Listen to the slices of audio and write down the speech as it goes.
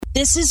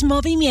This is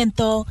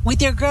Movimiento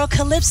with your girl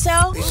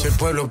Calypso. Y si el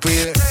pueblo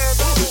pide,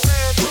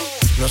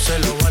 no se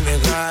lo va a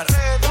negar.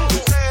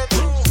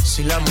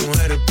 Si la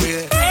mujer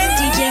pide, And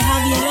DJ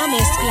Javier la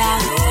mezcla.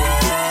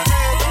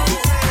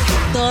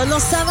 Todos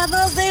los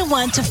sábados de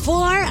 1 to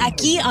 4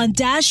 aquí on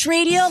Dash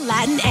Radio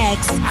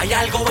Latinx. Hay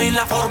algo en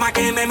la forma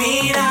que me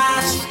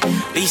miras.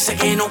 Dice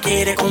que no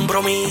quiere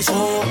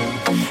compromiso,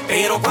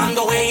 pero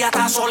cuando ella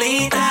está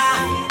solita,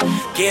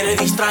 quiere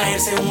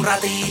distraerse un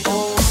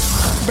ratito.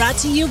 Brought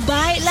to you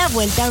by La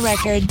Vuelta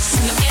Records.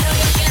 Yo quiero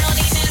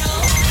dinero.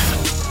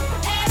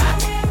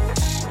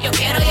 Yo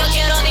quiero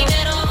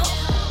dinero.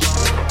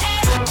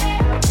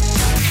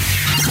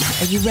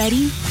 Are you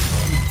ready?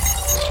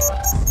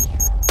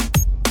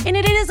 And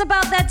it is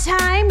about that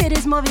time. It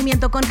is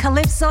Movimiento con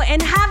Calypso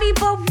and Javi,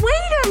 but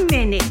wait a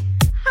minute.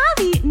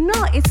 Javi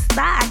no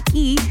está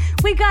aquí.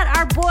 We got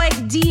our boy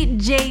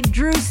DJ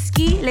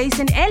Drewski, le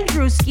dicen El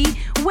Drewski.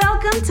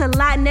 Welcome to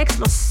Latinx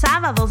los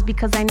sábados,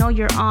 because I know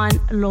you're on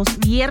los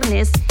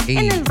viernes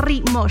en El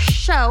Ritmo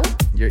Show.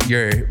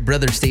 Your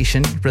brother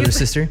station,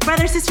 sister.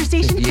 Brother, sister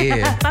station?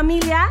 Yeah.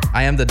 Familia?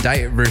 I am the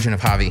diet version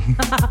of Javi.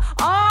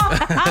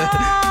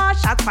 oh,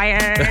 shots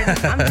fired.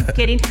 I'm just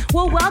kidding.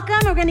 Well, welcome.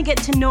 We're going to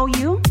get to know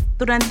you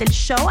durante el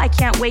show. I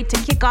can't wait to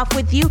kick off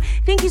with you.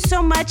 Thank you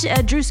so much,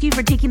 Drewski,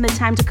 for taking the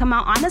time to come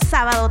out on a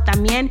sábado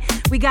también.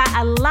 We got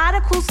a lot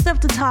of cool stuff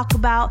to talk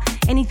about,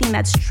 anything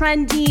that's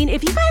trending.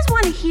 If you guys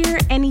want to hear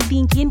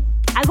anything,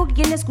 algo que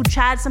quieren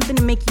escuchar, something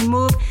to make you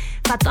move,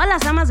 para todas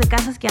las amas de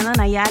casas que andan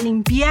allá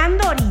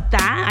limpiando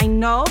ahorita, I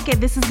know que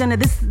this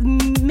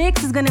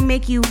mix is gonna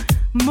make you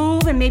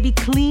move and maybe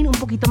clean un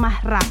poquito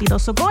más rápido.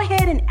 So go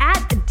ahead and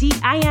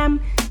I am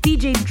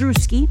DJ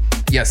Drewski.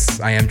 Yes,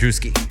 I am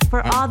Drewski.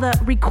 For all the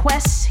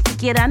requests que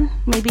quieran,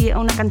 maybe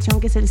una canción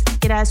que se les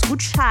quiera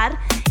escuchar.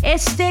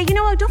 You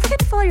know what? Don't forget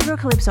to follow your girl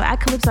Calypso at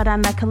Calypso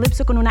Aranda,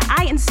 Calypso con una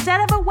I instead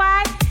of a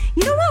Y.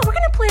 You know what? We're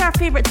gonna play our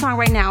favorite song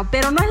right now,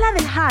 pero no es la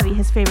del Javi,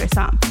 his favorite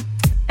song.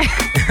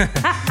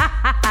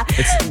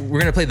 We're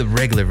gonna play the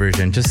regular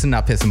version just to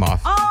not piss him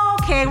off.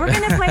 Okay, we're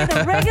gonna play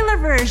the regular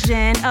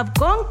version of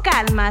Con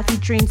Calma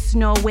featuring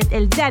Snow with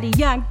El Daddy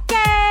Yankee.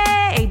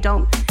 Hey,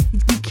 you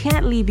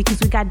can't leave because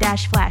we got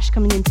Dash Flash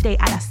coming in today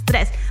a las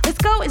 3. Let's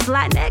go, it's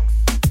Latinx.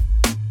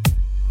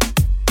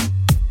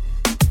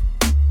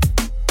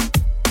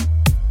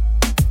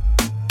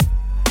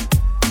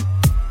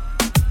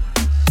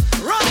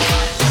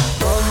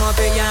 ¿Cómo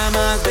te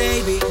llamas,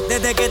 baby?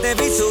 Desde que te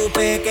vi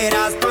supe que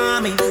eras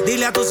pa' mí.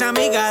 Dile a tus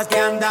amigas que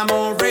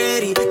andamos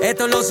ready.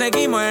 Esto lo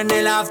seguimos en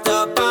el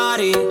after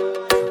party.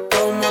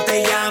 ¿Cómo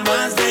te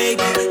llamas, baby?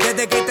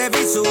 Desde que te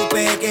vi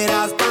supe que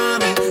eras pa'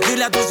 mí.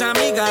 Dile a tus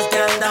amigas que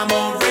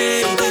andamos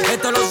ready.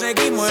 Esto lo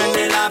seguimos en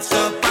el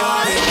after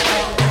party.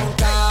 Con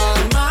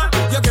calma,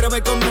 yo quiero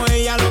ver cómo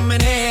ella lo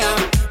menea.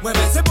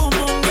 Mueve ese boom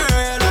boom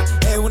girl.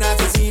 Es una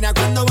asesina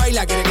cuando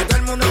baila, quiere que todo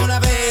el mundo la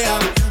vea.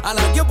 I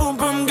like your boom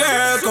boom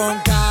girl. Con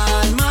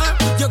calma,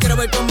 yo quiero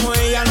ver cómo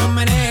ella lo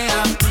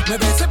menea.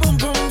 Mueve ese boom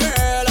boom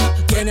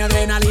girl. Tiene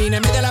adrenalina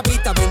en medio de la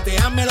pista,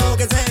 venteame lo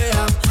que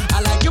sea.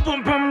 I like your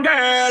boom boom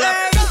girl.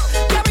 Hey,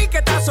 ya vi que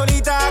estás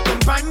solita,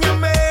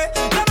 acompáñame.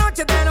 La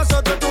noche de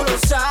nosotros tú lo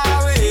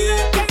sabes.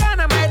 Que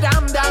gana me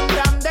dam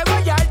de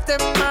guayarte,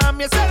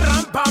 mami. Ese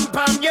ram pam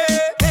pam, yeah.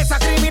 Esa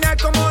criminal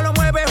como lo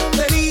mueve es un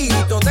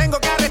delito. Tengo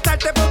que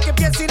arrestarte porque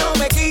pienso y no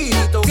me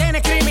quito.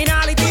 Tienes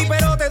criminality,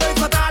 pero te doy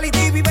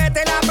fatality.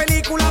 Vivete la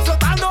película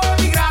flotando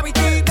en mi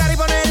gravity. Cari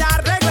pone la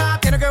regla,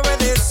 tiene que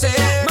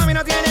obedecer. Mami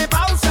no tiene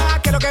pausa,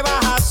 ¿qué es lo que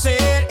vas a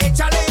hacer?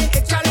 Échale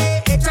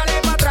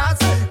pa' atrás.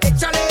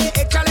 Échale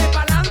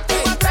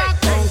pa'lante.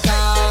 Con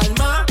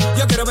calma,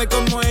 yo quiero ver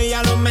cómo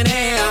ella lo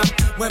menea.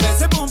 Mueve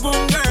ese boom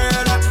boom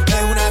girl.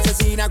 Es una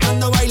asesina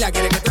cuando baila,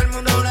 quiere que todo el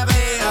mundo la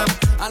vea.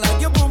 I like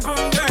your boom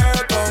boom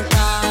girl. Con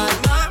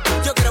calma,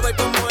 yo quiero ver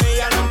cómo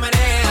ella lo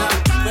menea.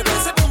 Mueve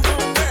ese boom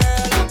boom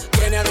girl.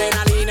 Tiene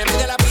adrenalina en medio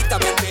de la pista,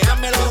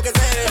 planteame lo que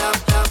sea.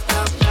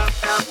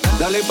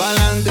 dale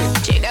pa'lante.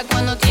 Llega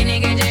cuando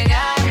tiene que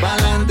llegar.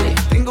 Pa'lante,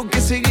 tengo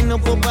que seguir, no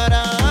puedo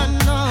parar,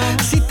 no.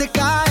 Si te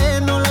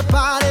caes, no le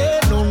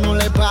pares, no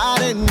le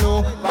pares,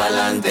 no.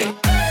 Pa'lante.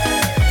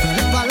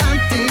 Dale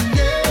pa'lante,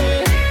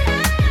 yeah.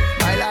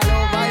 Báilalo.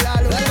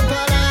 Dale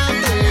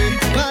pa'lante.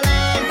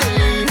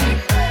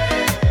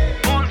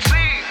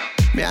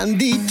 Me han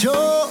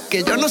dicho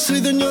que yo no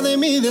soy dueño de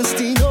mi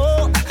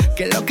destino,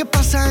 que lo que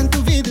pasa en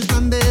tu vida es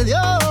plan de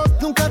Dios.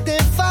 Nunca te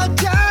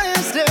falla,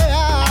 es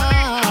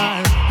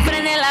real.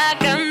 Prende la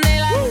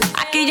candela,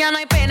 aquí ya no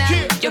hay pena.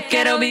 Yo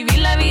quiero vivir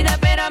la vida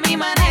pero a mi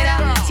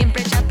manera.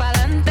 Siempre echa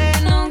pa'lante,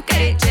 nunca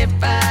eche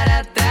para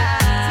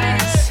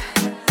atrás.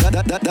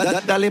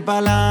 Dale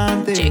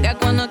pa'lante. Llega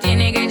cuando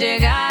tiene que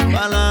llegar.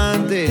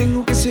 Pa'lante.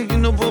 Tengo que seguir,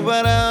 no puedo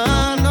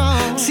parar,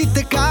 no. Si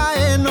te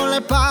caes, no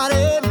le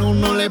pares,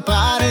 no le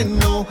pares,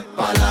 no.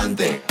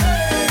 Pa'lante.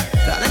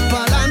 Dale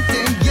pa'lante,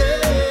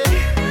 yeah.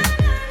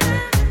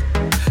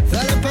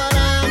 Dale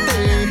pa'lante,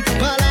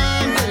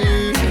 pa'lante.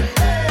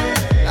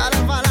 Dale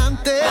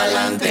pa'lante,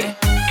 pa'lante.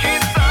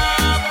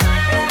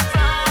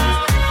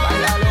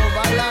 Báilalo.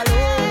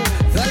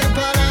 Dale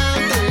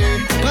pa'lante,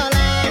 pa'lante.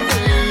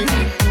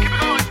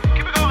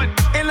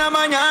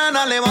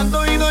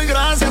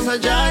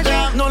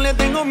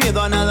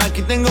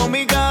 aquí tengo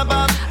mi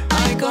capa.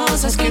 Hay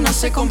cosas que no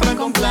se compran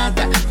con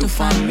plata. Tu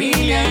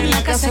familia en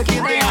la casa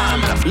que te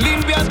ama.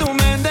 Limpia tu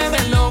mente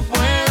de no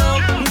puedo.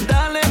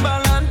 Dale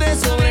pa'lante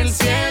sobre el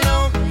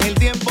cielo. El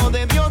tiempo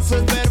de Dios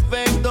es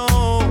perfecto,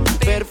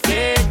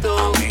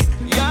 perfecto.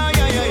 Ya,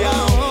 ya, ya, ya.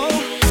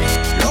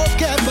 Lo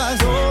que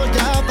pasó,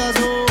 ya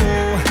pasó.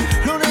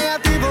 Lo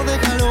negativo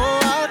déjalo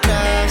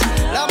atrás.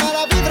 La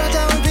mala vibra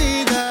ya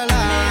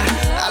olvídala.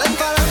 Dale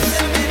pa'lante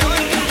sin miedo.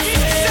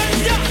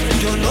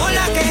 Yo no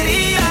la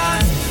quería,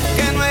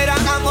 que no era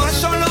amor,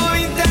 solo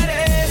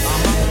interés.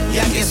 Y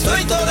aquí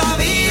estoy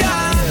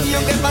todavía. Y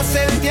aunque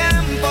pase el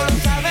tiempo, lo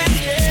sabes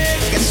bien,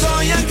 que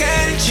soy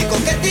aquel chico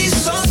que te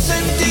hizo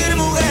sentir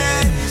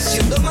mujer,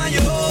 siendo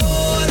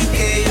mayor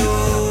que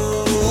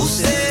yo.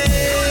 Usted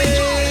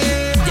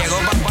Llegó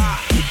papá.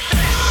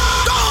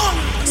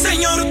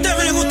 Señor, usted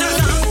me gusta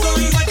tanto,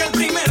 igual que el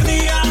primer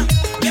día.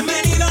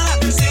 Bienvenido a la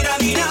tercera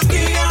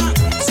dinastía.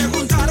 Se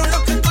juntaron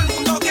los que todo el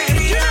mundo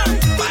quería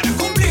para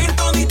cumplir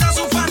todita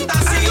su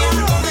fantasía.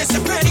 Con esa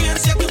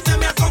experiencia que usted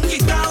me ha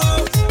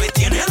conquistado, me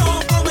tiene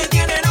loco, me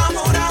tiene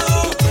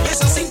enamorado.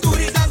 Esa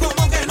cinturita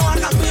como que no ha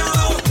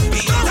cambiado. Y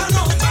esta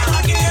noche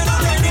la quiero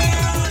tener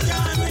allá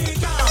en mi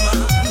cama.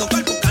 Los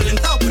cuerpos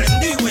calentados,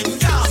 prendidos en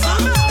llama.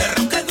 El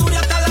rock que dure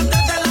hasta las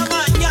 3 de la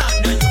mañana.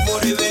 Yo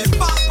forever,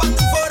 papá,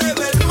 tú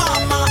forever,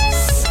 mamá.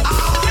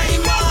 Ay,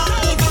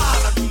 mamá,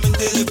 tu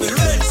mente de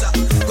perversa.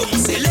 Como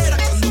acelera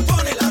cuando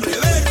pone la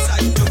reversa.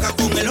 Y choca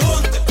con el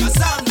honte,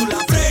 pasando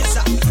la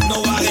presa.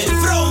 No va el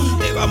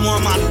fronte, vamos a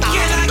matar.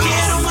 Que la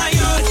quiero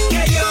mayor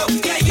que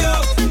yo.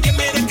 Que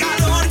me dé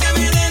calor, que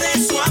me dé de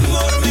su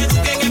amor. Me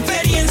eduque en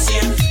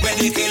experiencia, me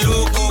deje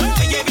loco.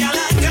 Me lleve a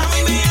la cama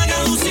y me haga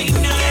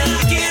alucinar. Que la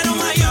quiero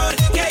mayor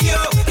que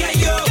yo.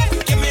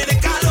 Que me dé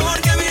calor,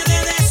 que me dé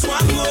de su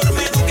amor.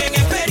 Me eduque en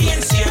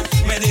experiencia,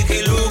 me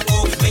deje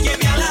loco. Me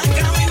lleve a la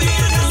cama y me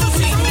haga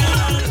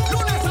alucinar.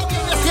 Lunes a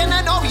viernes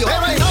tiene novio,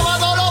 pero el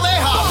sábado lo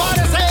deja.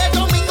 Aparece el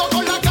domingo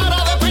con la cara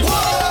de pendejo.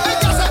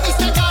 Ella se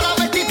viste cara,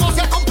 el tipo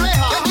se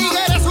acompleja. El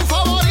tigre es su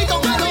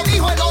favorito, me lo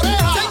dijo en la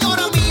oreja.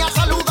 Señora mía,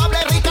 saludable,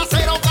 rica,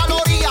 cero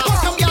calorías. No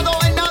has cambiado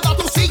en nada,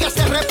 tú sigues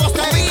en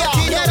repostería.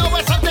 Quiero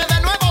besarte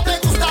de nuevo, te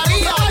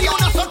gustaría. Hay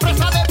una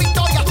sorpresa de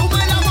Victoria, tú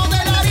me la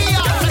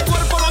modelarías. Ese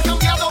cuerpo no ha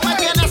cambiado, me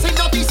tienes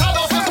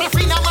hipnotizado. Siempre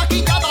fina,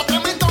 maquillada,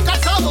 tremendo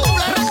calzado.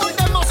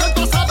 Recordemos el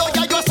pasado,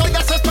 ya yo estoy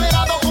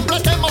desesperado.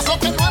 Completemos lo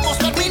que no hemos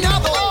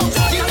terminado.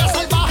 Chica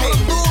salvaje,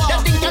 de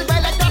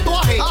Tinkerbell el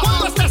tatuaje.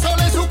 Cuando esté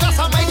sola en su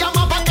casa me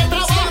llama pa' que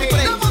trabaje.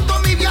 Le monto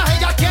mi viaje,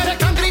 ya quiere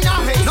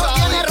cangrinaje. No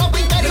tiene ropa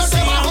interior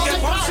debajo del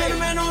Por traje. ser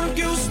menor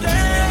que usted,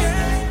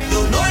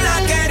 yo no la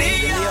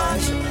quería,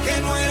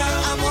 que no era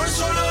amor,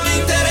 solo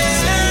interés.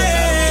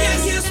 Y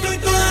aquí estoy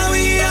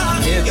todavía,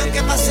 y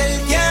aunque pase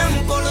el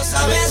tiempo, lo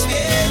sabes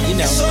bien,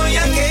 que soy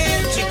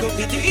aquel chico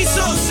que te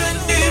hizo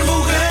sentir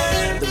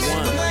mujer,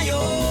 siendo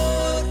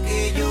mayor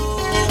que yo.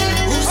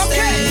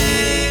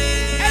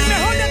 Usted, el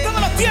mejor de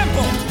todos los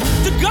tiempos,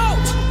 the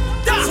GOAT,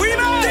 the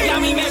Freeman. Y a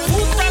mí me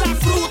gusta la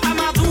fruta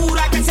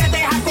madura que se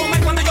deja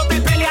comer cuando yo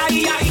te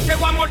pelearía y te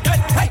voy a morder.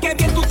 Ay, que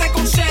bien tú te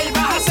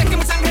conservas, haces que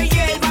mi sangre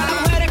hierva.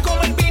 Las mujeres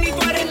como el vino y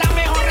tú eres la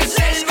mejor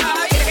reserva.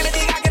 Quiere que le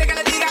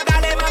diga,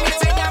 dale mami,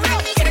 enséñame.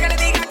 Quiere que le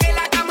diga que en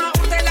la cama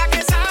usted es la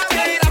que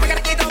sabe. Dame que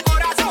le quito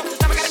corazón,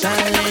 dame que le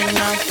Salen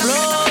a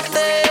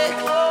flote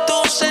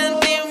tus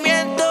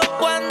sentimientos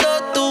cuando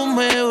tú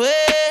me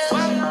ves.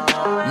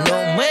 No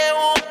me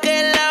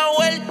busques la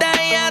vuelta,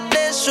 ya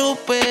te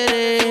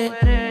superé.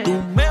 Tú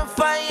me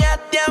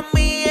fallaste a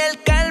mí,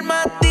 el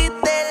calma a ti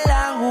te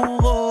la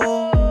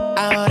jugó.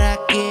 Ahora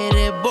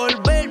quieres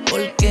volver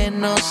porque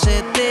no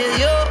se te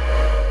dio.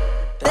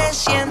 Te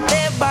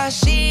sientes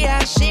vacía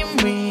sin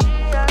mí.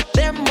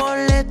 Te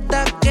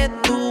molesta que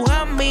tus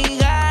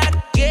amigas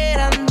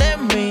quieran de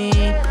mí.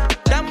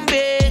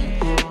 También,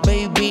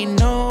 baby,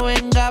 no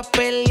venga a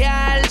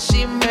pelear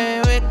si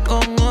me ves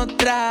con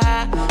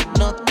otra.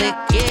 No te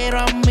quiero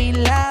a mi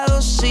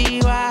lado, si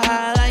vas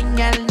a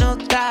dañar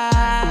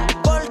nota.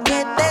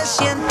 Porque te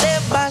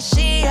sientes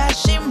vacía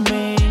sin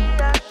mí.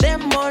 Te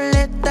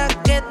molesta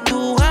que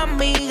tus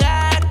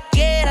amigas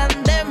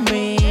quieran de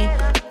mí.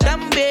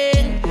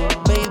 También,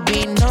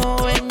 baby, no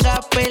venga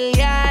a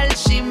pelear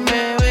si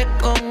me ves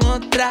con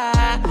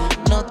otra.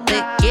 No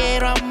te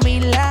quiero a mi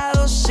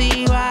lado,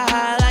 si vas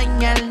a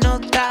dañar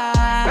nota.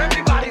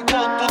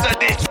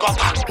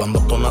 Cuando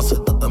tú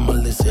naciste te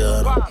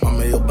maldicieron.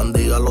 Mami, Dios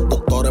bendiga a los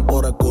doctores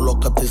por el culo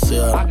que te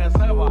hicieron.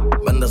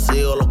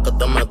 Bendecido los que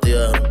te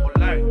metieron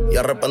y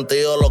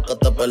arrepentido los que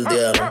te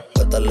perdieron.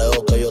 Que te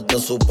leo que yo te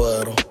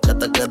supero. Que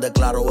te quede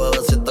claro, bebé,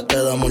 si te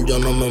quedamos yo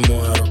no me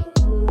muero.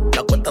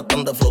 La cuenta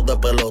están de flow de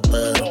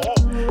pelotero.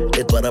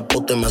 Y tú eres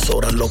puta y me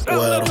sobran los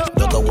cueros.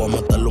 Yo te voy a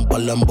meterle un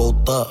par de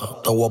embustas.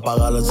 Te voy a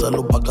pagar el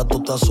celu pa' que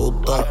tú te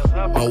asustas.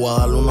 Me voy a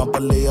darle una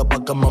pelilla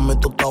pa' que mami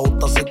tú te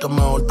gustas. Así que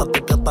mejor te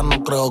etiqueta,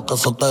 no creo que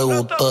eso te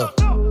guste.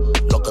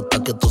 Lo que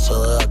está quieto se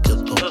deja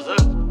quieto.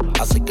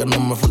 Así que no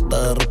me falte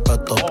de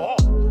respeto.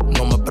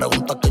 No me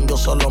preguntas quién yo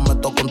solo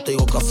meto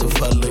contigo casi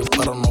feliz,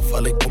 pero no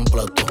feliz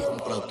completo.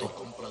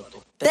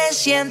 Te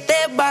sientes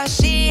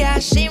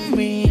vacía sin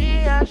mí.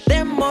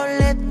 Te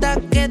molesta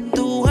que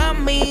tus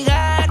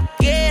amigas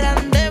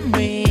quieran de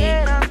mí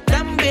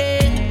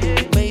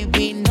también.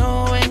 Baby,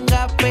 no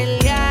venga a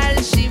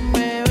pelear si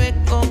me ves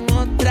con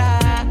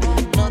otra.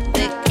 No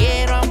te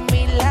quiero a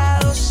mi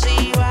lado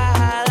si vas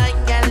a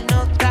dañar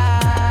nota.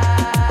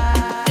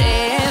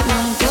 Prueba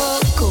un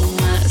poco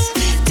más,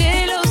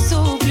 te lo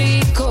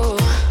suplico.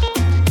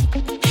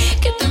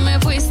 Que tú me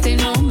fuiste y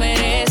no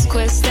merezco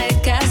este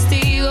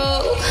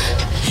castigo.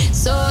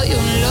 Soy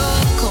un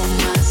loco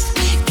más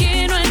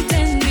que no he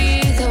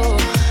entendido.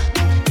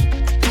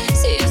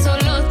 Si yo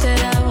solo te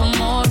daba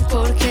amor,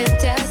 ¿por qué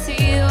te has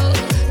ido?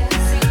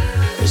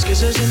 Es que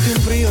se siente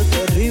un frío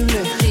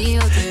terrible.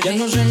 Ya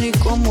no sé ni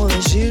cómo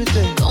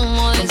decirte.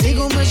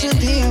 Contigo me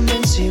sentí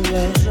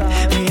invencible.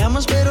 Me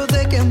amas pero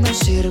 ¿de qué me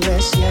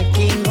sirve si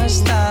aquí no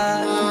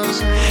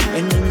estás?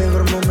 En el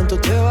mejor momento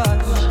te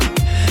vas.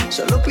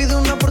 Solo pido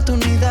una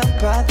oportunidad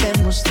para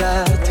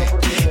demostrarte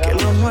que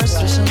lo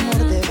nuestro es amor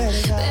de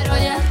verdad. Pero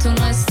ya tú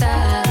no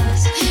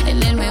estás,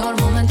 en el mejor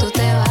momento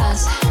te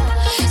vas.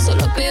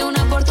 Solo pido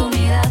una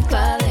oportunidad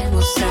para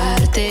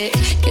demostrarte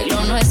que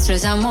lo nuestro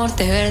es amor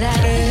de verdad.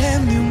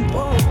 Créeme un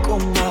poco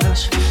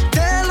más,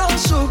 te lo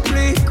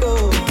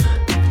suplico.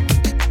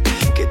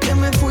 Que te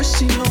me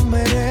fuiste y no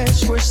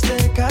merezco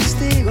este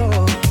castigo.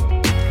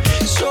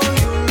 Soy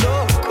un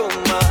loco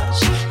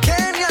más que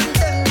ni ha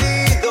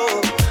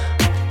entendido.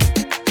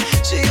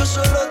 Si yo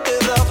solo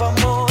te daba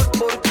amor,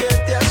 ¿por qué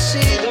te has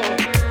ido?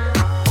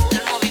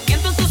 El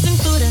movimiento en tu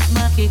cintura es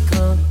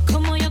mágico,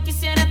 como yo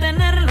quisiera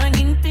tenerlo en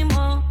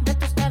íntimo. De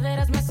tus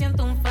caderas me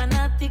siento un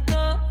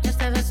fanático.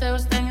 Este deseo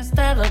está en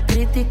estado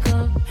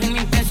crítico. En mi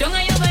intención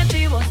hay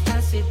objetivos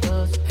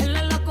tácitos. En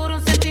la locura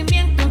un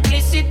sentimiento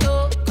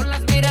implícito. Con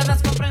las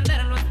miradas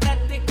comprenderlo es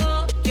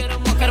práctico. Quiero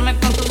mojarme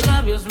con tus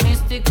labios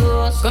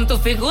místicos. Con tu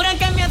figura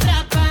que me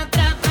atrapa,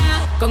 atrapa.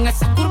 Con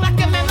esas curvas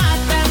que me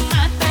matan,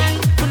 matan.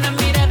 Una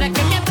mirada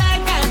que me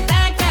ataca,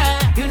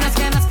 ataca. Y unas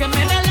ganas que me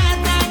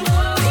delatan.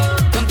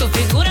 Con tu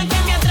figura que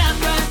me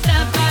atrapa,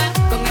 atrapa.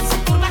 Con esas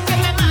curvas que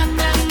me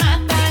matan,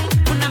 matan.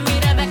 Una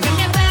mirada que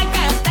me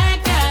ataca,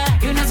 ataca.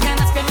 Y unas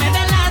ganas que me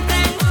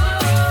delatan.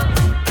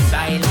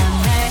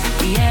 Báilame,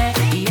 yeah,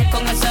 yeah.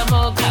 Con esa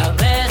boca,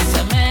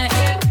 bésame.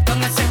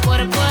 Con ese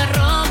cuerpo,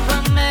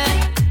 arrópame.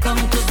 Con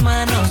tus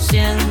manos,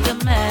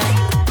 siénteme.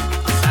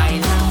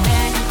 Báilame,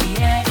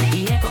 yeah,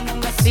 yeah. Con un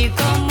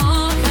besito,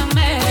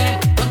 mójame.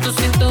 Con tu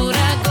cintura,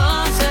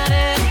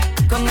 gozaré.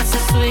 Con ese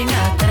swing,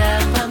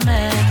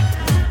 atrápame.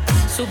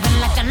 Sube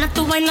en la cana,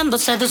 tú bailando,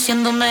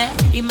 seduciéndome.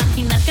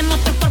 Imagina que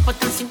nuestros cuerpos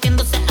están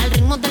sintiéndose al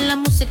ritmo de la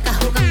música,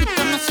 jugando y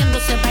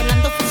conociéndose,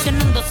 bailando,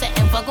 fusionándose,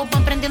 en fuego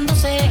van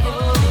prendiéndose.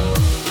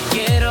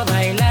 Quiero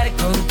bailar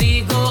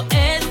contigo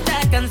esta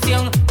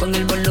canción, con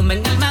el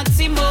volumen al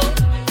máximo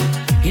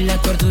y la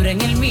cordura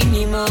en el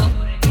mínimo.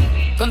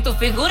 Con tu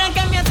figura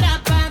que me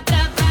atrapa,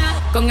 atrapa.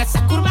 Con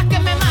esas curvas que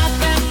me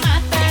matan,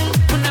 matan.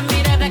 Una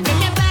mirada que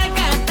me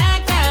ataca,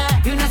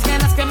 ataca. Y unas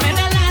ganas que me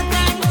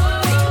delatan.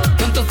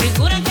 Con tu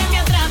figura que me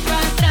atrapa,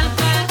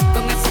 atrapa.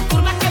 Con esas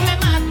curvas que me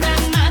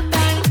matan,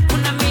 matan.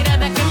 Una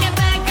mirada que me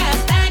ataca,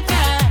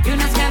 ataca. Y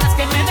unas ganas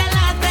que me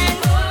delatan.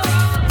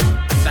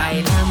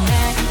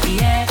 Báilame,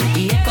 yeah,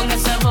 yeah. Con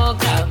esa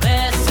boca,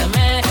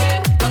 bésame.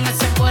 Con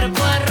ese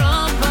cuerpo,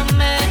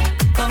 arrópame.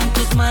 Con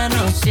tus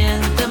manos,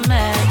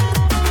 siénteme.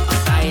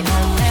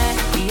 Báilame,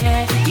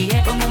 yeah,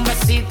 yeah. Con un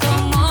besito,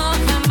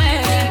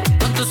 mójame.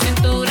 Con tu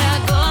cintura,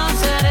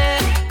 gozaré.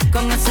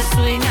 Con ese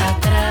swing,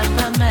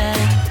 atrápame.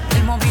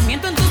 El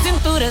movimiento en tu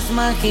cintura es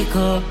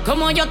mágico,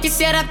 como yo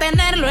quisiera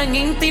tenerlo en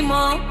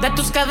íntimo. De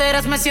tus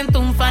caderas me siento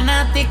un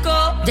fanático.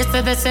 Y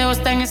este deseo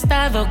está en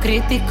estado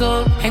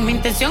crítico. En mi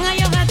intención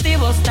hay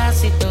objetivos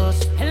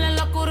tácitos. En la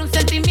locura un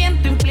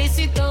sentimiento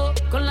implícito.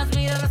 Con las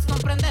miradas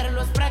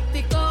comprenderlo es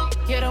práctico.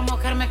 Quiero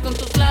mojarme con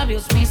tus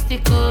labios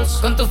místicos.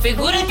 Con tu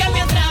figura que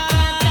me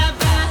atrapa,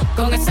 atrapa.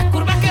 Con esas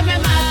curvas que me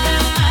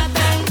matan,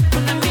 matan.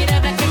 Una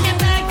mirada que me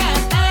ataca,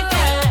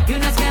 ataca. Y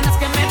unas ganas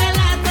que me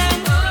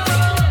delatan.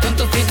 Con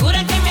tu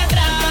figura que me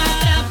atrapa,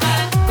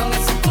 atrapa. Con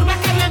esas curvas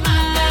que me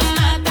matan,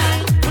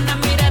 matan. Una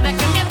mirada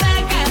que me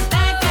ataca,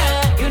 ataca.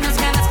 Y unas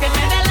ganas que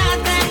me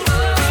delatan.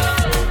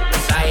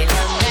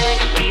 Báilame,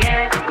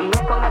 yeah,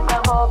 yeah. Con esa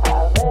boca.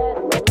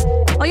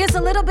 Oh, yes,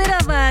 a little bit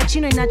of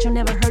Chino y Nacho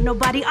Never Hurt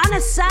Nobody on a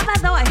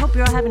sábado. I hope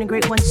you're all having a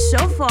great one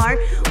so far.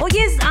 Oh,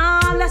 yes,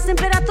 las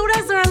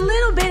temperaturas are a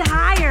little bit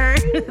higher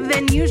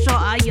than usual.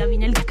 Ay, ya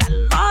viene el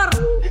calor.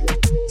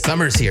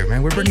 Summer's here,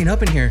 man. We're burning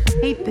up in here.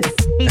 Hate this,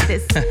 hate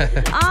this.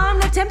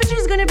 The temperature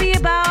is going to be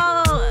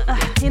about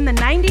in the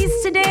 90s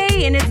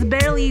today, and it's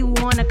barely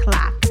 1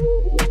 o'clock.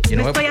 You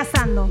know Me what? estoy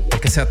asando.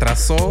 Porque se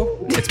atrasó.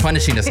 It's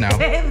punishing us now.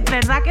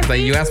 ¿Verdad que But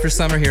sí? you asked for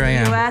summer, here I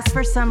You am. asked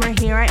for summer,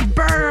 here I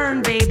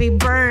burn, baby,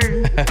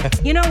 burn.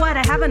 You know what?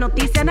 I have a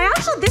noticia, and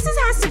this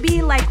has to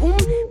be like un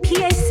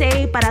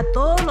PSA para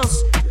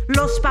todos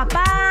los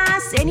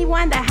papás,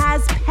 anyone that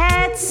has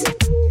pets.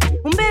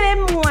 Un bebé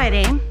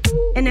muere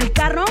en el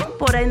carro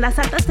en las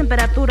altas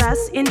temperaturas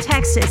in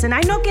Texas. And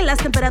I know que las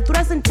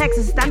temperaturas in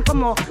Texas están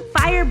como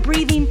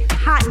fire-breathing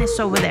hotness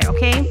over there,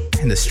 okay?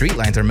 And the street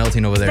lines are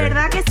melting over there.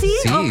 ¿Verdad que sí?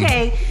 Sí.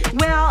 Okay.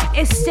 Well,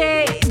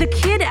 the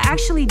kid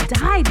actually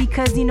died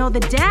because, you know,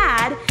 the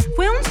dad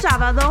fue un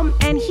sábado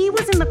and he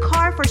was in the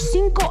car for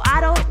 5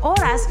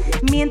 horas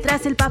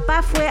mientras el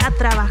papá fue a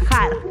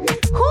trabajar.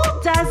 Who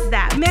does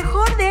that?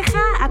 Mejor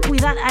deja a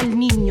cuidar al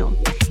niño.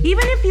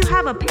 Even if you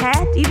have a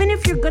pet, even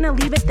if you're gonna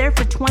leave it there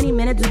for 20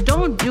 minutes,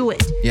 don't do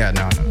it. Yeah,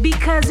 no.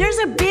 Because there's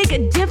a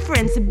big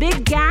difference, a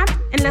big gap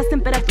en las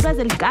temperaturas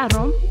del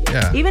carro.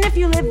 Yeah. Even if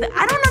you live,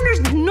 I don't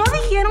understand. No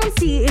dijeron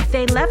si if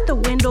they left the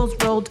windows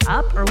rolled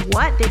up or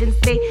what. They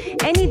didn't say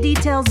any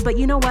details, but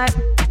you know what?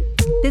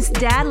 This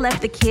dad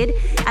left the kid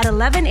at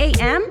 11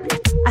 a.m.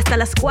 hasta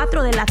las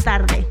 4 de la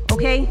tarde,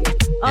 okay?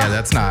 Yeah,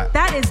 that's not.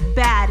 That is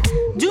bad.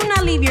 Do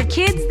not leave your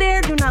kids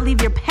there. Do not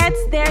leave your pets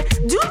there.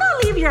 Do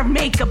not leave your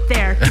makeup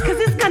there because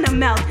it's gonna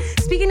melt.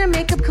 Speaking of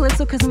makeup,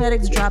 Calypso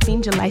Cosmetics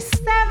dropping July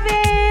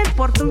 7th.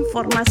 Por tu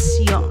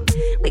información.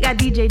 We got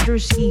DJ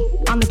Drewski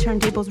on the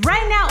turntables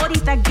right now.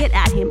 Ahorita, get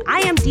at him.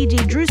 I am DJ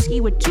Drewski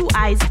with 2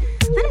 eyes.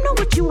 Let him know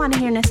what you want to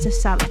hear next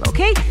sábado,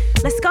 okay?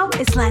 Let's go.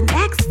 It's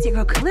Latinx. It's your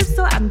girl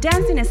Calypso. I'm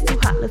dancing. It's too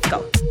hot. Let's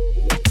go.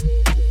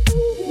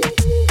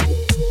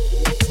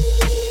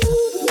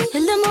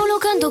 El demo lo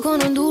canto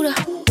con Honduras.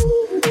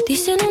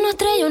 Dicen una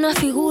estrella, una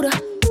figura.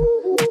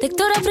 De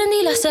Héctor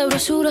aprendí la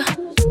sabrosura.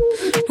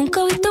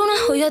 Nunca he visto una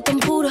joya tan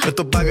pura.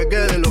 Esto es pa' que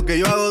quede lo que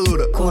yo hago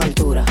dura. Con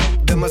altura.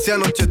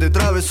 Demasiadas noches de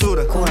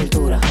travesura. Con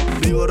altura.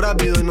 Vivo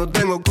rápido y no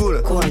tengo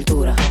cura. Con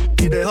altura.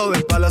 Y de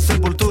joven pa' la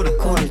sepultura.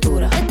 Con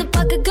altura. Esto es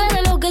pa' que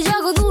quede lo que yo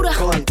hago dura.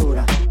 Con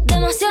altura.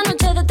 Demasiadas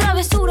noches de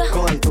travesura.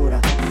 Con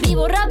altura.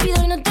 Vivo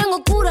rápido y no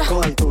tengo cura.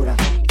 Con altura.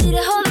 Y de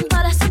joven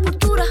pa' la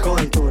sepultura. Con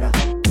altura.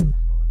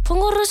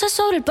 Pongo rosas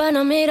sobre el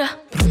Panamera.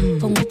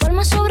 Pongo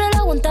palmas sobre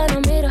la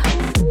Guantanamera.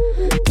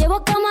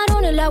 Llevo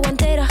camarones en la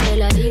guantera.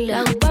 La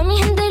hago pa' mi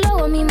gente y lo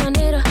hago a mi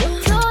manera.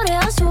 Flores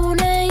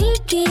azules y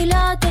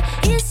quilates.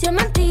 Y si es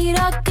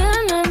mentira que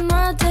me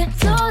mate.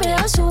 Flores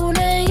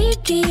azules y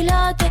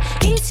quilates.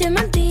 Y si es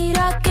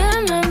mentira que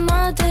me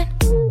mate.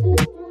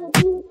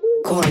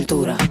 Con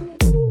altura.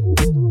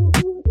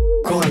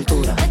 Con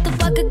altura. Esto es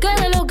pa' que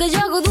quede lo que yo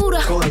hago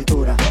dura. Con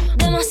altura.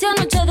 Demasiadas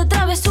noches de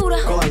travesura.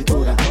 Con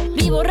altura.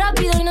 Vivo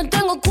rápido y no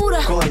tengo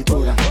cura. Con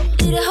altura.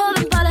 Y de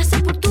joven pa' la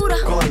sepultura.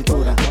 Con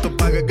altura. Esto es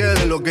pa' que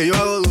quede lo que yo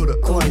hago dura.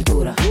 Con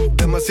altura.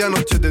 Demasiadas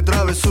noches de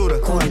travesura.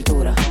 Con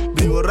altura.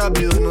 Vivo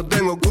rápido y no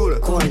tengo cura.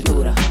 Con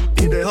altura.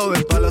 Y de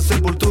joven pa' la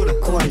sepultura.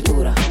 Con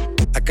altura.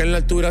 Acá en la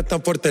altura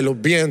están fuertes los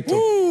vientos.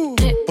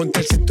 Ponte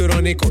el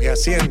cinturón y coge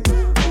asiento.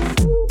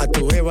 A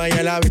tu jeva y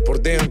al ave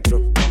por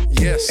dentro.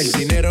 Yes. El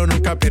dinero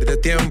nunca pierde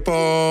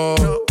tiempo.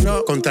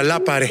 No. Contra la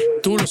pared.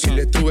 Tú no. Si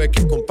le tuve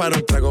que comprar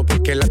un trago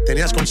porque la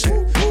tenías con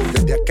sed.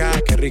 Desde acá,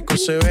 qué rico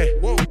se ve.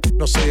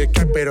 No sé de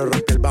qué, pero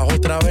rompe el bajo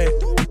otra vez.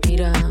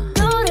 Mira.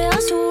 Flores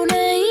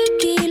azules y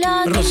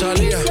quilates.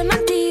 Rosalía. Y si es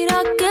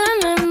mentira que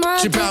me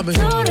mate.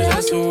 Flores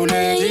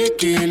azules y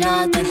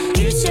quilates.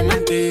 Y si es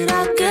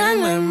mentira que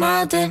me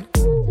maten.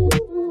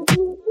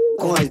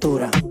 Con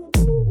altura.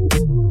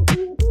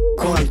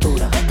 Con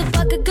altura. Esto es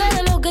pa' que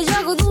quede lo que yo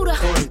hago dura.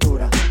 Con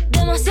altura.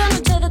 Demasiadas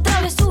noches de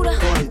travesura.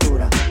 Con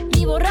altura.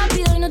 Vivo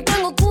rápido y no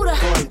tengo cura.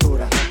 Con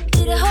altura.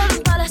 Y de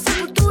joven pa' la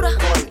sepultura.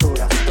 Con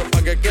altura. Esto es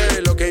pa' que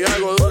quede lo que yo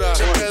hago dura.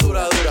 Siempre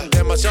dura.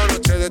 Demasiadas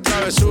noches de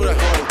travesura.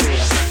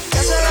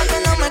 Ya sé la que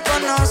no me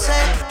conoce.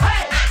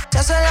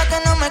 Ya sé la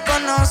que no me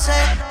conoce.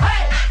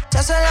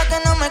 Ya sé la que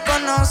no me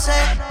conoce.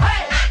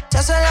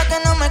 Ya sé la que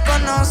no me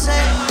conoce.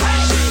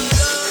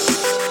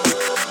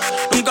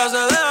 Nunca se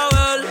deja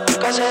ver.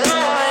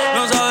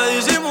 No sabe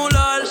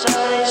disimular.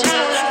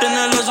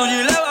 Tiene lo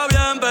suyo y le va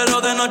bien,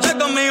 pero de noche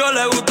conmigo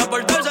le gusta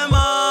portarse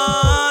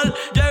mal.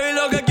 Llega y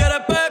lo que quiere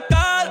es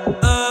pescar.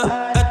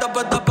 Está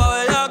puesta pa'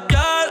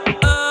 bellaquear.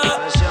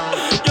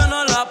 Yo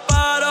no la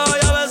paro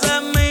y a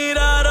veces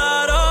mira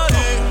raro.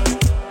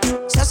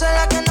 Ya sé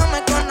la que no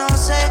me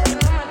conoce.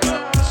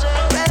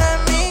 Pero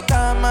en mi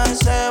cama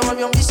se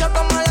volvió un vicio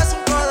como a las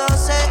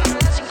 5:12.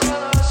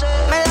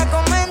 Me la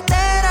como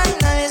entera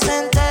y nadie se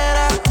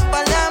entera. Un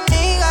par de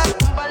amigas,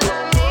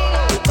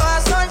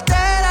 todas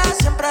solteras,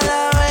 siempre a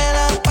la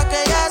vela pa'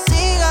 que ella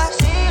siga.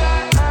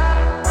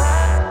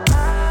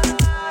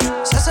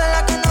 Se hace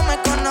la que no me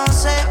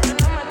conoce.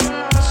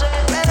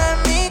 Pero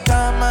en mi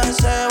cama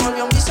se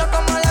volvió un vicio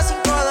como a las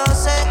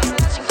 5:12.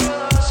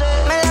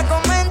 Me la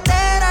como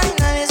entera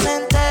y nadie se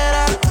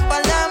entera. Un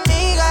par de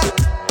amigas,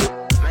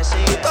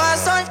 todas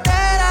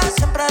solteras,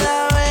 siempre a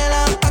la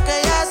vela pa' que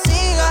ella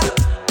siga.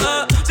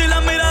 Si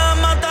las miradas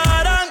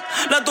mataran,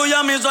 la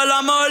tuya me hizo el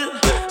amor.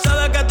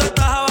 Sabe que tú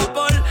estás a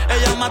vapor.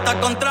 Ella mata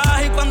con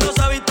traje y cuando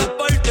se viste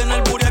por. Tiene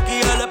el booty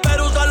aquí, el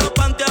espero usa los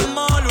panty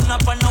mall. Una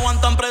par no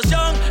aguantan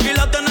presión y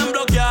la tienen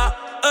bloqueada.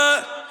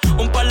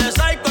 Un par de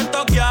psycho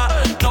toquea.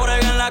 No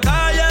bregué en la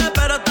calle,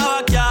 pero estaba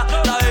aquí.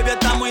 La baby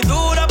está muy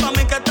dura, pa'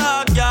 mí que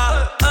está aquí.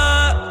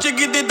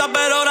 Chiquitita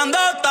pero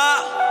grandota.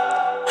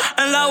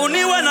 En la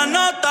uni buena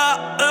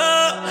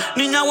nota.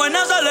 Niña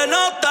buena se le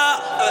nota.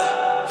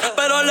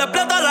 Pero le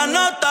explota la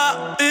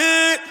nota.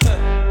 Y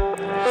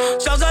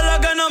se hace la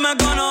que no me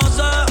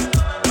conoce.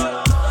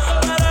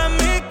 Pero en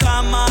mi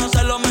cama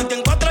se lo metí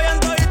en 4 y en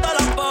todita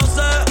las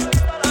poses.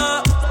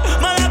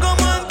 Me la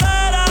como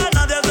entera,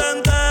 nadie se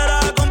entera.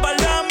 Con par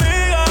de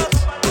amigas,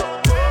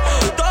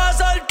 todas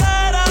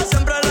solteras,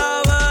 siempre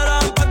la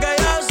verán pa' que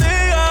ella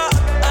siga.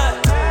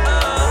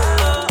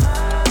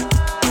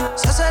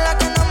 Se hace la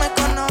que no me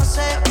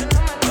conoce.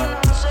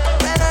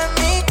 Pero en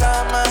mi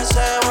cama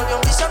se volvió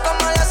un vicio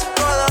como las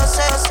 5:12.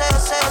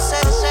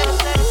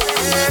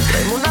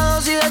 Tengo una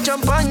dosis de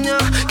champaña,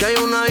 que hay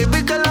una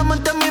baby que la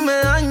mente a mí me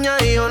daña.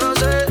 Y yo no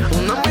sé,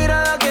 una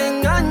mirada que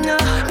engaña.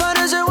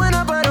 Parece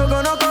buena pero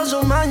conozco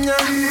su maña.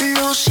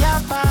 No se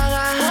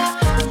apaga,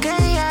 que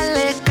ella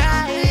le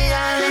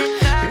caiga.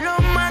 Lo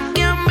más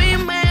que a mí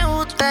me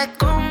gusta es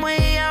como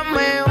ella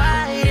me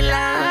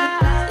baila.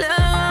 Le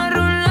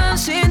agarro la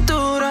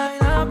cintura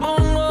y la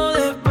pongo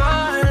de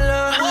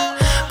espalda.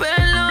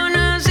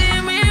 Perdona si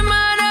mis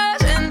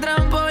manos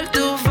entran por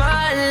tu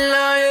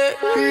falda.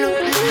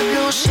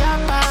 No se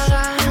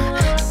apaga,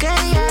 que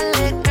ella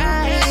le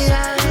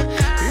caiga.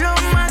 Lo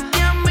más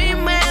que a mí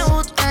me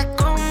gusta es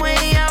como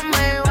ella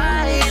me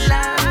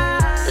baila.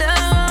 Le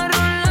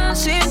agarro la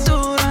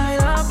cintura y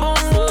la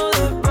pongo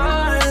de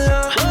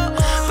espalda.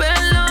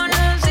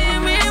 Perdona si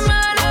mis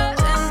manos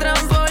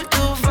entran por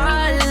tu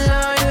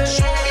falda.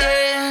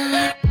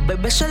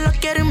 Bebé, solo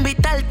quiero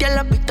invitarte a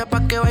la pista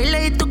pa' que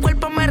baile y tu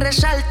cuerpo me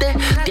resalte.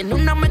 Tiene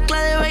una mezcla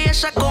de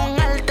belleza con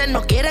arte.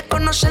 No quiere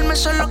conocerme,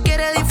 solo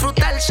quiere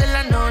disfrutarse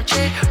la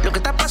noche. Lo que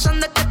está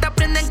pasando es que te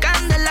prenden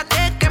candela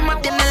que quema.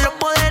 Tienen los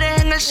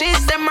poderes en el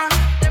sistema.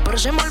 Pero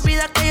se me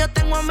olvida que yo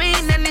tengo a mi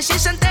nena. Y si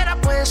se entera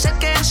puede ser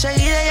que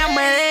enseguida ella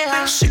me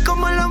deja. Así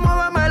como lo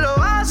mueve me lo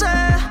hace.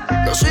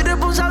 No soy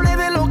responsable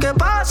de lo que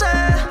pase.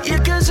 Y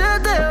es que se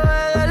te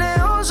ve de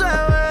lejos, se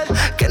ve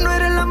que no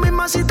eres la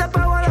misma si te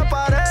pego a la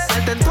pared.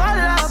 Salte en todas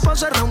las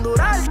poses,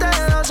 durarte,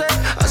 no sé.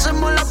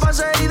 Hacemos la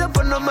pase y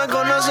después no me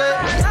conoce.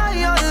 Ya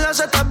yo la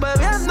sé, estás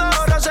bebiendo,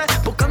 no sé.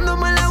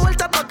 Buscándome la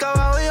vuelta pa' acá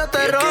abajo y yo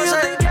te roce. Que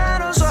yo te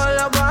quiero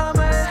sola pa'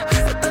 mí.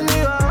 Esta es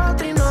mi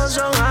otra y no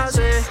son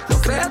así.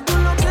 No creas tú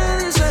lo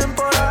que dicen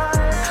por ahí.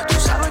 Tú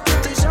sabes que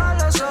estoy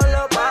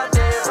solo pa' ti.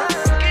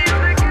 Que yo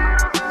te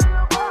quiero.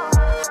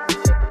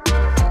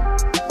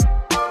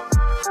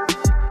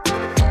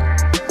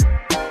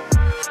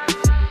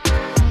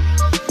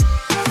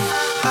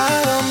 ¿A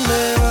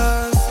dónde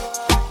vas?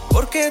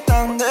 ¿Por qué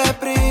tan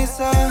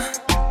deprisa?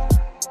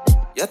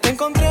 Ya te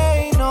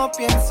encontré y no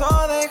pienso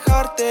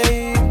dejarte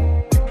ir.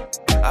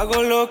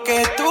 Hago lo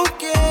que tú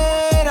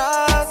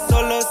quieras,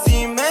 solo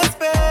si me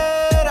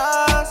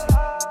esperas.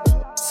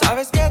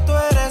 Sabes que tú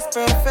eres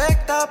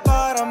perfecta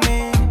para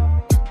mí,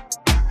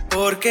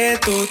 porque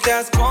tú te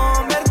has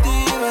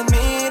convertido en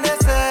mi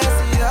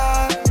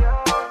necesidad.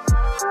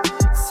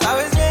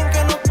 Sabes bien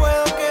que no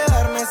puedo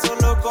quedarme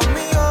solo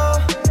conmigo.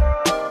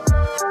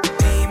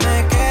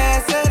 Dime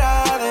qué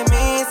será de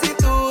mí si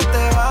tú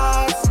te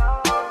vas.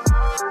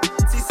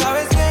 Si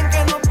sabes bien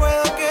que no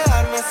puedo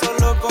quedarme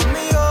solo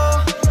conmigo.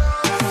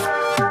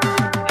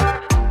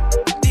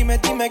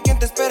 Dime quién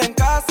te espera en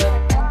casa.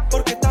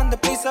 ¿Por qué tan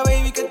deprisa,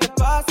 baby? ¿Qué te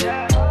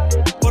pasa?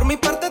 Por mi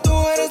parte tú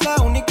eres la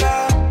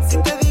única. Si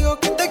te digo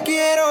que te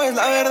quiero es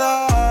la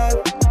verdad.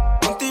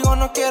 Contigo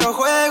no quiero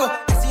juego.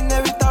 Es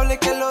inevitable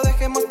que lo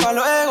dejemos pa'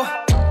 luego.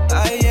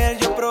 Ayer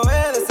yo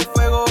probé de ese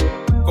fuego.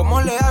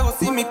 ¿Cómo le hago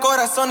si mi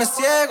corazón es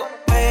ciego?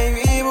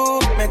 Baby boo,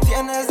 me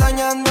tienes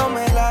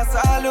dañándome la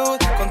salud.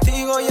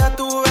 Contigo ya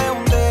tuve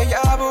un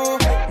déjà vu.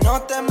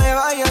 No te me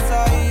vayas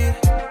a ir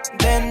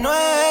de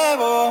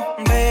nuevo.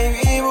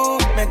 Baby boo,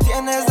 me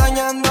tienes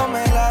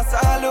dañándome la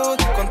salud.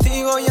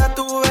 Contigo ya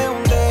tuve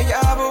un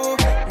déjà vu.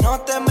 No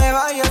te me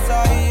vayas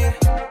a ir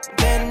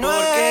de nuevo.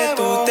 Porque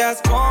tú te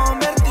has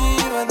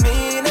convertido en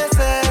mi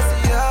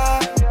necesidad.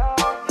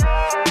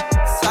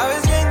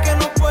 Sabes bien que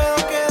no puedo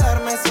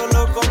quedarme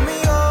solo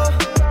conmigo.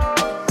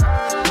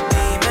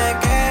 Dime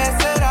qué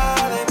será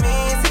de mí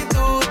si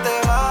tú te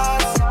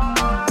vas.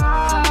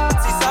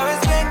 Si sabes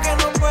bien que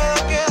no puedo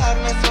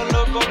quedarme solo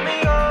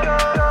conmigo.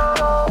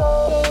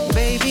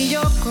 Baby,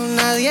 yo con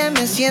nadie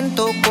me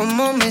siento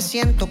como me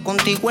siento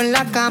contigo en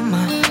la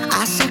cama.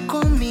 Haces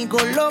conmigo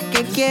lo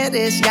que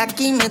quieres y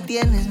aquí me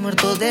tienes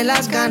muerto de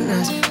las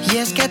ganas. Y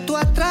es que tú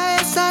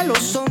atraes a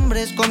los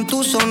hombres con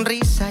tu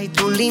sonrisa y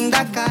tu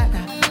linda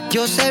cara.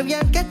 Yo sé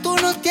bien que tú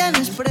no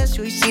tienes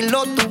precio y si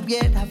lo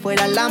tuviera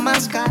fuera la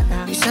más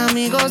cara. Mis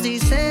amigos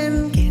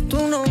dicen que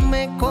tú no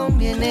me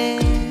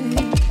convienes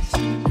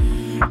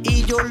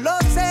y yo lo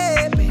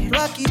sé,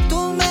 pero aquí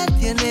tú me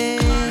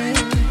tienes.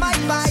 Bye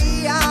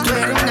bye, tú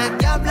eres una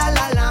diabla,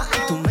 la la.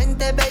 Tu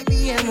mente,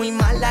 baby, es muy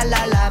mala,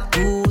 la la.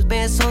 Tus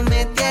besos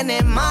me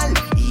tienen mal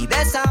y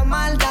de esa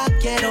maldad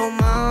quiero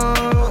más.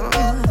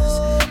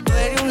 Tú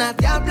eres una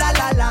diabla,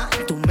 la la.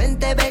 Tu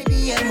mente,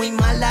 baby, es muy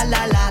mala,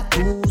 la la.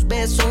 Tus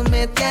besos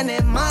me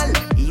tienen mal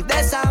y de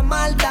esa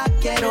maldad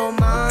quiero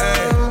más.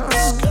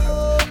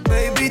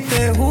 Baby,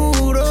 te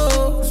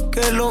juro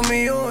que lo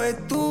mío es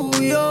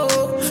tuyo,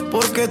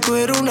 porque tú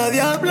eres una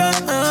diabla,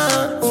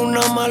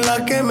 una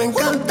mala que me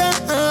encanta.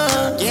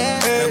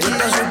 Me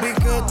gusta su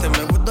piquete,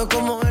 me gusta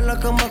como en la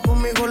cama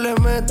conmigo le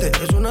mete.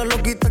 Es una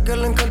loquita que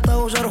le encanta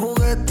usar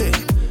juguetes.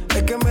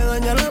 Es que me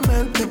daña la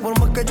mente, por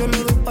más que yo le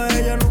doy pa'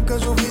 ella nunca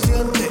es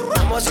suficiente.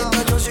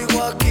 Mamacita, yo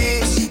sigo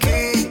aquí,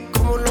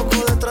 como un loco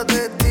detrás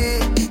de ti.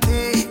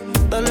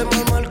 Dale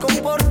mamá,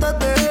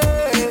 compórtate.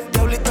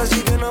 Diablita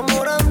sigue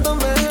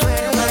enamorándome.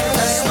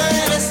 Fantasma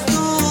eres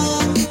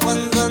tú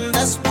cuando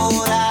andas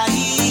por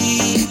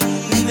ahí.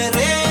 Ni me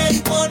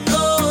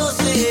reconoces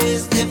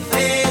de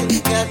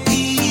frente a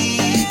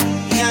ti.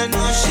 Y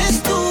anoche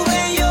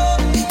estuve yo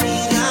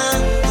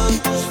mirando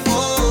tus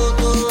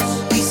fotos.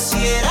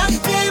 Quisiera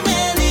que me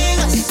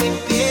digas si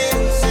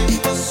piensas en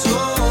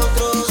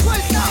nosotros.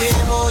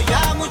 Llevo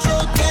ya mucho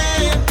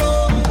tiempo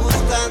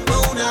buscando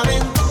una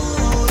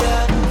aventura.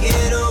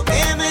 Quiero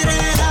que me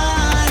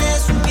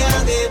regales un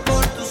viaje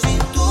por tu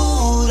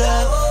cintura.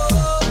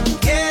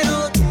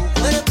 Quiero tu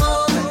cuerpo,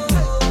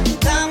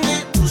 dame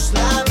tus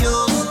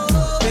labios,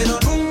 pero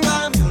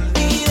nunca me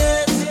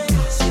olvides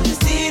si el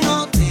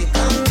destino te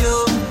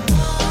cambió.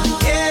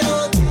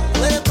 Quiero tu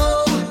cuerpo,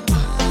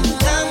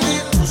 dame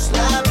tus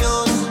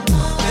labios,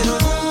 pero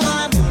nunca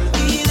me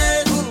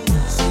olvides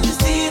si el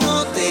destino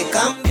te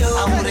cambió.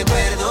 Aún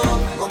recuerdo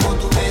como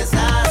tú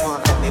besas,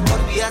 me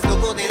volvías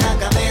loco de la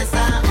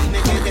cabeza. Dime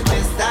qué te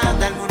cuesta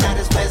darme una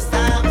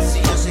respuesta.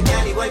 Si yo sé que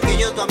al igual que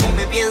yo tú a mí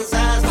me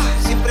piensas,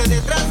 siempre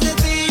detrás de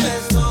ti yo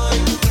estoy.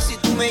 Y si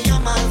tú me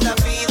llamas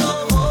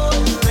rápido,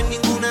 no hay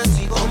ninguna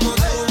así como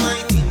tú,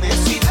 May. Dime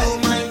si tú,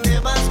 May, te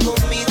vas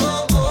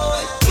conmigo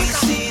hoy. Y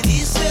si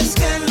dices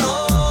que no,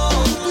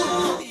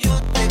 yo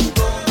te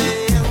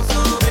convenzo.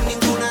 No hay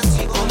ninguna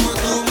así como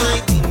tú, May.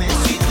 Dime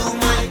si tú,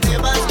 May, te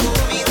vas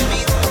conmigo.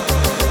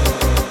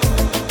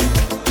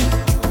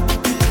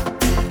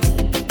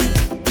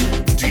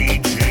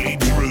 DJ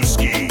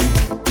Drewski.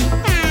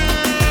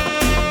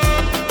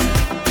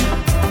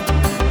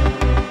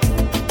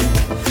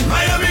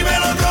 Miami me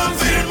lo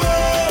confirmó.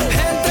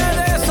 Gente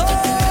de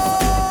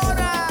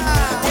zona.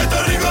 Puerto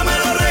Rico me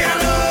lo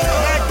regaló.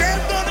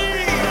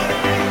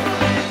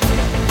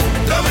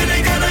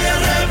 Dominicana ya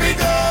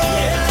repito.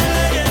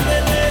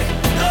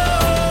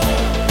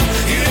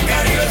 Y del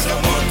Caribe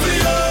somos tú y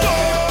yo.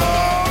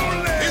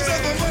 Y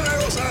somos una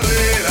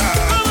gozadera.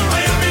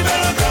 Miami me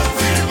lo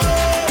confirmó.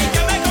 ¿Y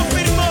qué me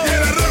confirmó? Y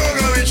el arroz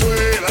con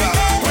habichuela.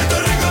 Puerto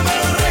Rico me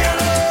lo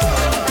regaló.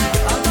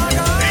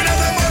 Y los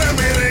amores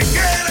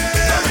merengueres.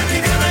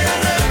 Dominicana ya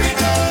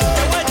repito.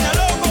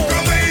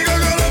 Con México,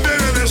 Colombia y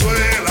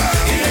Venezuela.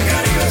 Y del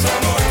Caribe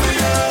somos tú y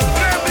yo.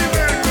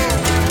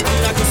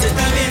 La cosa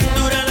está bien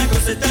dura, la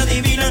cosa está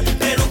divina.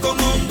 Perú con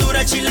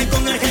Honduras, Chile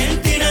con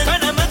Argentina,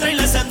 Panamá trae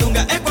la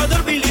sandunga,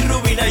 Ecuador,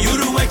 bilirrubina y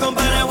Uruguay con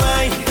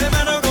Paraguay,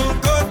 hermano con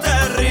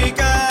Costa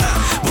Rica.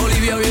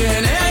 Bolivia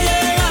viene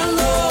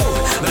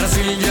llegando,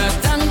 Brasil ya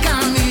está en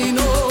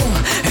camino,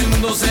 el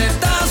mundo se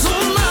está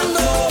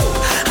sumando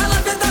a la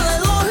fiesta de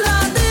los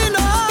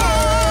latinos.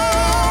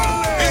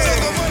 Y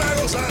somos una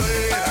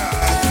gozadera.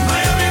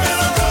 Miami me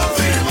lo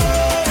confirmó.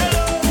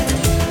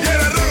 Y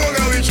el arroz con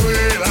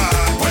habichuela.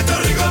 Puerto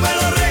Rico me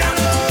lo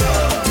regaló.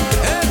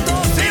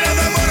 Y los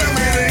amores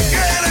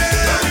merengueres.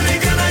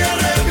 Dominicana ya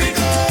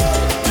repito.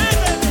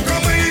 Con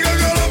México,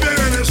 Colombia y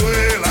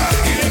Venezuela.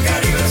 Y del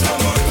Caribe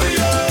somos tú y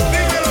yo.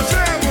 Dímelo,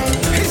 Chemo.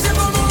 Y se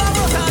formó la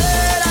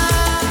gozadera.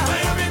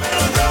 Miami me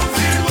lo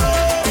confirmó.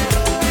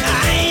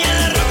 Ay, el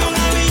arroz con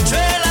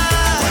habichuela.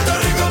 Puerto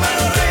Rico me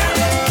lo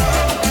regaló.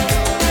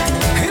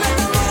 Y los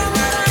tambores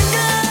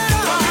merengueros.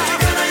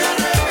 Dominicana ya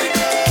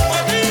repito.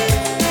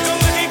 Con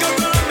México,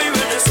 Colombia y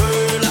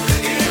Venezuela.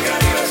 Y del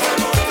Caribe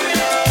somos tú y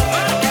yo.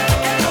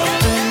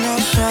 No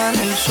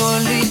sale el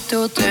solito,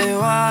 te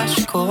vas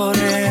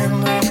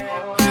corriendo.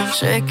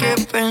 Sé que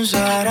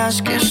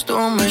pensarás que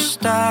esto me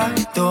está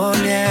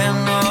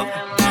doliendo.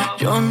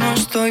 Yo no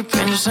estoy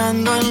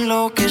pensando en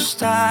lo que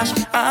estás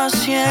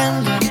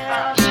haciendo.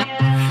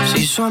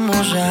 Si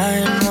somos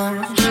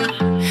ajenos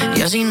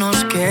y así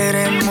nos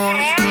queremos.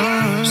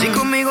 Si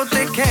conmigo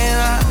te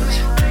quedas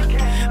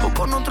o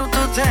con otro tú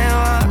te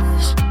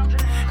vas,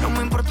 no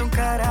me importa un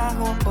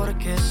carajo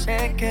porque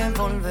sé que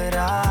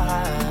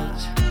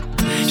volverás.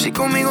 Si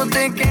conmigo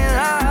te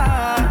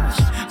quedas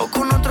o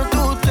con otro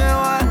tú te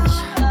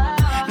vas,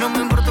 no me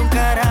importa un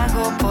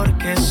carajo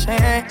porque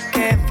sé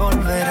que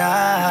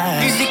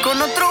volverás. Y si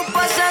con otro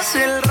pasas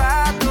el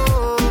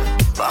rato,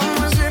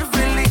 vamos a ser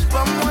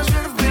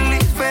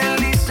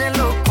felices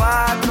los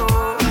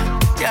cuatro.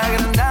 Te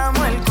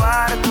agrandamos el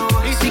cuarto.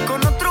 Y si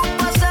con otro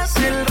pasas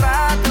el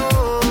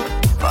rato,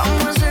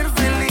 vamos a ser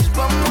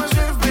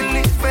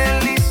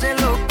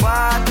felices los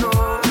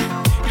cuatro.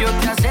 Yo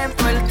te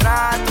acepto el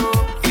trato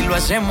y lo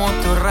hacemos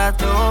todo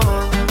rato.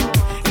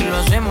 Y lo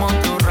hacemos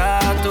todo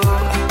rato.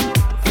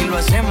 Y lo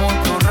hacemos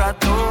todo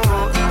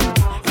rato.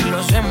 Y lo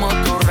hacemos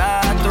todo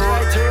rato.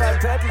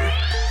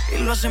 Y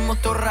lo hacemos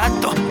todo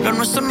rato. Lo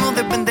nuestro no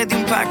depende de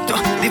impacto.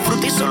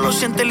 Disfruta y solo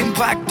siente el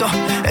impacto.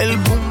 El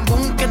boom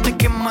boom que te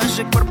quema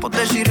ese cuerpo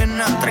de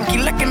sirena.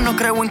 Tranquila que no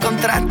creo en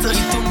contratos.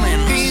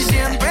 Y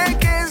siempre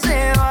que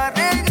se va a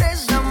regresar,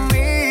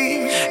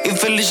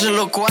 felices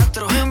los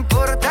cuatro. No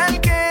importa el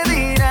que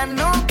dirán,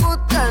 no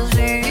puta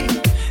sí.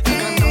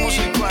 Cantamos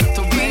el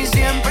cuarto, baby. Y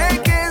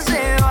siempre que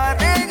se va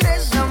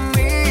regresa a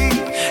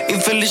mí.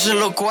 Infelices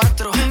los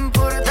cuatro. No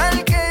importa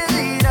el que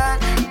dirán,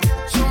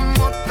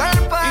 somos tal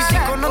para. Y si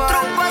con otro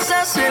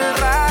pasas el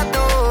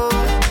rato,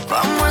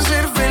 vamos a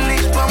ser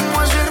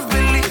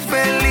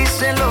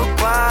felices los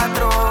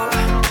cuatro.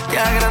 Te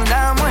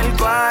agrandamos el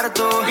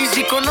cuarto. Y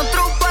si con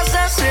otro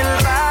pasas el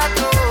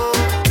rato,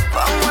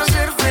 vamos a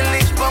ser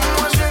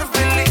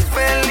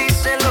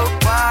felices los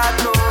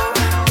cuatro.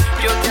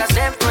 Yo te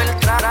acepto el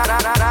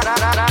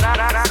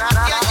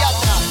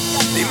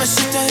Dime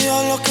si te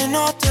dio lo que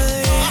no te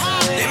di.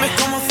 Dime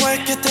cómo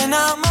fue que te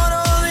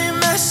enamoró.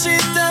 Dime si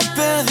te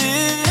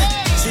perdí.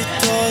 Si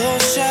todo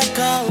se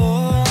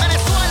acabó.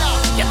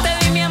 Yo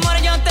te di mi amor,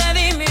 yo te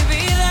di mi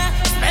vida.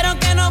 Espero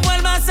que no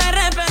vuelvas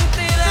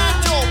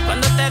arrepentida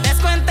cuando te des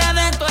cuenta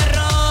de tu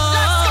error.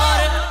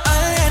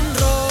 Alguien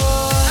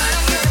robó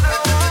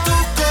tu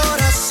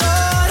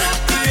corazón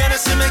y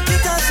vienes y me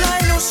quitas la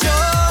ilusión.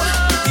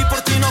 Y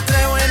por ti no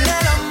creo en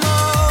el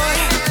amor.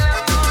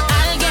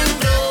 Alguien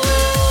robó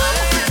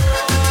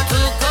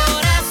tu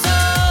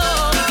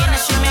corazón y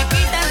vienes y me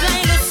quitas la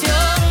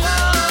ilusión.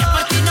 Que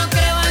por ti no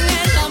creo en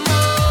el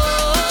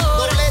amor.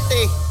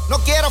 Doblete, no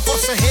quiero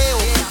forcejeo.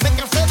 Me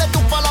cansé de tu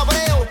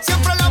palabreo.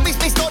 Siempre la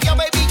misma historia,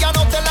 baby, ya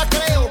no te la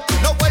creo.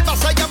 No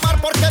vuelvas a llamar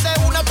porque de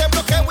una te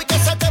bloqueo y que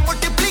se te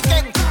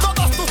multipliquen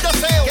todos tus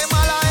deseos. Qué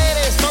mala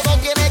eres, todo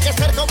tiene que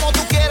ser como tú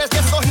quieres. Que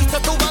escogiste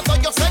tu bando,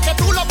 yo sé que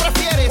tú lo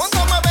prefieres.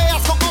 Cuando me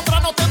veas con otra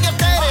no te me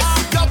alteres.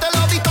 Yo te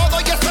lo di todo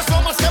y esto es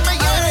lo más que me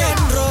hiere.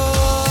 Alguien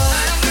robó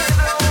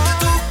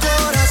tu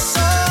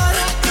corazón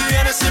y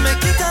vienes y me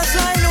quitas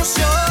la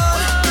ilusión.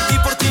 Y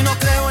por ti no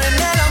creo en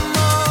el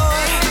amor.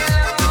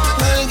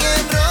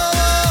 Alguien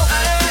robó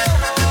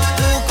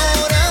tu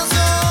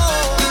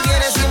corazón y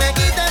vienes y me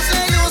quitas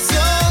la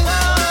ilusión.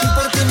 Y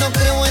por ti no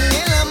creo en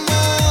el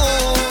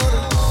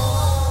amor.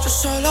 Yo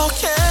solo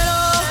quiero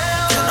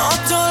que no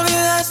te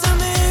olvides de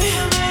mí.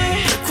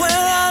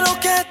 Recuerda lo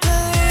que te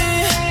di.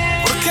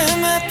 ¿Por qué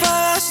me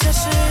pagaste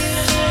así?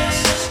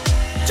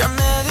 Ya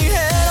me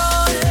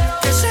dijeron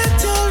que se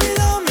te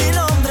olvidó mi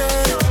nombre.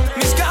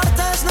 Mis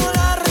cartas no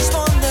las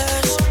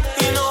respondes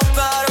y no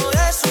paro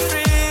de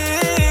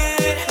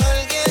sufrir.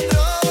 Alguien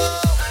robó.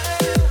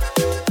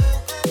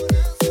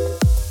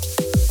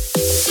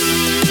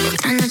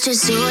 Otra noche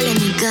sola en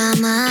mi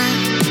cama,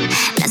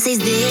 las 6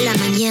 de la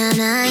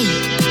mañana y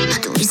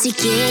tú ni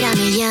siquiera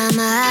me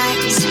llamas.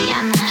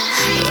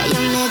 Ya yo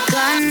me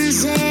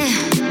cansé.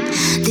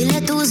 Dile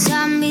a tus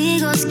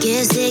amigos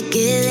que se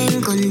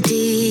queden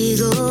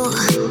contigo.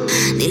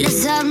 Dile a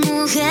esas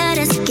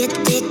mujeres que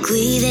te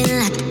cuiden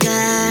la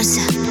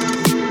casa.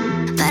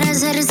 Para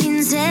ser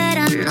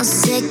sincera, no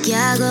sé qué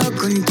hago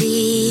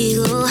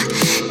contigo.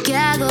 ¿Qué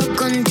hago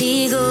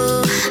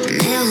contigo?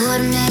 Mejor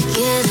me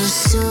quedo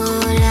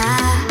sola.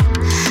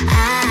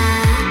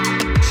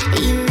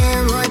 Y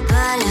me voy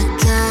pa' la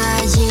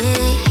calle.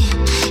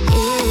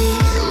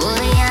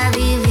 Voy a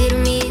vivir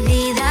mi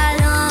vida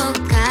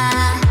loca.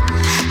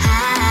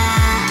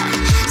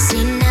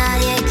 Sin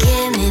nadie que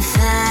me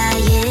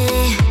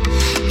falle.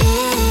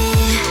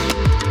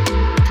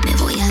 Me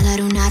voy a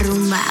dar una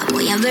rumba.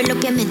 Voy a ver lo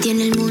que me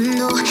tiene el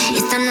mundo.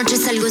 Esta noche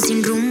salgo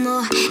sin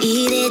rumbo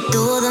y de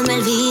todo me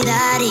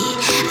olvidaré.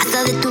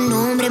 Hasta de tu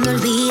nombre me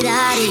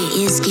olvidaré.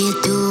 Y es que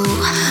tú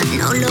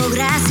no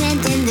logras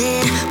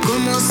entender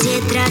cómo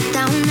se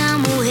trata una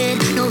mujer.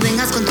 No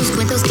vengas con tus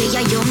cuentos que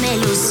ya yo me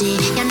lo sé.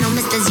 Ya no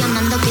me estés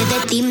llamando que de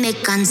ti me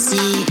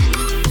cansé.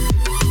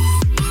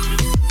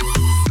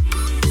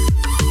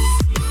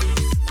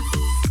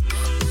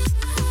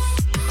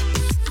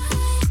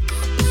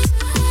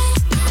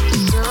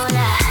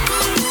 Sola.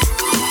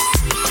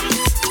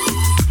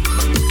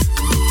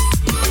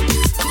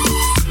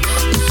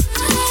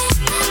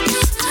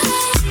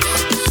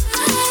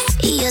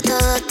 Y yo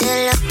todo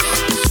te lo...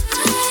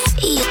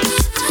 y yo...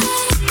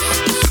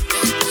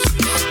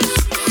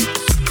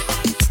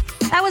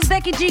 That was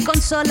Becky G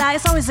con Sola.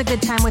 It's always a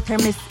good time with her,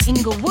 Miss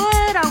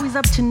Inglewood. Always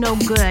up to no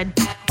good.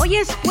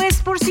 Oye,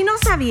 pues, por si no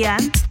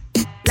sabían,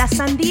 la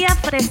sandía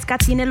fresca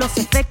tiene los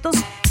efectos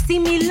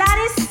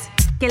similares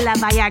que la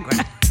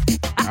Viagra.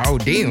 Oh,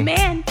 damn.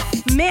 Man,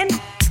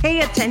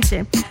 pay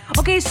attention.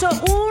 Okay, so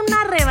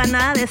una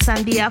rebanada de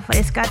sandía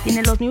fresca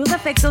tiene los mismos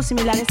efectos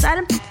similares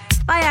al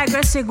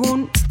Viagra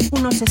según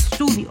unos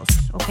estudios.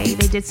 Okay,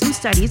 they did some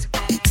studies.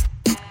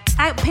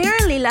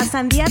 Apparently, la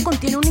sandía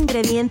contiene un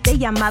ingrediente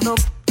llamado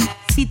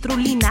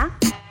citrulina.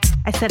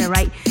 I said it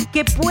right.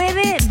 Que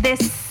puede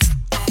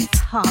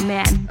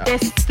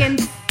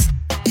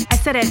I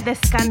said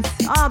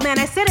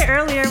it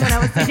earlier when I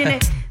was saying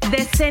it.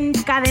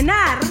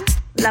 Desencadenar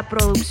la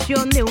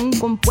producción de un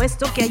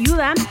compuesto que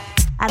ayuda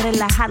a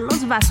relajar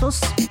los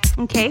vasos,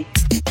 okay?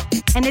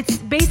 And it's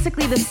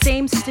basically the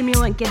same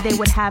stimulant that they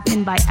would have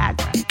in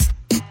Viagra.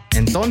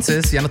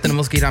 Entonces, ya no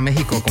tenemos que ir a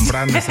México a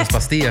comprar nuestras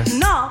pastillas.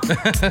 No,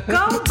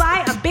 go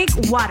buy a big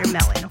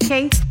watermelon,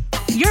 okay?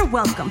 You're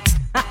welcome.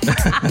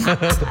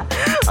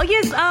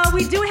 Oye,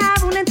 we do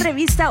have una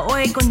entrevista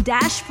hoy con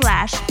Dash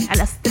Flash a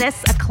las 3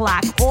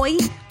 o'clock hoy,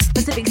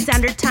 Pacific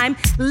Standard Time.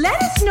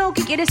 Let us know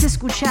qué quieres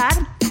escuchar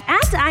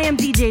at I am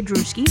DJ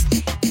Drewski.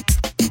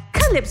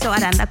 Calypso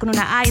Aranda con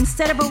una I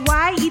instead of a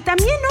Y. Y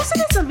también no se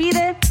les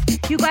olvide,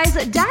 you guys,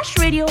 Dash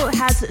Radio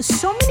has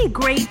so many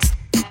great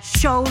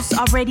shows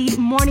already,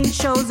 morning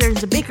shows.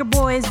 There's the Baker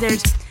Boys,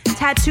 there's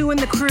Tattoo and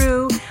the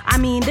Crew. I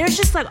mean, there's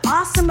just like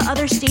awesome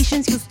other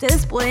stations que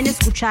ustedes pueden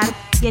escuchar,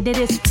 and it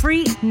is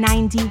free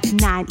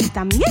 99. Y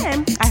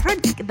también, I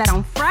heard that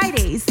on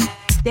Fridays,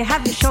 they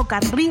have the show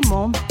called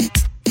Ritmo,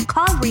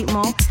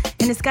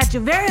 and it's got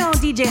your very own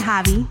DJ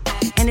Javi,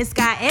 and it's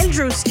got El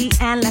Drewski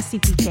and La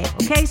CPK.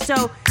 Okay,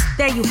 so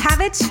there you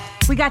have it.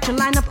 We got your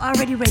lineup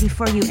already ready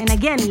for you. And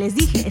again, les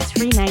dije, it's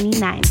free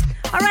 99.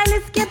 All right,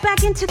 let's get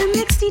back into the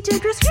mix, DJ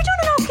Drewski. You're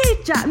doing an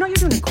okay job. No, you're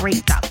doing a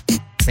great job.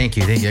 Thank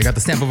you. I got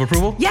the stamp of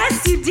approval.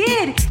 Yes, you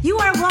did. You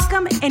are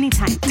welcome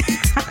anytime.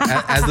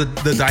 As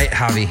the diet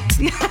Javi.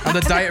 I'm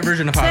the diet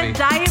version of Javi. The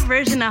diet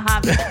version of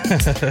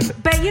Javi.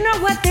 But you know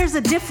what? There's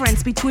a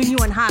difference between you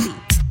and Javi.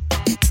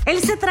 Él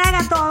se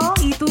traga todo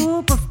y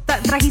tú pues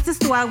trajiste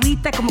tu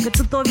agüita, como que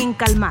tú todo bien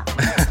calmado.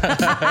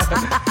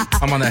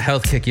 I'm on that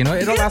health kick, you know.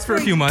 It'll last for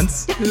a few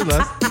months. It'll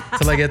last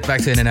till I get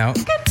back to In-N-Out.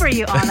 Good for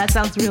you. Oh, that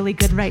sounds really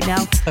good right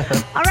now.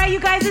 All right, you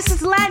guys, this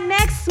is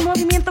Latinx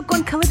Movimiento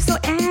con Calypso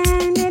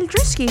and El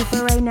Drewski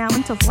for right now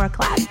until 4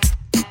 o'clock.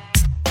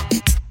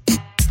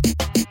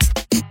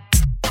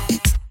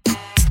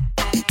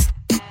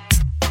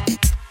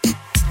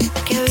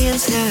 Qué bien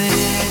se ve,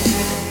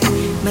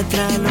 me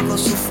trae loco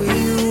su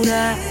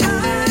figura.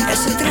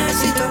 Ese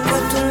trajecito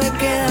corto le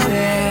queda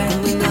bien,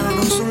 combinado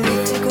con su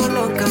mix y con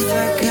los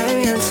cafés, qué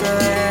bien se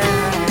ve.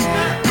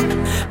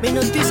 Me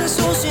hipnotiza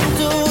su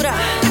cintura,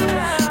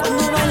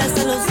 cuando baila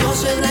hasta los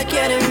dioses la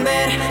quieren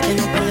ver. Y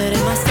no perderé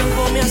más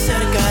tiempo, me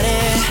acercaré.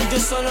 Yo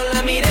solo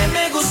la miré,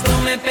 me gustó,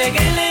 me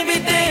pegué, la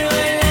invité y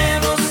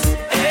bailemos.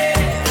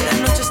 La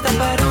noche está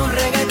para un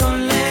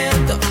reggaetón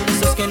lento,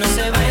 esos que no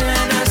se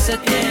bailan hace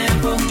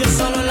tiempo. Yo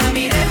solo la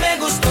miré, me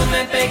gustó,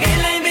 me pegué,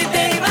 la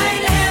invité y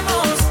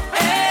bailemos.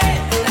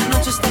 La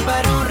noche está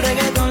para un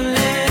reggaetón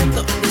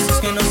lento, esos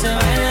que no se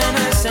bailan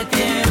hace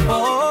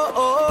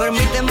tiempo.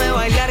 Permíteme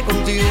bailar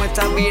contigo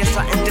esta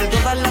pieza. Entre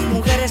todas las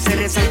mujeres se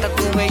resalta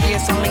tu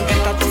belleza. Me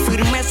encanta tu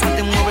firmeza,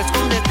 te mueves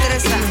con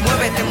destreza.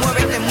 Muévete,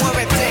 muévete,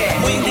 muévete.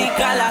 Muy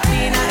rica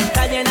latina,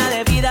 está llena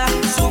de vida.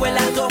 Sube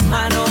las dos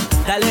manos,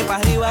 dale para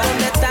arriba.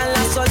 ¿Dónde están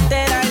las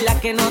solteras y las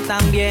que no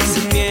están bien?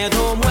 Sin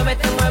miedo,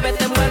 muévete,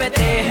 muévete,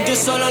 muévete. Yo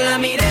solo la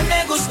miré,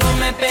 me gustó,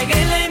 me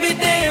pegué, la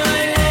invité y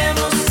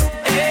bailemos.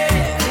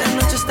 La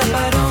noche está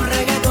para un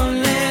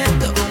reggaetón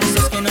lento,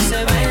 esos que no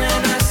se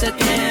bailan hace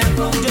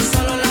tiempo. Yo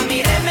solo la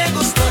miré, me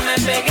gustó, me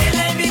pegué,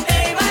 la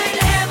invité y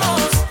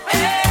bailemos.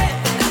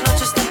 La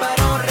noche está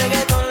para un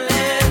reggaetón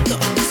lento,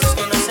 esos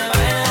que no se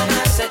bailan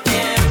hace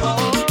tiempo.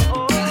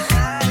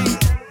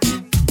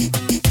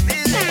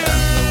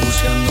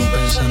 Buscando,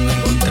 pensando,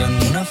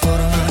 encontrando una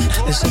forma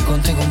de estar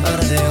contigo un par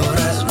de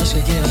horas. No es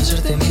que quiera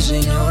hacerte mi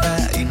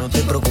señora, y no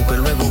te preocupes,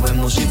 luego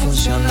vemos si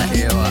funciona.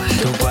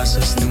 Tú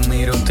pasas, te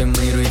miro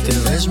y te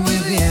ves muy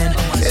bien.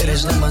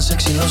 Eres la más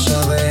sexy, lo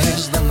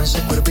sabes. Dame ese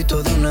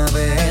cuerpito de una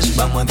vez.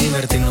 Vamos a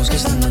divertirnos que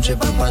esta noche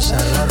va a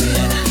pasarla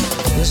bien.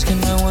 Es que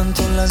no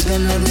aguanto las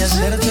ganas de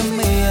hacerte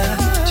mía.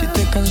 Si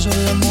te canso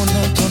la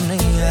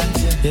monotonía,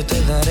 yo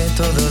te daré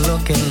todo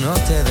lo que no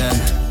te da.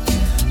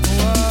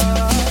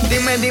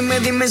 Dime, dime,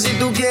 dime si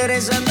tú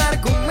quieres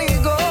andar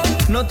conmigo.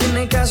 No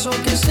tiene caso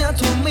que sea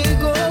tu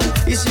amigo.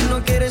 Y si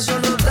no quieres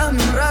solo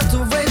dame un rato,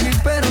 baby,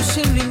 pero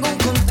sin ningún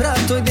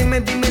contrato. Y dime,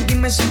 dime,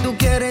 dime si tú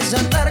quieres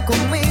andar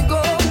conmigo.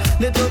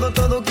 De todo,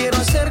 todo quiero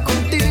hacer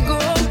contigo.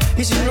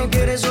 Y si no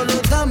quieres solo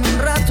dame un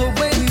rato,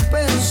 baby,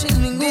 pero sin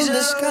ningún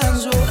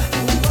descanso.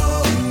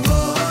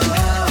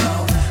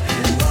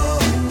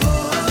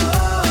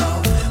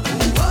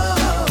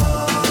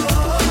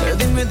 Pero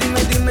dime,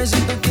 dime, dime si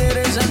tú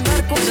quieres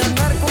andar con,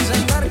 andar con,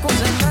 andar con,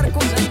 andar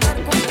con, andar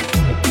con.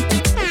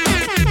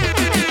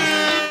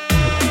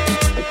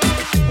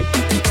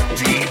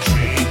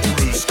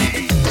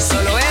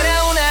 Solo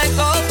era una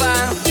copa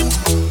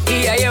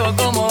y ya llevo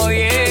como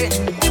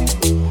 10.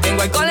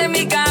 Tengo alcohol en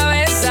mi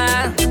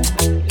cabeza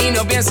y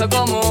no pienso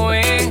como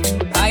es.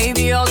 Ay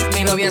Dios,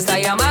 mi novia está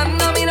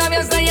llamando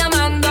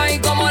y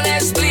cómo le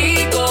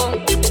explico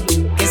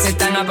que se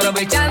están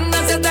aprovechando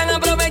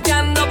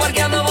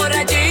porque ando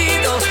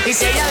borrachito. Y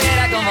si ella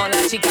viera como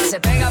la chica se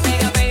pega,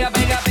 pega, pega,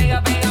 pega,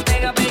 pega, pega,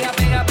 pega, pega,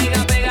 pega,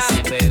 pega, pega, se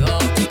pegó.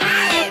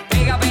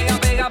 Pega, pega,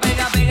 pega,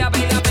 pega, pega, pega,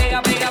 pega,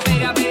 pega,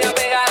 pega, pega,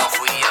 pega. No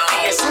fui yo.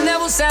 Ella es una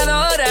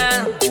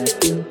abusadora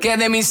que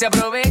de mí se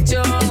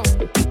aprovechó.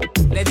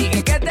 Le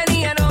dije que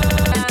tenía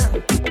novia,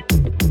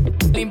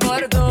 le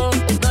importó,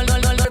 no lo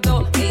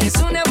importó. Ella es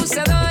una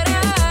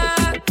abusadora,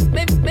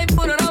 me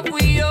puro no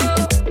fui yo.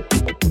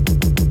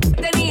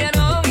 Tenía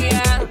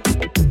novia,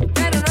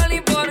 pero no le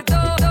importó.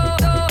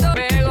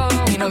 Pegó.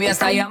 Mi novia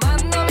está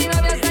llamando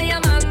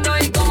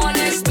y cómo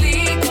le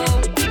explico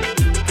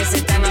que se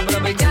están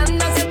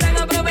aprovechando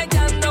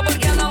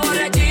porque ando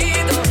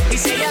borrachito.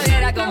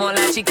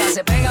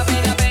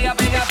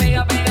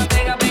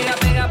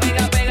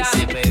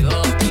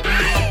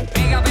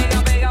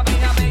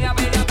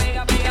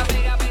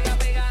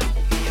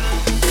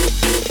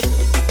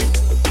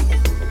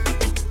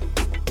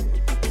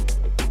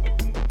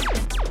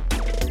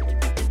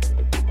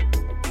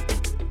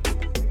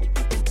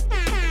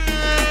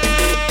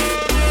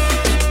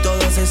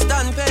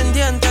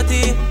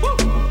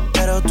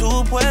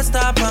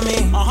 puesta pa'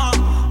 mí,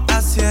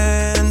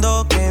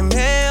 haciendo que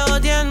me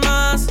odien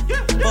más,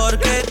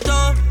 porque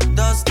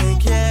todos te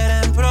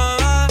quieren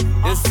probar.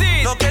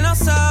 Lo que no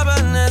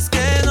saben es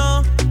que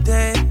no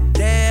te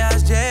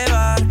dejas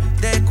llevar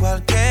de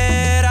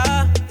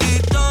cualquiera, y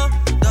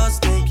todos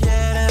te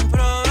quieren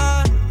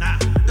probar.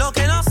 Lo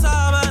que no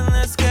saben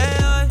es que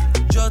hoy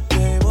yo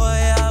te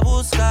voy a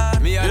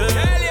buscar.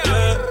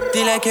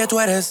 Dile que tú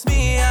eres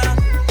mía.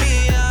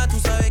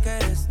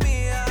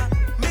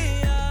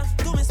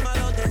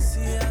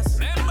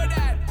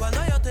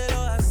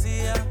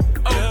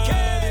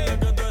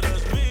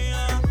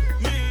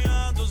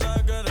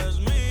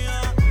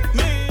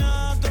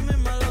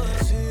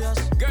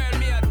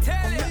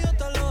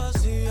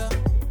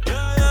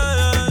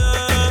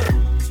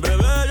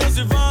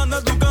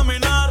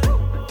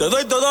 Te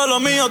doy todo lo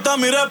mío, hasta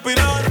mi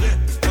respirar.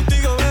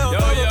 Contigo veo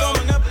todo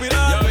como en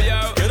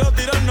espiral. Quiero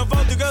tirarnos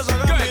fotos y que se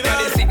hagan mirar.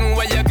 Sitting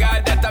where you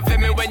got that I feel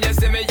me when you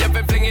see me. You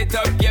fi fling it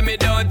up, give me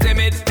don't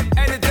timid.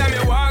 Anytime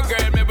you want,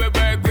 girl, me will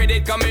work with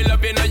it. Come me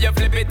love you, know you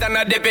flip it and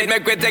I dip it.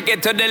 Make we take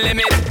it to the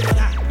limit.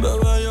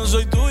 Bebé, yo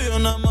soy tuyo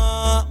nada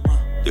más.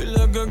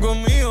 Dile que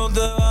conmigo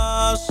te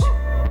vas.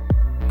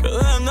 Que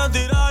dejen de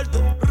tirarte.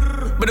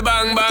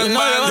 Bang, bang,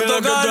 bang. Dile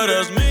que tú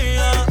eres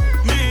mía,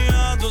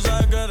 mía. Tú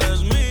sabes que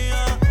eres mía.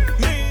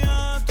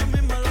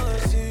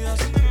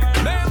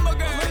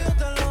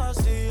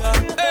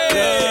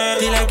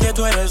 Dile que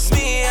tú eres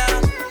mía,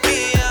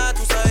 mía,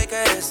 tú sabes que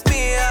eres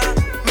mía,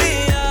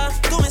 mía,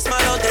 tú misma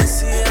lo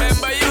decías.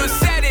 Remember you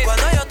said it.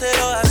 Cuando yo te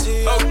lo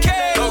hacía.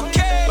 Okay.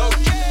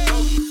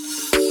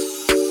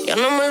 Ya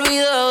no me he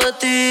olvidado de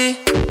ti,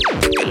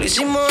 que lo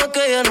hicimos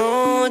aquella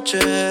noche.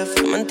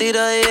 Fue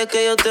mentira, dije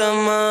que yo te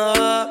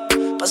amaba,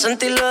 pa'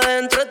 sentirlo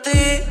adentro de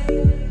ti.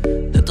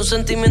 De tus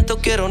sentimientos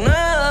quiero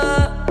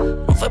nada,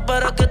 no fue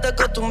para que te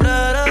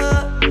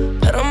acostumbraras,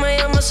 pero me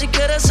llamas si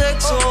quieres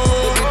sexo.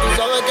 Tú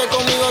sabes que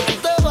conmigo tú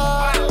te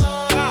vas,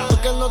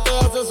 porque él no te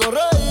hace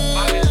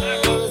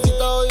sonreír.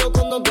 Bebecita odio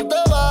cuando tú te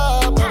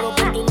vas, pero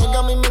por tu nega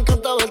a mí me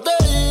encanta verte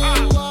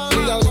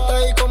ir. Y ahorita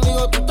ahí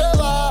conmigo tú te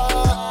vas,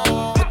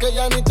 porque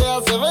ya ni te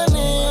hace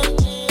venir.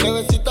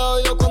 Bebecita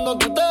odio cuando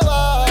tú te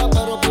vas,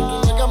 pero por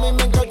tu nega a mí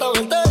me encanta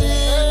verte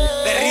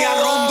ir. Perría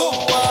Rondo.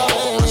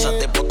 Con ese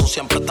tipo tú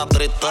siempre estás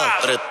triste,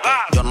 triste.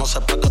 Yo no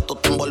sé para qué tú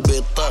te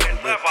envolviste.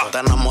 Te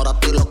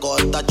enamoraste y loco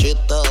esta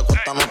chiste. De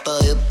cuesta no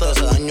te diste.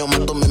 Ese daño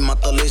más tú misma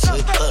te lo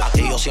hiciste.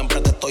 Y yo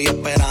siempre te estoy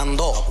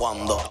esperando.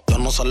 Cuando yo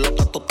no sé lo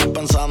que tú estás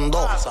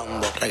pensando.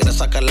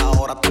 Regresa que la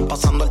hora está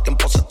pasando. El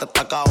tiempo se te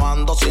está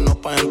acabando. Si no,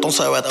 pues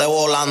entonces vete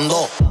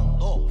volando.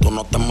 Tú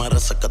no te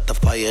mereces que te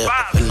falle.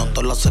 Él no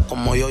te lo hace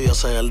como yo y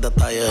ese es el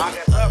detalle.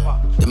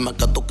 Dime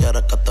que tú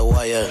quieres que te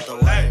guaye.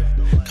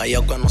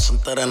 Callao que no se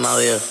entere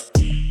nadie.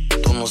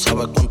 Tú no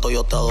sabes cuánto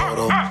yo te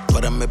adoro. Tú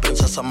eres mi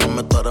princesa,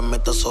 mami, tú eres mi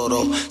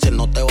tesoro. Si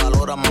no te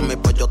valora, mami,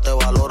 pues yo te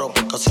valoro.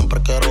 Porque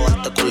siempre quiero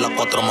darte con las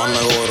 4 manos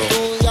de oro.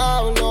 Tu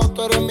diablo,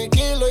 tú eres mi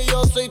kilo y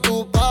yo soy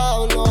tu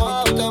Pablo.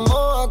 Tú te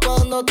mojas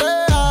cuando te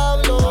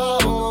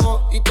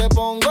hablo y te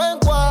pongo en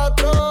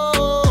 4.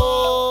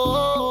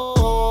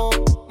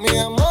 Mi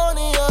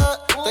demonia,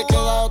 te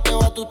queda o te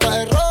va, tú estás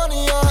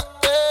errónea.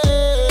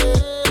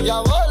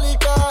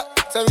 Diabólica,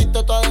 se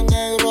viste toda de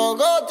negro,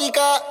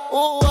 gótica.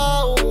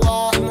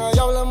 Nadie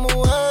habla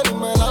mujer y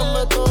me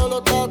lambe todos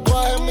los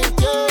tatuajes en mi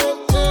piel.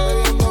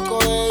 Bebiendo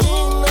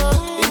codeína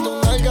y tus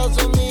nalgas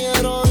son mi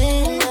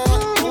heroína.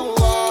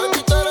 Baby,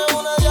 tú eres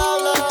una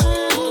diabla,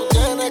 tú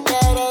tienes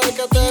cara de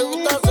que te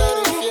gusta ser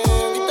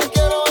infiel. Y te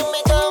quiero en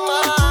mi cama.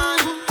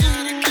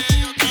 Quieres que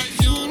yo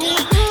traicione.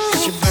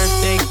 It's your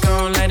birthday,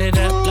 gon' light it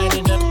up, light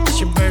it up. It's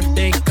your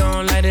birthday,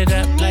 gon' light it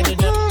up, light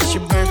it up. It's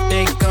your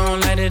birthday, gon'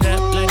 light it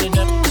up, light it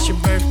up. It's your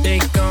birthday,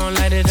 gon'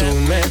 light it up. Tú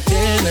me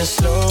tienes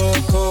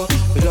loco,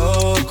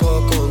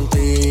 loco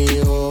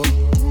contigo.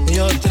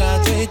 Yo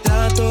trato y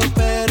trato,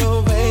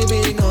 pero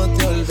baby no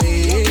te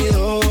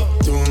olvido.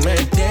 Tú me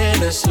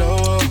tienes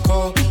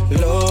loco,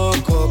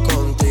 loco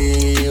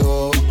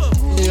contigo.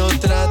 Yo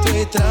trato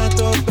y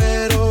trato,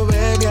 pero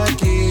baby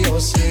aquí yo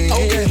sigo.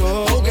 It's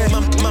your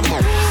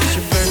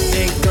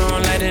birthday,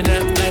 gon' light it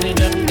up, light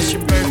it up. It's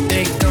your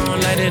birthday,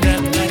 gon' light it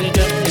up, light it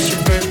up. It's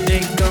your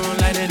birthday, gon'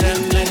 light it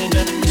up, light it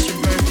up. It's your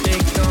birthday,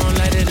 gon'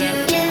 light it up.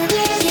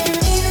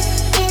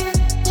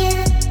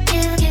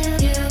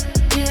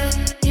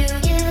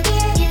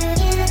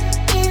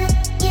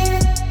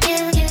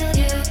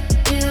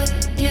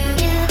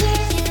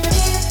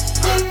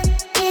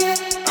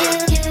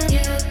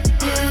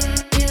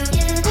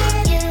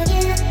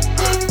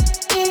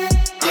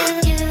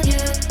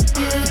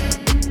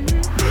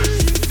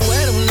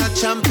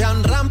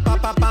 Champion, rampa,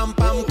 pa, pam,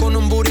 pam, con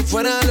un booty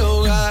fuera del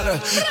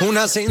hogar.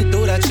 Una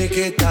cintura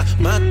chiquita,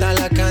 mata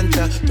la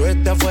cancha, tú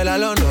estás fuera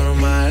lo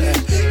normal.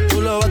 Tú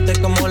lo bates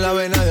como la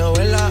vena de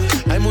abuela.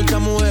 Hay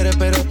muchas mujeres,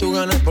 pero tú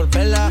ganas por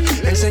vela.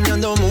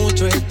 Enseñando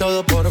mucho y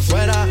todo por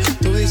fuera.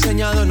 Tu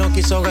diseñado no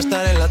quiso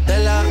gastar en la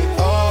tela.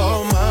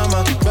 Oh,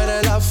 mama, tú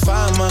eres la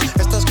fama.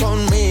 Estás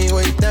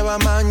conmigo y te va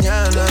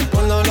mañana.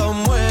 Cuando lo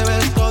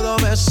mueves, todo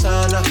me me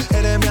sana.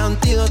 Eres mi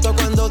antídoto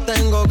cuando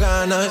tengo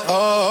ganas.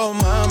 Oh,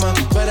 mama,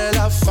 tú eres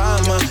la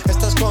fama.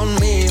 Estás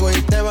conmigo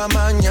y te va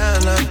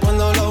mañana.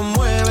 Cuando lo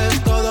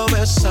mueves todo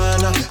me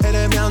sana.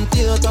 Eres mi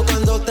antídoto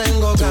cuando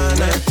tengo ganas.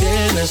 Me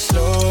tienes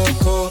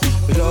loco,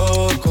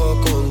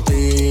 loco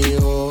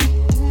contigo.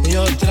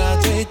 Yo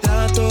trato y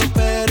trato,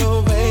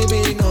 pero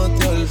baby no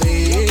te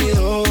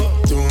olvido.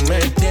 Tú me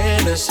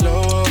tienes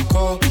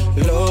loco,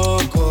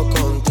 loco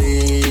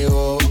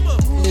contigo.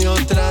 Yo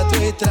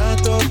trato y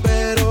trato,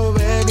 pero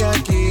baby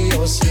aquí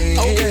yo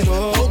sigo. Okay,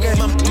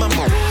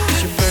 mama.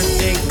 It's your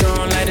birthday,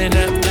 gon' light it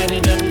up, light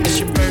it up. It's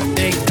your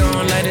birthday,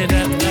 gon' light it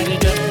up, light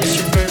it up. It's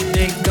your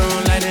birthday,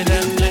 gon' light it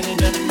up, light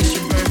it up. It's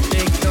your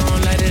birthday,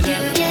 gon' light it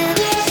up.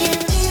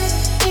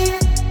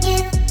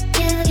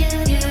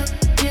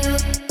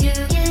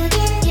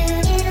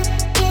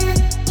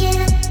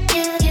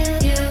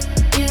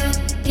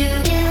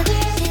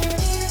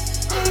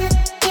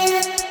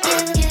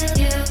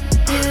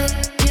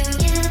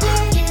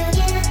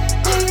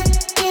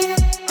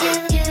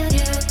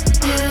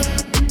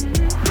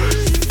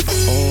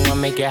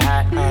 Make it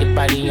hot, your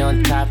body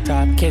on top,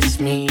 kiss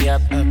me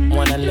up,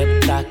 wanna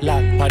lip lock,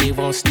 party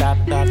won't stop,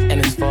 and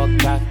it's 4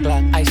 o'clock,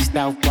 iced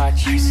out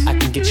watch, I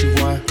can get you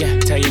one, yeah,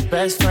 tell your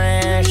best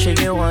friend, she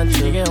get one,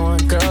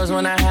 girls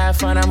when I have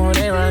fun, I'm who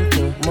they run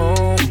to,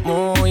 move,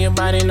 your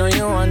body know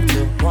you want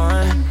to,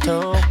 1,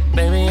 2,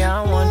 baby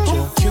I want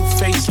you, cute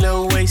face,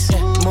 little waist,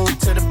 move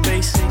to the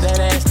base, that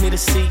ass need a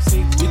seat,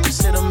 you can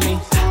sit on me,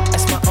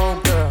 that's my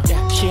old girl,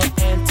 yeah, she an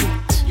antique,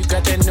 you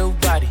got that new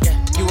body,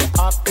 you an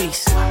art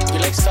piece, you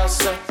like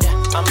salsa, yeah,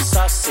 I'm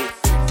saucy,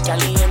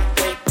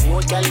 caliente,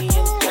 muy caliente,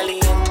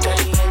 caliente,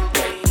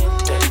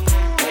 caliente,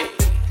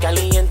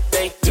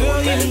 caliente.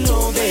 Girl, you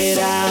know that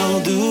I'll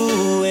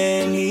do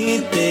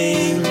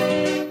anything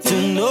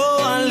to know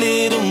a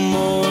little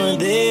more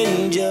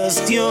than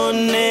just your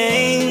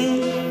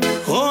name.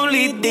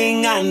 Only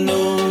thing I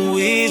know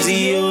is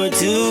you're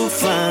too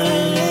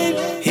fine,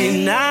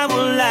 and I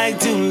would like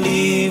to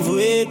live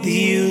with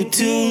you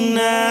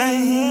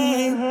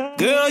tonight.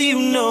 Girl,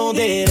 you know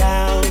that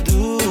I'll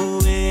do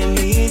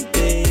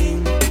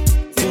anything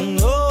to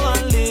know a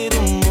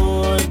little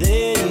more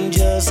than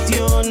just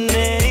your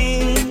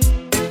name.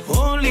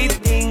 Only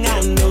thing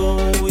I know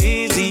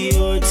is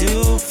you're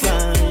too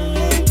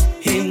fine,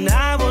 and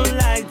I would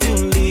like to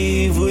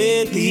live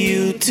with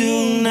you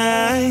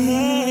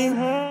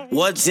tonight.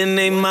 What's your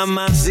name,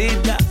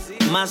 mamacita?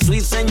 My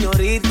sweet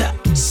señorita.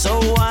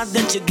 So hot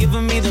that you're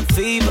giving me the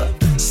fever.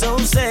 So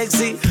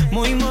sexy,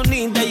 muy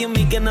bonita. You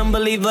make an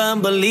unbeliever.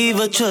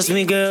 Trust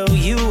me, girl,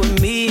 you and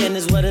me, and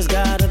it's what it's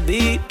gotta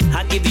be.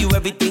 I give you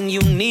everything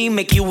you need,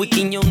 make you weak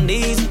in your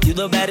knees. You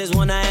the baddest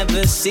one I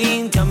ever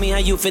seen. Tell me how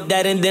you fit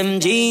that in them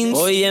jeans.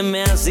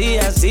 Óyeme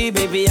así,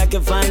 baby, I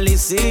can finally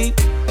see.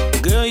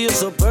 Girl, you're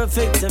so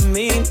perfect to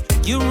me.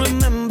 You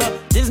remember,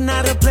 this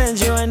not a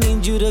pleasure, I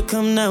need you to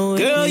come now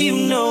with Girl, me. You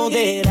know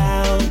that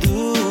I'll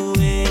do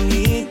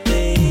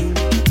anything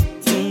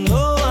to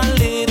know a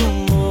little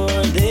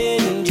more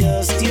than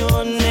just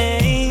your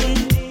name.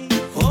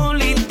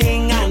 Only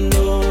thing I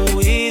know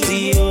is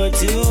you're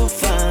too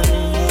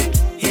fine,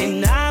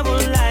 and I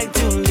would like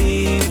to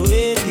live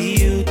with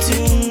you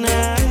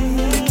tonight.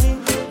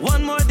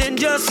 One more than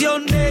just your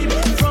name,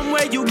 from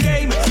where you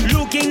came,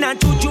 looking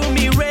at you,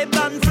 me red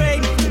band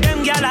frame.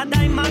 Them gyal a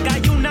diamond,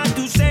 got you not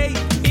to say.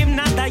 If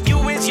not that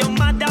you is your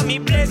mother, me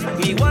bless.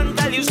 Me want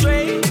tell you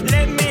straight,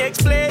 let me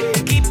explain.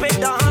 Keep it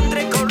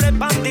 100,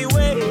 correct on the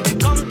way.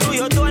 Come to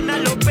your door and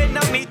I'll open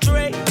up me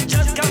tray.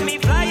 Just come me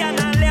fly and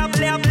I'll lay.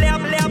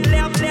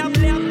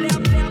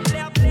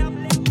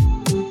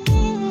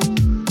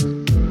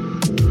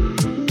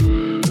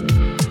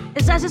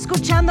 Estás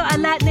escuchando a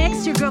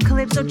Latinx, your girl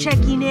Calypso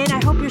checking in. I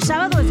hope your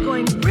sábado is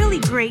going really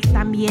great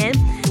también.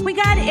 We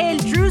got El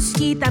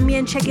Drewski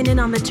también checking in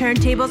on the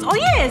turntables. Oh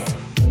yes,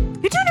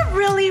 you're doing a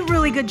really,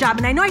 really good job.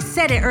 And I know I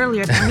said it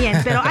earlier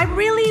también, pero I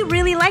really,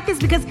 really like this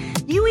because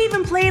you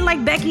even play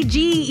like Becky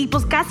G. Y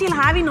pues casi el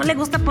Javi no le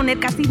gusta poner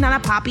casi nada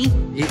papi.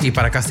 Y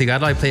para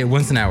castigarlo, I play it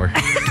once an hour.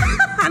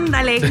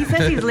 Ándale, he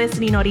says he's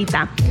listening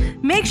ahorita.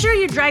 Make sure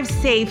you drive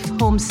safe,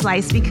 Home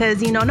Slice,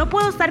 because, you know, no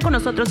puedo estar con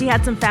nosotros. He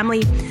had some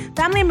family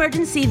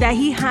emergency that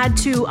he had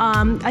to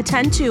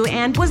attend to.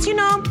 And pues, you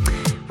know,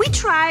 we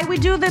try, we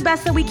do the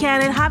best that we can.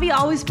 And Javi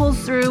always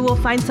pulls through. We'll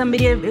find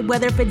somebody,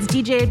 whether if it's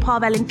DJ Paul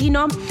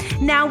Valentino.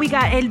 Now we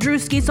got El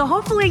Drewski. So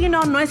hopefully, you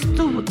know, no es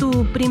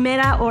tu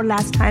primera or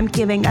last time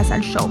que vengas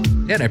al show.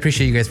 Yeah, and I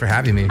appreciate you guys for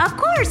having me. Of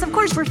course,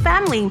 we're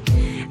family.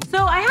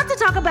 So I have to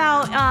talk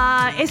about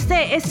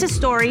it's a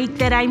story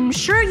that I'm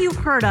sure you've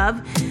heard of.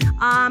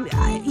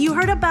 You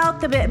heard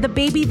about the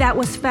baby that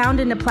was found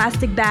in a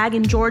plastic bag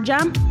in Georgia?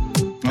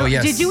 Oh,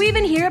 yes. Did you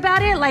even hear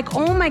about it? Like,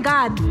 oh my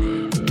God.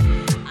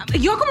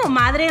 Yo como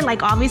madre,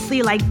 like,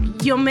 obviously, like,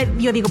 yo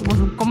digo, pues,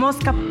 ¿cómo es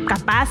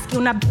capaz que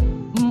una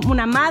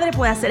madre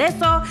puede hacer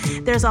eso?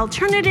 There's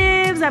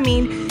alternatives. I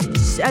mean,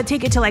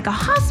 take it to like a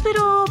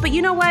hospital. But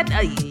you know what?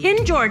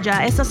 In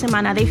Georgia, esta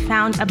semana, they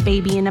found a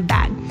baby in a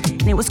bag.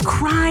 And it was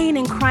crying,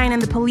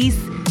 and the police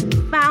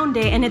found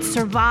it and it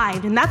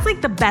survived. And that's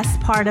like the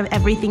best part of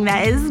everything.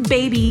 That is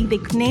baby, they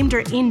named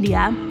her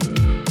India.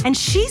 And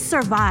she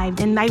survived.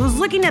 And I was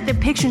looking at the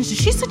pictures.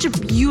 She's such a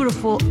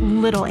beautiful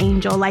little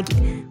angel. Like,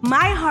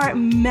 my heart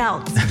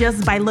melts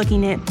just by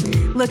looking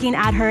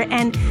at her.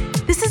 And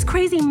this is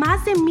crazy.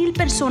 Más de 1,000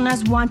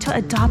 personas want to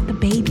adopt the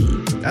baby.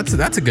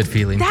 That's a good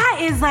feeling. That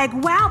is like,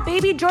 wow,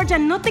 baby Georgia,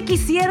 no te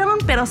quisieron,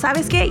 pero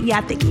sabes qué?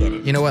 Ya te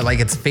quieren. You know what? Like,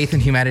 it's faith in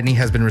humanity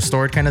has been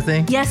restored kind of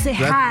thing. Yes, it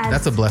has.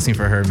 That's a blessing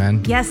for her,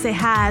 man. Yes, it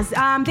has.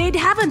 They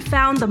haven't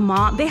found the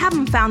mom. They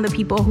haven't found the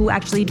people who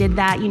actually did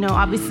that. You know,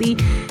 obviously,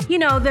 you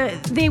know,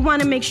 they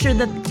want to make sure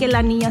that que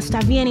la niña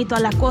está bien y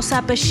toda la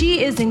cosa, but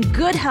she is in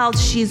good health.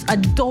 She's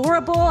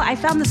adorable. I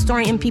found the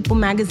story in People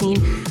magazine.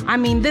 I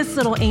mean, this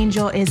little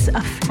angel is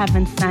of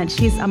heaven sent.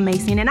 She's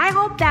amazing. And I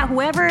hope that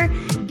whoever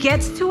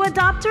gets to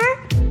adopt her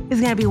is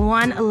going to be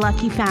one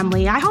lucky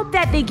family. I hope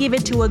that they give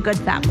it to a good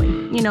family.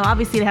 You know,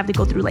 obviously they have to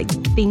go through like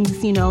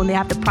things, you know, and they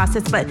have to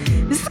process, but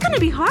this is going to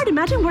be hard.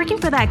 Imagine working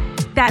for that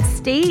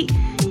state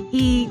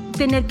y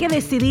tener que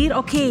decidir,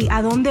 okay,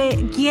 ¿a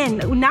dónde,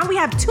 quién? Now we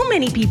have too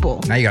many people.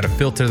 Now you got to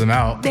filter them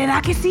out.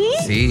 ¿Verdad que sí?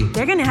 Sí.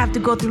 They're going to have to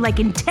go through like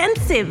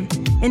intensive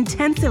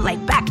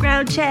like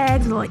background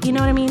checks. You know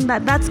what I mean?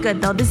 That's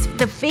good though.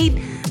 The fate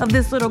of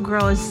this little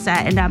girl is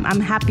set, and I'm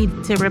happy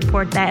to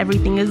report that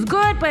everything is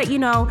good. But you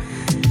know,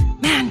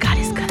 man, God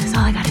is good. That's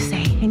all I got to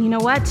say. And you know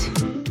what?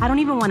 I don't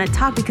even want to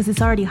talk because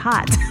it's already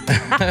hot.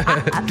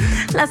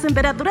 Las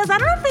temperaturas, I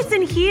don't know if it's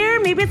in here.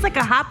 Maybe it's like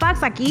a hot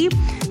box aquí.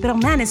 But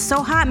man, it's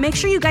so hot. Make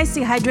sure you guys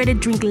stay hydrated.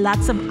 Drink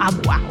lots of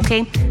agua,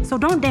 okay? So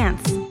don't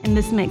dance in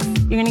this mix.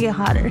 You're going to get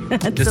hotter.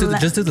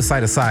 Just do the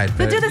side to side.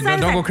 But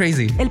don't go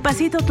crazy. El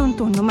pasito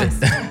tuntun, no más.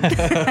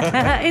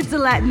 It's a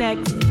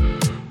Latinx.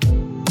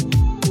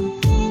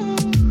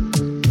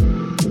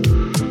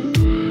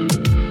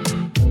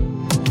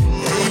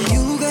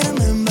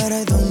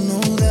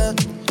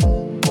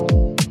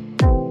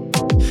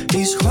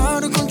 It's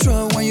hard to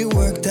control when you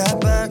work that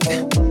back.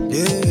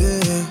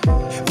 Yeah.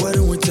 Why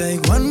don't we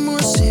take one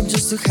more sip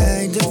just to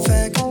hide the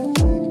fact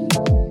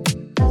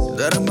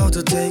that I'm about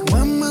to take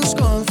one more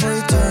skull for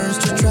it turns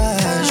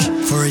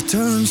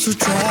to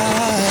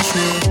trash.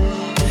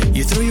 Yeah.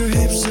 You throw your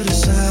hips to the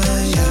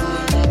side.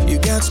 Yeah. You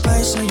got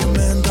spice and your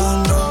man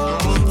don't know.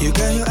 You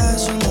got your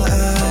eyes on my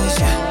eyes.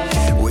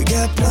 Yeah. We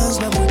got plans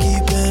but we're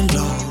keeping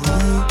low.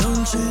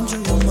 Don't change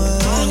your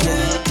mind.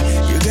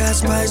 Yeah. You got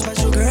spice but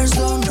your girls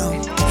don't know.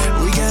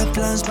 We got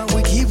plans, but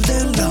we keep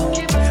them low.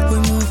 We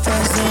move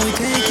fast and we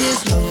take it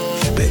slow.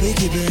 Baby,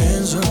 keep your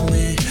hands on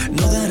me.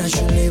 Know that I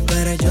should leave,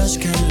 but I just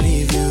can't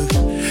leave you.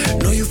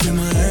 Know you feel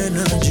my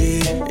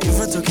energy.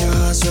 If I took your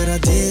heart, swear I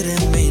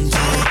didn't mean to.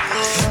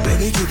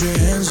 Baby, keep your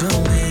hands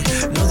on me.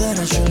 Know that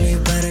I should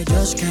leave, but I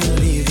just can't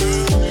leave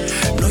you.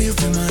 Know you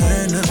feel my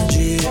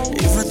energy.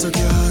 If I took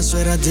your heart,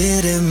 swear I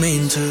didn't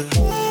mean to.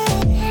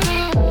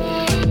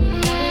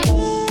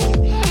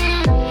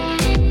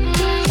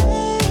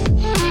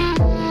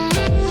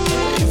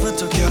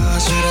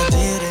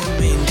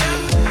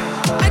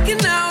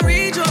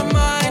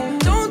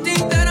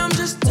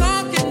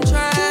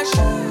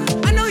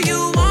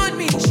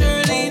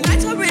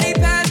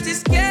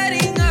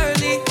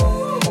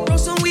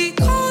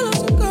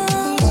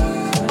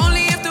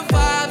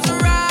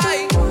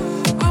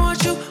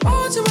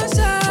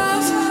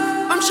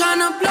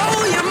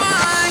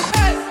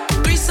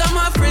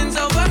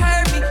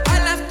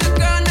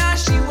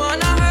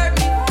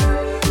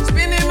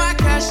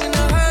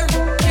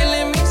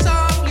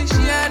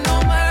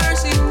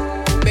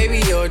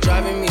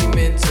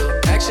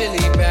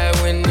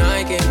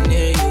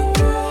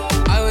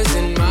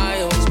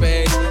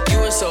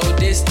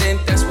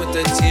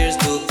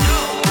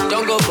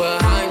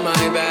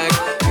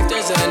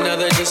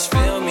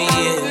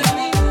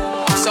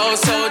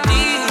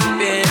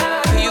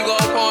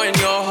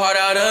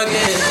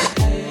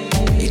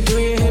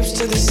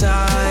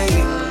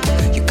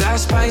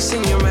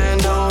 And your man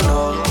don't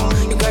know.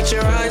 You got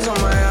your eyes on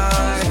my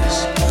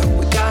eyes.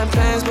 We got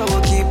plans, but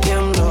we'll keep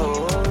them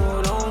low.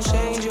 Don't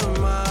change your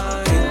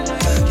mind.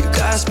 You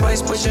got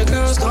spice, but your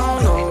girls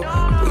don't know.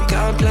 We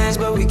got plans,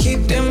 but we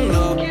keep them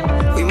low.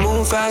 We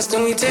move fast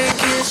and we take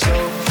it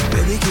slow.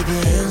 Baby, keep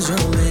your hands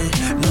on me.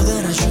 Know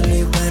that I should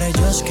leave, but I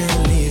just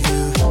can't leave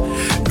you.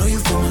 Know you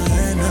feel my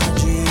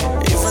energy.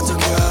 If I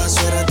took your heart,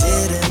 swear I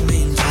didn't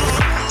mean to.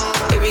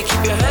 Baby,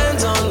 keep your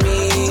hands on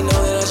me. Know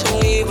that I should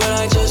leave, but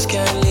I just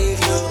can't leave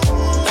you.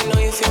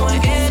 Feel my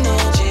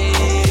energy.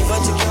 If I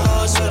took your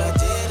heart, so I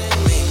didn't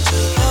mean to.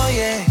 Oh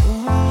yeah,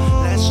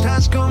 la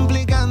estás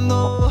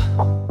complicando,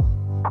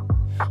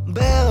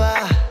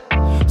 beba.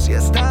 Si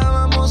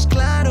estábamos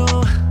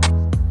claros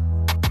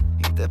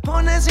y te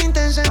pones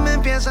intensa y me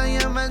empieza a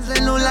llamar el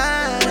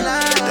celular.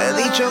 Te he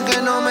dicho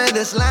que no me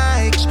des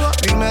likes.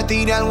 Dime,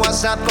 tira al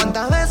WhatsApp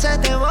cuántas veces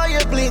te voy a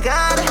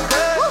explicar.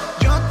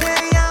 Yo te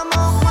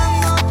llamo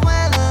cuando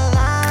pueda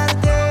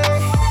darte.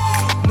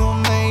 No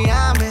me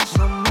llames.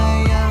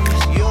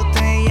 Yo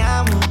te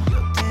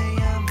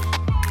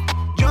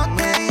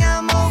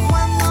llamo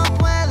cuando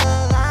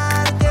pueda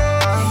darte.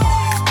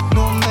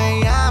 No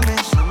me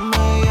llames.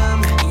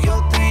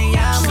 Yo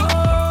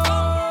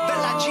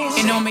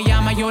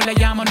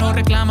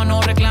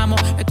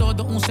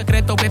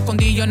secreto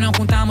escondido nos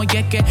juntamos y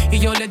es que y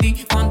yo le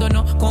di cuando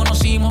nos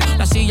conocimos.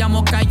 La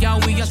sillamos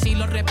callado y así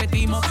lo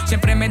repetimos.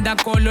 Siempre me da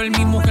color,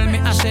 mi mujer me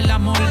hace el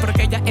amor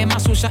porque ella es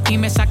más sucia y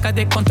me saca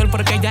de control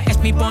porque ella es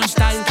mi porn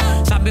star.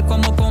 Sabe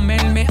cómo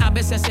comerme, a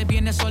veces se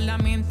viene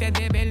solamente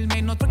de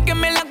verme. No porque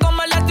me la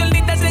coma la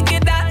cholita se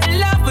queda in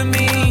love with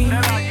me.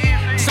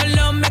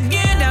 Solo me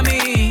quiere a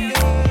mí,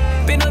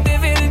 pero de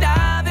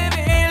verdad de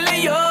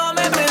verle yo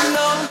me prendo.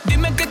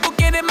 Dime qué tú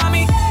quieres,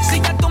 mami,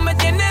 si ya tú me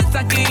tienes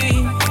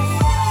aquí.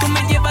 Tú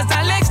me llevas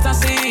al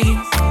éxtasis.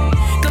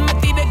 No me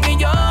tires que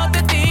yo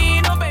te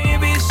tiro,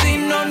 baby, si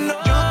no, no.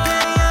 Yo te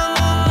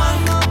llamo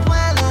cuando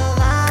puedo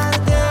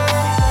darte.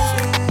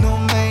 No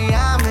me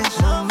llames,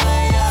 no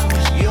me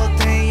llames. Yo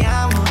te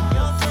llamo,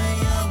 yo te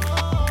llamo.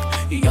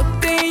 Yo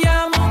te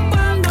llamo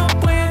cuando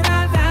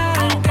pueda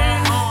darte.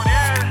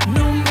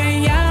 No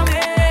me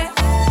llames.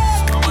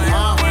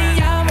 Yo te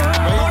llamo.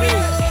 Baby,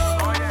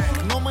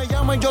 no me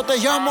llames, yo te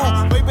llamo.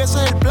 Baby,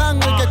 ese es el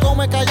plan. El que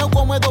come callado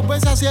come dos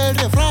veces hacia el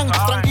refrán.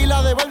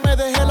 Tranquila de verme,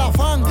 dejé el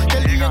afán. Que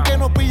el día en que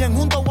nos pillen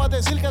juntos voy a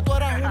decir que tú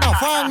eras una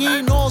fan.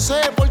 Y no sé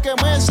por qué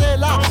me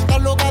cela.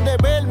 Estás loca de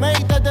verme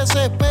y te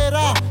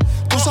desespera.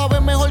 Tú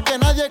sabes mejor que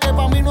nadie que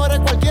para mí no eres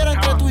cualquiera.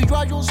 Entre tú y yo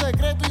hay un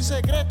secreto y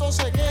secreto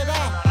se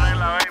queda.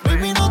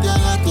 Baby, no te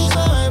hagas, tú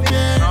sabes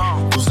bien.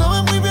 Tú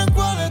sabes muy bien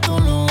cuál es tu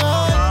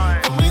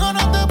lugar. Conmigo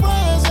no te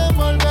puedes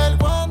envolver.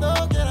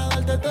 Cuando quieras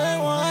darte te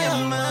voy a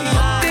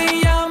llamar. Te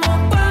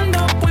llamo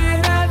cuando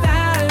pueda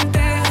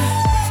darte.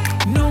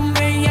 No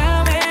me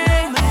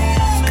llames.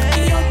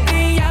 Yo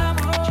te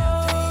llamo.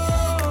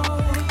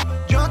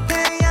 Yo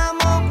te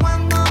llamo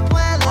cuando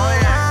puedo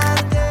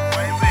darte.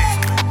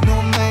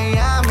 No me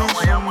llames,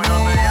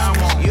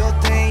 yo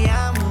te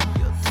llamo.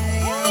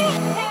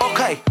 Ok.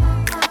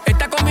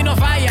 Esta combi no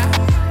falla.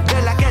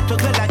 De la ghetto,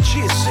 de la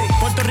cheesy.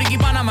 Puerto Rico y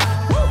Panamá.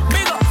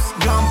 Big ups.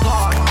 John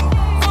Paul,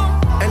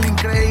 el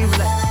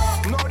increíble.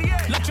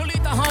 La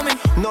chulita, homie.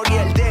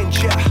 Noriel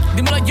Dencha.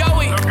 Dímelo,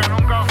 Joey. Los que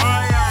nunca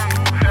fallan.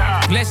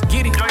 Let's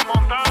get it. Joy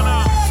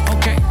Montana.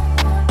 Ok.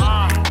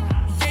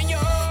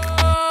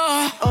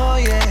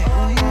 Oye,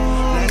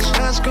 la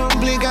estás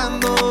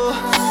complicando.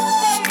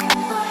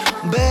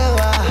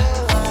 Beba,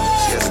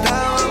 si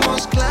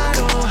estábamos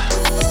claros.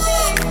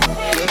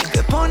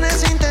 Te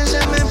pones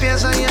intensa y me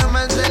empieza a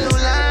llamar el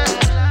celular.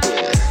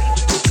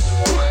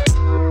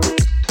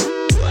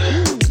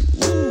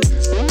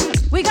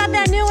 We got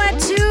that new one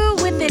too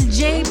with the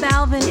J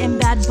Balvin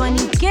and Bad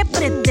Bunny. ¿Qué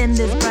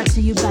pretendes? Brought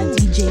to you by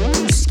DJ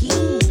Brewski.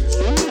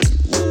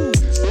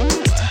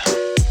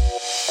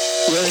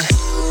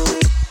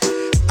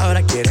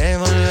 Ahora quiere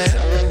volver.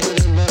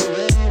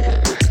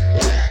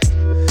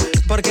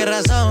 ¿Por qué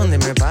razón?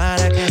 Dime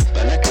para qué.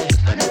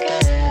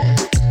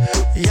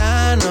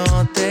 Ya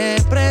no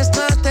te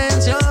presto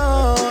atención.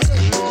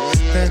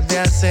 Desde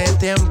hace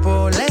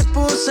tiempo le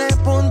puse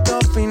punto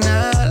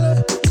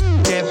final.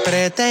 ¿Qué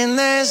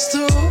pretendes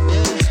tú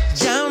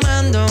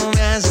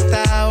llamándome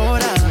hasta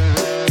ahora?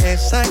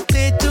 Esa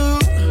actitud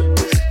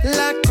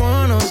la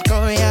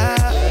conozco ya.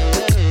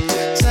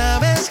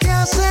 Sabes qué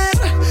hacer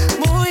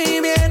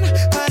muy bien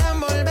para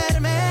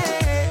envolverme,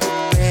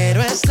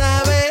 pero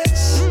esta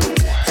vez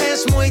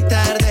es muy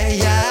tarde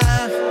ya.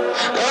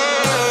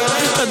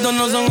 Estas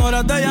no son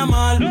horas de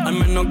llamar, al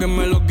menos que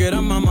me lo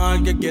quieras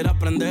mamar, que quieras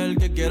prender,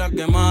 que quieras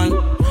quemar.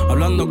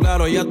 Hablando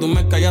claro, ya tú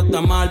me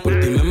callaste mal. Por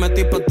ti me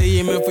metí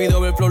pastilla y me fui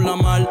doble flor la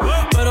mal.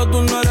 Pero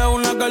tú no eres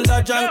una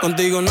Kardashian,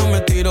 contigo no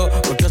me tiro,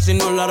 porque si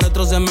no la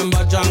retro se me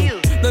embachan.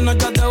 De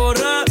noche te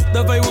borré,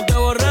 de Facebook te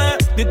borré,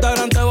 de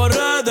Instagram te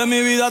borré, de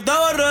mi vida te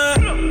borré.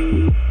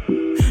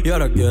 Y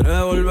ahora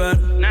quieres volver,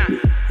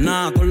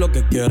 nada con lo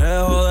que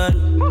quieres joder.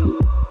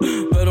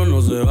 Pero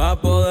no se va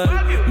a poder,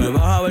 me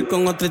vas a ver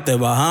con otra y te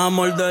vas a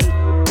morder.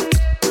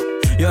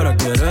 Y ahora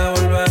quieres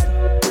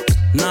volver,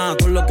 nada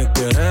con lo que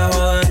quieres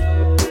joder.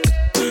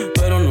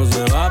 Pero no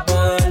se va a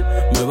poder,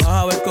 me vas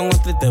a ver con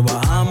otra y te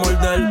vas a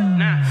morder.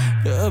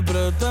 ¿Qué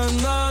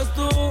pretendes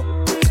tú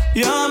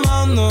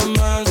llamándome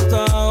a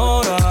esta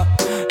hora?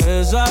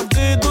 Esa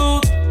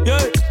actitud, yeah,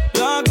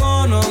 la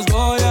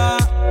conozco ya.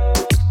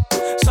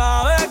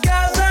 Sabes qué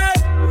hacer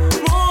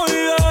muy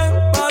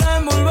bien para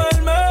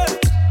envolverme,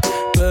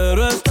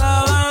 pero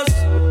esta vez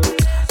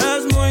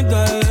es muy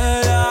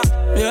tarde ya.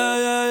 Yeah,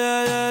 yeah,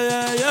 yeah, yeah,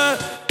 yeah, yeah.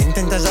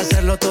 Intentas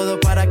hacerlo todo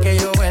para que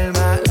yo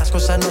vuelva. Las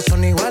cosas no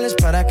son iguales,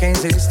 ¿para qué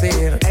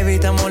insistir?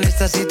 Evita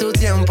molestas y tu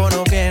tiempo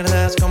no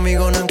pierdas.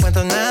 Conmigo no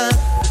encuentro nada.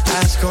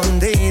 A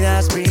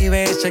escondidas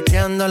vives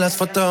chequeando las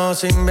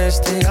fotos,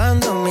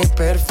 investigando mi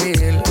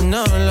perfil.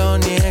 No lo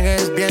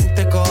niegues, bien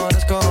te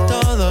conozco.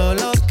 Todo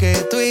lo que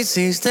tú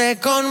hiciste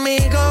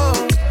conmigo,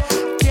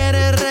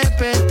 quieres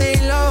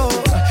repetirlo.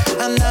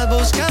 Andas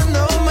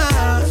buscando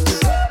más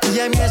y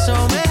a mí eso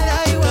me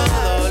da igual.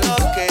 Todo lo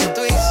que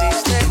tú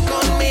hiciste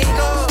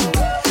conmigo,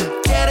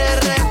 quieres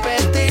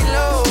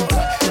repetirlo.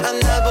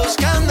 Andas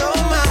buscando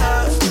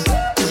más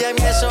y a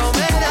mí eso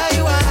me da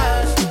igual.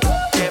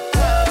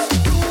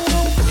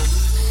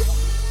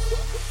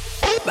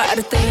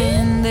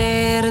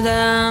 Bartender,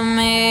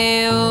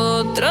 dame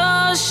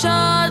otro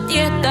shot y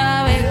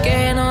esta vez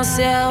que no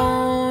sea un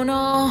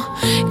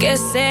que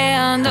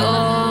sean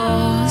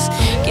dos.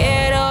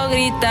 Quiero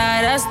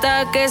gritar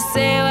hasta que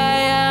se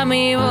vaya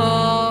mi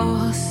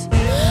voz,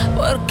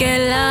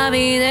 porque la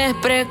vida es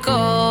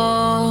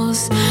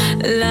precoz.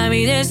 La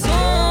vida es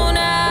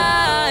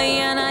una y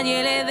a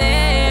nadie le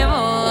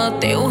debo.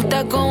 Te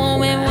gusta cómo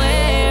me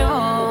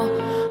muevo,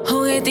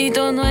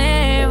 juguetito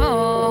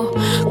nuevo,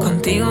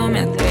 contigo me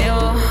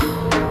atrevo.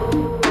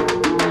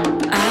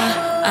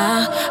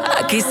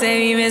 Aquí se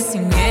vive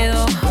sin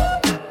miedo.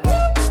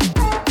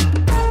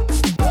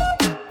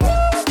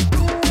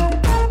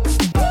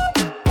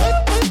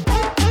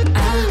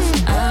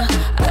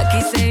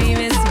 Aquí se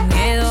vive sin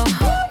miedo.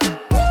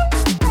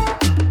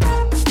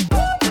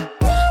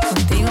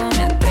 Contigo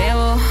me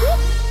atrevo.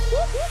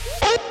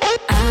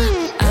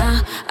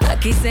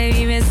 Aquí se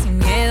vive sin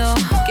miedo.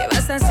 ¿Qué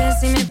vas a hacer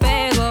si me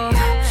pego?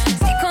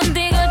 Si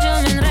contigo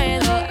yo me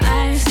enredo.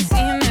 Ay,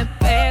 si me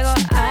pego.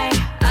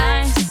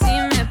 Ay, si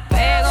me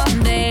pego.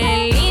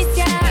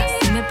 Delicia,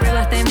 si me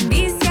pruebas te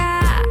envicia.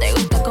 Te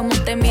gusta como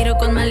te miro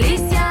con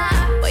malicia.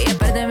 Voy a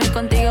perderme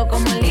contigo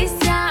como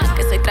Alicia.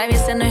 Que soy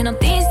traviesa no es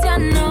noticia,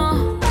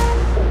 no.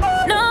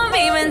 No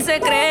vivo en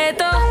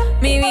secreto.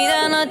 Mi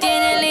vida no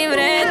tiene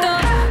libreto.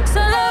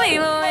 Solo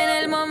vivo en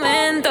el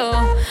momento.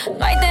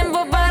 No hay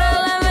tiempo para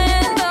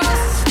lamentos.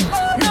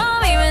 No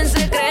vivo en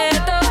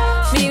secreto.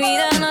 Mi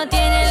vida no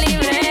tiene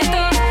libreto.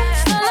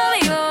 Solo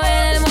vivo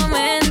en el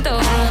momento.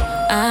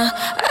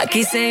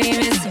 Aquí se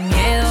vive sin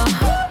miedo.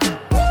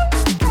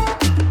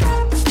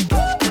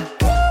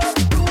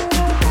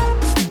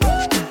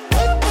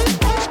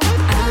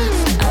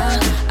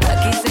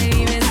 Aquí se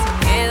vive sin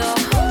miedo.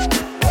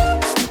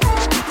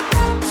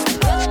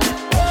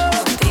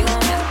 Contigo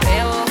me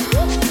atrevo.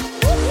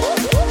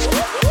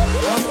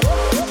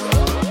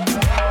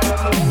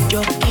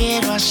 Yo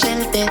quiero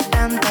hacerte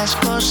tantas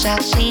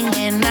cosas sin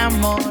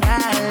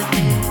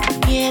enamorarte.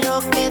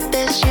 Quiero que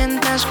te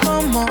sientas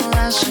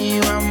cómoda si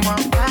vamos a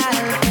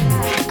parte.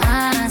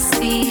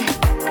 Así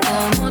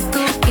como tú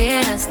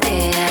quieras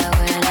te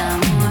hago el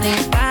amor.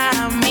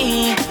 Para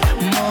mí,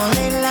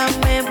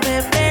 modélame,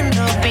 bebé,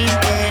 no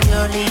pinte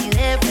y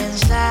de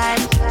pensar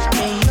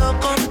que yo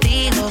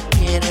contigo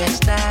quiero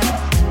estar.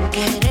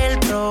 Querer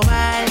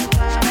probar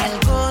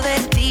algo de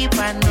ti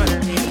para no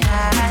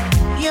olvidar.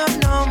 Yo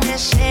no me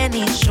sé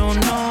ni su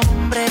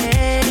nombre,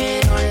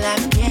 pero la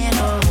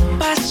quiero.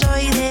 Paso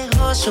y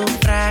dejo su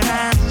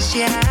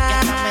fragancia.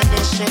 Ya no me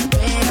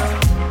desespero.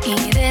 Y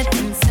de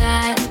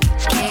pensar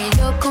que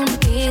yo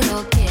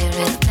contigo quiero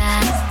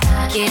estar.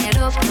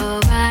 Quiero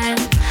probar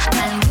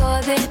algo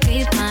de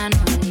ti para no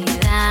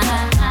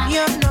olvidar.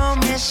 Yo no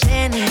me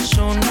sé ni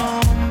su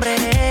nombre,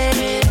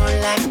 pero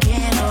la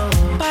quiero.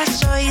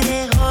 Paso y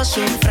dejo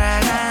su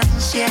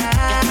fragancia.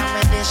 Ya no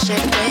me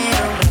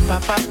desespero.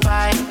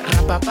 Rapapapay,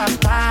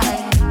 rapapapay.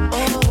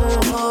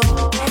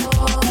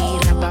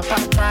 Y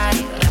rapapapay,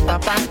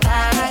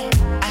 rapapapay.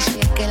 Así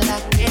es que la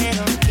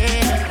quiero,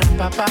 quiero.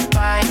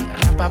 Rapapapay,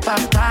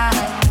 rapapapay.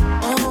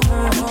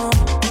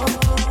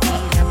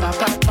 Y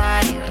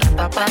rapapapay,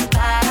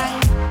 rapapapay.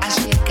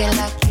 Así es que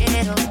la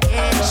quiero,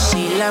 quiero.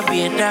 Si la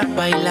viera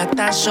baila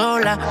está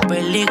sola,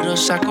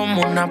 peligrosa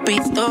como una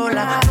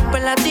pistola.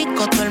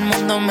 Pelatico todo el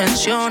mundo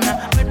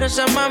menciona, pero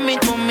esa mami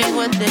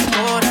conmigo es de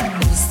hora.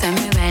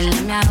 Úsame,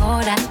 bailame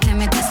ahora. Te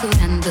metes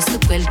sudando, su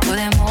cuerpo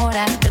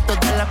demora. De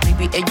todas las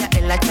baby, ella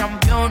es la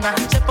campeona.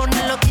 Se pone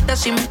loquita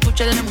si me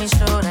escucha en la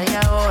emisora. Y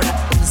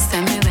ahora,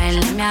 úsame,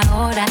 bailame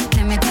ahora.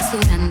 Te metes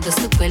sudando,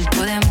 su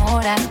cuerpo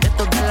demora. de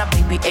todas las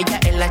baby, ella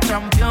es la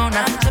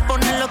campeona. Se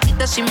pone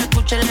loquita si me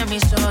escucha en la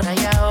emisora.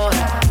 Y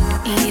ahora,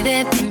 Y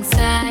de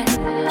pensar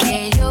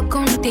que yo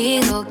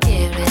contigo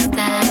quiero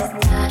estar.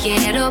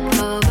 Quiero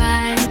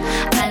probar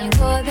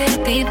algo de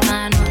ti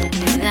para no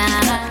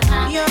olvidar.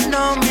 yo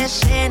no me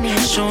sé ni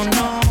su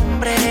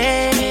nombre,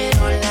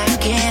 pero la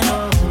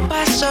quiero.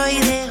 Paso y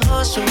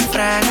dejo su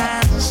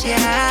fragancia.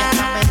 Ya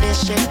no me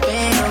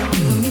desespero.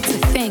 You need to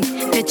think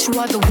that you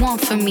are the one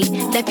for me.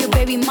 Left your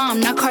baby mom,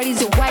 now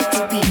Cardi's your wife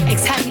to be.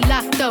 Ex had me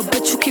locked up,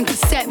 but you came to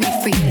set me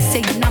free. They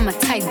say you're not my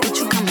type, but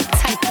you got my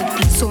type to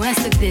be. So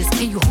answer this,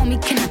 can you hold me,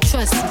 can I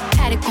trust you?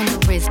 Paddock on the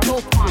wrist,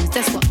 both arms,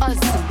 that's what us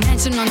do.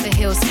 Mansion on the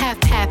hills, half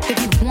if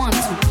you want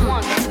to.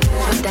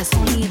 But that's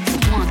only if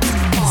you want to.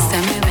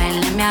 Úsame,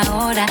 bailame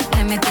ahora.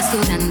 Te metes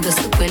sudando,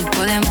 su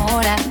cuerpo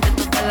demora. De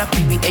todas las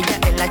baby, ella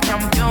es la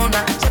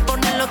campeona. Se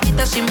pone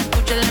loquita si me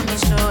escucha en la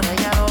emisora.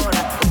 Y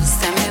ahora,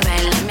 Úsame,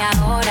 bailame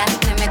ahora.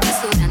 Te metes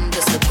sudando,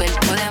 su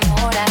cuerpo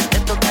demora. de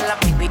todas las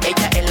baby,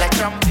 ella es la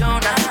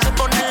campeona. Se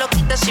pone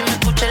loquita si me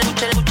escucha,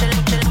 escucha, escucha,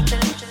 escucha, escucha,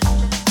 escucha.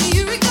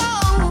 You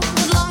recall,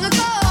 long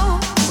ago,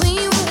 when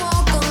you would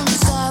walk on the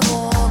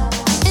sidewalk.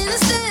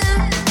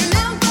 Innocent,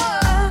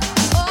 remember,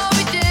 all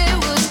we did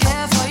was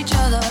care for each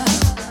other.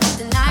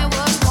 The night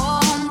was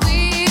warm,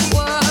 we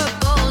were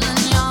bold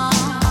and young.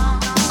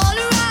 All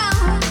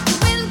around, the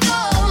wind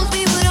blows,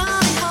 we would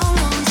only hold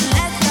on to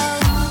let go.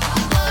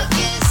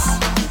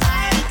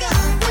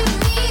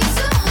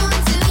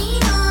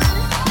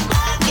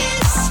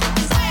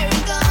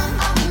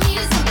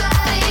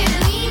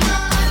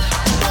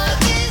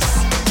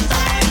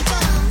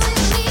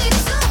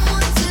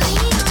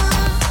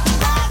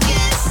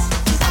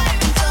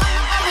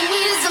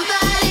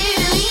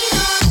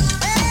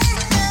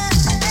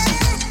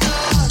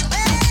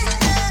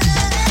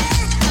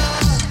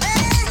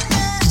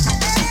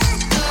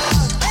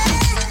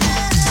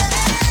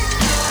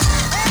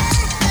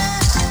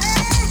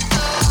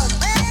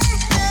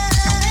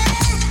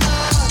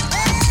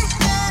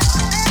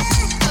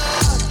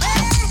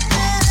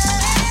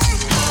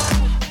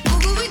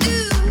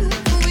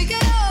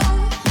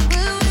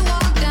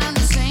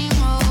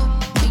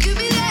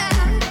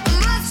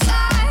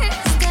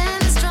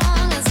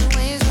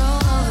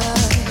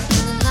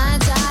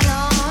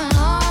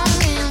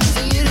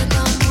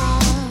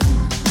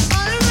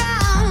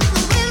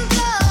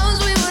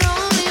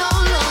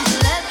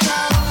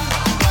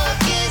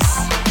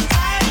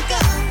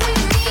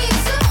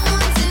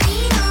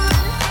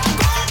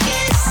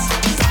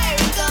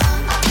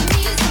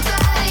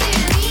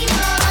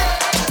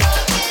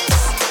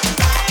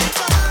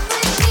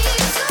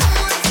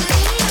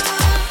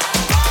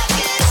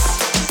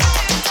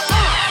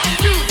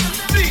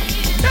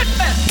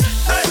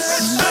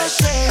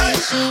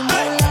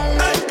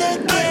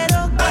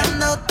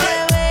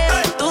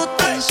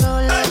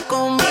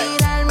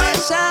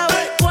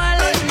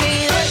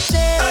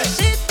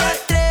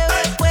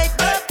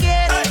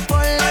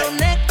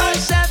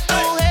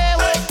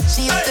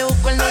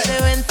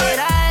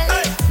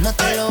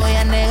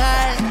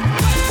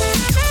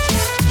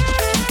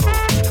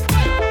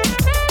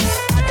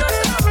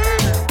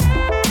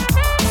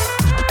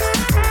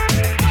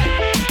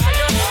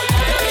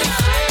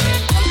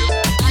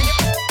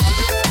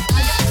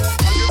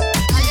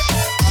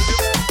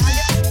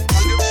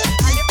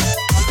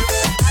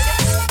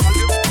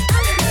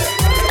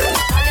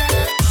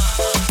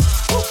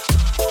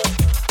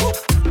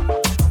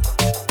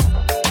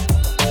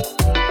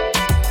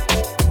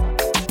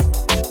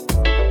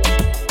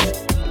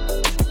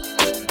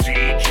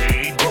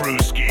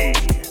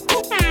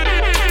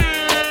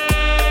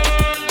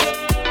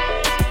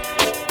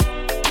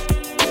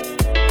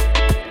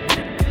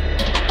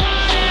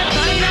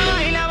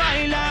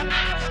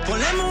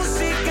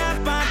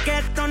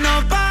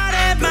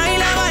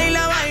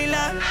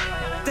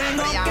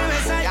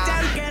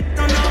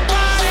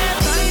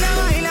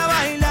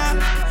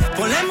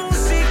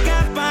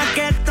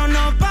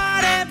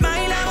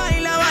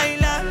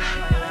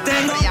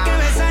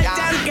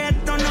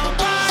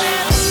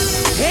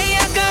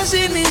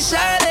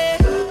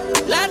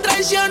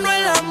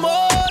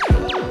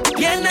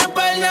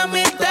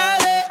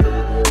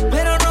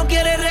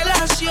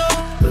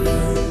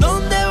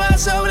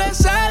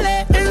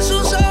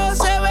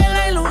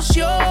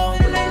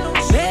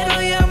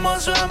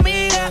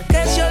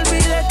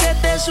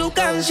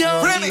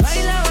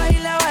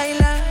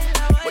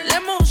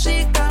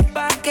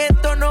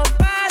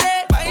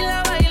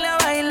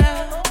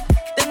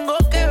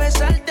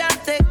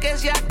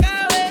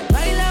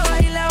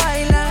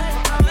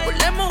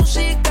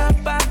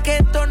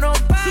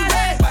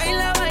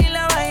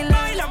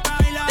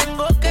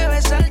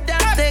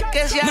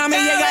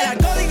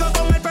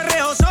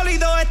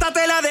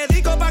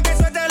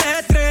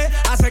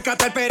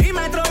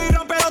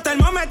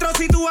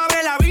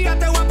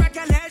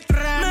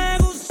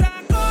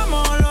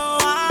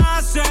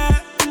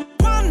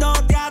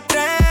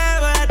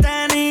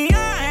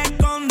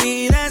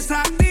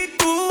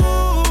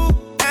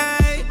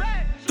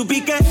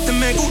 piquete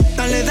me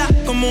gusta, le da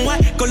como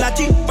es. Con la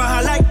chispa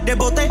al aire,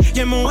 bote y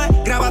emoe.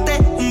 Grábate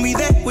un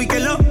video y que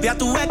lo vea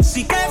tu ex.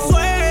 ¿Y qué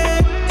fue?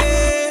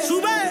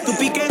 Sube. Tu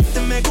piquete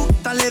me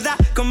gusta, le da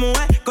como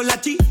es. Con la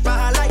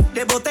chispa al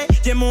aire, bote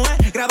y emoe.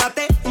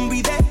 Grábate un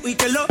video y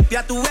que lo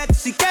vea tu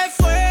ex. ¿Y qué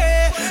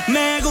fue?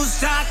 Me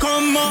gusta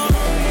como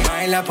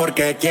baila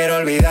porque quiero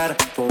olvidar.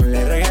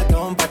 Ponle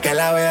reggaetón pa' que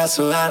la vea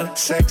sudar.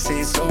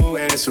 Sexy,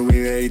 sube su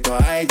videito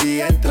a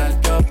IG. Entra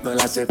al top, no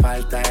le hace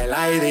falta el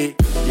ID.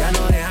 Ya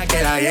no deja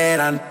que la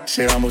hieran.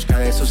 Se va en busca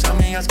de sus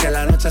amigas que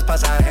la noche es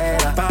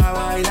pasajera. Pa'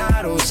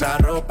 bailar usa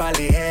ropa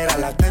ligera.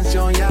 La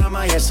atención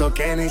llama y eso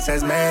que ni se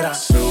esmera.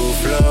 Su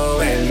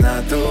flow es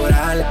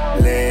natural.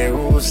 Le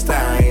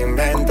gusta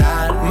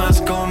inventar.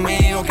 Más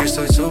conmigo que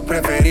soy su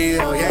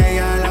preferido. Y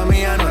ella la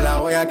mía no la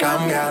voy a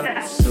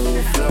cambiar.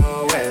 Su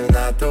flow es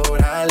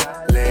natural.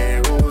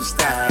 Le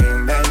gusta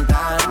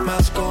inventar.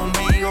 Más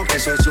conmigo que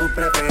soy su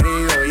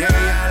preferido. Y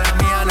ella la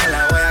mía no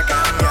la voy a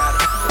cambiar.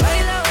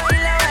 Baila,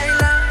 baila,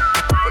 baila.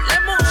 Ponle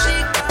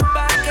música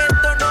pa' que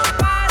esto no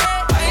pare.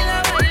 Baila,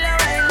 baila,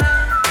 baila.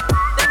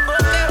 Tengo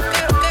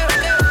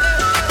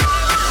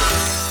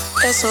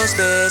que. Esos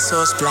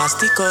besos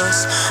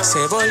plásticos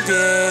se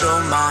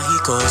volvieron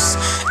mágicos.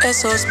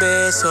 Esos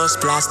besos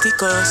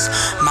plásticos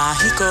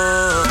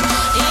mágicos.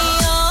 Y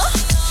yo,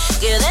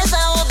 que de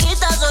esa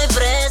boquita soy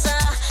presa.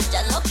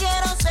 Ya no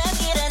quiero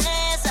seguir en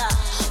esa.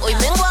 Hoy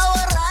vengo a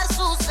borrar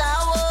su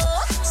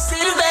sabor.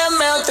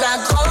 Sírveme otra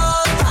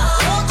copa,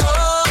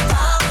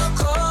 copa,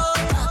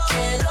 copa.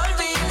 Quiero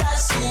olvidar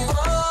su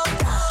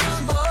boca,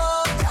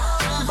 boca,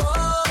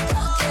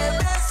 boca. Que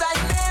besa y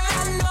me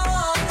da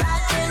nota,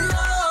 que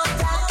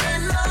nota, que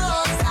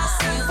nota.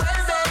 Si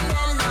vuelve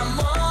me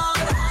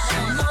enamora,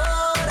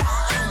 enamora,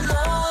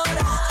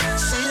 enamora.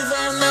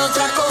 Sírveme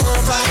otra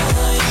copa.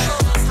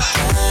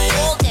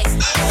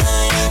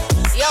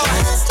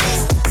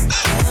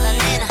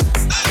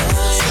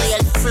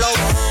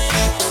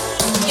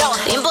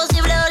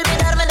 Imposible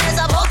olvidarme de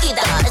esa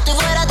boquita. Estoy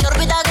fuera de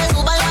órbita, que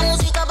suba la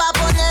música pa'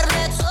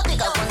 ponerme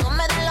exótica. Cuando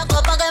me den la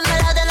copa que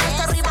me la den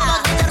hasta arriba,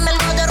 pa' quitarme el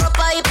de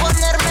ropa y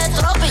ponerme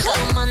trópica.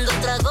 Tomando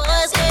trago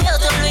es que yo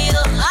te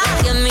olvido,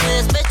 que en mi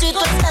despecho y tú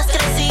estás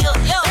crecido.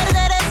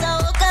 Perder esa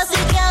boca sí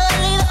que ha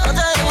dolido.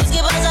 Otra de whisky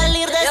para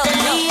salir de este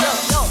lío.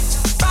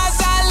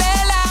 Pásale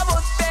la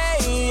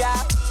botella.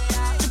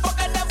 ¿Y por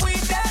qué te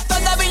fuiste?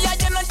 Todavía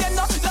yo no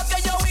entiendo lo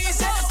que yo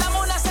hice. Dame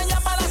una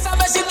señal para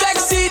saber si tú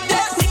existes.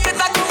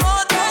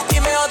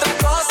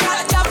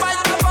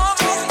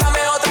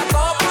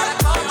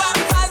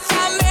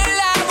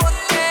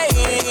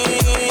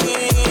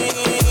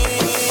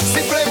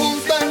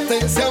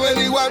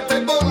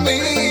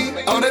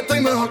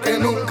 Mejor que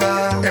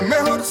nunca, es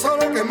mejor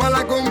solo que mal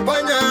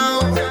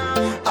acompañado.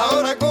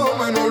 Ahora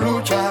como no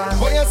lucha,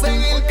 voy a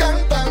seguir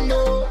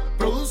cantando,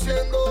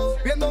 produciendo,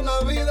 viendo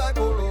la vida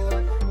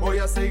color. Voy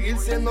a seguir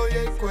siendo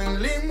Yeco en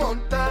el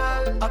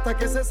inmortal hasta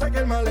que se saque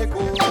el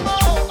malecón.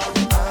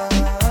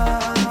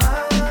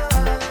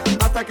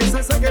 Hasta que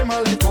se saque el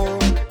malecón.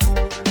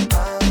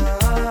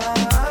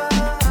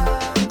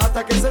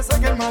 Hasta que se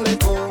saque el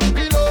malecón.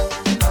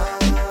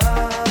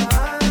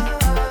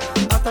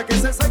 Hasta que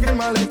se saque el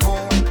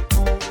malecón.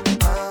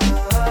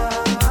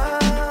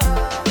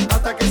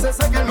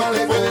 No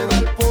le puede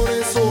dar por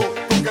eso,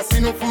 porque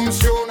así no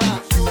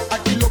funciona.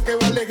 Aquí lo que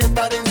vale es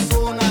estar en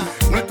zona.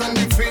 No es tan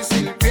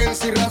difícil,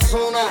 piensa y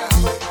razona.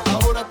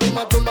 Ahora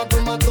toma, toma,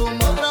 toma,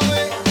 toma otra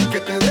vez. Que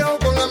te dejo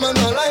con la mano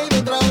al aire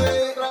otra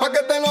vez. Pa'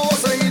 que te lo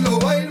goces y lo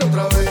bailo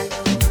otra vez.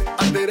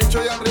 Al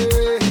derecho y al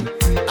revés.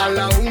 A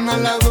la una, a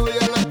la dos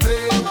y a las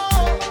tres.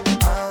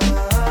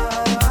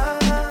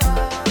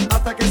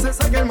 Hasta que se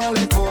saque el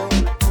malecón.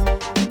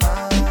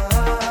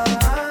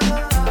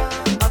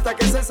 Hasta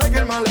que se saque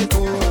el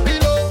malecón.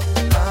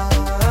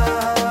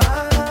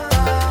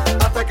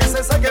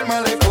 Saque el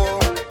malecón.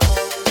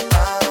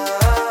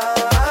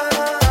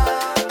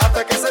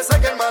 Hasta que se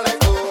saque el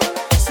malecón.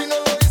 Si no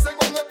lo hice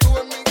cuando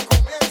estuve en mi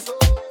comienzo.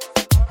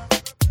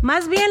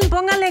 Más bien,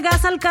 póngale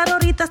gas al carro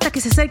ahorita hasta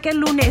que se acerque el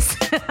lunes.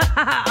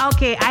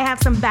 Okay, I have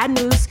some bad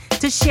news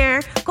to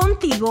share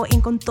contigo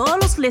and con todos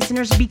los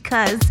listeners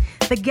because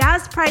the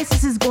gas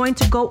prices is going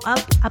to go up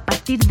a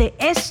partir de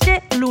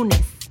este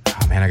lunes.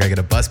 Oh man, I gotta get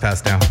a bus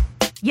pass now.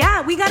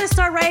 Yeah, we gotta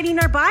start riding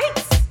our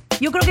bikes.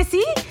 Yo creo que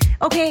sí.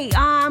 Okay,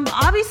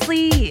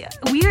 obviously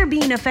we are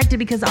being affected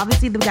because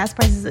obviously the gas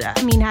prices,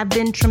 have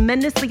been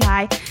tremendously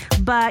high.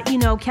 But,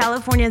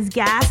 California's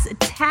gas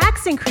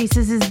tax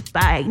increases is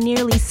by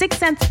nearly 6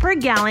 cents per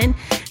gallon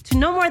to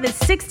no more than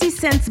 60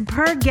 cents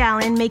per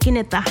gallon, making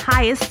it the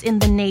highest in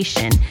the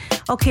nation.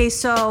 Okay,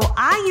 so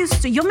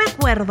yo me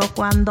acuerdo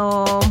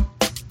cuando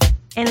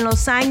en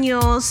los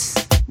años,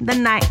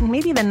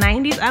 maybe the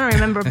 90s, I don't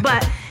remember.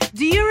 But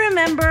do you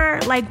remember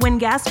like when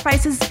gas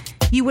prices,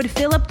 you would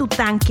fill up tu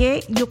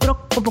tanque, yo creo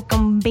como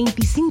con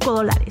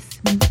 $25.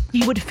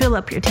 You would fill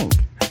up your tank.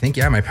 I think,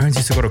 yeah, my parents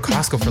used to go to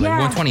Costco for like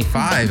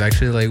 $125,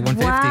 actually, like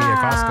 $150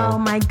 at Costco. Oh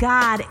my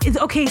God.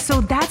 Okay, so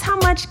that's how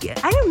much,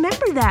 I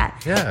remember that.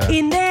 Yeah.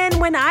 And then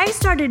when I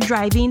started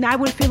driving, I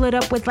would fill it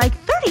up with like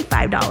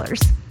 $35.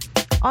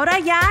 Ahora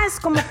ya es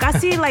como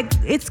casi like,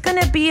 it's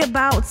gonna be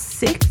about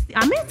 6.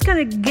 I mean, it's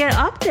gonna get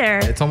up there.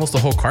 It's almost a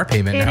whole car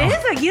payment It now.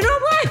 is. Like, you know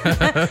what?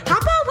 How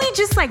about we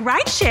just like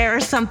ride share or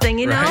something,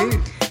 you know? Right?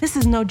 This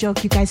is no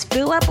joke, you guys.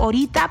 Fill up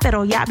ahorita,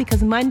 pero ya,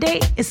 because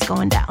Monday is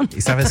going down.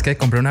 ¿Y sabes qué?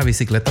 Compré una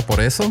bicicleta por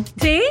eso.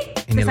 ¿Sí?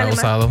 Y ni la he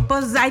usado.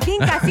 Pues I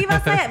think así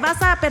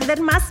vas a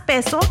perder más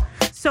peso.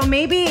 So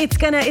maybe it's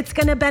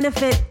gonna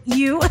benefit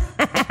you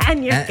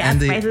and your gas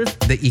prices.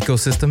 The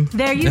ecosystem.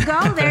 There you go.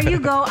 There you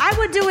go. I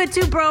would do it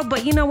too, bro.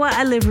 But you know what?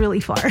 I live really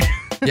far.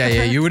 Yeah,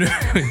 you would.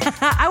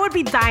 I would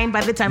be dying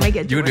by the time I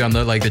get to You would be on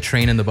the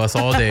train and the bus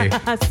all day.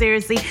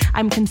 Seriously,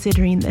 I'm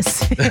considering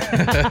this.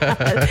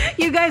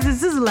 You guys,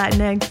 this is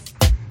Latinx.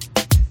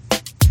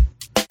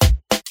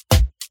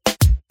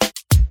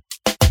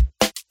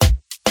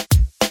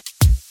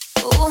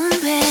 Un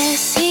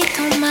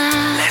besito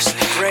más.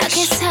 ¿A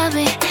qué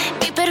sabe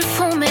mi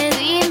perfume?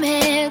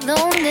 Dime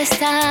dónde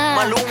está.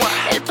 Maluma.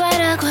 El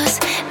paraguas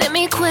de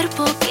mi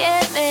cuerpo que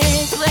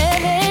me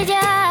duele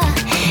ya.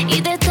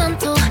 Y de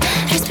tanto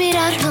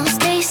respirar nos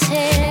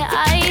dice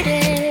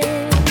aire.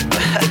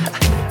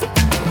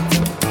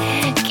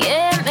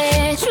 Que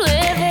me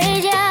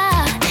llueve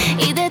ya.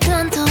 Y de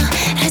tanto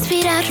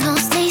respirar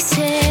nos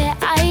dice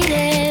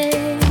aire.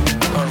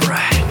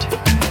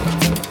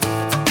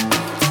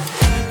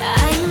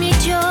 Hay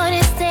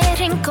millones de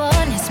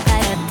rincones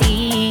para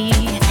ti.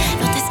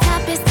 No te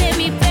escapes de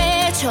mi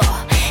pecho,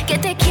 que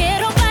te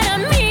quiero para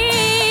mí.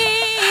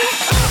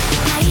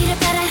 Aire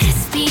para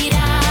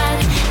respirar,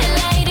 el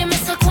aire me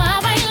sacó a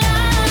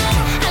bailar.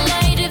 Al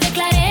aire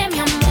declaré mi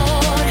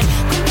amor,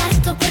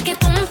 comparto porque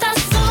tonta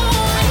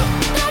soy.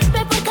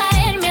 Torpe por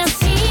caerme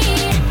así,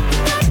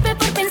 torpe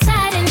por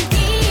pensar en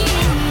ti,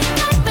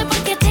 torpe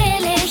porque te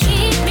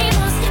elegí. Mi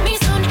voz, mi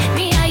son,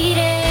 mi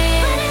aire.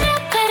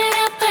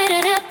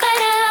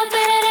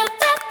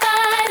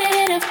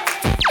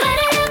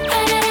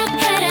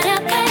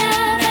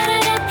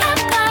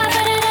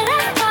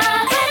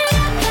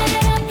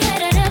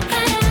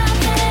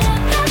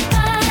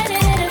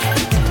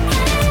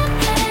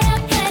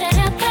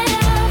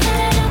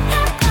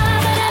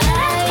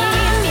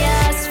 Me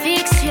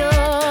asfixio,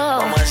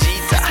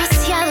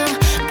 asfixiado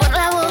por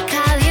la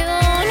boca de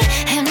un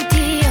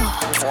gentío.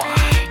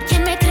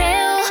 ¿Quién me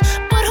creo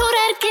por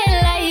jurar que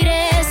el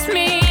aire es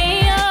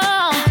mío?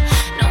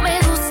 No me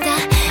gusta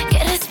que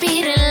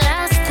respiren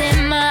las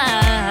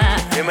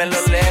demás. Dímelo,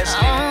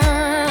 Leslie.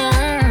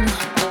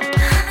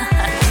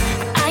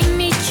 Hay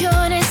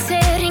millones de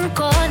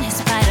rincones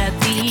para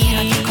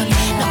ti.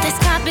 No te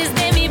escapes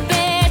de mi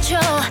pecho,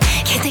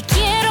 que te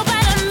quiero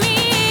para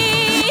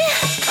mí.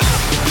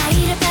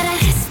 Aire para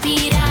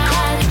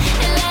respirar,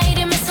 el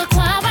aire me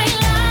sacó a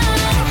bailar.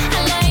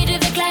 Al aire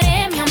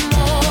declaré mi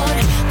amor,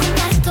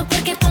 comparto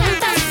porque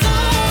tonta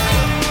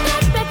soy.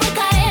 Torpe por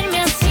caerme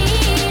así,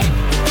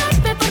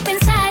 torpe por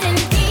pensar en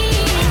ti,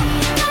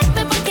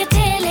 torpe porque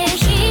te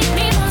elegí.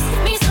 Mi voz,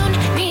 mi son,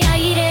 mi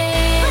aire.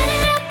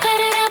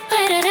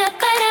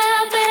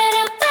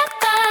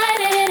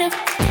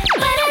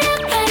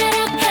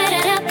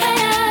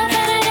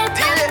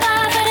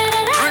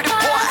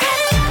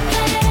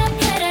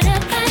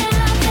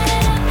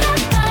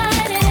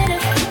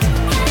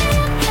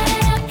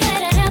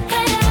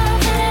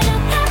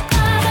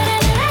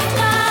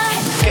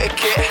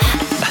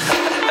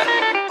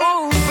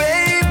 Oh,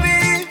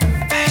 baby.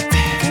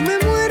 Que me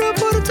muero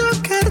por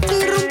tocarte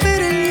y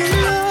romper el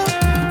hielo.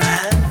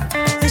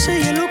 Ese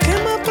hielo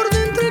quema por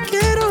dentro y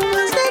quiero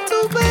más de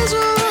tus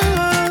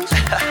besos.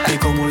 Y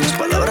como las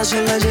palabras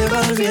se las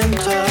lleva el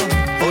viento,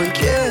 hoy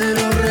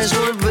quiero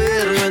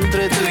resolverlo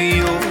entre tú y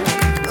yo.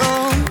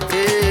 Oh,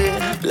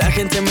 yeah. La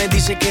gente me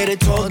dice que eres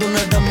todo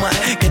una dama,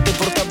 que te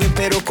portas bien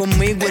pero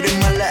conmigo eres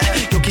mala.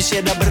 Yo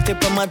quisiera verte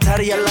pa'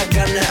 matar y a la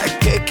gana.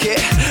 ¿Qué?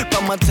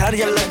 Pa' matar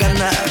y a la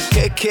gana.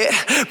 ¿Qué?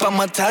 Pa'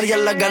 matar y a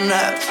la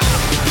gana.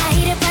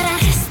 Aire para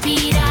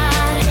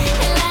respirar,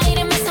 el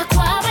aire me sacó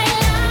a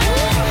bailar.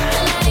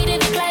 Al aire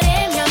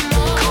declaré mi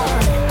amor,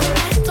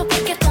 comparto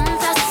porque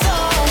tonta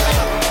soy.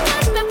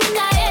 Torpe por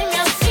caerme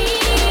así,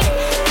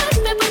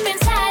 torpe por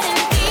pensar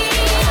en ti,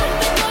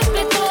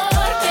 torpe.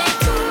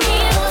 Mi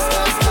voz.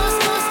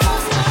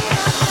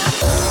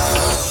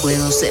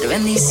 Puedo ser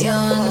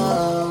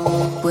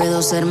bendición,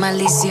 puedo ser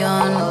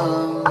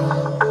maldición.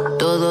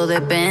 Todo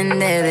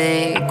depende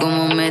de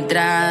cómo me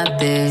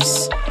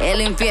trates.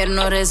 El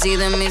infierno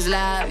reside en mis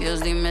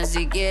labios, dime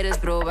si quieres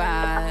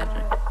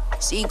probar.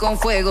 Si con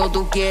fuego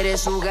tú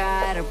quieres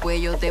jugar, pues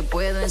yo te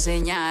puedo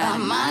enseñar.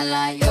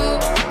 Amala yo.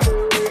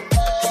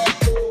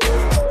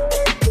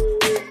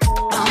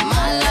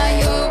 Amala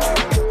yo.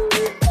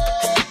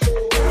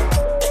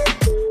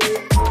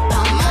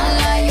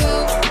 Amala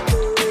yo.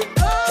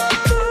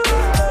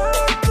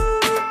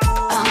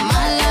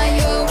 Amala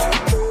yo.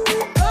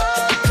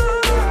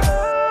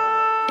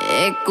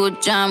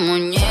 Escucha,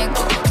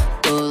 muñeco,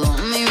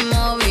 todos mis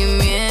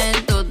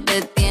movimientos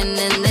te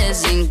tienen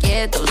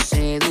desinquieto.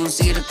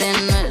 Seducirte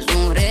no es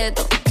un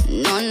reto,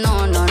 no.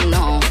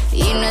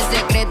 Y no es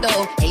secreto,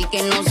 el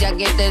que no se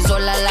aquiete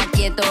sola la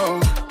quieto.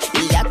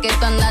 Y ya que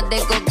tú andas de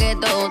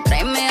coqueto,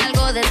 tráeme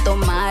algo de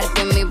tomar.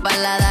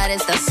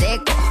 está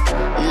seco.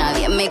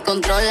 Nadie me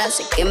controla,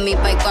 sé que en mi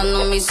país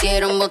cuando me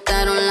hicieron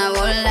botaron la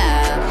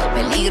bola.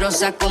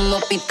 Peligrosa como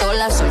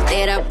pistola,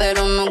 soltera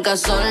pero nunca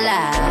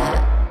sola.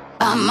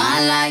 Pa'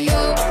 mala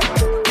yo.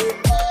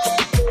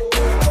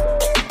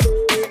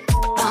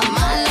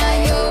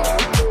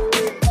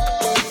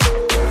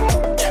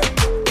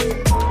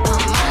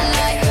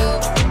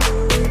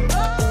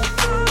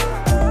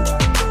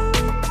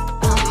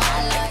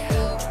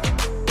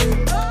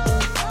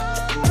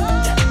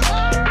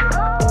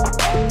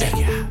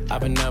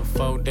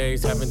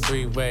 Having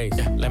 3 ways,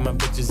 like my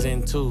bitches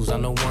in 2s,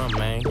 I'm the one,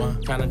 man.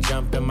 Tryna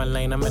jump in my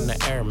lane, I'm in the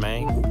air,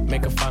 man.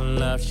 Make her fall in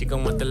love, she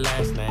gon' want the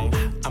last name.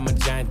 I'm a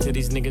giant to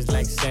these niggas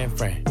like San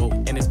Fran.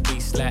 And this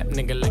beat slap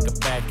nigga like a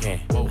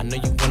backhand. I know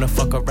you wanna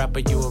fuck a rapper,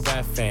 you a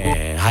rap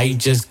fan. How you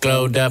just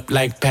glowed up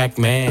like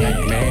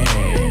Pac-Man,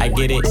 man. I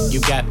get it, you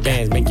got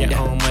bands, make your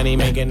own money,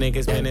 make a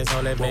nigga spend his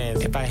whole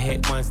advance. If I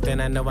hit once, then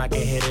I know I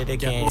can hit it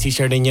again.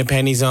 T-shirt and your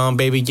panties on,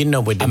 baby, you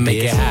know what it is. I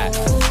make it hot.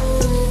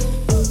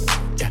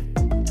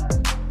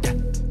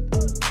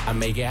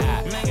 Make it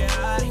hot. Make it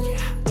hot.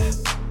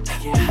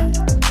 Make it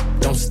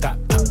hot. Don't stop.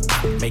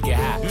 Make it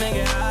hot. Make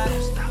it hot.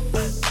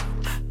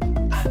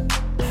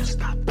 Don't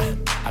stop.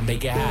 I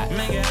make it hot.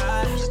 Make it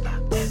hot.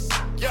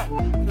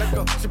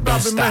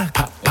 Don't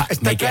stop.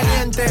 Está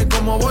caliente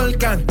como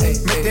volcán.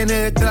 Me tiene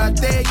detrás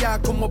de ella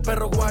como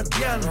perro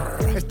guardián.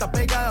 Está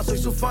pegada, soy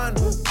su fan.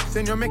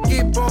 Se unió a mi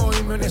equipo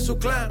y me uní a su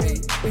clan.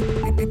 Y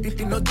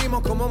nos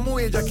dimos como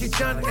muy Jackie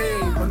Chan.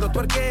 Cuando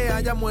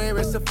tuerquea ya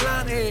mueve ese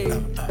flan.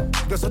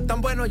 De esos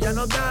tan buenos ya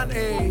nos dan.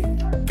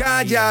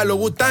 Calla, lo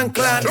Wu-Tang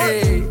Clan.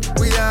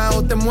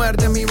 Cuidado, te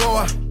muerde mi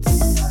boa.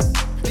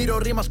 Tiro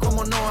rimas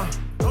como Noah.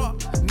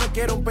 No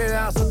quiero un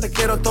pedazo, te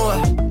quiero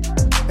toda.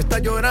 Está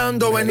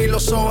llorando, ven y lo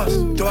sobas.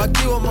 Yo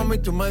activo, mami,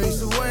 tú me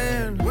dices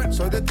bueno.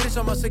 Soy de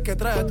Trisom, así que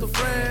trae a tu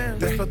friend.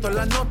 Te explotó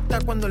la nota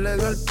cuando le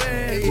dio el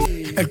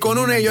pen. Él con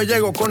una y yo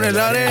llego con el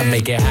arena. I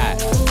make it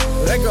hot.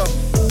 Let's go.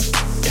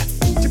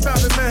 Chip out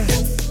the man.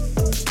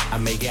 I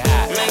make it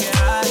hot. Make it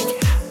hot.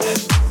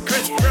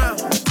 Chris Brown.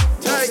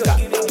 Tiger.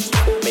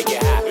 Make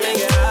it hot.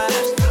 Make it hot.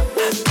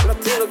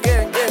 Latino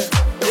gang,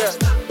 yeah.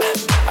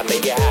 I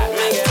make it hot.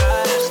 Make it hot.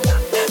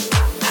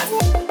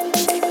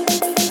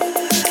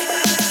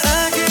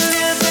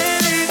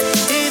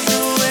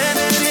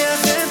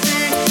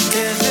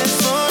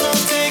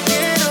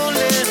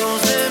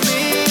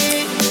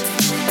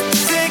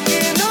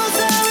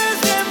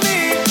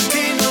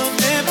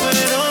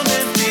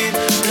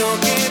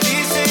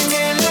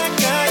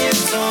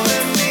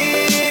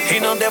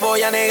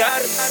 Voy a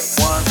negar. 1,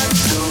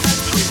 2,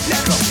 3,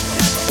 let go.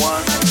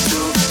 1,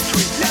 2,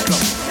 3, let go.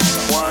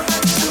 1,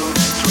 2,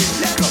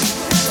 3, let go.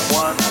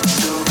 1,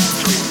 2,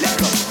 3, let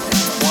go.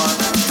 1,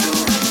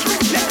 2, 3,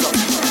 let go.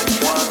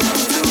 1,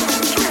 2,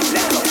 3,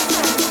 let go.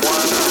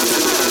 1,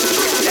 2,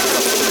 3, let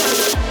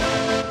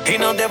go. Y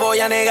no te voy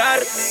a negar.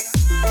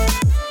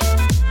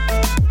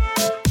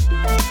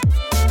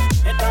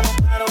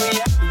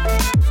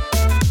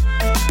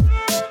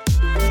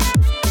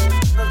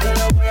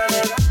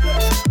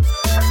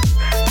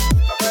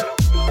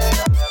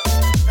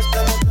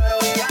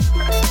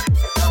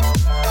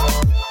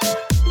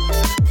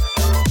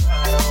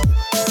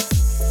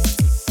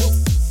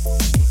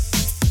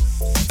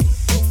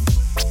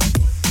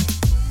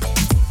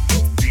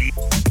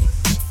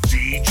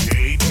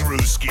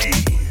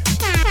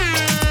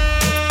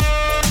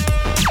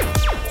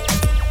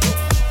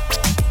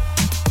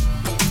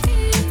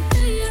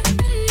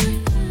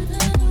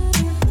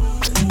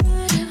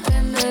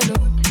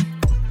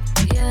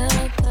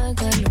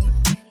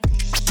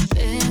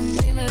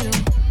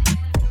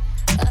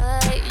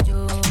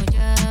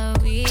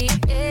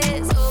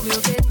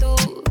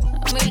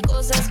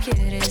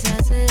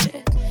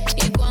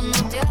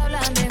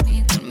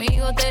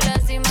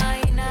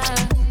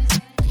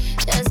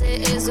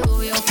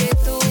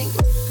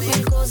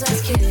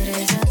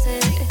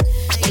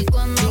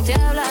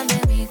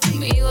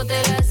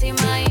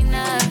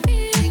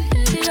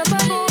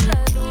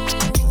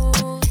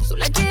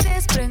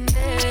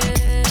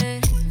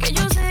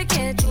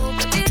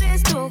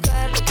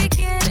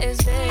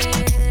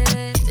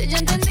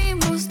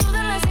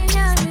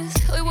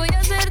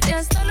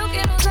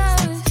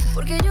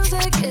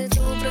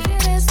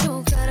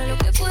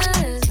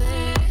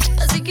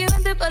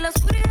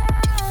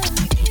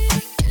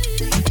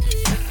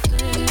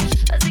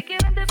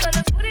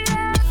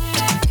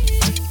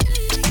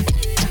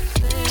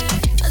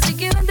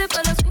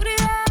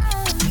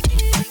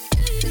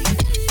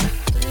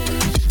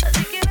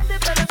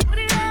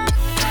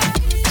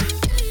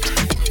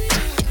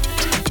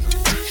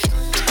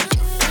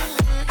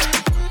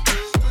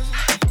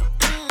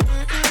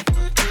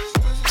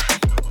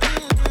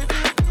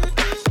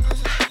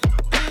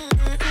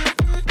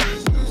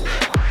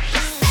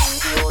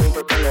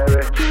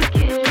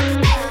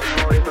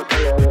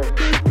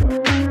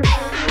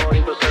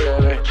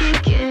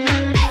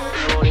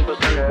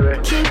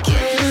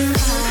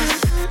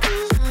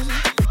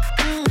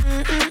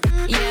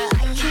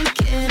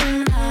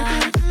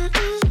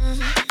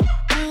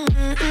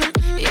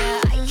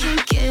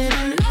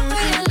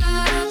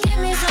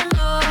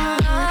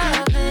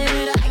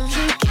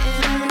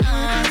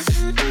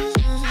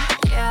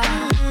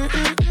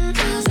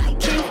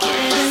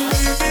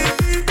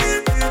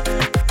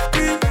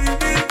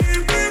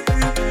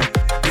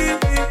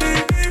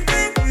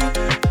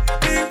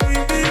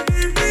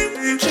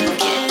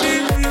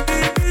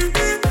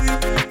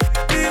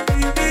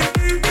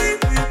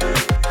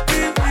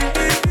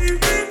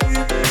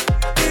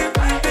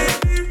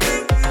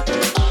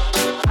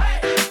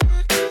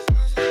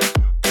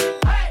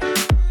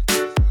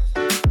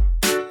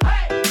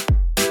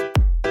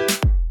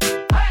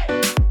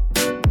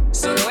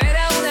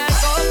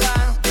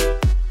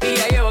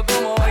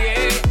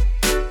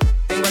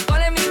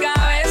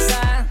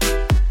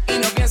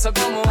 eso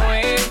como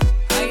es.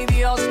 Ay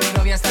Dios, mi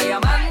novia está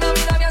llamando,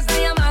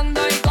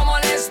 y cómo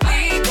le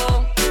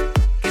explico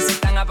que se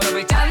están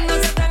aprovechando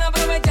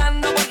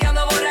porque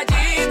ando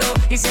borrachito.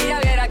 Y si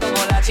ella viera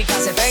como la chica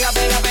se pega. Se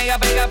pegó.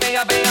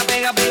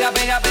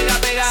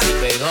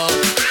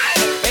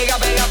 Pega.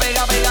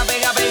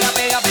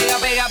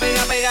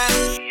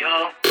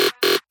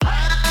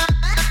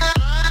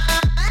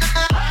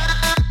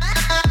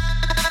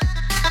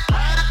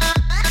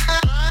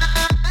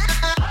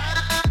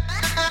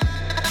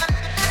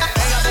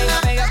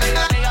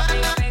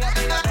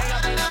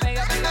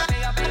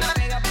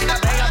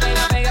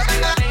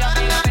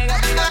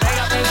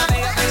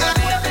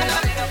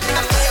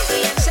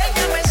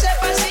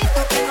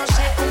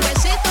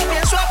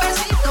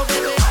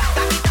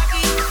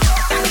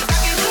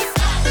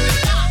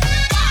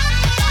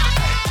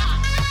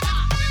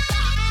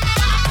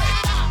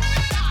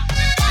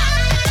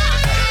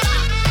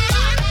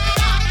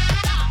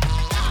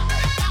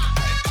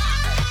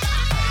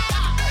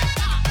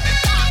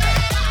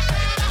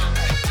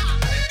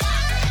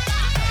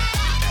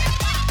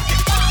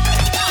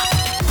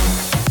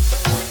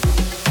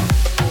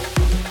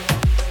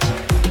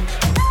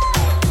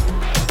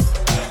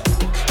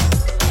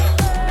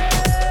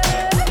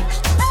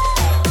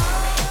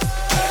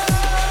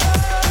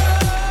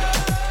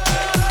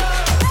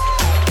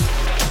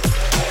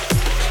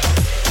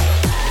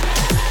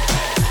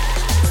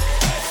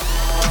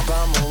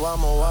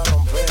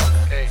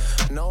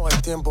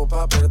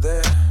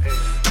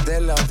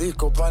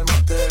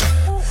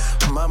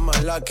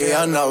 Que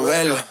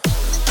Anabel,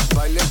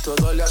 baile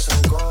todo le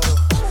hacen coro.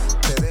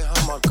 Te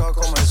dejamos acá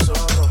como el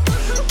zorro.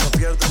 No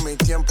pierdo mi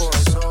tiempo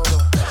en solo.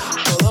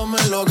 Todo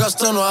me lo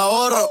gasto, no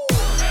ahorro.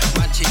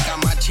 Más chica.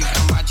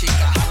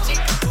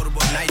 Turbo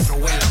Nitro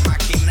en la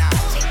máquina.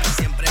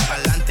 Siempre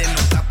pa'lante,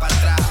 nunca para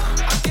atrás.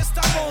 Aquí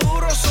estamos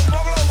duros,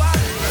 somos global.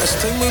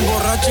 Estoy muy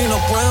borracho y no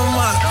puedo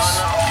más.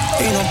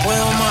 Estoy muy borracho y no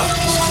puedo más.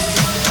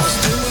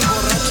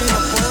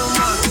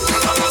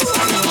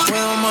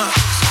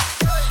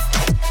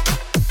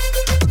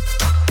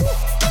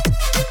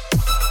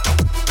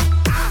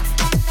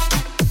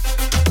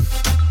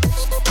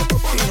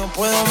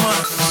 Puedo más.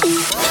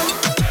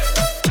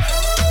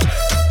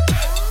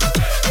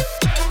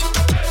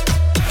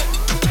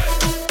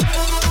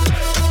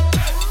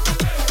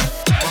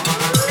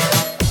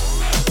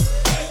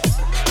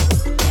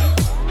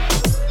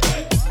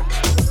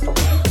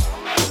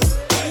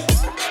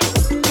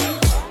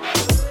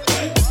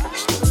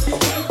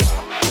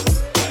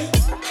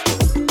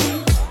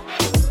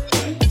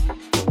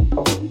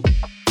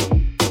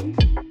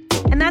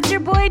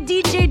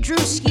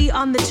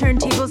 On the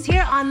turntables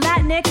here on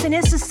Latinx en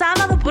este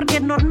sábado, porque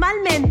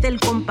normalmente el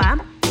compa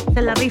se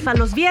la rifa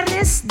los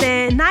viernes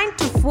de 9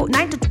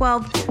 to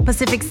 12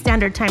 Pacific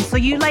Standard Time. So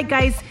you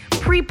guys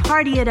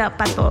pre-party it up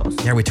a todos.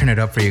 Yeah, we turn it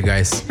up for you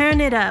guys.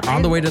 Turn it up.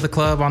 On the way to the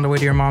club, on the way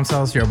to your mom's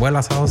house, your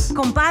abuela's house.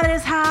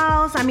 Compadre's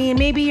house. I mean,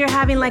 maybe you're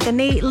having like a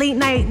late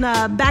night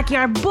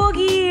backyard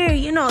boogie,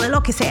 or, de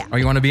lo que sea. Or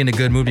you want to be in a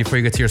good mood before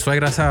you get to your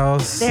suegra's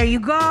house. There you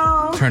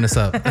go. Turn us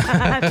up.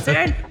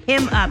 Turn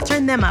him up.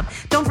 Turn them up.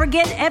 Don't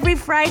forget, every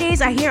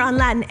Fridays I hear on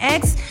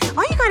Latinx.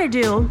 All you gotta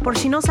do, por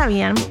si no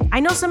sabían, I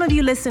know some of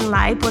you listen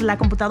live por la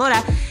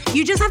computadora.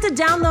 You just have to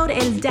download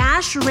el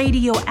Dash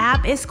Radio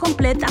app. Es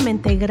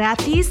completamente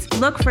gratis.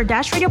 Look for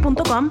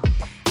dashradio.com.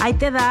 Ahí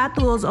te da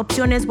tus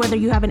opciones, whether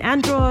you have an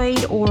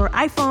Android or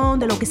iPhone,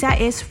 de lo que sea,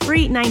 es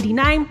free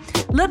 99.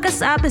 Look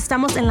us up.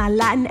 Estamos en la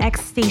Latinx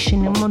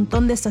station. Un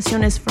montón de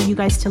estaciones for you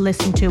guys to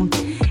listen to.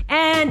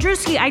 And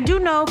Drewski, I do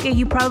know that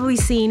you've probably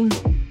seen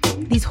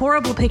these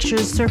horrible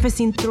pictures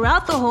surfacing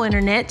throughout the whole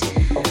internet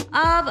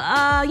of,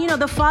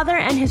 the father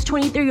and his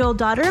 23-year-old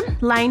daughter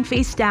lying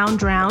face down,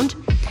 drowned.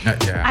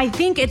 Yeah. I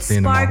think it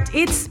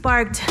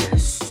sparked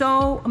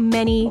so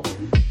many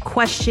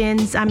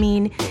questions. I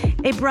mean,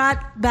 it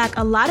brought back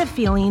a lot of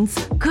feelings,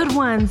 good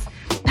ones,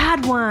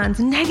 bad ones,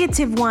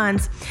 negative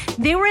ones.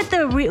 They were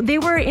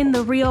in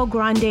the Rio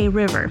Grande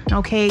River,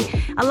 okay?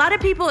 A lot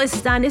of people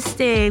están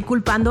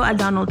culpando a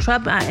Donald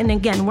Trump, and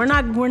again, we're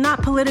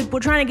not political. We're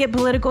trying to get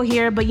political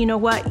here, but you know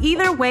what?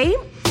 Either way,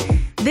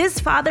 this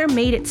father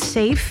made it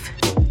safe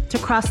to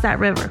cross that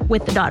river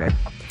with the daughter.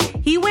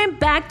 He went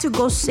back to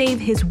go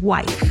save his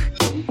wife.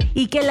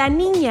 Y que la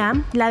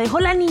dejó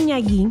la niña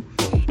allí,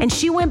 and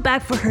she went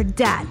back for her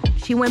dad.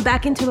 She went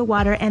back into the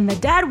water, and the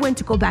dad went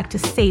to go back to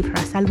save her,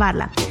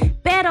 salvarla.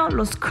 Pero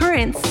los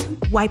currents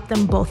wiped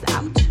them both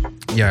out.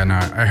 Yeah, no,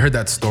 I heard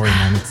that story,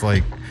 man.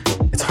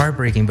 It's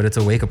heartbreaking, but it's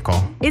a wake-up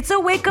call. It's a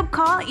wake-up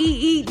call.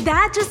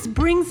 That just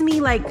brings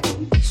me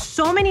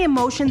so many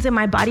emotions in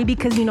my body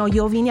because,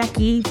 yo vine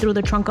aquí through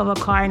the trunk of a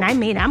car, and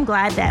I'm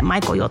glad that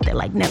my coyote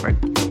never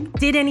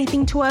did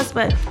anything to us,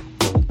 but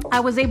I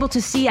was able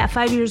to see at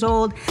 5 years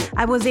old.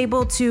 I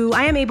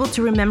am able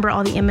to remember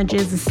all the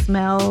images, the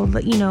smell,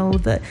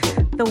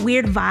 the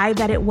weird vibe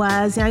that it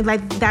was, and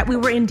that we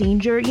were in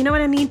danger. You know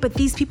what I mean? But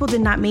these people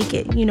did not make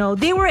it.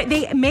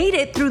 They made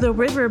it through the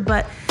river,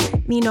 but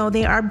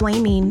they are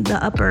blaming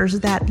the uppers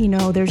that,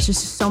 there's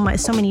just so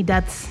many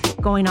deaths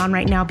going on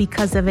right now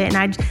because of it.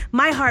 And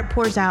my heart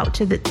pours out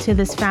to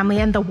this family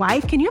and the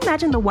wife. Can you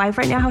imagine the wife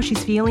right now, how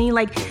she's feeling?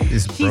 Like,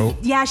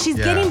 she's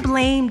getting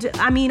blamed.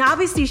 I mean,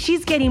 obviously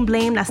she's getting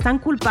blamed. La están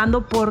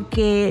culpando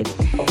porque,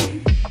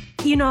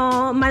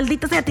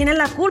 maldita sea, tiene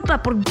la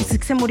culpa porque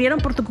se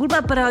murieron por tu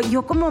culpa. Pero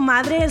yo como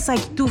madre, es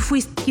like, tú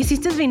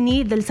quisiste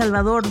venir del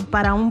Salvador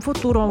para un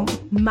futuro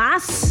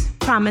más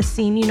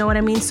promising, you know what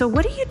I mean? So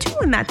what do you do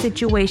in that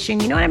situation?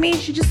 You know what I mean?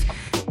 She just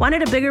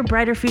wanted a bigger,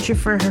 brighter future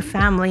for her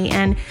family.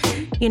 And,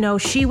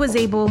 she was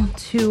able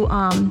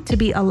to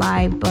be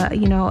alive, but,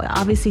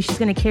 obviously she's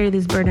going to carry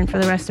this burden for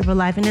the rest of her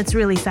life. And it's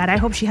really sad. I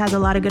hope she has a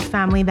lot of good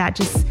family that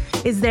just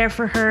is there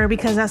for her,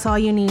 because that's all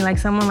you need, like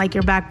someone like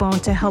your backbone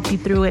to help you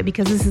through it,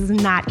 because this is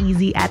not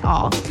easy at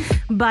all.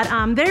 But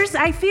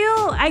I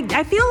feel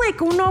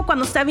like uno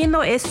cuando está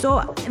viendo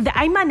eso,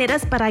 hay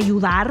maneras para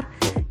ayudar,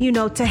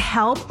 to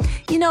help,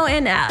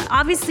 and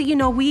obviously,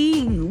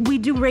 we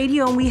do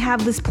radio and we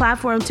have this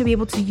platform to be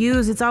able to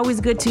use. It's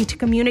always good to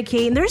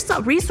communicate, and there's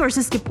some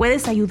resources que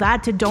puedes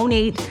ayudar to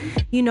donate,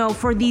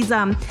 for these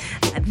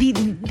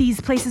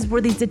places, where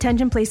these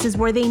detention places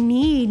where they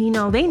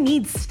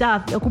need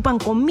stuff. Ocupan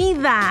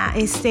comida,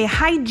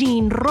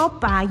 hygiene,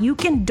 ropa. You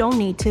can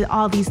donate to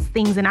all these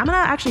things, and I'm gonna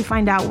actually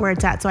find out where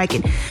it's at so I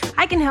can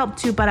help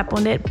too, para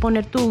poner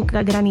tu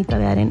granita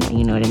de arena.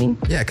 You know what I mean?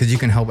 Yeah, because you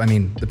can help. I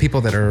mean, the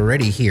people that are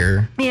already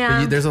here.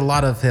 Yeah. There's a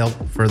lot of help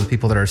for the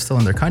people that are still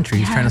in their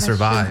countries trying to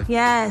survive. True.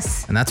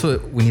 Yes. And that's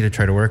what we need to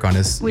try to work on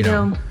is,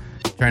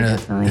 trying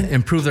to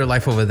improve their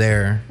life over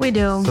there. We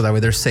do. So that way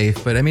they're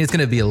safe. But I mean, it's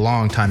going to be a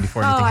long time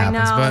before anything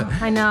happens.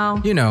 I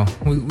know.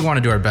 But, we want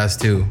to do our best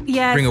to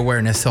bring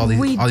awareness to all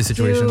these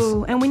situations.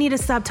 Do. And we need to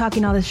stop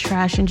talking all this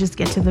trash and just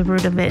get to the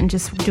root of it and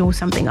just do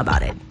something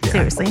about it. Yeah.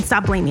 Seriously. And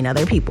stop blaming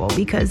other people,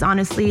 because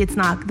honestly, it's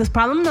not. This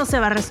problem no se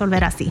va a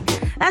resolver así.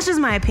 That's just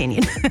my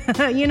opinion.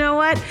 You know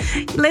what?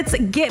 Let's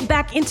get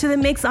back into the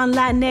mix on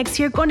Latinx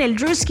here con El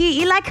Drewski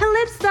y La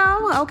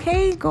Calypso.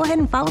 Okay? Go ahead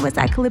and follow us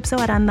at Calypso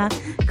Aranda.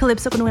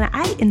 Calypso con una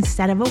I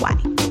instead of a Y.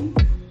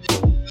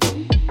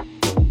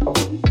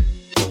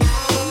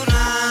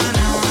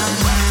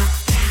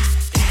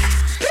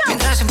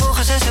 Mientras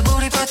empujas ese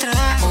booty para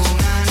atrás.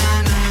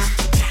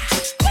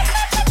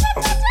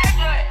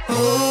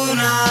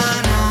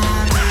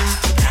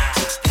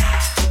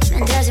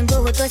 Mientras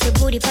empujo todo ese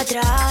booty para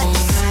atrás.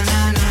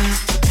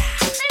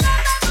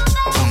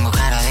 Pongo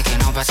cara de que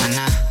no pasa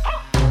nada.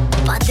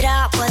 Pa'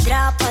 atrás, pa'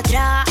 atrás, pa'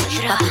 atrás.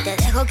 Papi, te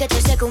dejo que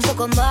te seque un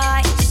poco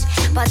más.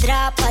 Pa'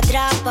 atrás, pa'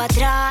 atrás, pa'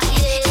 atrás.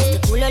 Este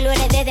culo lo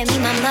heredé de mi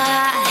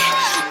mamá.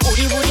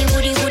 Booty, booty,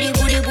 booty, booty,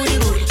 booty, booty,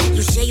 booty.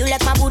 You say you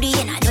like my booty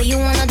and I know you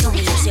wanna do me.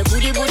 You say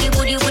booty, booty,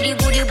 booty, booty,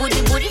 booty,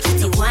 booty, booty.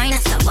 Si wine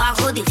hasta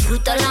abajo,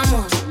 disfruta el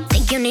amor.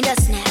 Think you need a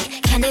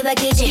snack, candy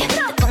baguette.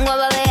 Te pongo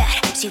a babear,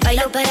 si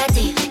bailo para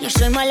ti. Yo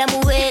soy mala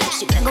mujer,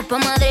 si vengo pa'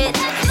 Madrid.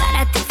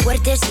 Párate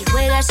fuerte si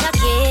juegas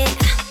aquí.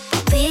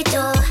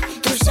 Papito,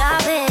 tú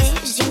sabes,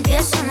 si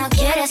empiezo no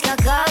quieres que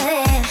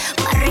acabe.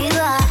 Pa'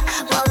 arriba,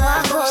 pa'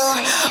 abajo.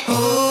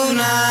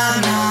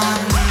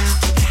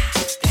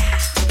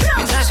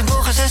 Mientras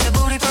empujas ese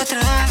booty pa'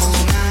 atrás.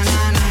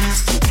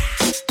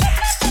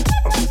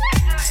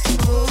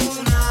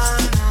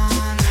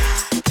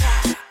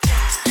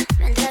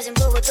 Mientras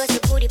empujo todo ese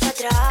booty pa'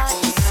 atrás.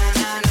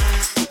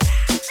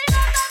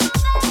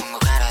 Pongo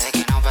cara de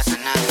que no pasa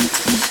nada.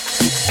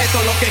 Esto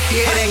es lo que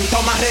quieren,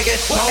 toma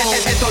reggaetón.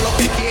 Esto es lo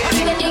que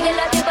quieren.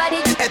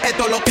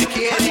 Esto es lo que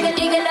quieren.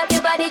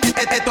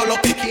 Esto es lo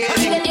que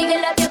quieren.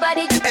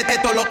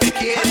 Esto es lo que quieren. Esto es lo que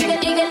quieren.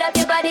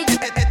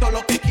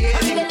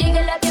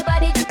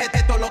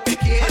 Esto es lo que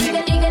quieren.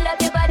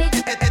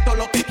 Esto es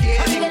lo que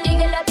quieren.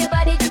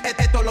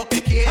 Esto es lo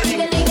que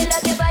quieren.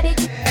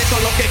 Esto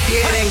es lo que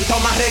quieren,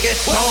 toma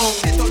reggaetón.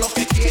 Esto es lo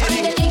que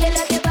quieren.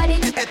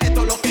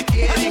 Esto es lo que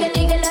quieren.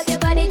 Esto es lo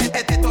que quieren.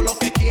 Esto es lo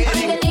que quieren.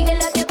 Esto es lo que quieren.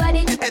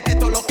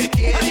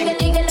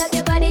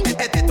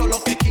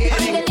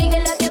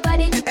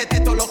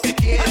 Esto es lo que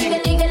quieren.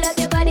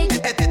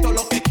 Esto es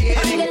lo que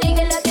quieren.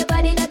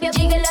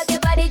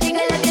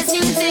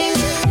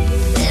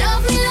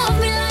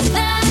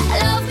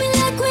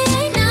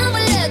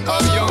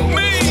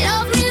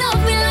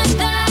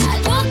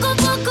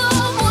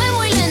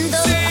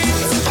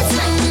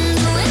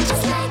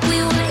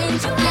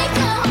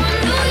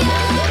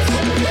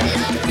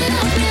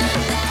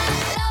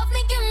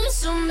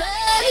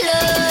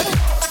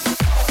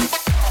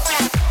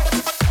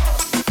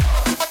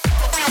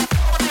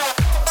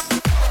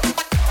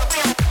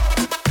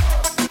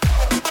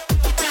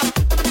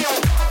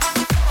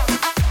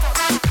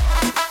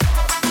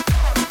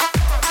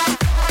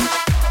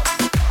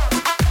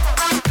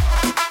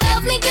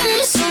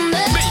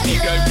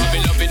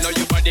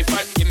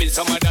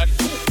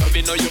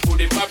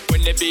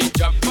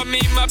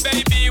 my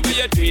baby, where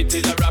you treat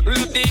is a rap.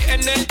 Love the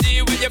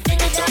energy when you bring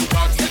it up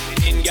back.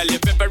 In girl, you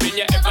peppering,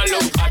 you ever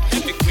look hot.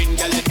 Every queen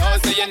girl, you know,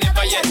 so you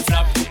never yet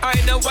flop. I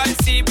know I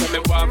see, but me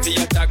want for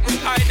attack.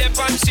 I dep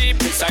on sheep,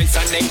 precise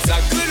and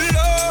exact. Good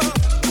lord,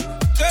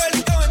 girl,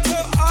 you going so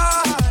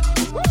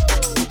hard.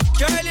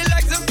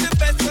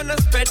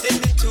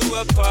 spreading the two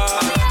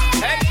apart.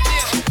 Hey,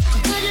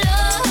 Good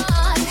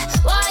Lord,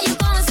 why you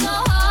going so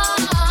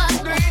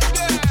hard?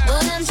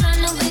 But I'm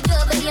trying to be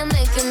good, but you're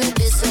making me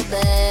be so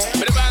bad.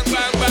 Bang,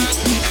 bang, bang.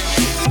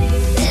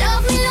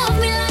 Love me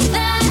like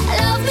that.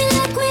 Love me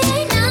like we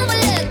ain't never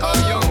let go.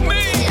 Love me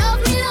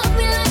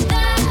like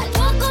that.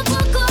 Poco,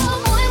 poco,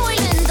 muy, muy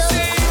lento.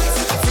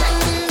 It's like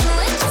we do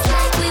it just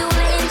like we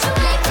were in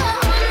Jamaica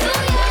or New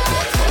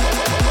York.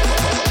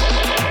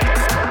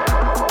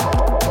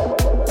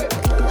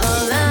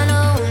 Havana,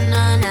 ooh,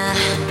 na, na.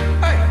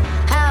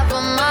 Half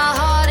of my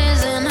heart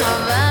is in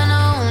Havana,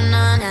 ooh,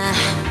 na, na.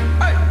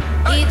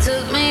 He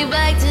took me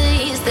back to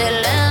East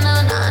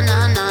Atlanta, na, na,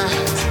 na.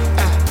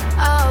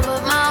 Oh,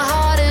 but my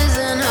heart is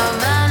in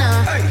Havana.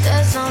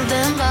 There's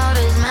something about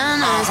his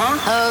manners.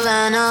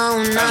 Havana,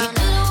 ooh, na. He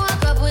didn't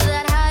walk up with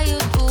that, how you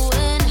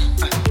doing?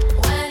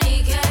 When he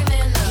came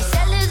in, he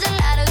said there's a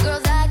lot of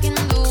girls I can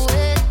do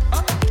it,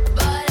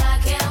 but I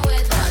can't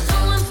wait. I'll do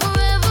it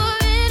forever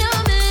in a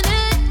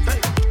minute.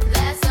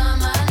 That's on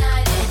my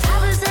night. And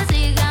Papa says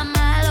he got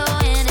Milo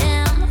in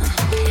him.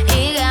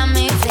 He got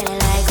me feeling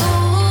like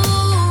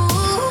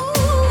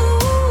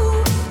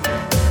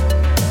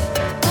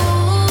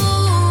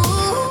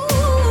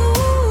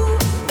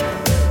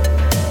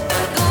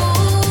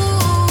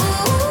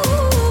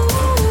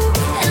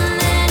and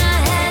then I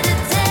had to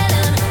tell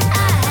him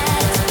I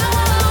had to go.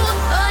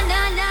 Oh,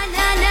 na, na,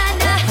 na, na,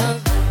 na.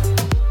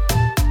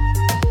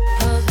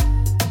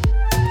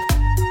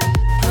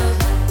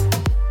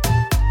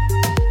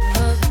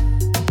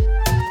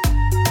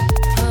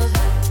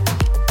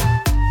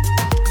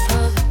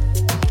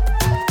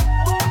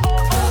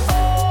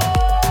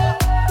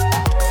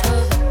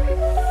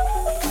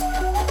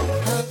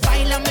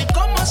 Báilame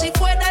como si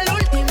fuera la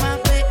última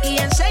vez y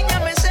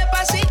enséñame ese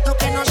pasito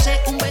que no sé,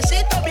 un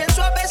besito bien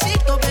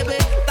suavecito, bebé.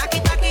 Taqui,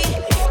 taqui,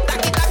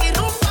 taqui, taqui,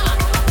 rumba.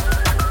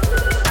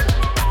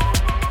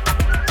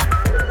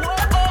 Oh,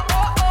 oh,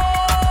 oh,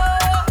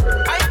 oh.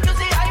 Hay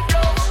music, hay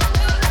flow.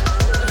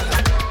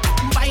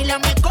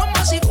 Báilame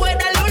como si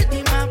fuera la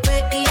última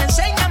vez y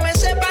enséñame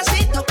ese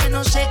pasito que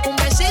no sé, un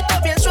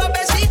besito bien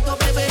suavecito,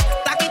 bebé.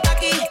 Taqui,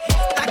 taqui,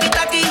 taqui,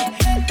 taqui,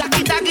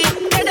 taqui, taqui.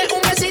 Tienes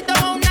un besito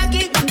o un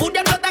aquí,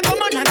 pura explota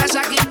como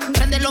Nagasaki.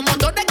 Prende los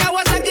motores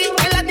Kawasaki,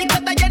 en la disco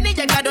está llena y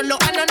llegaron los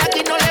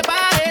Anunnaki. No le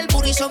baje, el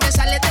booty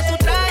sobresale de su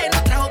traje.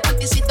 No trajo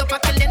panticito pa'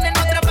 que el nene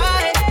no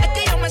trabaje. Es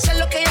que yo me sé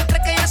lo que ella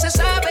cree que ya se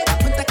sabe.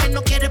 Cuenta que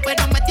no quiere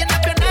pero me tiene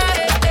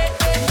espionaje.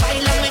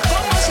 Báilame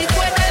como si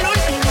fuera la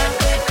última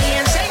vez y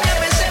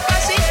enséñame ese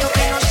pasito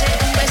que no sé,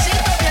 un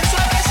besito bien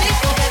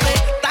suavecito, bebé.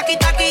 Taqui,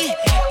 taqui,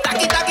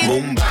 taqui, taqui.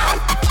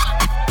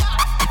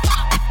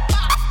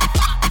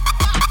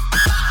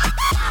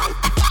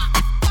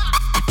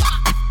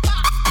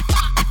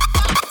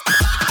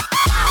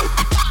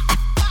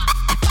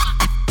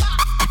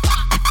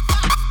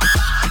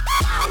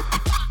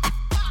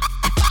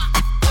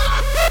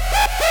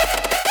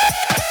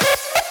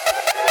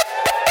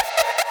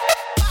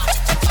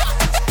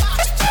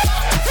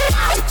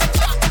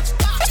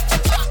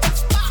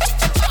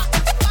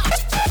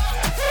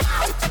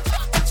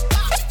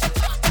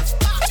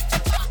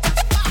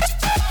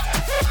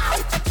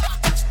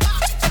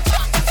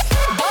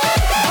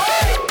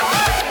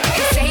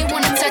 He say he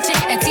wanna touch it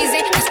and tease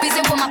it and squeeze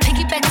it. When my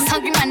piggyback is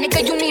hungry, my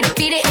nigga, you need to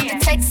feed it. If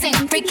the text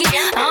ain't freaky,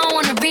 I don't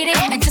wanna read it.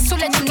 And just to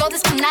let you know,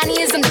 this Punani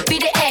is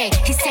undefeated. Ayy,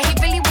 he said he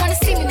really wanna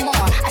see me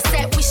more. I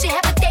said we should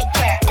have a date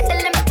where at the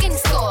Lamborghini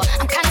store.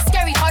 I'm kinda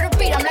scary, hard to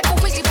beat. I'm like a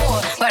Ouija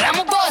board, but I'm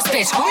a boss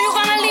bitch. Who you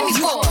gonna leave me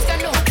for? Got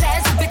no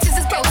class, you bitches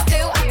is broke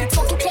still. I be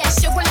talking cash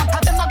shit when I'm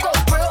popping my gold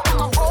grill. I'm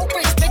a roll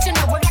rich bitch and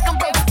I work like I'm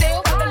broke still.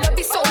 The love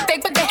be so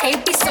fake, but the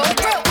hate be so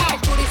real. El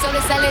booty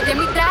sobresale de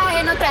mi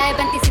traje, no trae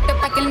panticito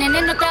pa' que el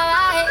nene no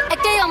trabaje. Es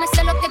que yo me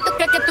sé lo que tú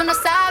crees que tú no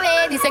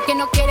sabes. Dice que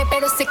no quiere,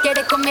 pero se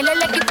quiere comerle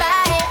el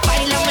equipaje.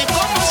 Báilame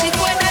como si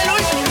fuera la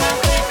última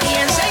vez y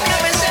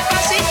enséñame ese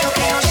pasito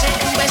que no sé,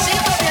 un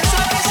besito bien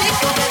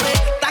suavecito, bebé.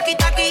 Taqui,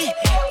 taqui,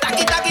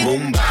 taqui, taqui.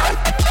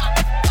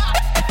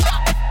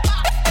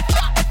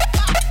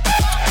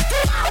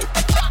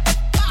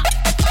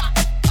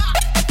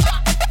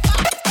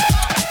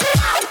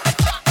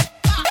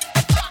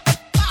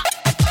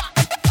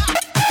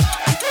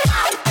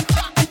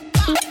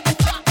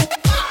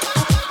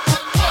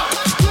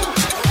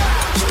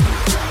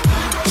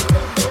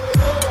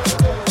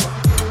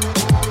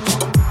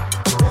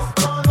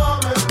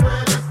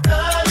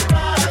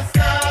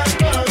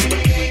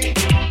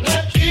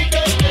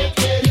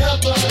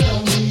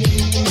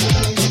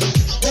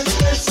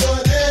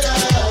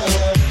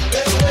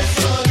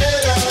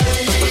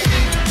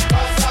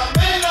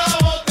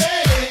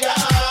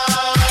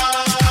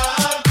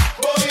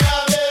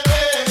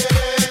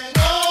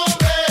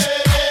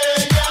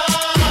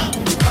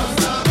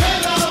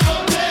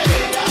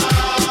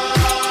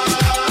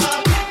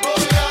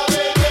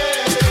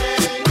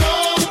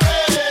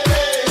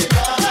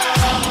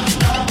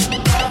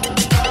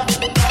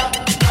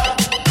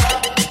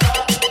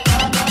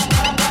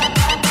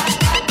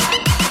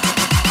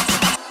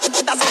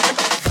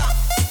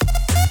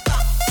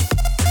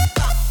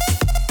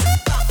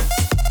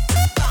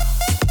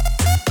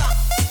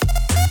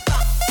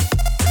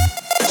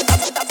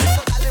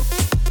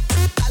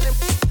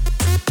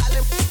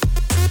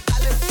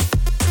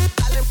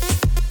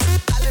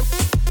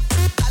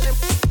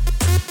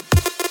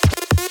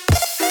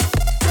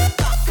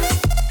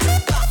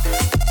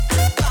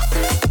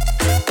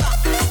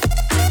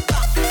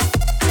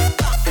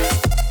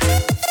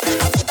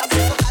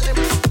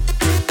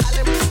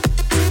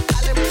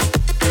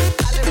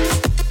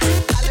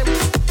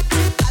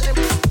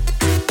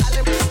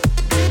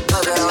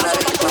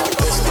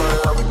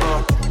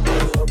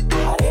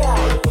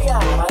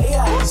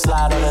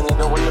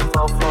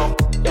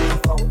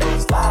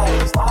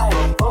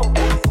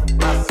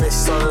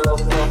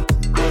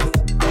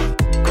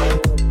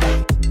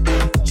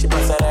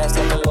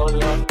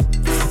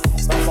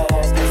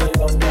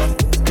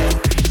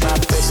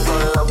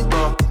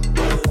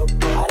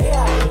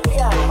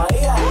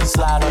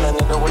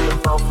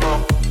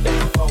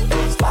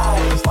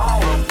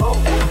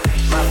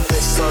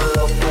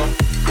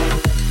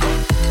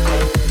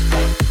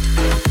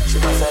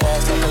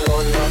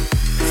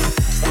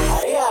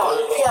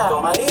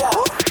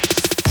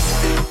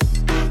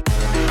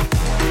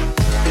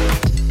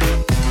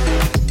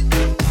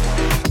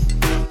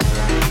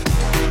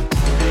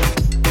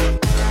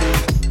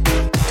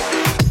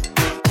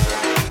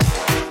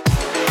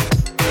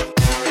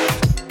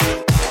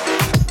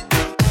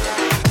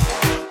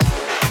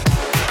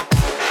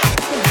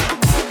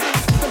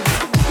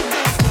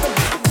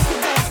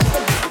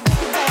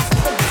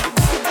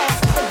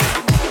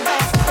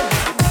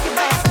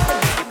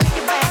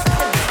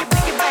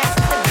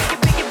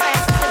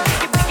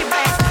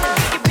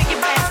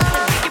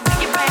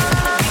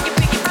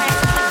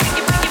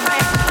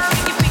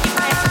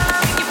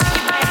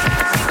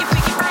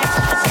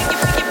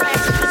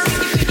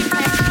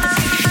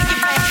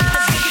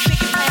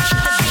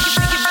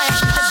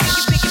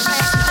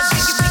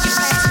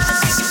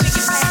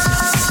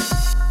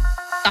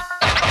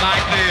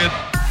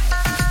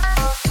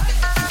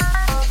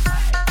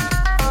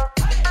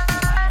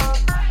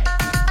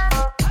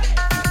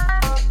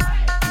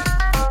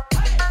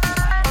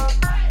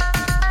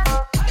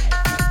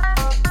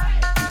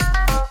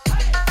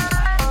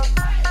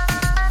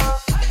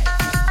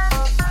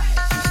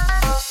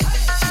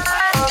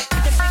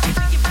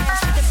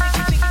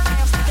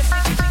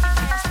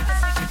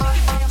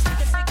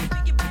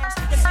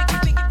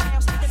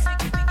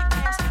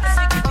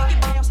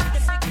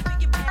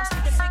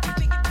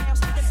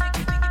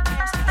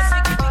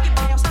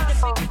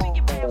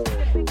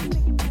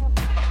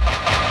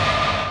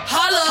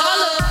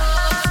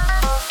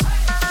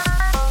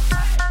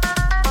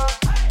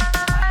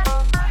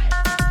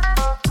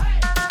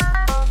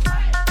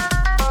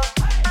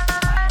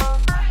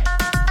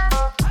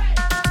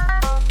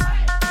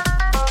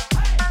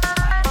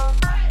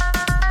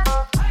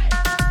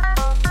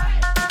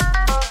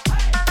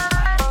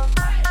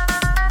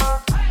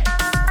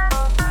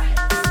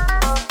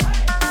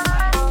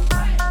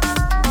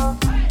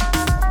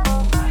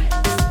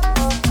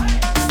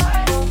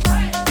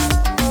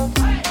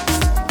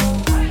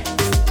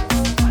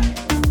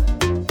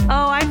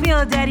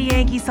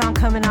 Song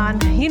coming on.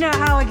 You know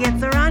how it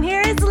gets around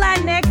here. It's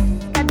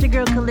Latinx. Got your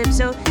girl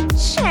Calypso.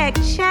 Check.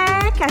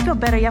 I feel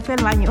better. Ya fui al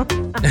baño.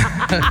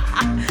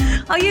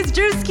 Oh, yes,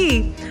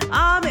 Drewski.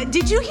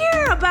 Did you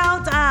hear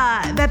about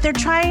that they're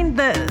trying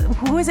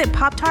who is it?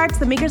 Pop-Tarts?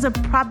 The makers of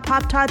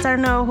Pop-Tarts. I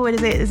don't know who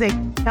it is. Is it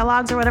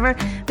Kellogg's or whatever?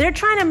 They're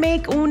trying to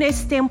make un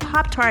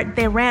Pop-Tart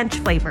de ranch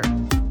flavor.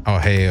 Oh,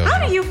 hey.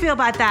 How do you feel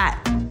about that?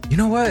 You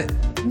know what?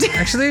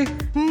 Actually,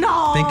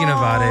 no. Thinking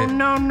about it.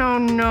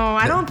 No.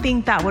 I don't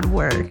think that would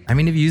work. I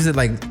mean, if you use it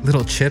like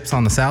little chips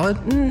on the salad?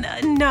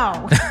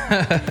 No.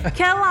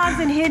 Kellogg's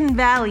in Hidden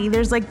Valley,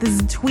 there's like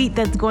this tweet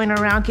that's going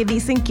around que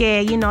dicen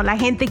que, la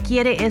gente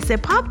quiere ese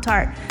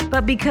Pop-Tart.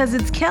 But because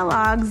it's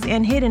Kellogg's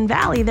and Hidden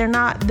Valley, they're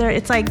not there.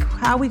 It's like,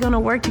 how are we going to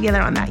work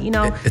together on that,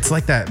 It's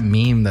like that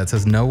meme that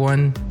says no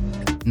one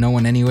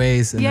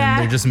anyways, and then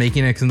they're just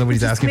making it because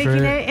nobody's asking for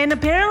it. And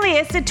apparently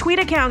este tweet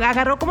account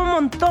agarró como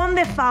un montón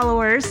de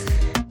followers,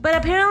 but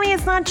apparently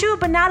it's not true.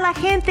 But now la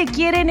gente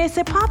quiere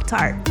ese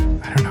Pop-Tart.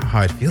 I don't know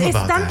how I'd feel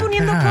about that. Están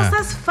poniendo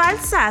cosas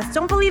falsas.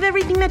 Don't believe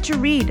everything that you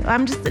read.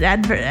 I'm just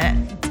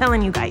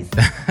telling you guys.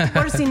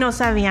 Por si no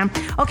sabían.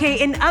 Okay,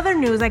 in other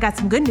news, I got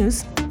some good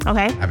news.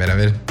 Okay. A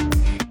ver.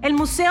 El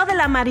Museo de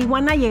la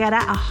Marihuana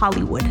llegará a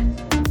Hollywood.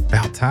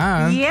 About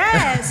time.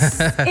 Yes,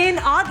 in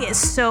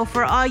August. So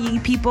for all you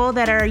people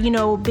that are,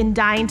 been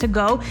dying to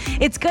go,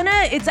 it's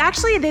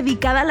actually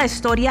dedicada a la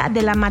historia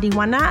de la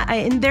marihuana,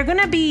 and they're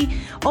gonna be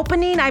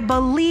opening, I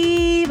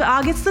believe,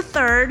 August the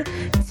 3rd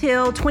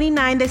till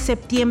 29 de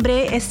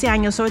septiembre este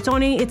año. So it's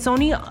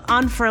only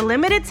on for a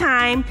limited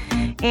time,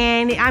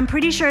 and I'm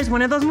pretty sure it's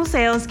one of those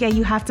museos que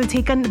you have to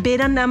take a bid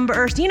on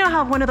numbers. You know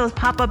how one of those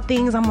pop-up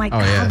things? I'm like,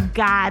 oh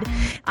God.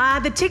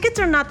 The tickets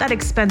are not that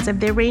expensive.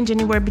 They range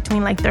anywhere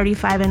between like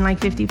 35 and like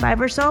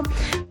 55 or so.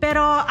 But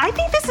I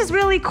think this is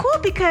really cool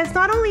because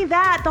not only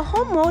that, the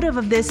whole motive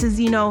of this is,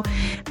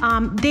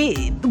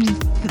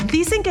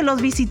 dicen que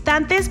los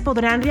visitantes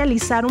podrán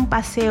realizar un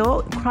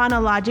paseo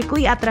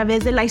chronologically a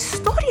través de la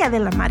historia de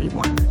la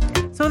marihuana.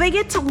 So they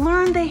get to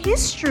learn the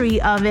history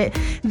of it,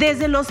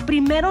 desde los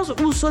primeros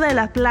usos de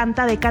la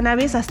planta de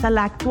cannabis hasta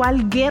la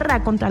actual guerra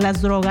contra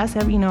las drogas.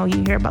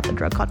 You hear about the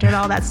drug culture and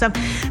all that stuff.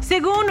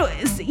 Según,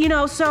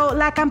 so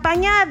la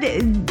campaña,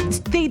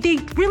 they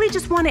really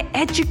just want to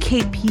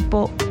educate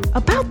people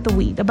about the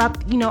weed, about,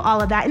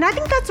 all of that. And I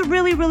think that's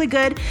really, really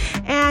good.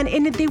 And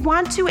they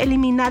want to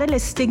eliminar el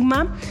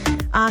estigma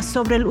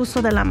sobre el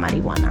uso de la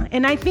marihuana.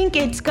 And I think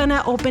it's going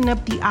to open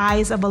up the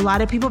eyes of a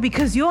lot of people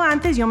because yo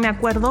me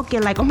acuerdo que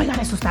like, oh my God,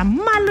 eso está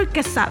malo y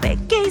que sabe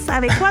qué,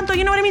 sabe cuánto,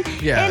 you know what I mean?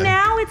 Yeah. And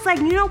now it's like,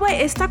 you know what,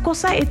 esta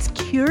cosa, it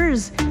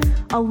cures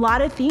a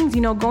lot of things,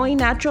 going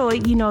natural,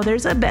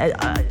 there's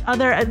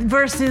other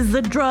versus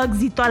the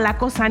drugs y toda la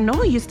cosa.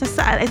 No, esto es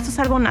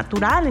algo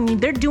natural, and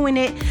they're doing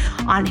it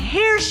on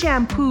hair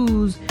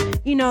shampoos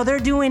you know, they're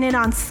doing it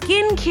on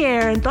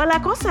skincare and toda la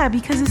cosa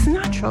because it's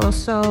natural.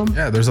 So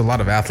yeah, there's a lot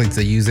of athletes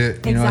that use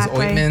it, you know, as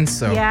ointments.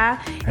 So yeah,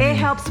 it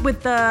helps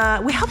with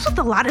a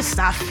lot of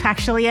stuff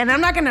actually. And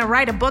I'm not gonna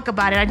write a book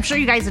about it. I'm sure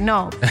you guys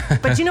know.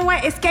 But you know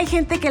what? Es que hay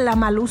gente que la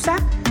mal usa.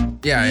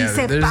 Yeah,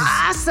 se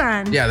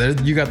pasan. Yeah,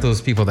 you got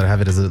those people that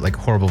have it as a like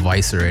horrible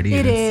vice already.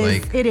 It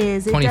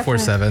is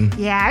 24/7.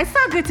 Yeah, it's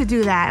not good to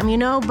do that, you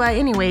know. But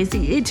anyways, to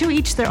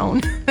each their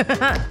own.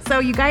 So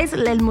you guys,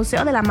 El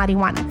Museo de la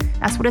Marihuana.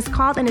 That's what it's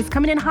called, and it's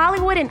coming in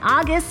Hollywood in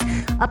August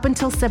up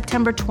until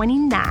September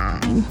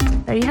 29.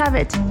 There you have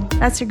it.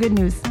 That's your good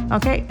news.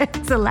 Okay,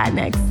 it's a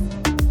Latinx.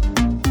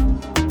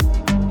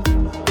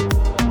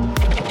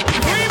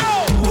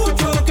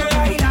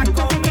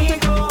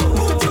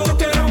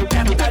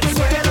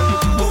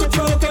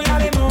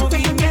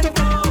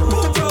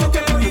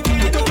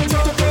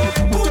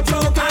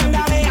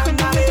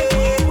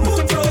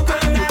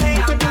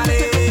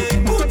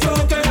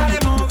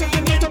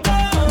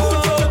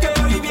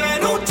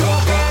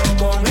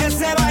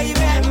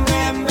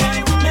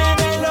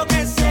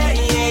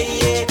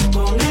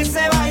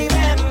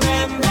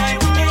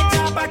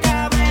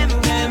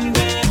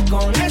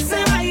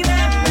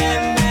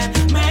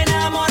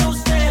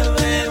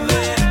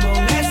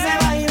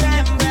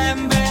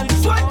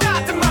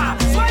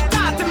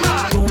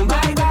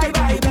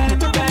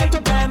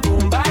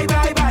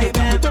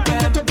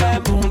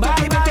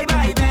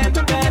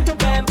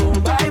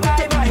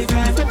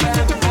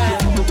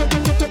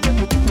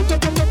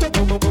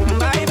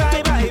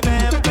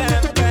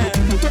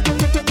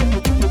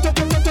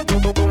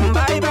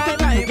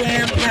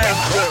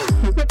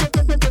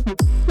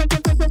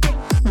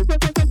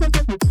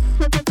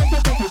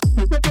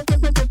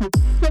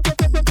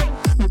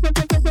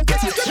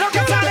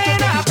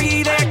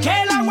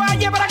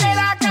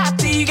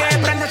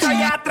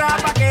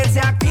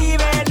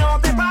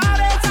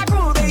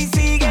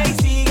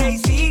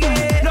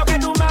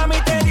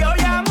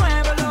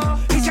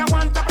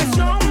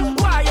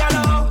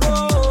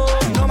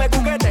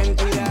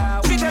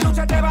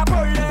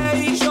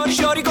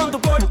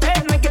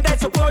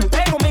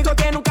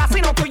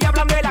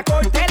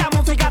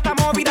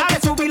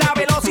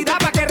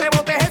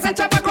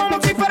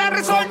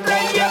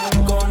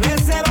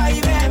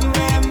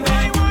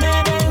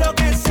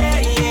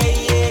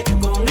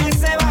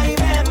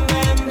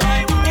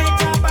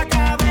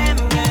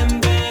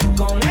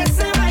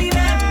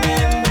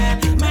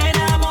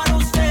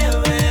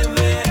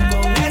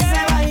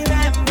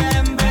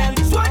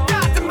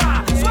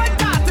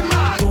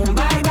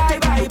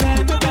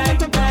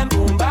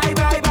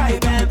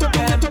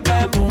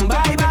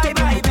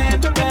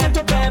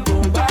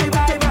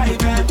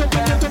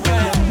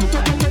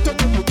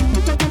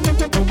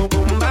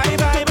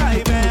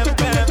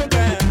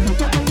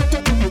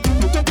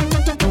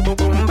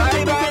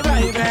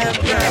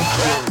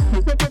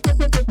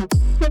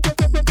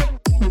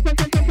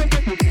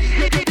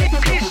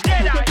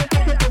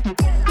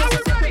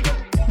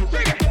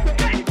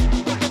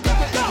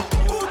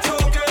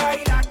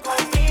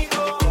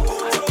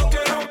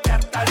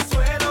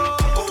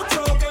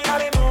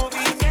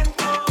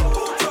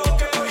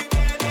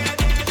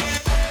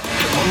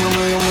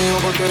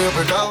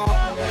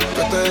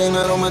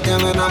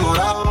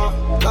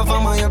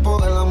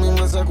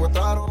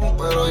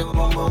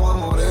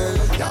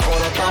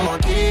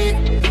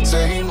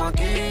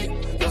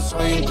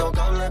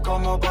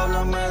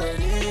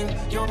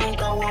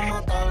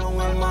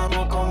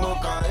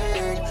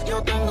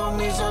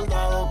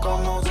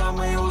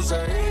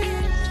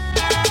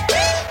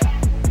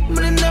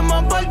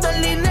 Brindemos por todo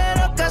el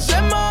dinero que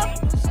hacemos.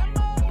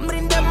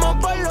 Brindemos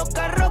por los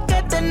carros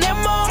que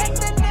tenemos.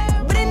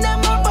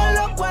 Brindemos por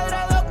los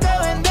cuadrados que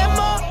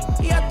vendemos.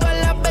 Y a todas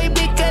las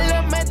baby que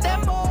le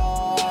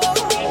metemos.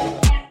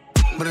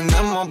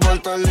 Brindemos por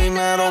todo el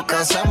dinero que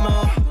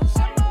hacemos.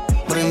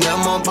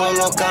 Brindemos por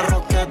los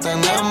carros que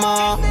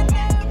tenemos.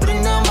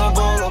 Brindemos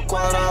por los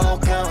cuadrados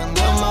que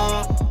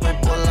vendemos.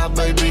 Y por las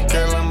baby que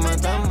le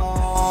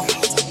metemos.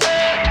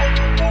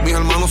 Mis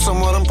hermanos se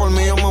mueren por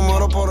mí, yo me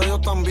muero por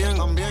ellos también.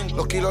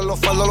 Los kilos, los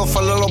faldos,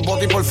 los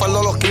botes y por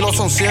faldo los kilos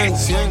son 100.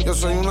 Yo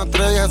soy una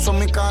estrella, eso es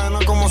mi cadena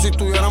como si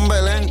estuviera en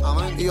Belén.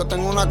 Y yo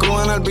tengo una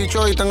cruz en el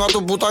bicho y tengo a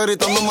tu puta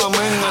gritando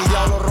amén. El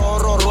diablo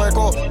rojo,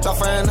 rueco, la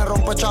FN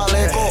rompe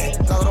chaleco.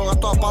 La droga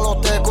toda pa'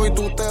 los tecos y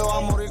tú te vas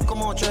a morir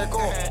como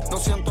checo.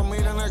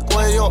 200,000 en el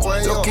cuello,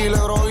 los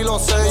kilos y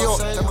los sellos.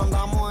 Te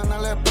mandamos en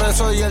el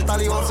expreso y el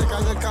talibán se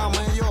cae del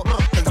camello.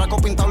 El Draco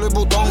pintado y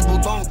botón.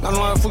 La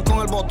 9 full con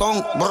el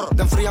botón.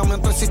 De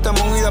enfriamiento el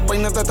sistemón y de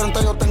peines de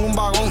 30 yo tengo un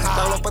vagón.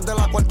 De López de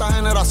la cuarta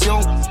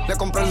generación. Le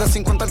compré el de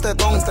 50 el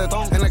tetón.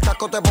 En el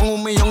casco te pongo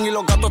 1,000,000 y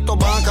los gatos estos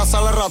van a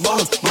cazar el ratón.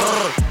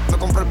 Me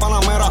compré el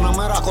Panamera.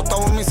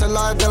 Acostado en mi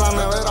celda desde la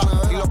nevera.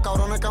 Y los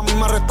cabrones que a mí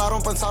me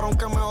arrestaron pensaron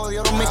que me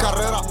jodieron mi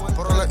carrera.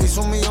 Pero les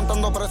hice 1,000,000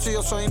 dando precio y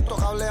yo soy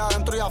intocable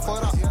adentro y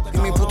afuera. Y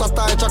mi puta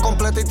está hecha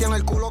completa y tiene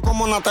el culo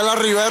como Natalia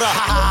Rivera.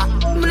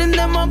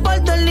 Brindemos por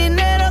todo el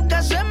dinero que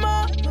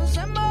hacemos.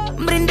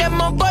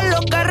 Brindemos por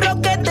los carros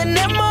que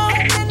tenemos.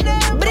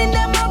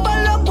 Brindemos por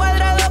los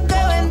cuadrados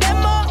que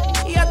vendemos.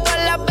 Y a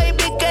todas las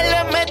baby que le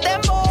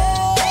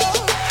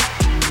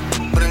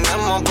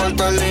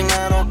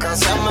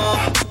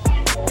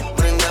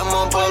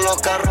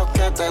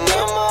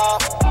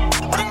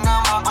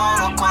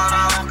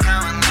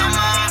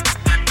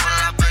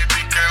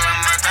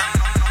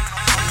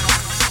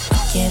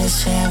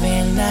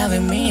saber nada de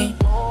mí.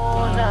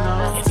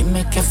 Y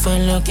dime qué fue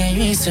lo que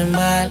yo hice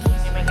mal.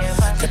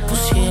 Te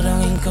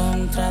pusieron en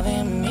contra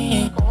de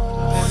mí.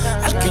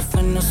 Al que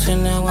fue no se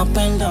le va a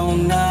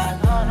perdonar.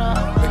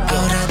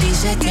 Ahora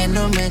dice que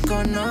no me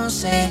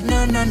conoce.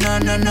 No.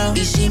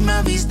 Y si me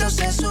ha visto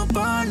se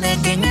supone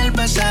que en el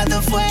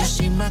pasado fue. Yo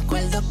sí me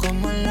acuerdo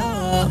cómo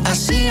lo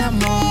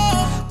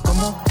hacíamos.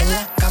 Como en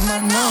la cama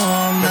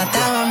no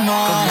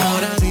matábamos.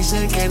 Ahora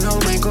dice que no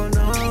me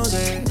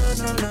conoce.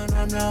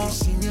 No. Y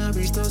si me ha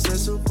visto se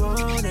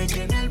supone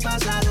que en el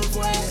pasado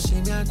fue. Yo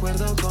sí me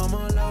acuerdo cómo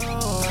lo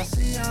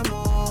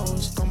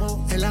hacíamos.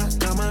 Como en la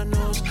cama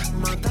nos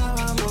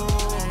matábamos.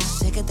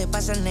 Sé que te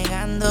pasas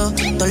negando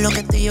todo lo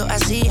que tú y yo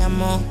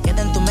hacíamos.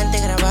 Queda en tu mente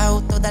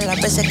grabado todas las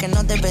veces que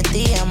nos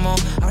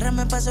vestíamos. Ahora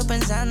me paso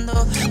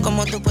pensando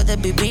cómo tú puedes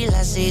vivir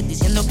así,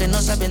 diciendo que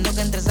no, sabiendo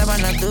que entre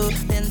sábanas tú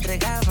te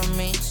entregabas a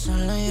mí.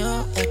 Solo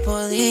yo he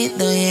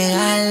podido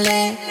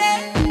llegarle.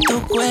 Tu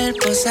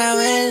cuerpo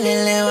sabe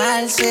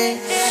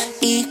elevarse.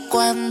 Y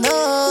cuando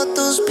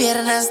tus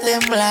piernas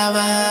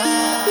temblaban,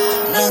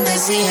 no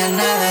decía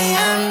nada y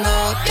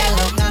ando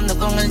dialogando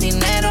con el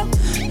dinero.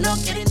 No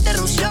quiero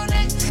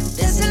interrupciones,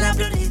 desde la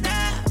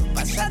prioridad,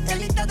 pasate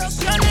lista de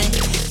opciones.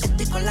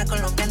 Estoy con la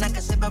colombiana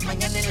que se va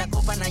mañana y la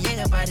cubana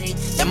llega a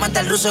París. Llámate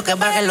al ruso que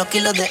baje los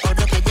kilos de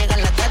oro que llega a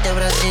la tarde de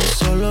Brasil.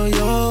 Solo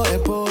yo he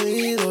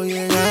podido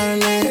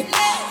llegarle.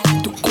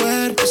 Tu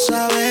cuerpo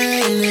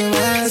sabe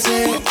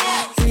elevarse.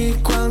 Y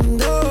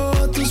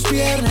cuando tus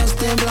piernas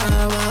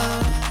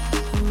temblaban,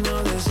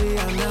 no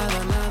decía nada.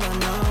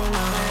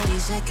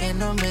 Dice que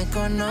no me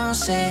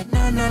conoce.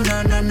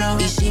 No.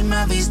 Y si me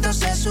ha visto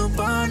se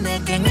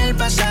supone que en el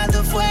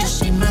pasado fue. Yo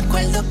sí me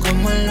acuerdo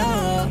cómo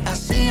lo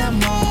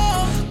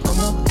hacíamos.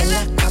 Como en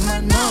la cama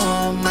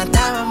nos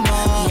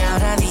matábamos. Y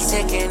ahora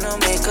dice que no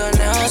me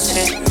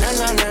conoce. No.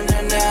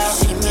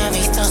 Si me ha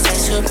visto se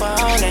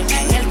supone que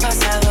en el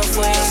pasado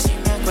fue. Yo sí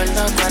me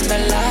acuerdo cuando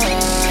lo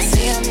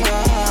hacíamos.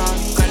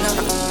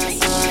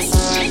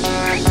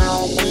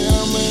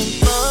 Déjame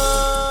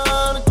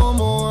entrar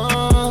como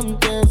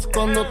antes,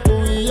 cuando tú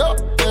y yo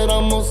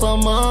éramos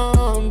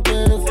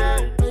amantes.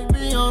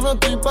 Baby, yo no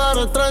estoy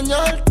para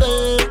extrañarte,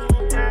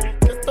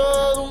 que es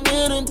todo un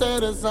giro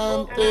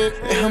interesante.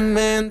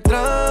 Déjame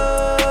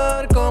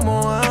entrar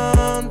como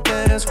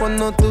antes,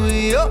 cuando tú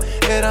y yo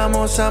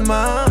éramos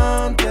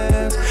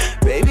amantes.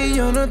 Baby,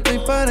 yo no estoy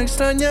para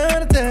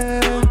extrañarte,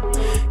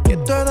 que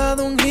tú has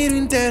dado un giro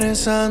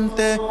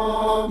interesante.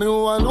 Mi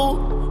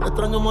Ubalú,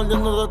 extraño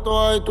mordiendo de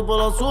todas y tú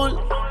por el azul.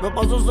 Me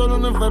paso solo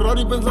en el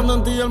Ferrari pensando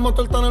en ti y el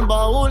motor está en el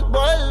baúl.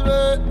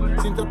 Vuelve,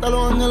 sin tratar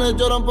los ángeles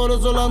lloran, por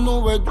eso las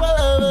nubes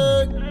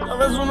llueven. A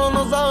veces uno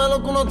no sabe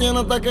lo que uno tiene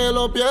hasta que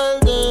lo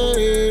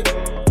pierde.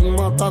 Y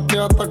mataste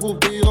hasta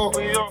Cupido.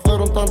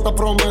 Fueron tantas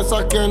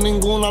promesas que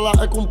ninguna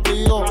las he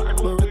cumplido.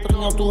 Me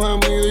extraño tu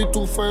gemido y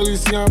tu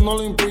felicidad no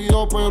lo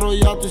impido. Pero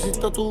ya tú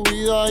hiciste tu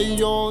vida y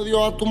yo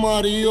odio a tu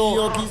marido.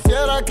 Yo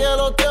quisiera que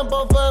los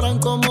tiempos fueran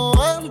como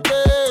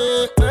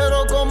antes,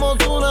 pero como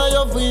Zuna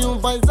yo fui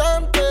un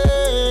farsante.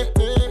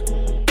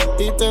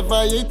 Y te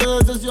fallé y te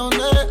decepcioné,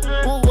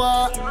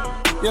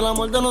 y el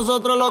amor de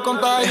nosotros lo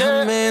contagié.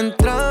 Déjame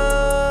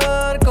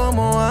entrar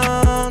como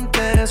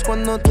antes,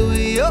 cuando tú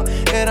y yo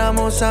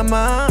éramos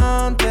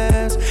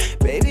amantes.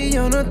 Baby,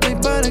 yo no estoy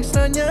para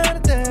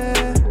extrañarte,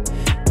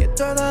 que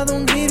tú has dado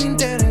un giro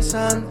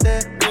interesante.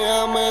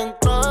 Déjame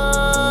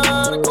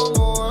entrar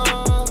como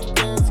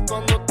antes,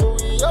 cuando tú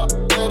y yo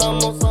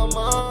éramos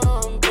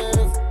amantes.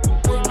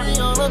 Baby,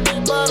 yo no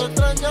estoy para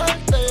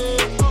extrañarte.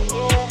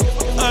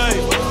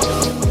 Ey,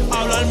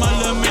 hablar mal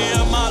de mí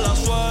es mala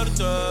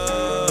suerte.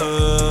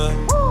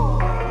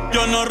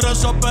 Yo no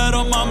rezo,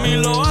 pero mami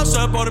lo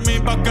hace por mí,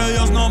 pa' que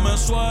Dios no me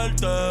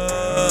suelte.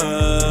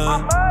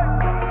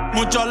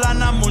 Mucha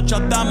lana,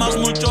 muchas damas,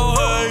 mucho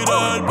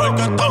hater,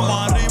 porque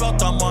estamos arriba.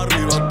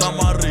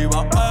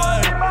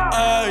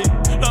 Ey,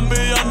 la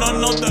envidia no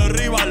nos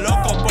derriba,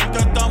 loco, porque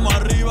estamos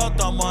arriba.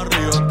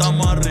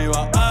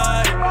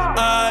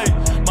 Ey,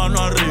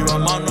 mano arriba.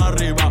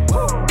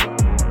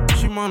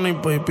 Money,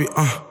 baby,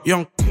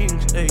 Young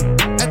Kings, ey.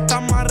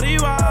 Estamos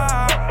arriba,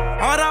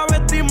 ahora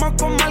vestimos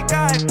con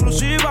marcas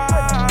exclusivas.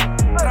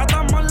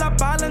 Tratamos las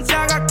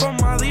Balenciagas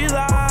con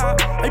Adidas.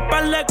 Hay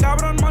par de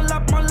cabrón, mon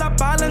las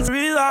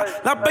Balenciagas.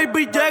 Las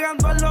baby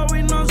llegando al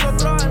lobby,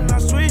 nosotros en la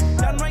suite.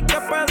 Ya no hay que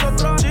pedir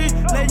otro así,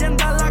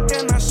 leyenda la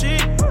que nací.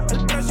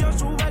 El precio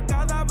sube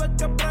cada vez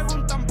que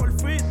preguntan por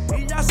fin.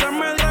 Y ya se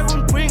me dio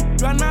un twin,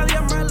 yo a nadie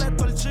me le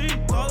torcí.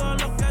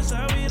 Todos los que se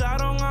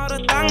viraron ahora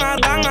están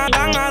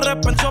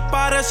arrepentidos,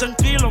 parecen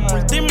kilos.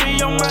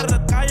 Multimillonarios,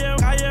 calle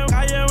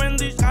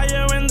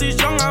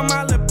bendición, a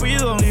mal les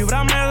pido.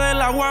 Líbrame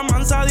del agua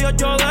mansa, Dios,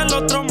 yo del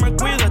otro me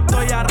cuido.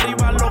 Estoy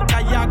arriba, los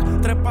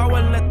kayak, trepado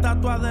en la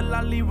estatua de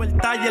la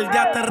libertad. Y el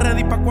día te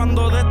ready pa'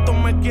 cuando de esto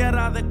me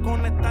quiera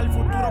desconectar.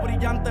 Futuro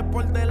brillante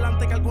por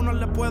delante que a algunos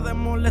les puede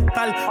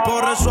molestar.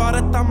 Por eso ahora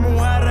estas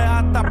mujeres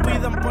hasta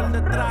piden por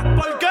detrás.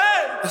 ¿Por qué?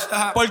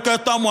 Porque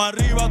estamos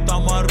arriba.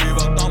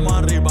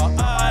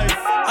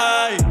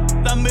 Ey,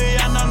 la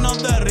envidia no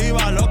nos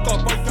derriba, loco,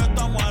 porque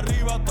estamos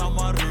arriba.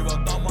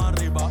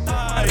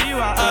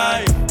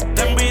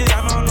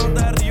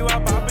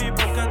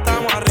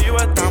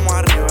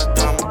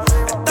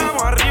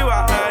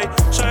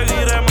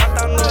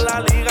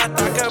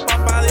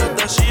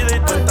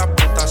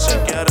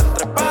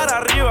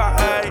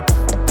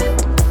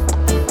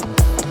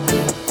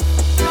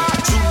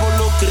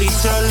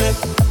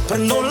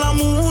 Prendo la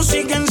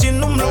música,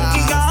 enciendo un blog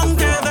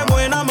gigante de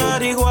buena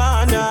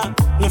marihuana.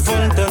 No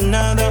falta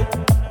nada.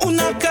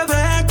 Una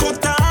Quebeco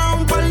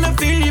Town, par de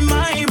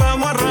filmas y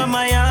vamos a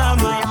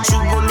Ramayama.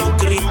 Subo los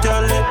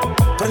cristales.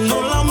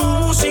 Prendo la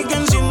música,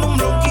 enciendo un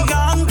blog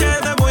gigante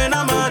de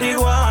buena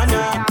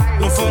marihuana.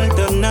 No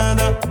falta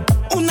nada.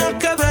 Una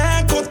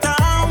Quebeco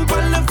Town,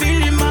 par de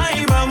filmas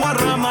y vamos a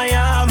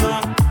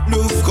Ramayama.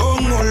 Luz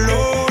con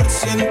olor,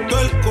 siento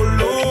el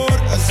color,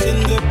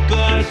 haciendo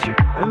espacio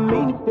en mi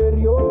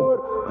interior.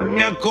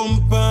 Me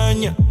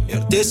acompaña mi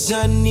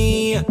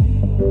artesanía.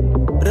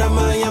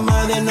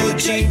 Ramayama de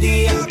noche y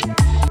día.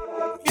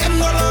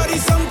 Viendo el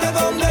horizonte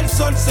donde el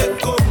sol se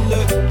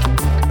esconde.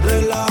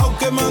 Relajo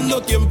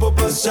quemando tiempo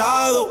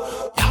pasado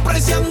y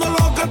apreciando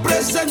lo que el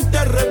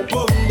presente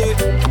responde.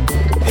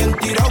 Bien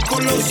tirado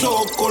con los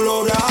ojos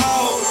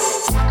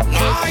colorados. No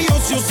hay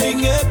ocio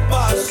sin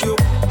espacio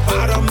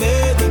para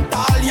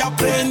meditar y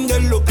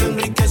aprender lo que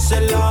enriquece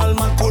el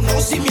alma.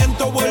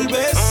 Conocimiento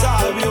vuelve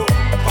sabio.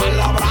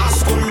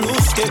 Palabras con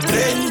luz que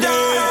prende.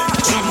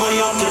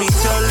 Ramayama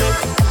cristales.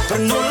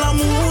 Prendo la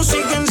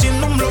música,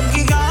 enciendo un blog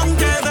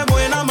gigante de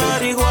buena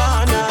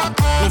marihuana.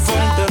 No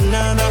falta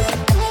nada.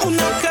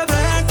 Una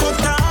Quebeco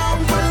Town,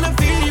 par de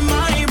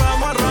filmas y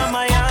vamos a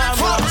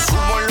Ramayama.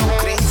 Subo los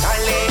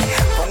cristales,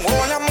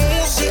 pongo la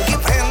música y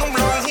prendo un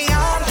blog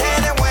gigante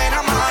de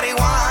buena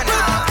marihuana.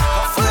 No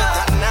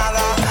falta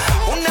nada.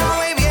 Una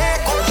baby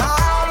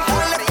Town,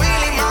 par de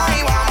filmas y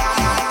vamos.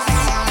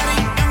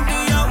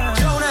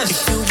 If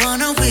you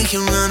wanna, we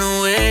can run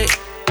away.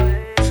 I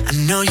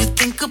know you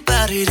think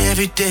about it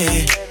every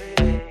day.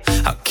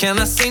 How can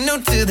I say no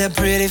to that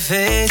pretty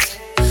face?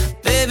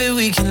 Baby,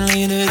 we can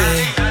leave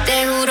today.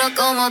 Te juro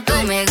como tú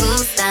me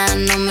gustas,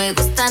 no me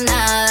gusta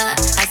nada.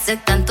 Hace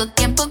tanto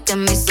tiempo que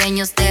en mis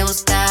sueños te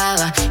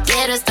buscaba.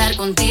 Quiero estar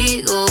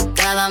contigo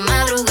cada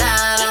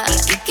madrugada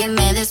y que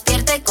me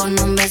despierte con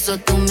un beso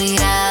tu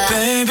mirada.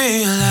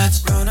 Baby,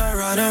 let's run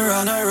away.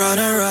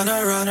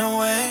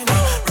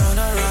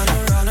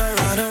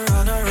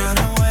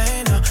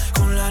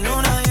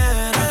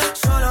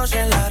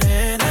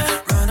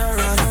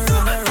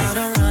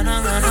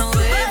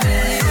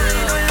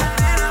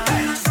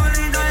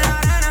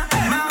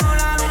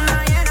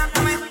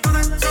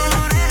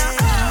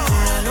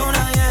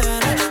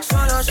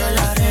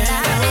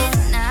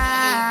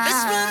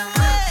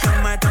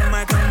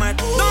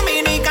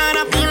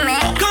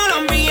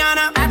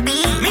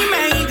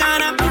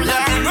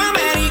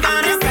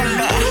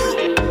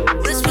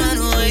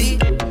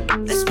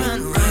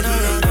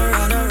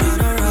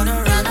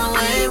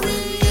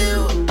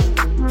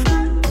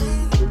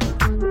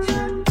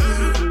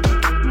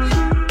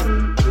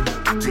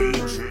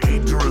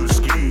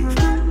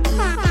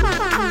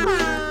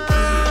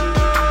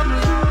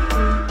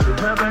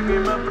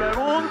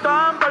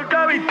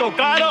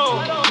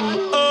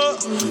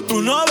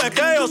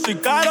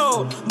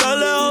 Caro, de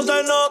lejos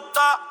se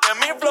nota que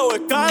mi flow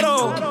es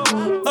caro.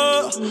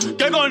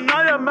 Que con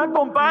nadie me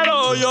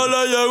comparo. Yo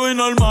le llego y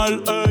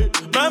normal,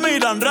 me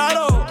miran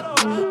raro.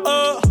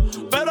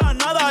 Pero a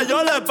nada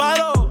yo le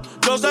paro.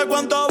 Yo sé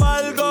cuánto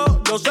valgo,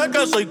 yo sé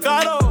que soy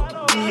caro.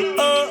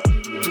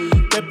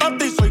 Que para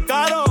ti soy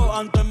caro.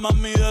 Antes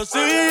mami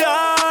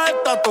decía,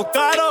 está todo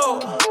caro.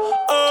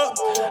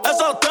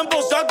 Esos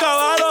tiempos se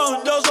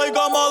acabaron. Yo soy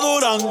como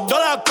Durán, yo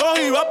la cojo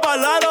y va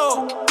pa'l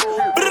aro.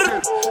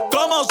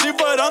 Como si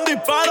fueran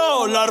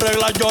disparos. La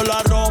regla yo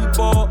la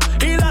rompo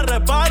y la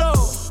reparo.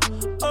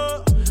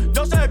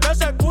 Yo sé que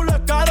ese culo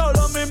es caro.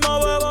 Lo mismo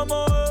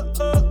bebamos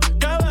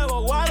que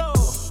bebo guaro.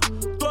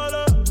 Tú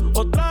eres,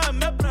 otra vez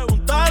me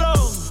preguntaron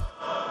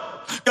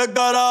 ¿qué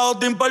carajo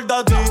te importa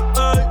a ti?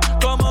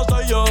 ¿Cómo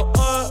soy yo?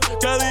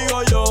 ¿Qué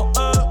digo yo?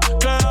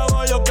 ¿Qué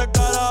hago yo? ¿Qué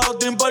carajo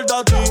te importa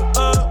a ti?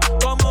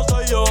 ¿Cómo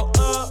soy yo?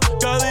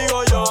 ¿Qué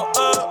digo yo?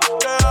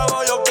 ¿Qué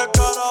hago yo? ¿Qué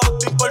carajo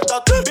te importa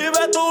a ti?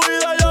 Vive tu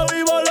vida, yo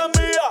vivo la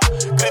mía.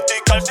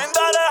 Criticar sin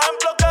dar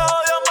ejemplo que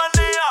odio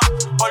manía.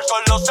 Por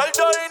solo ser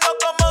yo y no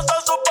como se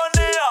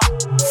suponía.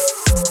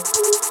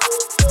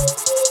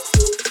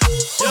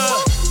 Yeah.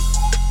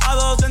 A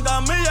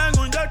 200 millas en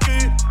un yaqui.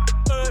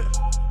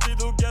 Si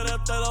tú quieres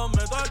te lo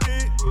meto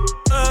aquí.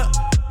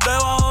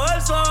 Debajo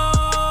del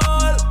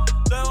sol.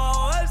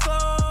 Debajo del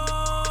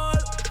sol.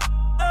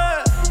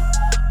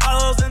 A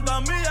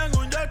 200 millas en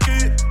un yaqui.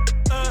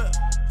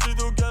 Si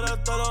tú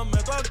quieres te lo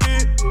meto aquí.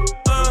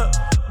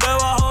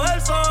 Debajo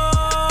del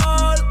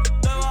sol.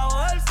 Debajo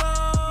del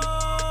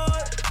sol.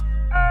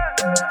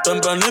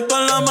 Tempranito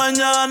en la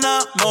mañana,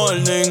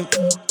 morning.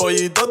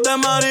 Pollitos de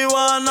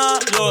marihuana,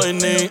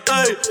 joining.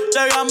 Ey,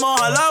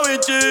 llegamos a la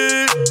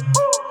bichi.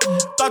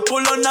 Ta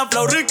culona,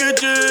 flow,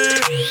 rikichi.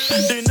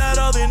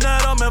 Dinero,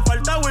 dinero, me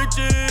falta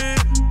wichi.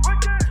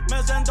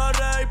 Me siento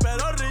rey,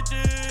 pero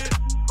richie.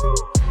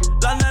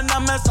 La nena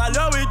me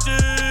salió bichi.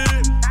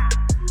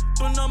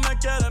 Tú no me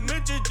quieres,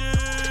 mi chichi.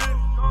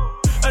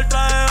 El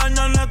traje de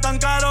baño no es tan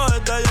caro,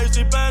 es de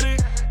JCPenney.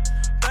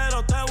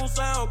 Pero te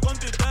buceo con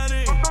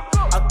Titani.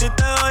 A ti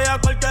te doy a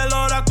cualquier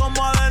hora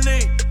como a Denny.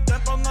 Te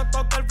pongo a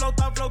tocar el flow,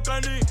 ta flow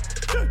Kenny.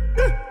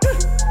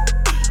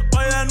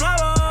 Voy de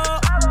nuevo,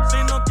 si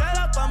no quieres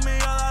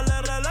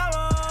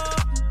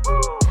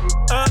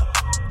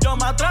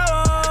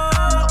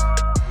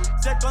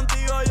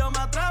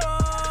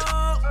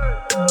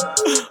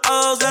A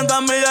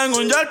 200 millas en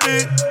un jet ski.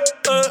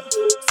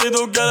 Si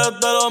tú quieres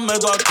te lo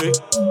meto aquí.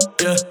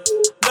 Yeah.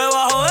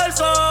 Debajo del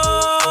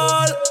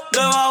sol,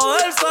 debajo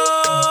del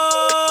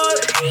sol.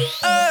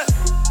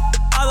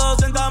 A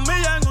 200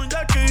 millas en un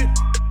jet ski.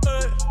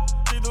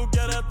 Si tú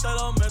quieres te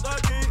lo meto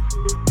aquí.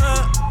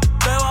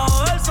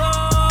 Debajo del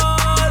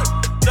sol,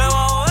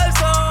 debajo del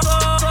sol.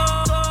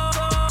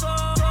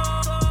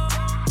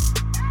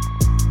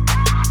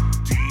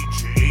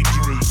 DJ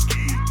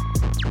Drewski.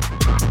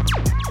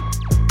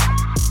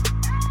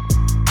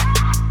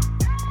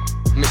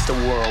 Mr.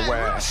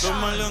 Worldwide. Los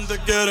maleantes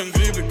quieren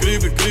creepy,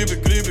 creepy, creepy,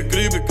 creepy,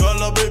 creepy. Todas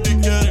las baby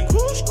quieren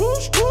kush,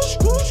 kush, kush,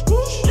 kush,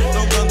 kush.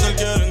 Los cantantes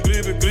quieren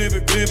creepy, creepy,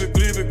 creepy,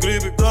 creepy,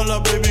 creepy. Todas las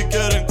baby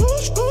quieren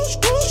kush, kush,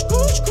 kush,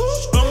 kush,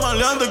 kush. Los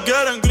maleantes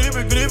quieren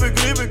creepy, creepy,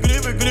 creepy,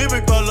 creepy,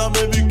 creepy. Todas las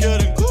baby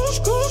quieren kush,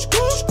 kush,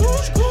 kush,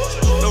 kush, kush.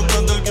 Los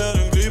cantantes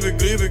quieren creepy,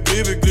 creepy,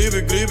 creepy,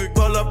 creepy, creepy.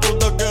 Todas las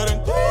putas quieren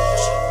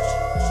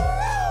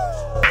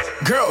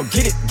Girl,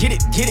 get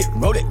it,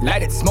 roll it,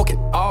 light it, smoke it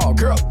all.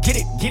 Girl, get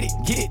it,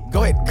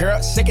 go ahead,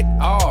 girl, shake it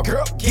all.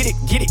 Girl, get it,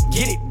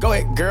 go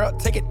ahead, girl,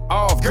 take it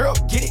off. Girl,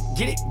 get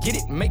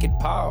it, make it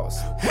pause.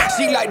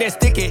 She like that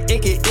sticky,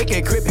 icky,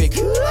 crippy.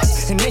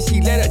 And then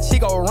she let her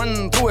chico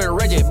run through it,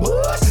 Reggie.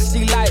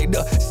 She like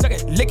the suck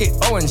it, lick it,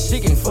 oh, and she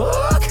can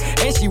fuck.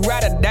 And she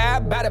ride or die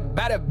by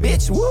the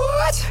bitch,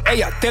 what?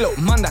 Ella te lo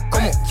manda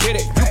como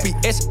quiere.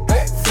 UPS o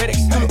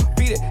FedEx, tú lo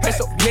pides,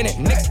 eso viene.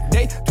 Next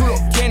day, tú lo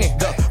tienes.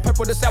 The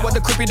purple, the sour,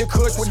 the creepy, the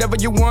kush, whatever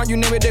you want, you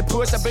name it, they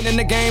push. I've been in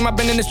the game, I've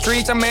been in the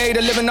streets, I made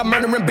a living, I'm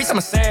murdering beats, I'm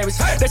a savage.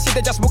 That shit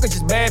that y'all smoke is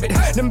just bad.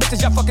 Them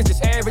bitches y'all fucking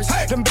just average.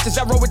 Them bitches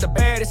I roll with the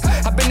baddest.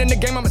 I've been in the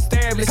game, I'm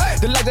established.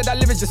 The life that I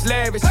live is just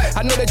lavish.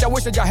 I know that y'all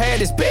wish that y'all had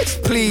this,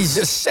 bitch. Please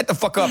just shut the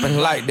fuck up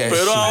and like that.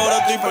 Pero shit.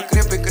 ahora tipo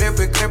creepy.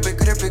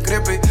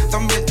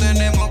 También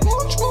tenemos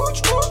kush.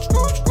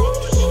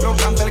 Los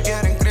cantantes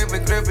quieren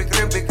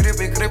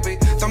creepy.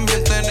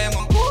 También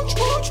tenemos kush.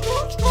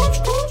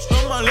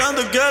 Los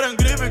maleantes quieren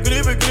creepy.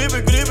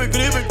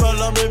 Para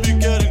la baby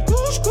quieren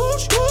kush.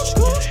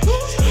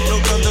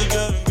 Los cantantes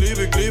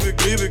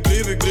quieren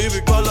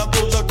creepy. Para la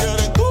puta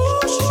quieren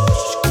kush.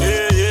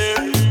 Yeah.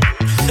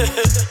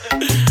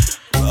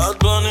 Bad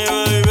Bunny,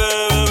 baby.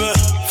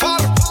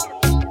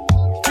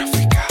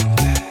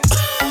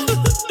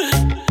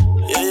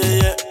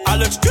 Yeah.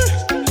 Alex Killer.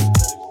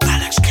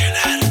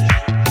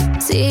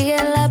 Sigue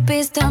la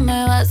pista,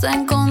 me vas a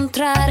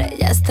encontrar.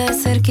 Ya está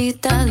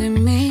cerquita de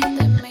mí.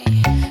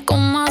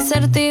 Como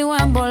acertijo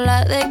en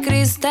bola de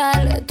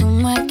cristal. Tú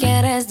me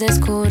quieres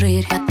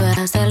descubrir.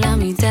 Hasta la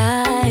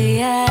mitad,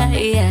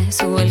 yeah.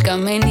 Sube el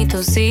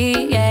caminito,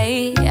 sigue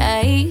ahí.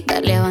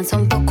 Dale, avanza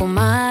un poco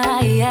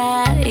más,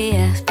 yeah.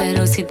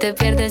 Pero si te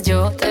pierdes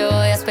yo te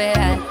voy a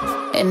esperar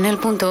en el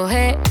punto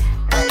G.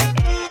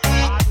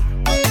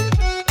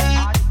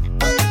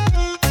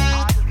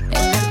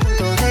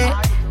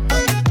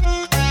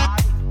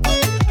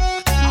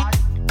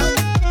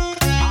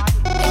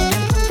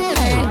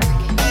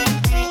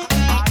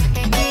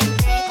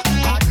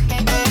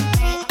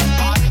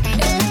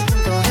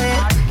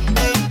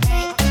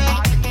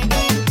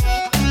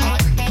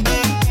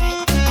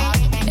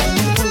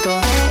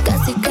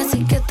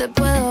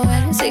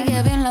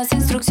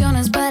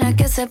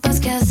 Sepas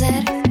qué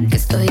hacer, que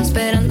estoy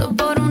esperando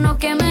por uno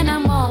que me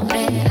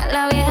enamore. A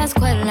la vieja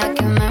escuela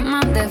que me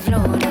mande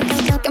flores,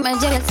 que me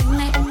llegue al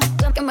cine,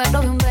 que me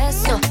robe un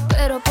beso,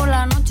 pero por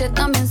la noche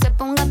también se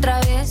ponga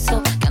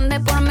travieso. Que ande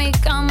por mi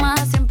cama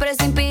siempre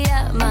sin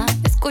pijama,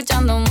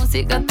 escuchando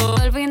música todo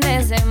el fin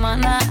de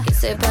semana. Que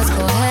sepa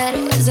escoger,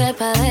 que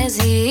sepa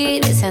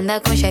decidir, si anda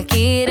con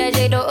Shakira,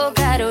 J-Lo o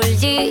Karol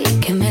G.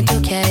 Que me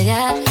toque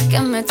allá, que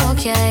me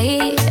toque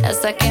ahí,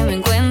 hasta que me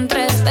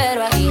encuentre,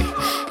 espero ahí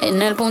en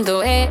el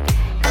punto E.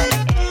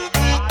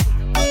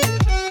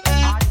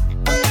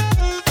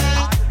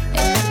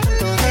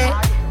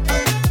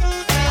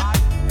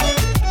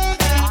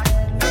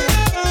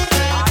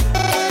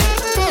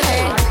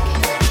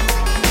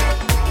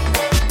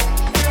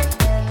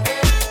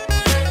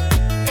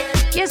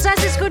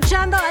 Estás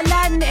escuchando a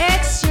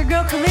Latinx, your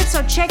girl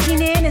Calypso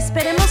checking in.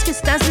 Esperemos que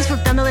estás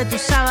disfrutando de tu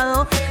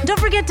sábado. Don't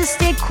forget to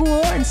stay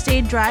cool and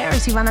stay dry, or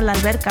si van a la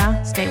alberca,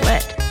 stay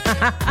wet.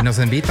 Y nos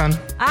invitan.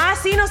 Ah,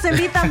 sí, nos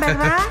invitan,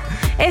 ¿verdad?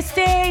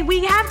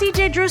 We have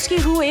DJ Drewski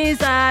who is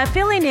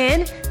filling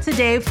in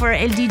today for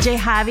El DJ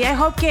Javi.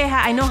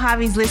 I know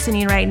Javi's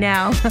listening right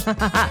now.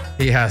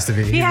 He has to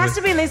be. He has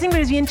to be listening,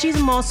 pero es bien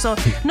chismoso.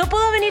 No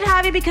pudo venir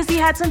Javi because he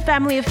had some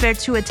family affair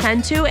to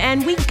attend to,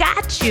 and we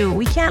got you.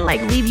 We can't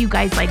leave you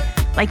guys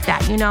like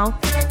that, you know?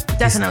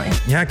 Definitely.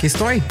 Yeah, aquí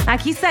estoy.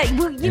 Aquí está.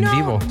 Well, you know,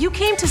 vivo. You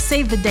came to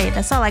save the day.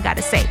 That's all I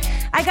gotta say.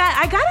 I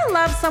gotta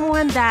love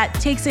someone that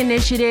takes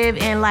initiative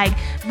and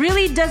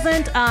really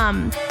doesn't.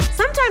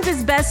 Sometimes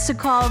it's best to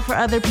call for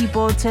other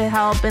people to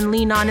help and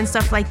lean on and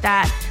stuff like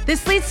that.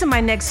 This leads to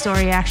my next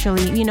story,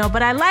 actually.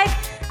 But I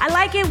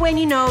like it when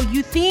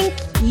you think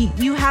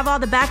you have all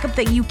the backup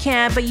that you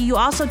can, but you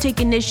also take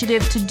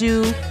initiative to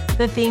do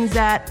the things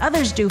that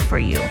others do for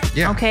you.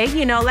 Yeah. Okay?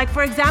 You know, like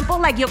for example,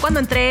 like yo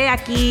cuando entré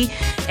aquí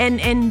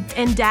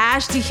en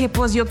Dash, dije,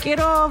 pues yo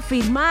quiero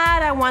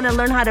filmar, I want to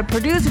learn how to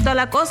produce y toda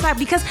la cosa,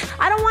 because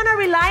I don't want to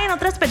rely on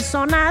otras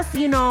personas,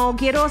 you know,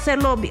 quiero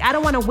hacerlo, I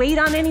don't want to wait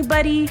on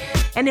anybody,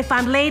 and if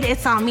I'm late,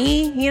 it's on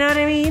me, you know what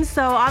I mean?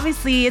 So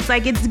obviously, it's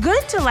like, it's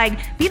good to like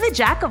be the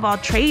jack of all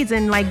trades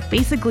and like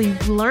basically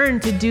learn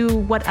to do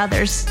what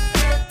others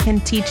can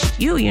teach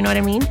you, you know what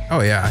I mean?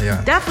 Oh,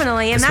 yeah.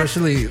 Definitely. And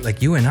especially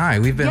like you and I,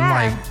 we've been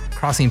like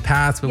crossing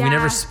paths, but we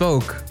never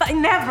spoke. But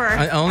never.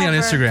 Only on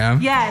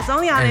Instagram. Yes,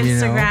 only on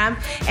Instagram.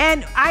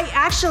 And I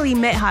actually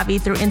met Javi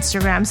through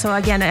Instagram. So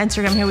again,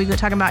 Instagram, here we go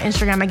talking about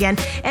Instagram again.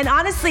 And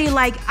honestly,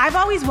 like I've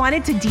always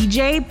wanted to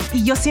DJ.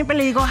 Y yo siempre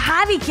le digo,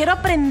 Javi, quiero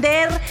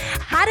aprender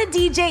how to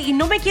DJ. Y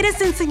no me quieres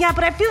enseñar,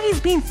 but I feel he's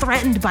being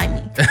threatened by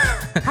me.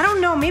 I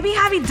don't know. Maybe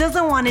Javi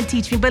doesn't want to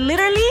teach me, but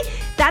literally,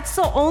 that's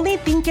the only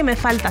thing que me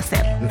falta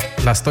hacer.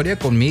 La historia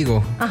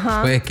conmigo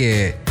fue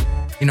que,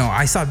 you know,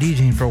 I stopped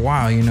DJing for a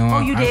while, you know. Oh,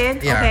 you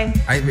did? Yeah. Okay.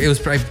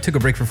 I took a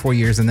break for 4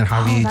 years, and then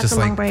Javi that's just a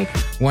long like break.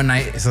 one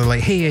night, so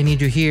like, hey, I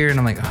need you here, and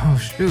I'm like, oh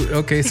shoot,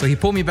 okay. So he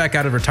pulled me back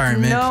out of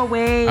retirement. No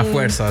way. A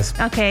fuerzas.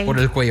 Okay. Por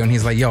el cuello, and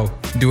he's like, yo,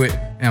 do it.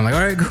 And I'm like,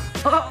 all right,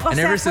 go. And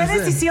ever since fue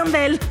decisión de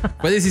él.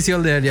 Fue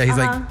decisión de él. Yeah, he's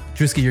like,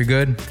 Drewski, you're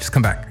good. Just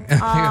come back.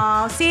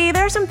 Oh, see,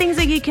 there are some things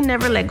that you can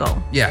never let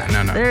go. Yeah,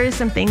 no. There is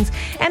some things.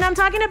 And I'm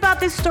talking about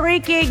this story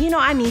que, you know,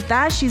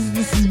 Anita, she's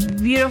this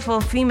beautiful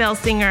female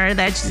singer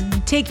that's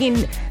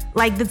taking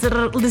like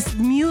this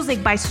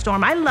music by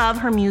storm. I love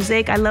her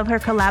music. I love her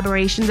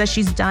collaborations that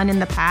she's done in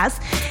the past.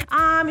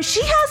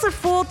 She has a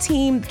full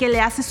team que le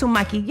hace su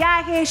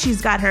maquillaje.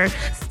 She's got her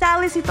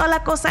stylist y toda la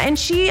cosa. And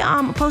she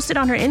posted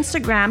on her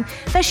Instagram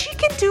that she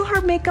can do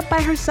her makeup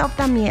by herself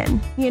también.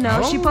 You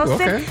know,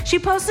 she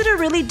posted a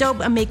really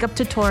dope makeup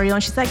tutorial.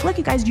 And she's like, look,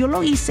 you guys, yo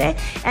lo hice.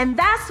 And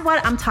that's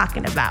what I'm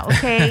talking about,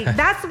 okay?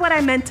 That's what I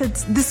meant to,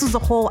 this was the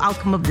whole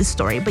outcome of this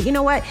story. But you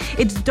know what?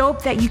 It's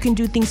dope that you can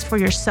do things for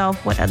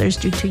yourself, what others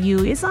do to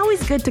you. It's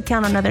always good to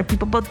count on other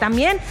people. But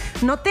también,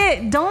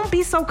 don't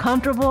be so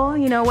comfortable.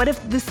 You know, what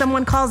if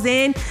someone calls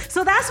in?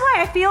 So that's why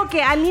I feel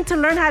que I need to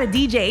learn how to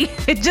DJ,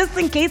 just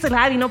in case el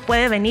Javi no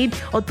puede venir,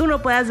 o tú no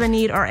puedas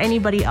venir, or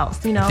anybody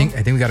else, you know? I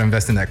think we got to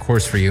invest in that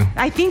course for you.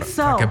 I think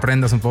so. Para que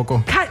aprendas un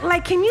poco.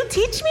 Like, can you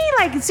teach me?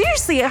 Like,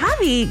 seriously,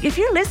 Javi, if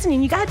you're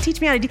listening, you got to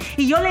teach me how to DJ.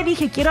 Y yo le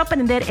dije, quiero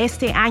aprender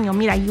este año.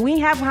 Mira, we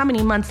have how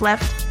many months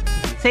left?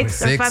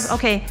 6 or 5?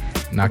 Okay.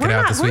 Knock it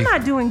out this week. We're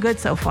not doing good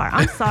so far.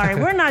 I'm sorry.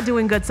 We're not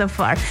doing good so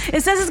far.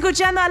 Estás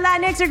escuchando a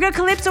Latinx, your girl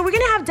Calypso. We're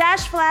going to have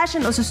Dash Flash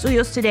in los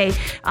estudios today.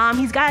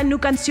 He's got a new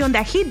canción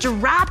that he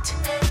dropped,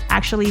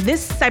 actually,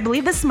 I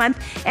believe this month.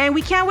 And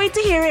we can't wait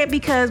to hear it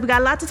because we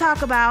got a lot to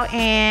talk about.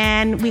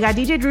 And we got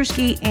DJ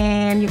Drewski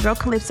and your girl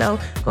Calypso.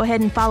 Go ahead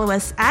and follow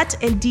us at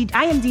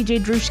I am DJ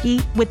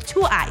Drewski with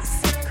 2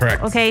 I's.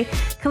 Correct. Okay?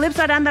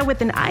 Calypso Aranda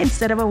with an I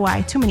instead of a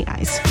Y. Too many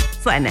I's.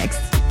 It's Latinx.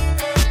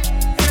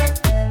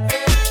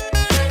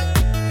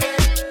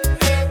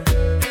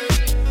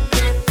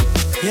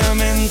 Ya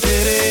me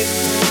enteré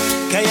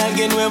que hay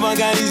alguien nuevo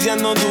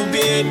acariciando tu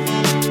piel.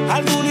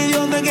 Algún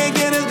idiota que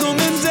quieres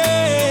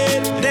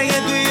convencer de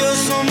que tú y yo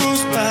somos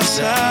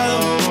pasado.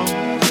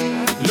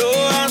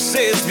 Lo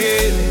haces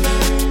bien.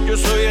 Yo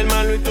soy el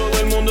malo y todo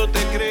el mundo te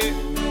cree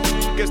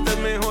que estás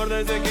mejor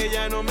desde que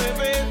ya no me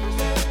ves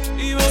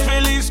y vas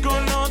feliz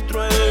con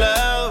otro al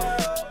lado.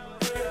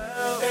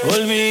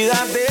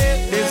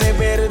 Olvídate de ese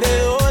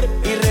perdedor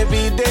y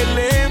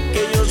repítele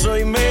que yo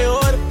soy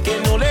mejor,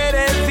 que no le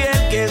eres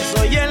fiel, que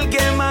soy el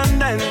que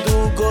manda en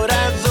tu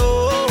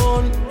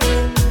corazón.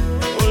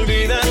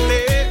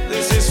 Olvídate de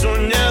ese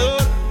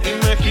soñador,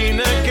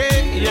 imagina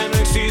que ya no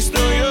existo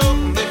yo.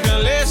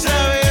 Déjale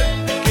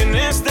saber que en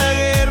esta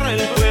guerra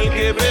él fue el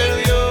que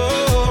perdió.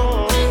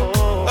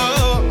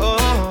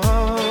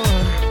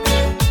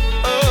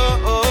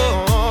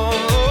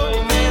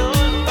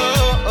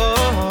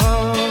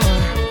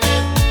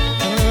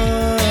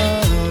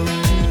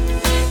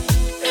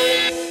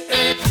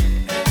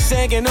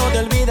 Sé que no te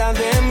olvidas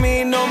de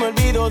mí, no me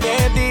olvido de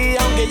ti,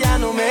 aunque ya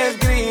no me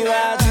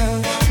escribas.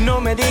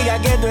 No me digas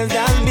que tú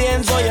estás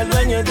bien, soy el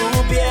dueño de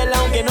tu piel,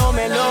 aunque no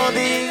me lo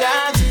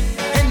digas.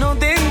 Él no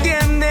te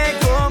entiende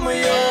como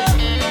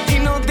yo y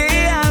no te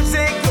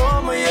hace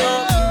como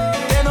yo.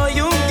 Te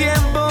doy un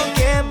tiempo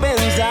que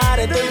pensar,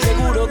 estoy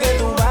seguro que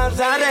tú vas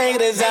a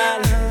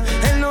regresar.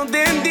 Él no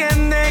te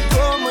entiende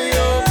como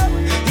yo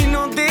y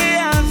no te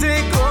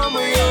hace como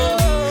yo.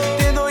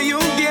 Te doy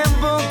un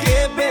tiempo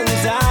que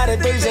pensar,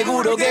 estoy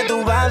seguro que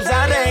tú vas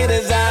a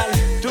regresar.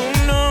 Tú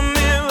no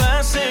me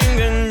vas a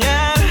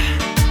engañar.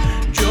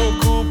 Yo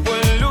ocupo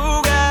el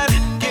lugar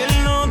que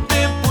él no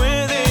te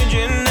puede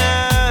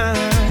llenar.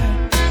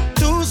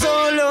 Tú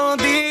solo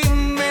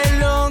dime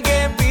lo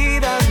que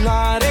pidas, lo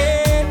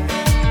haré.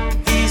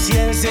 Y si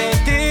él se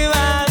te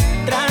va,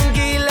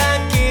 tranquila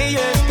que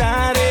yo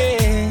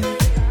estaré.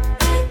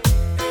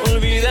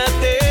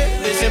 Olvídate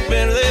de ese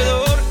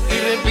perdedor y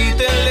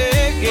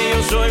repítele que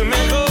yo soy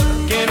mejor,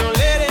 que no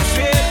le eres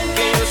fiel,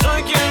 que yo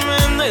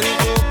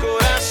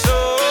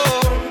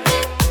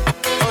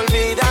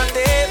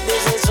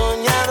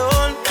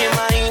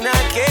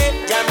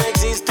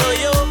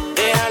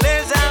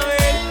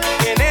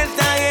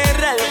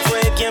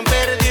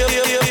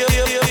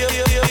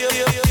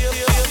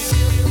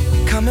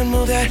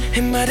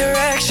in my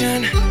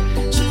direction.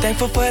 So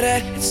thankful for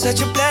that, it's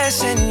such a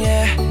blessing,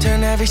 yeah.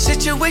 Turn every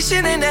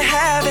situation into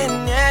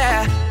heaven,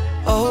 yeah.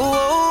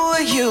 Oh,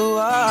 you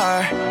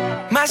are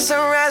my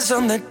sunrise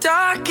on the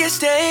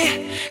darkest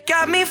day.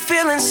 Got me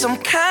feeling some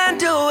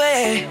kind of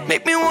way.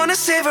 Make me wanna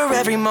savor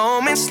every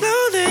moment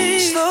slowly,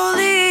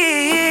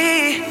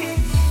 slowly.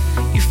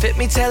 You fit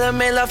me,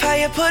 tailor-made, love how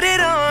you put it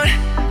on.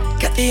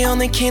 Got the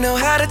only key, know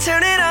how to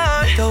turn it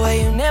on. The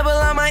way you never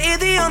lie my ear,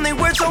 the only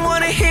words I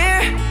wanna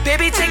hear.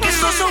 Baby, take it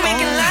slow so we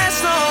can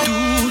last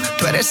long.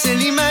 Tú eres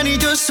el imán y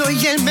yo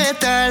soy el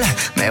metal.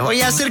 Me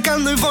voy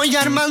acercando y voy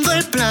armando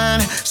el plan.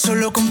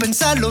 Solo con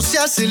pensarlo se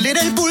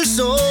acelera el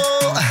pulso.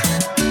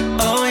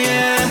 Oh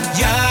yeah,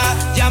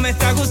 ya me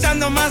está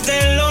gustando más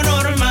de lo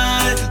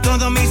normal.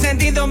 Todos mis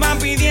sentidos van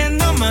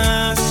pidiendo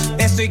más.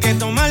 Esto hay que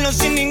tomarlo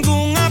sin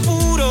ningún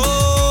apuro.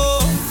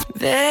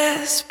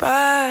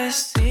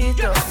 Despacito,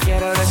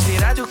 quiero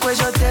respirar tu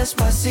cuello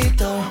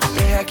despacito.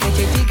 Deja que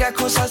te diga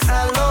cosas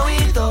al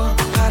oído,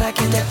 para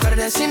que te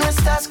acuerdes si no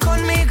estás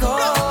conmigo.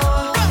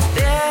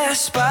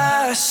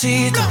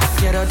 Despacito,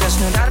 quiero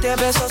desnudarte a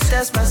besos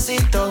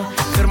despacito.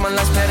 Firmo en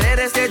las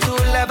paredes de tu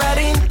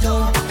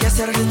laberinto y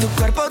hacer de tu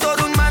cuerpo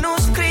todo un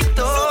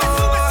manuscrito.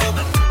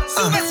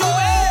 Sube,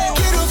 sube.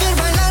 Quiero ver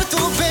bailar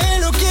tu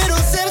pelo, quiero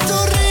ser tu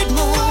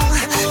ritmo.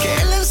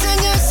 Que le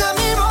enseñes a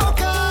mi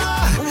boca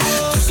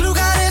tus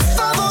lugares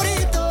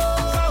favoritos.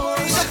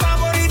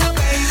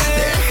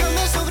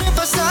 Déjame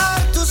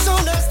sobrepasar tus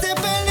zonas de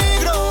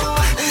peligro,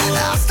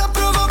 hasta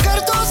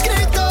provocar tus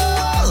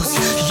gritos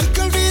y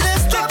que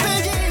olvides tu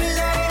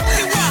apellido.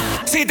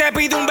 Si te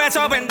pido un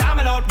beso, ven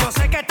dámelo. Yo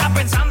sé que estás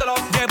pensándolo,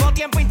 llevo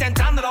tiempo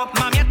intentándolo.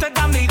 Mami, estoy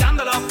dando y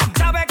dándolo.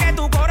 Sabes que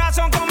tu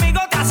corazón conmigo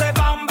te hace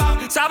bam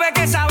bam. Sabes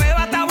que esa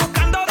beba está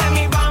buscando de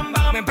mi bam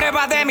bam. Me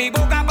pruebas de mi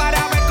boca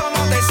para ver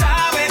cómo te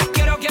sabe.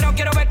 Quiero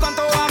ver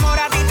cuánto amor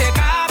a ti te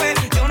cabe.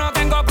 Yo no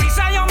tengo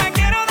prisa, yo me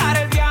quiero dar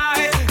el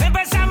viaje.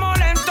 Empezamos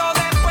lento,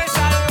 después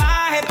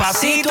salvaje.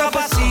 Pasito a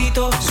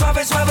pasito,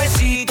 suave,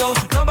 suavecito.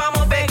 Nos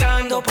vamos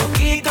pegando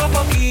poquito a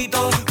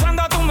poquito.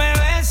 Cuando tú me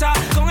besas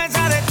con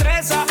esa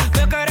destreza,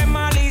 veo que eres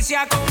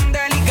malicia con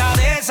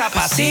delicadeza.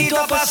 Pasito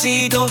a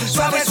pasito,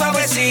 suave,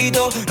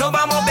 suavecito. Nos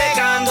vamos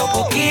pegando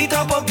poquito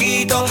a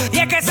poquito. Y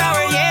es que esa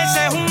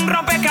belleza es un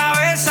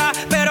rompecabezas,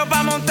 pero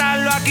para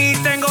montarlo aquí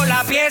tengo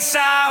la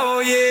pieza,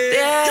 oye.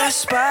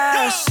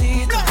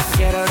 Despacito,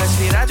 quiero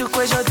respirar tu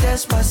cuello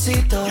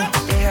despacito.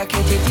 Deja que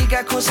te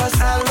diga cosas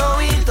al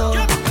oído,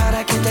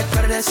 para que te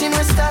acuerdes si no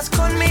estás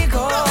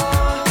conmigo.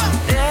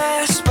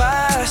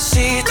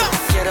 Despacito,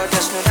 quiero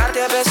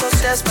desnudarte a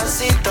besos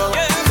despacito.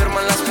 Firmo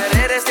en las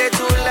paredes de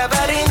tu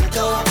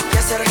laberinto y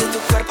hacer de tu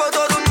cuerpo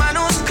todo un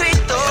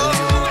manuscrito.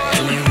 A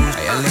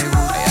ella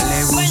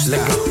le gusta.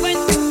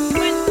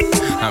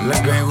 A mí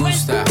me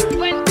gusta.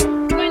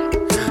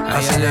 A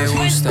ella le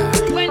gusta.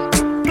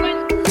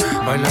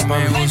 Baila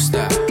me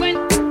gusta.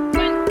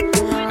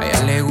 A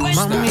ella le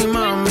gusta. Mami,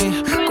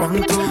 mami,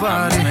 con tu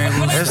body.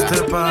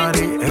 Este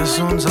party es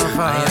un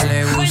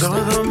safari.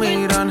 Todos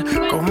miran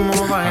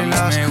cómo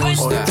bailas.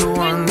 Hoy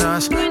tú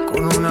andas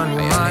con un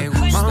animal.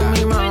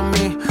 Mami,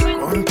 mami,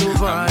 con tu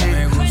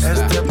body.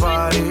 Este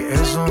party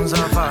es un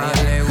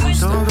safari.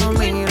 Todos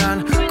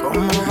miran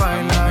cómo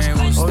bailas.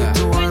 Hoy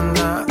tú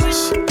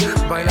andas.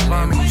 Baila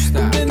mami.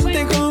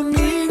 Vente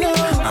conmigo.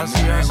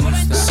 Así es.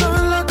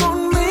 Sola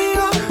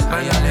conmigo.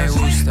 A ella le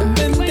gusta.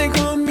 Vente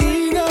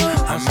conmigo.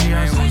 Así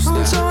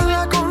es.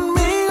 Sola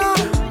conmigo.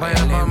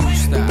 Baila mami.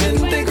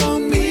 Vente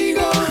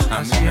conmigo.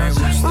 Así es.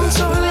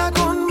 Sola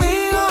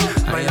conmigo.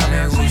 A ella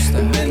le gusta.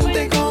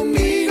 Vente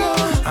conmigo.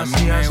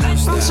 Así es.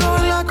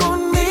 Sola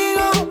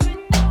conmigo.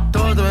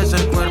 Todo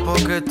ese cuerpo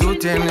que tú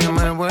tienes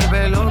me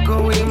vuelve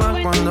loco y más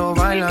cuando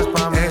bailas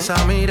pa' mí. Esa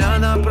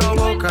mirada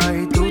provoca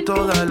y tú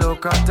toda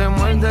loca te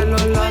muerde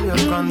los labios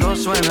cuando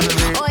suena el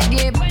beat.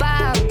 Oye,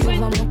 papi,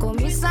 vamos con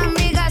mis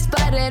amigas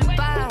para el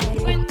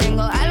party.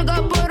 Tengo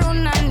algo por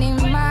un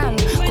animal.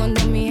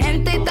 Cuando mi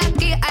gente está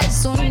aquí hay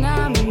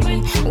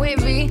tsunami.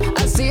 Wavy,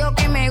 así o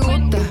que me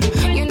gusta.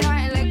 You know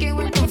I like it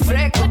when tú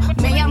fresco.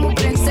 Me llamo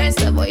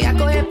princesa, voy a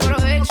coger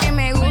provecho y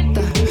me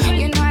gusta.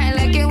 You know I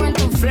like it when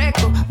tú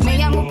fresco. Me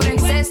llamo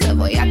princesa,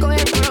 voy a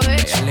coger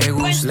provecho. A ella le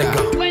gusta.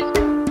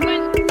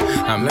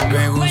 A mí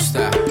me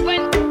gusta.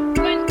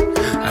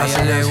 A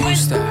ella le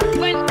gusta.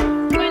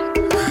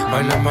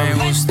 Baila me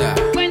gusta.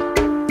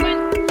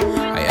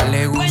 A ella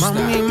le gusta.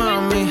 Mami,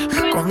 mami,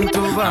 con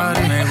tu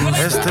body.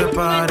 Este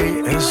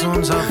party es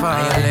un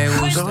safari.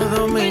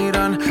 Todos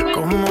miran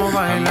cómo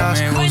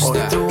bailas. Hoy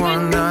tú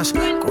andas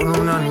con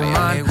un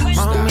animal.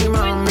 Mami,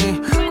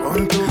 mami,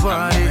 con tu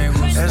body.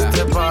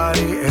 Este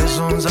party es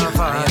un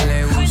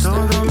safari.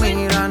 Todos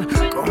miran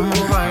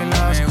cómo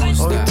bailas.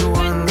 Hoy tú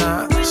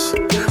andas.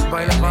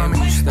 Baila mami.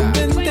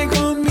 Vente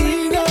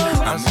conmigo.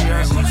 Así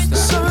es.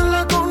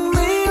 Sola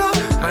conmigo.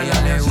 A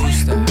ella le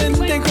gusta.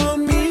 Vente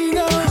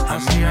conmigo.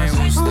 Así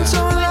es.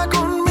 Sola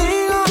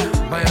conmigo.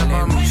 Baila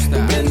mami.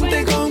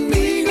 Vente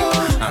conmigo.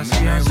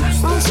 Así es.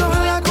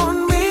 Sola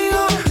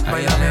conmigo. A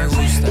ella le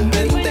gusta.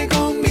 Vente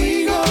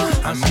conmigo.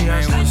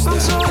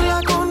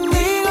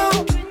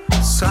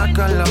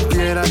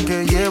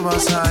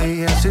 estabas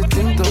ahí. Ese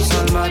instinto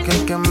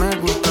salvaje que me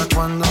gusta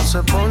cuando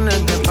se pone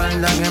de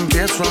espalda, que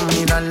empiezo a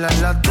mirarla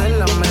en la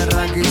tela, me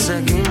raca y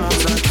seguimos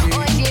aquí.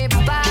 Oye,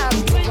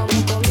 papi,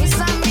 como con mis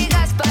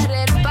amigas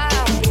para el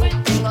party.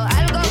 Tengo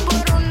algo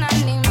por un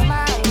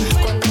animal.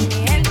 Cuando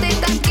mi gente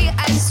está aquí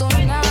hay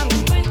tsunami.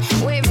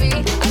 Wavy,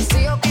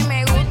 así o que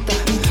me gusta.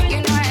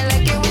 You know I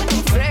like it when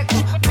tú fresco.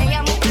 Me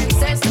llamo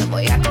princesa,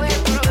 voy a coger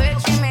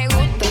provecho y me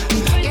gusta.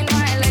 You know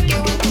I like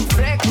it when tú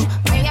fresco.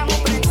 Me llamo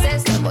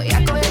princesa, voy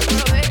a coger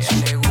provecho.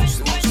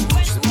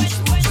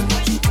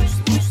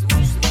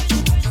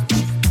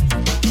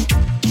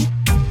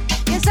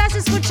 Estás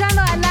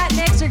escuchando a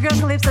Latinx, your girl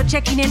Calypso,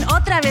 checking in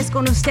otra vez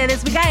con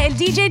ustedes. We got el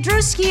DJ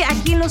Drewski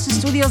aquí en los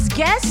estudios,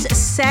 guest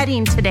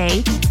setting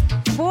today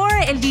for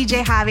el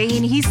DJ Javi,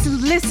 and he's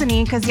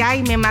listening because ya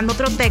me mandó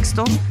otro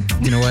texto.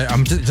 You know what?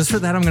 I'm just for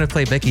that, I'm going to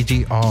play Becky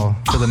G all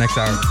for the next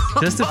hour.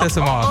 Just to piss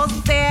him off.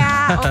 O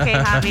sea, okay,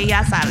 Javi,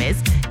 ya sabes.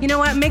 You know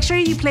what? Make sure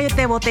you play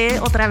Te Boté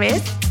otra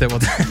vez.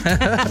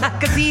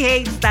 Because he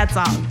hates that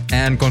song.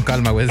 And Con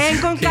Calma with And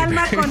Con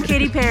Calma con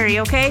Katy Perry,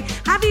 okay?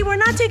 Javi, we're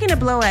not taking a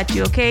blow at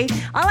you, okay?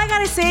 All I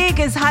gotta say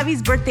is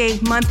Javi's birthday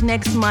month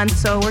next month,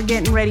 so we're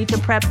getting ready to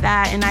prep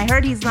that. And I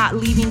heard he's not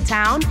leaving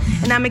town,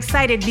 and I'm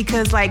excited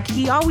because, like,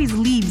 he always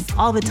leaves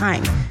all the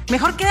time.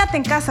 Mejor quédate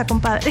en casa,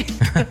 compadre.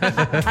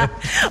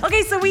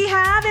 Okay, so we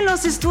have in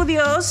los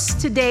estudios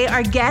today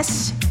our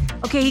guest.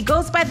 Okay, he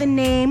goes by the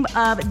name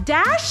of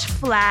Dash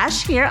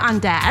Flash here on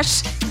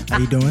Dash. How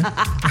you doing?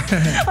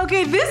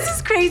 Okay, this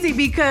is crazy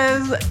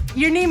because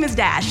your name is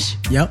Dash.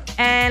 Yep.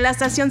 And la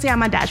estación se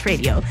llama Dash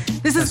Radio.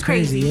 This is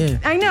crazy. Yeah.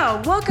 I know.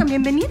 Welcome,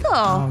 bienvenido.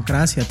 Oh,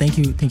 gracias. Thank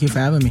you for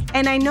having me.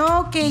 And I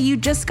know que you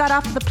just got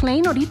off the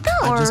plane ahorita,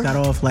 or? I just got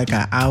off like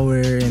an hour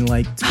and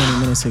like 20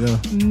 minutes ago.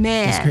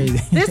 Man, it's crazy.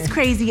 This is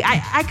crazy.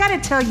 I gotta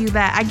tell you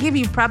that I give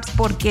you props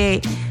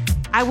porque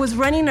I was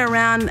running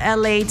around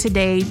LA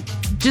today.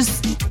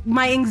 Just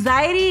my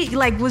anxiety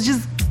was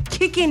just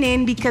kicking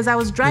in because I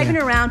was driving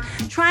around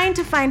trying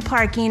to find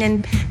parking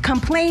and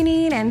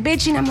complaining and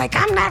bitching. I'm like,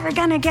 I'm never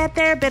gonna get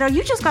there. But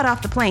you just got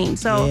off the plane,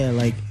 so yeah,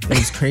 like it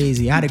was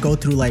crazy. I had to go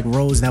through like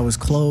roads that was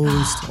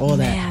closed, all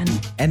that.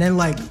 And then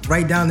like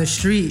right down the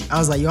street, I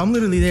was like, yo, I'm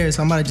literally there,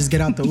 so I'm about to just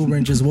get out the Uber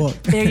and just walk.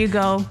 There you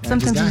go.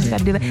 Sometimes you just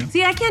gotta do that. Yeah.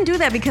 See, I can't do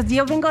that because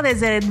yo vengo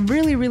desde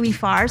really, really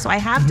far, so I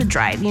have to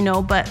drive,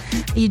 But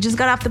you just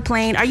got off the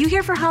plane. Are you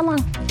here for how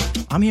long?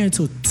 I'm here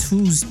until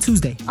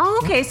Tuesday.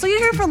 Oh, okay. So you're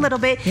here for a little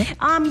bit.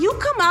 Yeah. You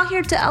come out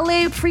here to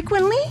LA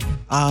frequently?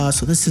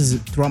 So this is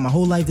throughout my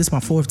whole life. This is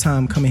my 4th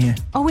time coming here.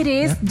 Oh, it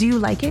is? Yeah. Do you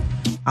like it?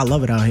 I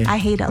love it out here. I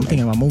hate LA. I'm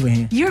thinking about moving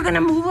here. You're gonna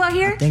move out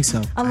here? I think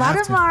so. A lot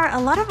of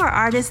our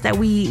artists that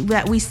we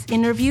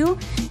interview,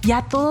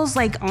 ya todos,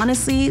 like,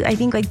 honestly, I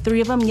think like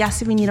 3 of them ya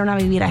se vinieron a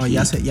vivir aquí. Oh,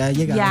 ya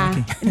llegaron.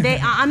 Yeah. They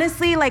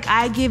honestly, like,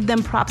 I give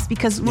them props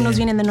because unos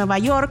vienen de Nueva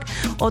York,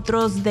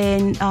 otros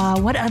de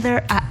what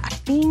other? I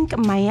think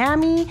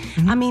Miami.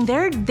 I mean,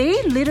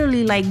 they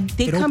literally like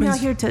they come out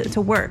here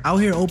to work. Out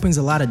here opens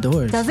a lot of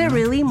doors. Does it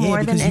really?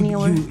 More than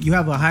anywhere? You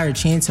have a higher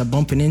chance of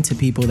bumping into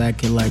people that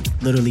could like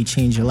literally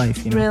change your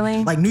life.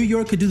 Really? Like New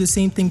York could do the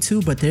same thing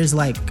too, but there's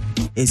like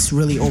it's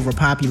really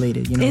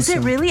overpopulated. Is it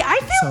really? I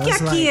feel que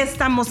aquí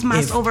estamos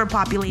más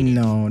overpopulated.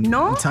 No.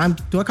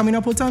 Tú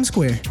caminando por Times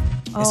Square.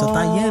 Eso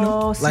está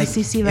lleno. Like,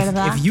 sí,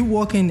 verdad. If you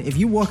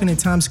walking in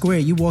Times Square,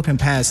 you walking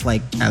past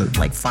like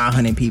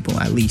 500 people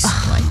at least.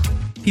 Like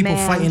people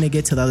fighting to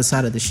get to the other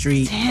side of the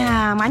street.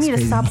 Damn, I need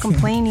to stop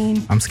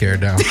complaining. I'm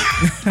scared now.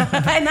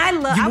 And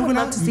I would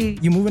love to see.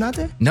 You moving out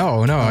there?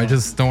 No, I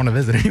just don't want to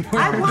visit anymore.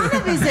 I want to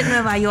visit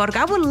Nueva York.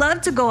 I would love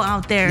to go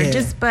out there,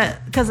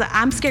 but because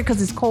I'm scared because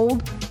it's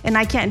cold and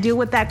I can't deal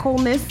with that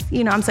coldness.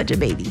 I'm such a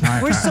baby.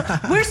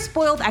 We're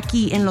spoiled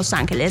aquí in Los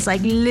Angeles,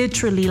 like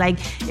literally, like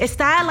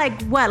está like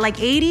what, like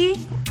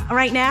 80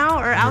 right now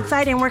or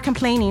outside, and we're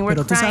complaining. We're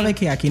Pero tú crying. sabes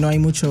que aquí no hay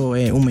mucho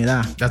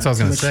humedad. That's what I was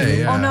gonna say.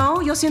 Yeah. Oh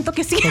no, yo siento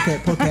que sí.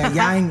 Porque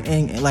allá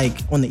en like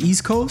on the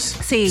East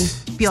Coast, sí,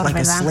 peor,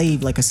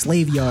 it's like a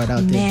slave yard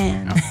out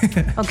there. Man.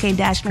 Okay,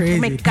 Dash,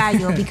 me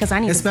callo because I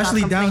need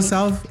Especially to stop down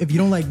south. If you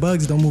don't like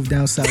bugs, don't move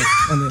down south.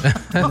 On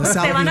the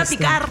south te van a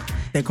picar.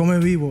 Te come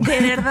vivo. De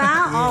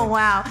verdad? Oh,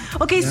 wow.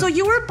 Okay, so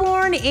you were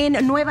born in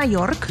Nueva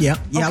York. Yeah.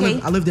 Okay.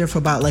 I lived there for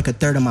about like a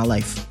third of my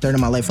life. I lived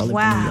in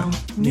New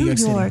York. New York.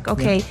 City.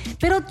 Okay.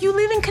 Yeah. But you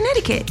live in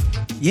Connecticut.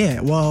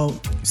 Yeah, well,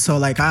 so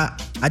like I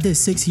did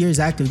 6 years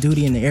active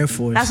duty in the Air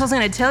Force. That's what I was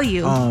gonna tell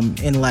you.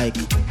 And like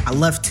I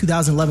left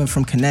 2011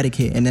 from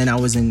Connecticut, and then I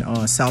was in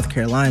South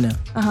Carolina.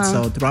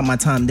 So throughout my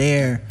time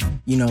there,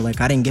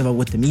 like I didn't give up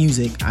with the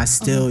music. I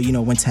still,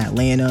 went to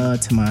Atlanta,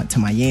 to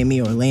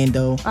Miami,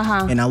 Orlando,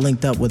 and I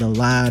linked up with a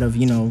lot of,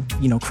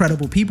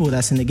 credible people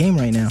that's in the game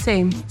right now.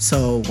 Same.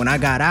 So when I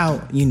got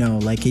out,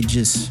 like it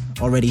just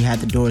already had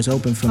the doors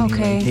open for me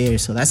right there.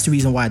 So that's the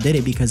reason why I did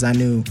it, because I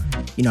knew,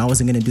 I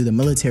wasn't gonna do the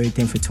military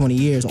thing for 20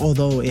 years,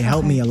 although it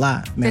helped me a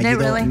lot. Me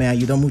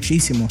ayudó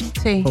muchísimo.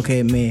 Sí.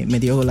 Porque me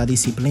dio la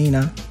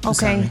disciplina.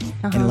 Okay.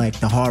 And like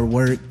the hard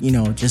work,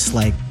 just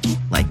like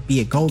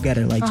be a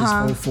go-getter, like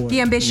just go for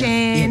the ambition.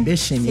 The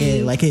ambition, sí.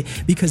 yeah. Like it,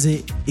 because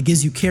it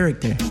gives you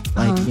character.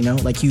 Like, you know,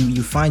 like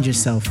you find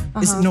yourself.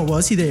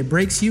 It's either it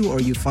breaks you or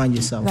you find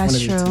yourself. That's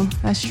one of the true. two.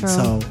 That's true.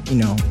 So, you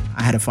know,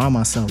 I had to find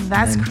myself.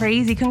 That's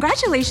crazy.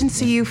 Congratulations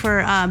to you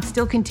for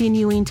still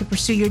continuing to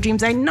pursue your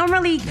dreams. I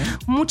normally,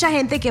 mucha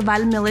gente que va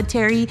al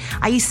military,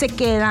 ahí se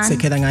quedan. Se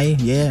quedan ahí,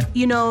 yeah.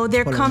 You know,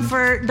 their Totally.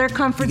 comfort You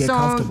get zone,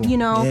 comfortable. you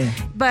know, Yeah.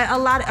 but a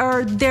lot,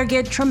 or they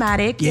get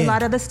traumatic. A Yeah.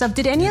 lot of the stuff.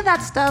 Did any of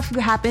that stuff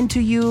happen to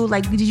you?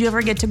 Like, did you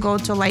ever get to go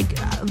to like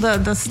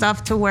the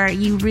stuff to where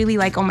you really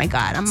like, oh my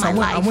God, So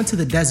I went to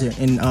the desert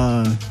and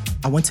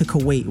I went to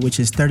Kuwait, which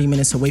is 30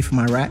 minutes away from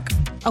Iraq.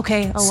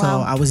 Okay. Oh, So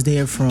wow. I was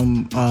there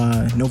from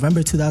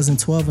November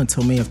 2012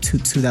 until May of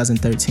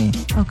 2013.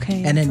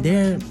 Okay. And then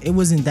there, it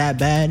wasn't that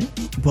bad,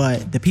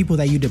 but the people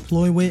that you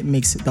deploy with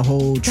makes the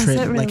whole Does trip,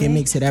 it like it really?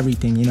 makes it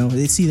everything, you know?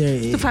 It's either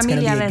it's going to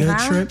be familia, a good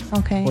 ¿verdad? trip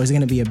Okay. or it's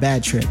going to be a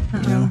bad trip,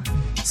 you know?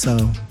 So.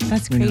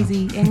 That's you know,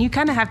 crazy. And you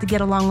kind of have to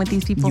get along with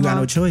these people. You got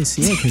huh? no choice,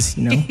 yeah, because,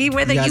 you know.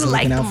 Whether guys you are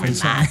like looking out them for or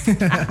each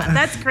not. other.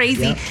 That's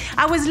crazy. Yep.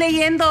 I was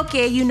leyendo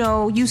que, you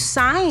know, you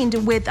signed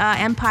with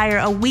Empire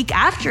a week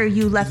after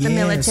you left the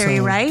military,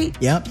 so- right?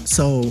 Yep.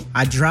 So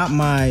I dropped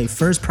my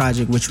first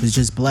project, which was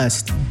just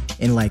Blessed,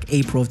 in like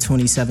April of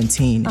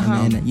 2017.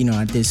 And then, you know,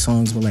 I did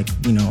songs with like,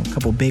 you know, a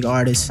couple big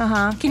artists.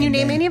 Can you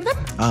name any of them?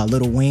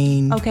 Lil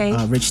Wayne, Okay.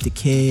 Rich the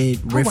Kid,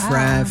 Riff wow.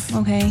 Raff.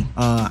 Okay.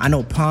 I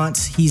know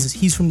Ponce.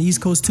 He's from the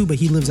East Coast too, but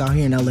he lives out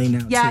here in LA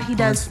now. Yeah, too. he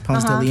does.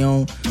 Ponce de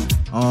Leon.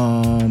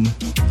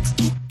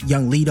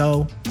 Young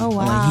Lido. Oh,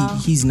 wow.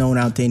 He's known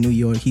out there in New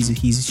York.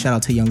 He's shout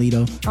out to Young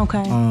Lido.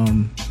 Okay.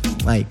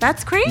 Like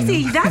That's crazy.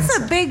 you know.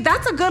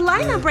 That's a good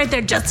lineup right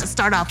there just to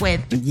start off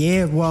with.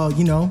 Yeah, well,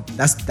 you know,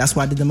 that's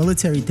why I did the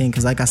military thing,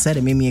 because like I said,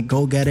 it made me a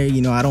go-getter.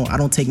 You know, I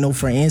don't take no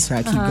for an answer.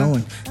 I keep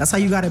going. That's how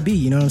you gotta be.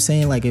 You know what I'm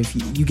saying? Like if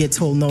you get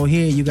told no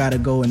here, you gotta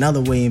go another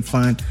way and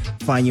find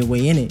your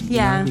way in it. you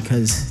Yeah. know,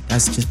 because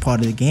that's just part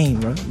of the game,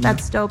 bro.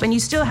 That's dope. And you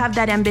still have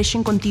that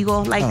ambition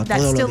contigo, like Oh, that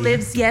todo lo still día.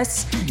 lives,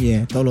 yes.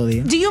 Yeah, todo lo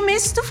día. Do you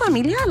miss tu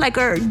familia? Like,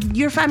 or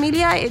your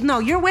familia? No,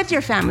 you're with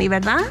your family,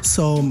 ¿verdad?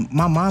 So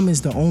my mom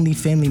is the only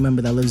family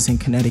member that lives in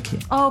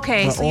Connecticut.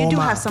 Okay, But so you all do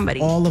my- have somebody.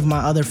 All of my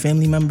other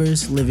family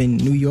members live in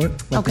New York,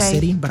 like the Okay.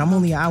 city, but I'm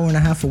only an hour and a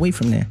half away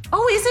from there.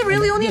 Oh, is it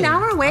really only an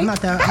hour away? I'm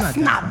not that- I'm That's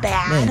not that not far.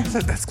 bad. Yeah.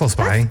 That's close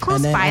by. Close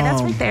And then, by.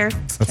 That's right there.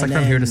 That's like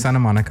from here to Santa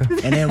Monica.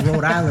 And then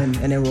Rhode Island,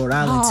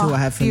 Oh, too. I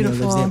have family that lives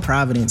there. beautiful.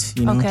 Providence,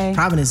 you know. Okay.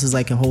 Providence is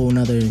like a whole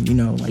nother, you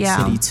know, like Yeah.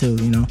 city too,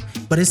 you know.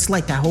 But it's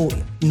like that whole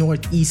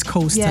northeast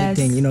coast Yes. type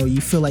thing, you know. You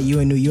feel like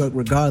you're in New York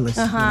regardless.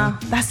 you know?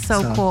 That's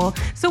so So- cool.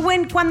 So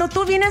cuando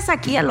tú vienes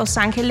aquí a Los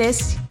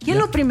Ángeles, ¿qué es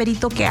lo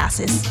primerito que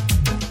haces?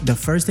 The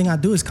first thing I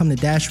do is come to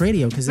Dash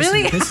Radio because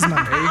Really? this is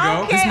my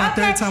Okay, this is my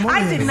third time over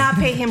I here. did not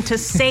pay him to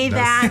say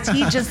that.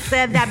 He just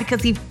said that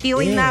because he's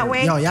feeling that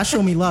way. Yo, y'all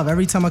show me love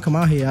every time I come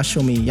out here. Y'all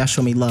show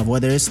me love.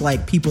 Whether it's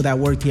like people that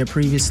worked here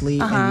previously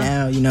and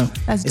now, you know,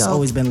 That's it's dope.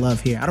 always been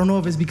love here. I don't know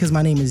if it's because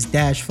my name is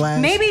Dash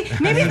Flash. Maybe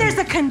there's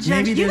a conjunction.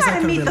 Maybe You there's gotta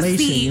like a meet the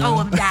relation, CEO you know?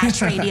 of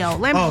Dash Radio.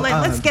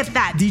 Let's get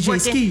that. DJ working.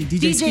 Ski.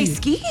 DJ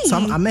Ski. So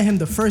I met him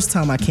the first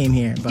time I came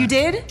here. But You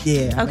did?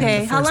 Yeah. I met him Okay.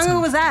 the How first long ago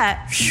time. was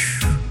that?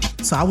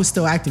 So I was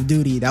still active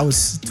duty. That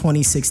was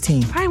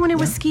 2016. Probably when it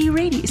was Ski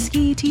Radio,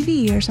 Ski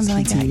TV or something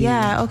like that. TV,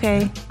 Yeah.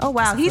 Okay. Oh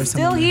wow, he's first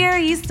time still I met here.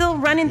 He's still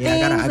running Yeah,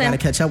 things. I gotta and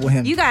catch up with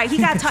him. he got.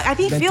 I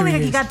think Been feel 3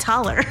 like he years. got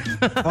taller.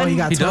 Oh, he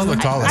got He does taller? look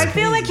taller. I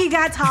feel like he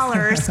got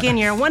taller or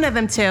skinnier. One of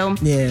them two.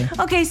 Yeah.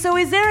 Okay, so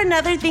is there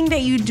another thing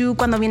that you do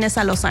cuando vienes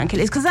a Los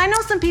Angeles? Because I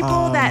know some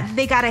people that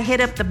they gotta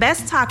hit up the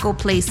best taco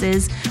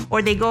places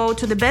or they go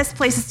to the best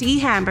places to eat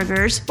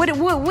hamburgers. What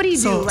do you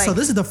do? So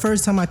this is the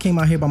first time I came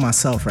out here by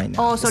myself right now.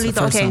 Oh, It's the solito,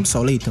 first okay. time,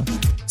 solito.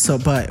 So,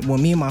 but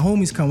when me and my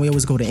homies come, we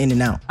always go to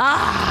In-N-Out.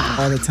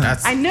 All the time.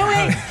 I knew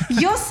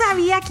it. Yo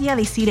sabía que iba a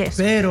decir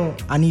eso. Pero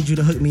I need you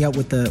to hook me up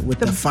with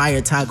the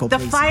fire taco The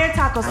place. fire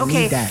tacos. I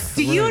Okay. need that.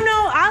 Do you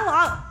know?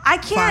 I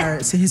can't. Fire,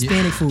 it's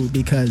Hispanic food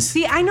because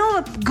See, I know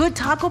of good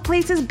taco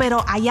places, pero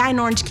allá in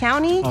Orange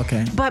County.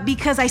 Okay. But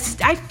because I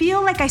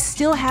feel like I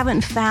still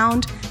haven't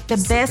found the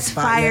best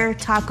spot fire yet?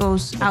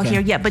 tacos out Okay.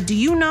 here yet. But do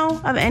you know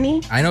of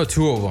any? I know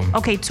 2 of them.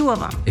 Okay, 2 of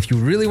them. If you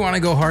really want to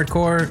go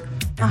hardcore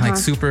and like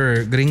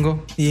super gringo,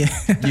 yeah,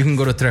 you can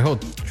go to Trejo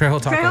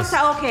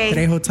Tacos. Okay.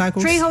 Trejo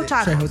tacos. Trejo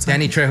tacos.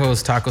 Danny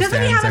Trejo's taco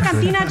Doesn't he stands. have a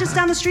actually. cantina just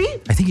down the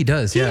street? I think he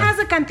does. He Yeah. has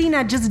a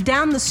cantina just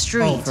down the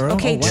street. Oh, for real?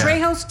 Okay, Oh, wow.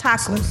 Trejo's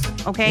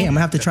Tacos. Okay. Hey, I'm gonna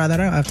have to try that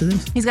out after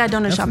this. He's got a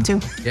donut shop too.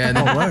 Yeah.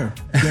 Oh, word.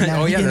 He getting that,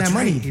 Oh, he yeah, getting that's that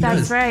money. right. He That's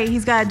does. right.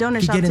 He's got a donut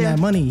He shop getting too. that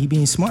money. He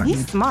being smart.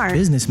 He's smart.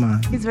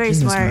 Businessman. He's very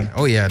Businessman. smart.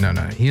 Oh yeah, no.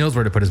 He knows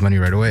where to put his money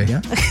right away.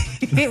 Yeah.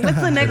 What's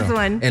the next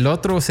one? El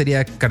otro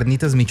sería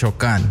Carnitas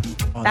Michoacán.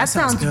 Oh, That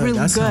sounds really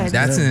That sounds good.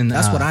 That's in,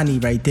 That's what I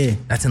need right there.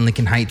 That's in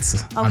Lincoln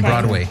Heights on Okay.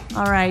 Broadway.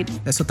 All right.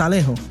 Eso está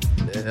lejos.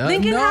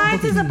 Lincoln no,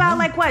 Heights is about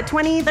like what,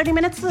 20, 30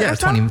 minutes Yeah, or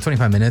so?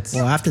 25 minutes.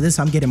 Well, after this,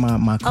 I'm getting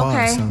my car.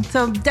 Okay, So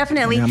so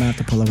definitely. yeah, I'm gonna have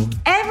to pull over.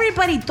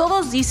 everybody,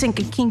 todos dicen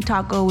que King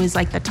Taco is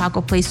like the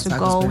taco place to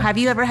go. Have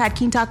you ever had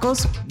King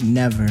Tacos?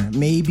 Never.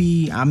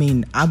 Maybe. I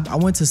mean, I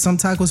went to some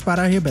taco spot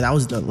out here, but that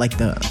was the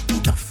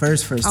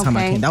first time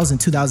I came. That was in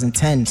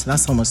 2010, so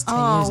that's almost 10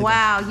 years ago. Oh,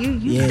 wow.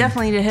 You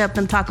definitely need to hit up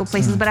them taco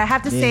places, but I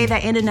have to say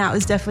that In-N-Out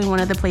is definitely one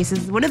of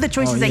the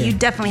choices that you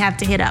definitely have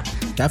to hit up.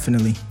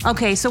 Definitely.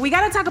 Okay, so we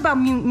got to talk about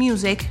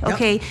music,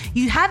 okay? Yep.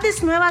 You have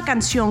this nueva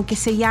canción que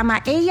se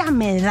llama Ella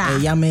Me Da.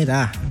 Ella Me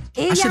Da.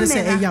 I should have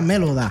said Ella Me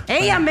Lo Da.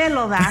 Ella Me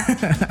Lo Da.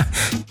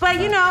 But,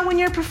 when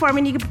you're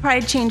performing, you could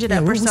probably change it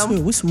up or so.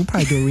 We'll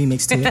probably do a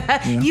remix to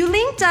it. You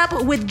linked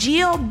up with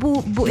Gio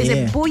is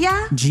it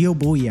Booyah? Gio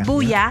Booyah.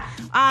 Booyah.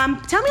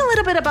 Tell me a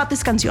little bit about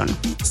this canción.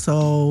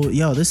 So,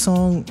 this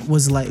song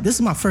was this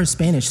is my first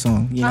Spanish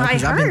song,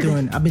 because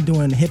I've been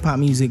doing hip hop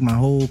music my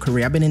whole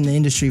career. I've been in the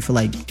industry for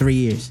like 3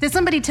 years. Did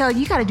somebody tell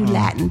you got to do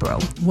Latin, bro?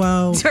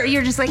 Well, so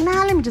you're just like,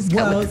 nah, let me just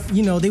go.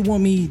 Well, they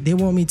want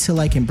me to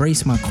like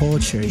embrace my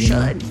culture, you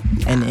know,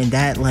 and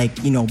that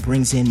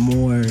brings in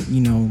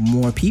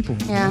more people.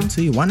 Yeah.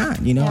 To you, why not?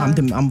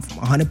 I'm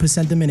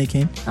 100%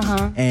 Dominican,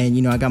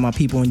 and I got my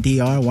people in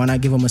DR. Why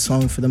not give them a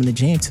song for them to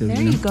jam to?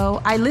 There you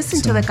go. I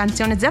listened to the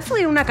canción. It's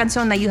definitely una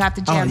canción that you have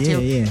to jam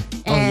to. Yeah.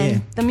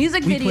 And the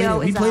music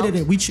video is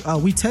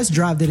out. We test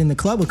drived it in the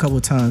club a couple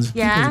of times.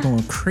 Yeah. People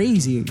was going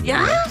crazy.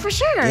 Yeah, for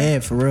sure. Yeah,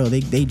 for real.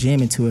 They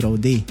jamming to it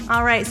OD.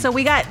 All right, so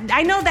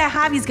I know that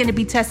Javi's going to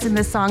be testing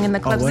this song in the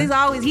club.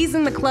 He's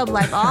in the club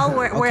like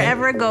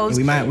wherever it goes.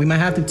 We might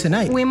have to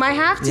tonight. We might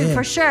have to,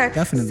 for sure.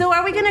 Definitely. So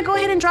are we going to go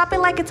ahead and drop it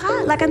like it's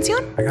hot, la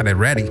canción? I got it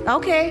ready.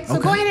 Okay, so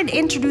go ahead and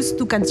introduce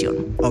tu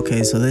canción.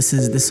 Okay, so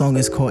this song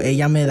is called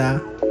Ella Me Da,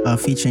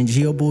 featuring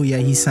Gio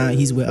Booyah.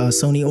 He's with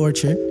Sony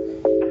Orchard.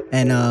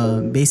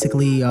 And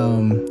basically,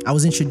 I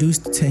was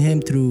introduced to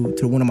him through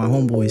one of my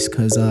homeboys,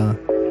 because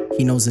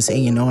he knows this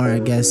A&R, I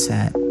guess,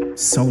 at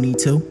Sony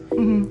too.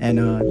 Mm-hmm. And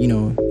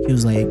he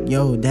was like,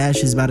 yo,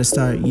 Dash is about to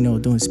start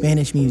doing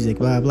Spanish music,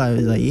 blah blah. He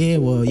was like, yeah,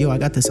 well, I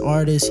got this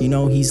artist,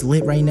 he's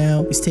lit right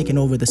now. He's taking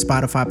over the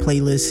Spotify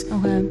playlist.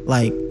 Okay.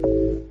 Like,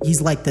 he's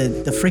like the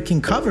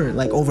freaking cover,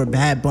 like over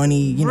Bad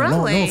Bunny. Really?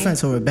 No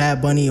offense, over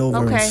Bad Bunny,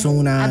 over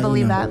Suna. I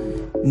believe that.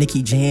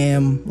 Nicky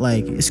Jam,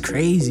 like, it's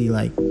crazy.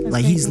 Like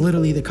he's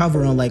literally the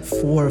cover on like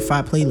 4 or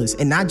 5 playlists,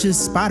 and not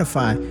just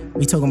Spotify.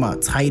 We talking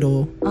about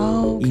Tidal.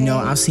 Oh, okay.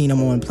 I've seen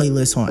him on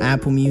playlists on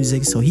Apple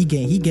Music, so he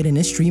getting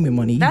his streaming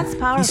money. That's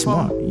powerful. He's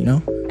smart,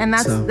 And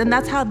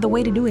that's how the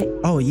way to do it.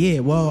 Oh yeah,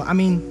 well, I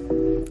mean,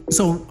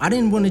 so I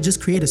didn't want to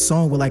just create a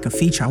song with like a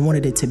feature. I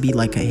wanted it to be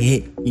like a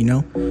hit,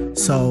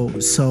 So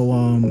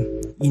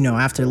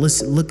after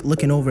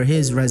looking over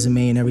his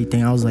resume and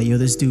everything, I was like, yo,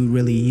 this dude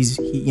really,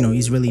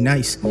 he's really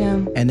nice.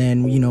 Yeah. And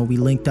then, we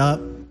linked up,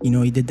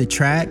 he did the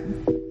track.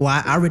 Well,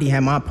 I already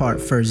had my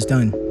part first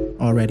done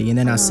already. And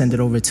then I sent it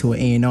over to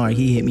an A&R.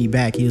 He hit me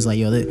back. He was like,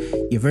 yo,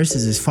 your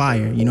verses is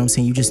fire. You know what I'm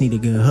saying? You just need a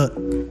good hook.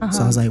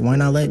 So I was like, why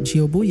not let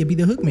Gio Booyah be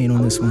the hook man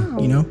on this one,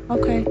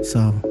 Okay.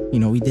 So,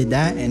 we did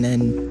that, and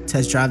then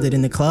test drived it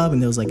in the club,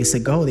 and it was like, it's a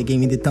go. They gave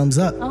me the thumbs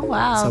up. Oh,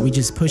 wow. So we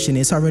just pushing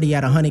it. It's already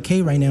at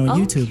 100K right now on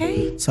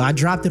YouTube. So I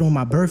dropped it on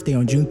my birthday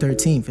on June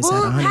 13th. It's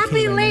at 100K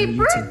happy right late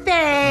now on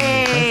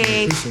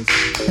birthday.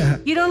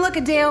 YouTube. You don't look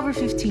a day over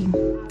 15.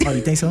 Oh,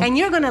 you think so? And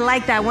you're going to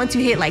like that once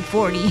you hit like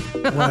 40.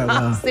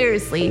 Wow.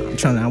 Seriously.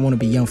 I want to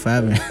be young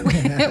forever.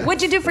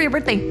 What'd you do for your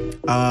birthday?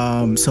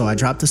 So I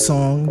dropped the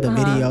song, the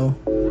video,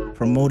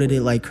 promoted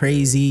it like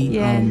crazy.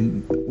 Yeah.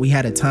 We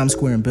had a Times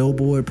Square and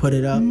Billboard put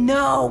it up.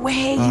 No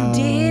way, you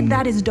did?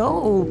 That is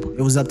dope.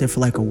 It was up there for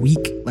like a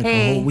week, a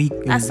whole week.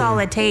 That's all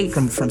it takes.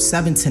 From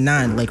 7 to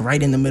 9, like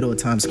right in the middle of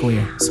Times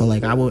Square. So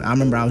like I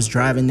remember I was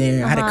driving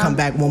there. I had to come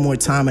back one more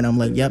time, and I'm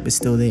like, yep, it's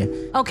still there.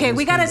 Okay,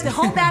 we gotta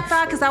hold that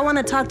thought, because I want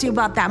to talk to you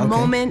about that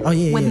moment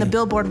when the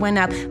Billboard went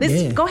up.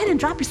 Let's go ahead and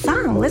drop your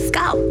song. Let's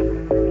go.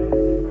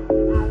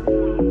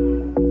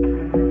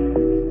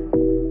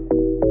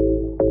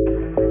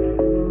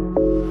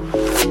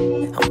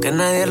 Que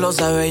nadie lo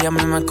sabe, ella a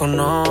mí me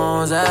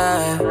conoce.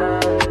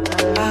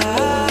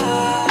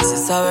 Se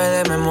sabe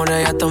de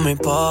memoria ya toda mi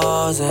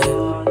pose.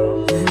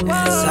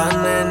 Esa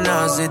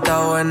nena sí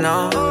está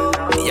buena,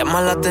 me llama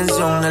la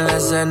atención en la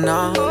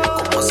escena.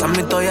 Como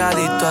Sammy estoy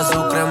adicto a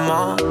su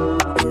crema.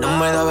 Y no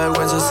me da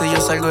vergüenza si yo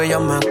salgo y ella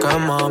me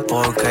quema.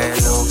 Porque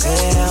lo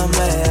que ella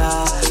me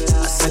da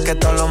hace que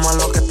todo lo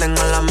malo que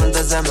tengo en la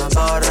mente se me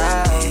borre.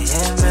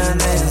 Ella me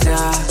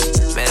anestesia,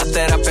 me da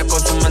terapia con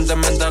su mente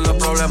mientras los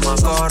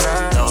problemas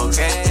corren. Lo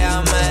que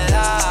ella me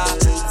da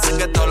hace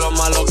que todo lo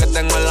malo que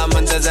tengo en la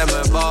mente se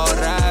me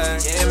borre.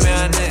 Ella me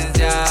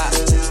anestesia,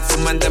 su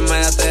mente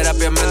me da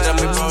terapia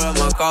mientras mis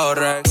problemas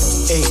corren.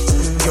 Ey,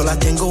 yo la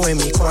tengo en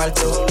mi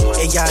cuarto.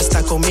 Ella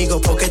está conmigo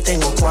porque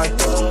tengo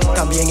cuarto.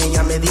 También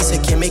ella me dice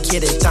que me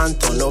quiere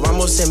tanto. Nos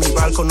vamos en mi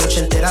barco, noche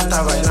entera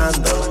está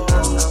bailando.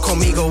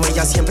 Conmigo ella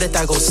ella siempre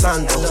está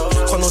gozando.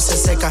 Cuando se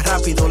seca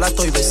rápido la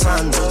estoy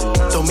besando.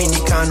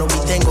 Dominicano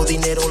y tengo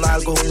dinero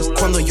largo.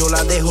 Cuando yo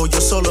la dejo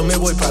yo solo me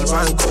voy para el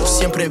banco.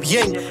 Siempre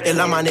bien, es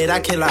la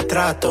manera que la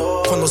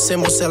trato. Cuando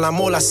hacemos el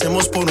amor, lo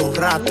hacemos por un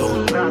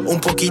rato. Un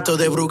poquito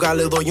de Brugal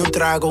le doy un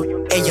trago.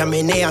 Ella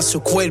menea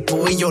su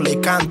cuerpo y yo le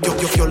canto.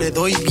 Yo le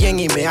doy bien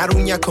y me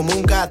aruña como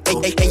un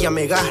gato. Ella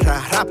me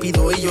agarra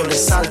rápido y yo le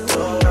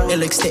salto.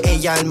 El ex de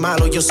ella es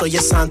malo, yo soy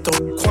el santo.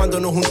 Cuando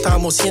nos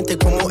juntamos, siente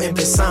como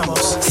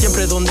empezamos.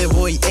 Siempre donde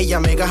voy, ella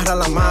me agarra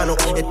la mano.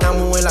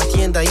 Estamos en la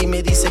tienda y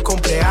me dice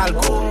compre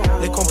algo.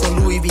 Le compro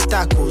Louis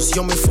Vuittacos,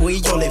 yo me fui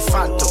y yo le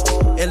falto.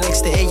 El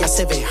ex de ella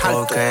se ve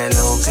alto. Porque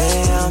lo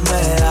que ella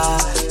me da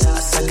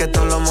hace que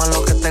todo lo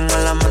malo que tengo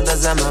en la mente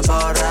se me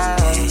borra.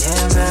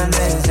 Ella me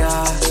anestesia,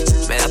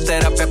 me da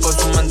terapia con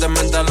su mente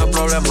mientras los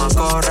problemas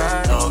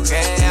corren. Lo que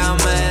ella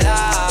me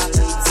da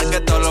hace que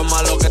todo lo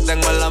malo que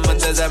tengo en la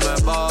mente se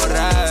me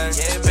borra.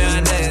 Ella me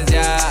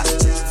anestesia,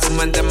 su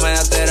mente me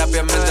da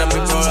terapia mientras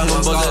mis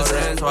problemas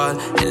corren.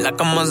 En la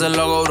cama se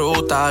lo hago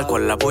brutal,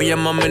 con la puya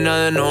mami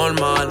nada de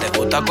normal. ¿Te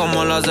gusta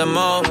cómo lo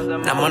hacemos?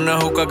 Nada más no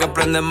es juca que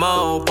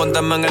prendemos.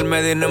 Póntame en el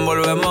medio y nos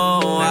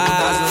envolvemos. Me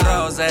gusta su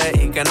roce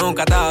y que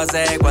nunca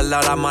tose.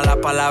 Guarda las malas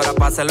palabras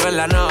para hacerlo en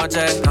la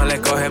noche. No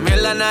le coge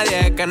mierda a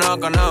nadie que no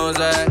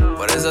conoce.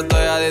 Por eso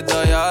estoy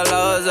adicto, yo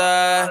lo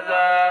sé.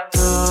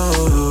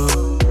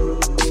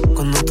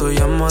 Cuando tú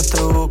llamas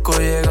te busco,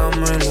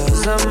 llegamos y lo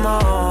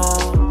hacemos.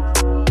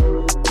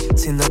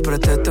 Sin dar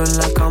pretexto en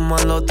la cama,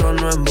 al otro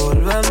no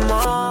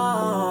envolvemos.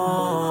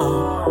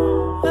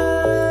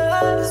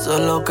 Eso es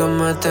lo que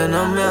me tiene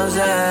a mí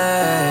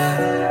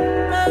hacer.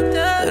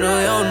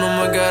 Pero yo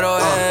no me quiero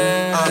ir.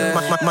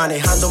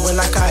 Manejando en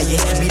la calle,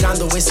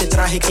 mirando ese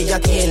traje que ella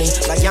tiene.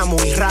 La llamo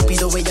y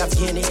rápido ella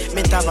viene.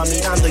 Me estaba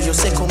mirando, yo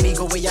sé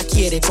conmigo ella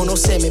quiere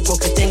conocerme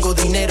porque tengo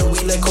dinero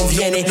y le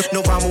conviene.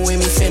 Nos vamos en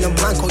mi feno en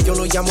blanco, yo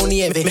lo llamo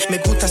nieve. Me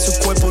gusta su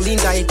cuerpo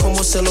linda y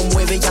cómo se lo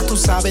mueve. Ya tú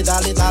sabes,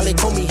 dale, dale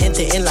con mi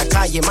gente en la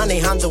calle.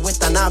 Manejando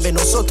esta nave,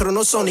 nosotros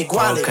no son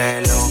iguales.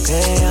 Porque lo que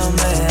ella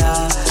me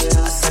da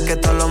hace que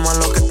todo lo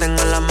malo que tengo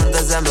en la mente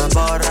se me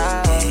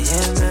borra. Ella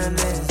me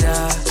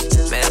anestesia,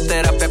 me da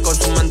terapia con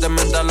su mente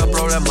mientras los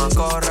problemas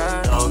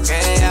corren. Lo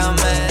que ella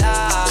me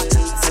da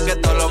hace que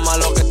todo lo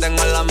malo que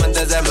tengo en la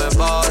mente se me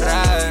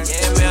borra.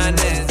 Ella me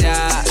anestesia,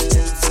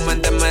 su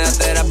mente me da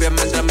terapia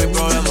mientras mis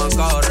problemas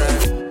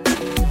corren.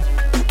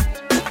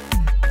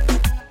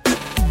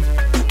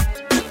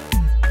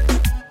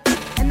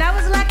 And that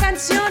was La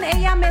Canción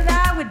Ella Me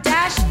Da with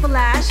Dash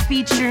Flash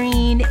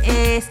featuring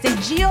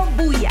Gio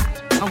Buya.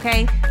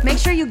 Okay, make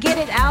sure you get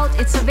it out.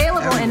 It's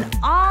available in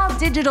all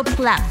digital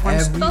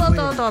platforms.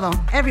 Todo,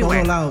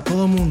 everywhere. Todo lado,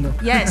 todo mundo.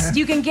 Yes,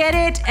 you can get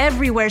it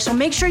everywhere. So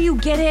make sure you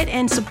get it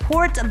and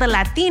support the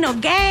Latino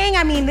gang.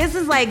 I mean, this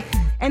is like,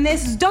 and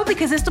this is dope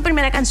because es tu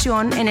primera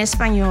canción en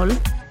español.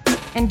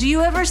 And do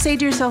you ever say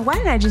to yourself, why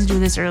didn't I just do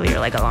this earlier,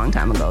 like a long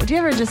time ago? Do you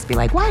ever just be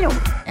like,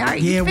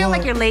 you feel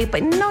like you're late,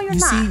 but no, you're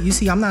not. You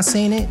see, I'm not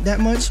saying it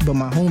that much, but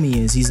my homie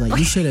is. He's like,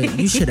 you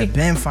should have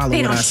been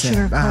following what I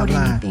said. Blah,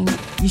 blah.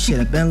 You should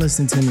have been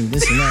listening to me,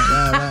 this and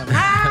that. Blah,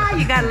 blah.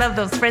 You gotta love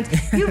those friends.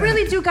 You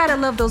really do gotta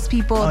love those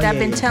people that have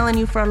been telling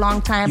you for a long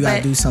time. You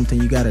gotta do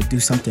something. You gotta do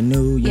something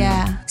new. You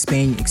know,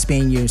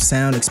 expand your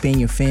sound, expand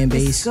your fan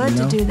base. It's good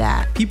to do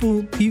that.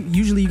 People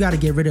usually you gotta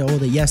get rid of all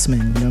the yes men.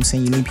 You know what I'm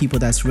saying? You need people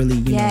that's really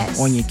know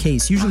on your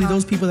case. Usually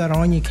those people that are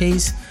on your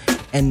case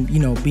and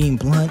being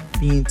blunt,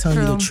 telling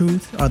you the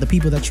truth are the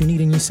people that you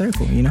need in your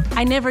circle.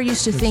 I never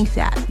used to think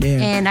that.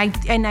 And I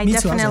Me definitely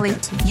too, I was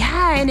like that too.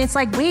 and it's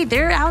like, wait,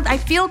 they're out. I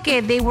feel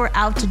que they were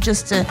out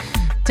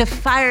to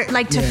fire,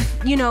 like to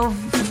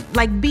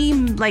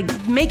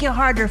make it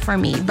harder for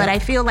me. But I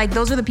feel like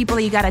those are the people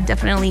that you gotta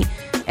definitely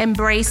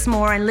embrace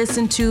more and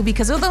listen to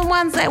because they're the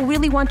ones that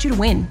really want you to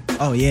win.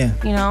 Oh yeah.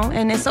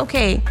 And it's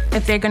okay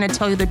if they're gonna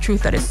tell you the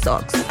truth that it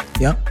sucks.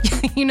 Yep.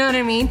 You know what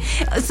I mean?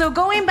 So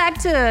going back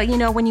to,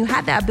 when you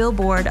had that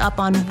billboard up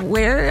on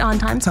where? On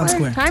Times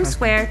Square? Times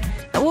Square.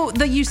 Well,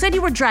 you said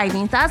you were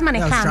driving. Estabas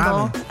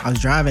manejando. I was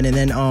driving and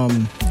then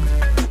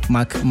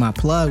my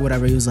plug,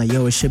 whatever, he was like,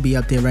 yo, it should be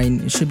up there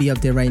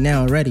right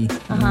now already. You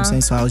know what I'm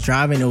saying? So I was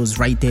driving, it was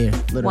right there,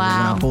 literally, when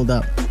I pulled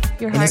up.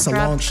 And it's a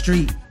long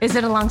street. Is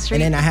it a long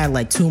street? And then I had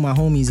like two of my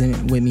homies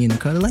with me in the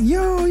car. They're like,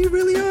 yo, you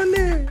really on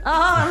there?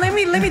 Oh, let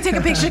me take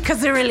a picture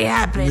because it really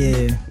happened.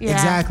 Yeah,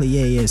 exactly.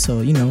 Yeah. So,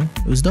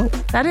 it was dope.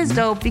 That is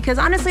dope because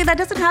honestly, that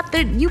doesn't have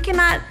to, you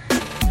cannot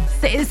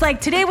say, it's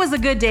like today was a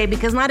good day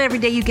because not every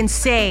day you can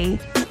say,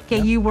 okay,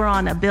 you were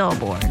on a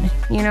billboard.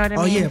 You know what I mean?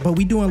 Oh yeah, but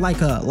we doing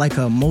like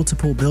a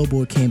multiple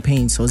billboard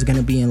campaign, so it's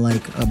gonna be in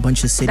like a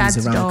bunch of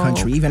cities around the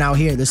country. Even out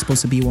here, there's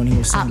supposed to be one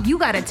here soon. You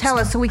gotta tell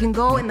us so we can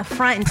go in the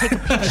front and take a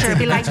picture and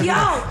be like,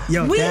 yo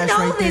we know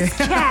right this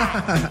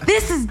cat.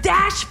 This is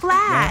Dash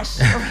Flash,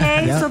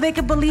 okay? So they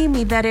could believe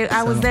me that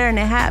I was there and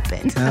it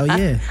happened. Hell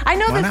yeah. I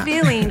know the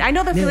feeling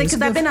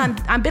because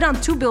I've been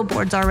on 2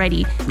 billboards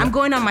already. I'm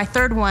going on my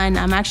 3rd one.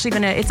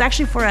 It's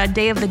actually for a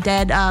Day of the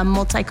Dead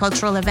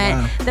multicultural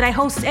event that I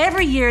host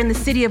every year in the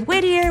city of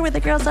Whittier with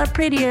girls are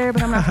prettier,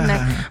 but I'm not from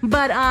there.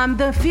 But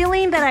the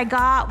feeling that I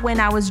got when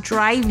I was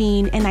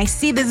driving and I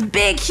see this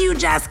big,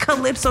 huge ass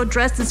Calypso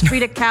dressed as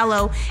Frida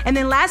Kahlo. And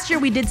then last year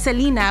we did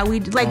Selena. We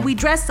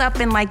dress up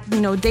in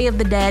Day of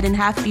the Dead and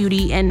Half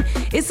Beauty. And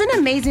it's an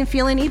amazing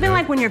feeling. Even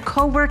like when your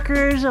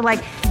coworkers are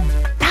like,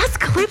 that's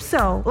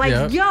Calypso.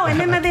 And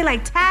then they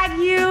tag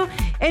you.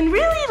 And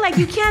really,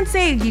 you can't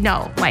say,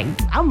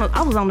 I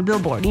was on the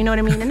billboard, you know what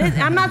I mean? And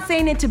I'm not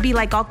saying it to be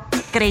all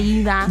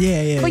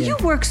creída. But you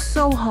work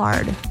so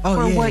hard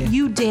for what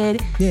you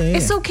did.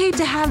 It's okay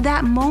to have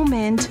that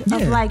moment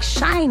of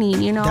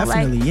shining,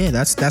 Definitely,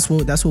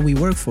 that's what we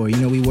work for.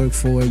 We work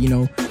for,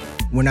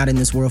 we're not in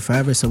this world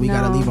forever, so we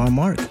gotta leave our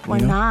mark. Why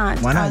not?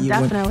 Why not?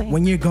 Definitely.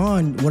 When you're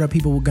gone, what are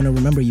people gonna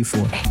remember you for?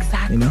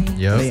 Exactly.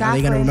 Are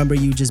they gonna remember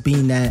you just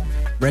being that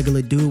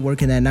regular dude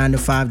working that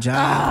 9-to-5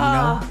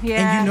 job?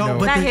 Yeah. And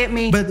but that hit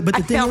me. But the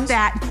I thing felt is,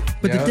 that.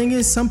 But the thing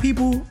is, some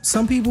people,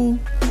 some people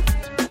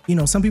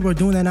are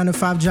doing that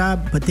 9-to-5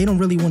 job, but they don't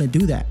really want to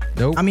do that.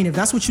 Nope. I mean, if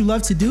that's what you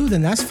love to do,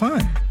 then that's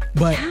fine.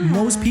 But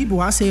most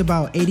people, I say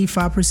about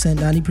 85%,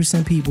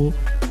 90% people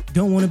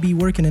don't want to be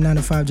working a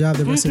 9-to-5 job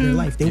the rest of their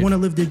life. They want to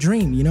live their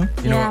dream,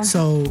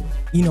 So,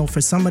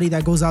 for somebody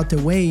that goes out their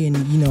way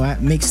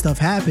and, makes stuff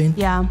happen,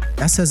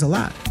 that says a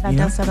lot. That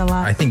does say a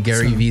lot. I think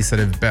Gary Vee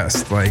said it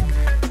best.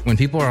 When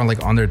people are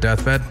on their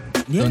deathbed,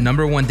 the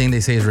number one thing they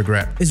say is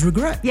regret.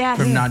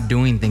 From not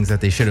doing things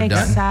that they should have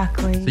done.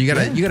 Exactly. So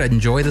you gotta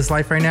enjoy this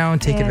life right now and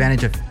take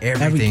advantage of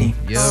everything.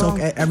 Soak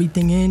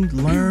everything in,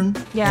 learn,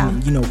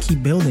 and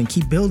keep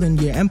building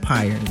your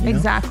empire.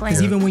 Exactly.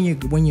 Because even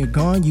when you're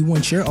gone, you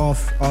want your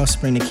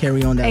offspring to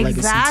carry on that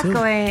legacy too.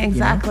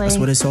 Exactly. That's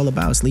what it's all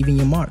about. It's leaving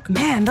your mark.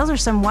 Man, those are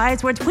some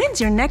wise words. When's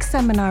your next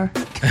seminar?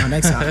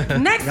 Next time.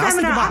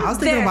 I was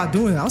thinking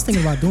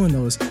about doing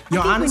those.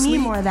 Honestly, we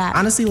need more of that.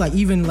 Honestly,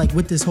 even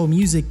with this whole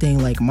music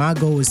thing, my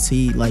goal is to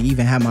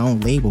even have my own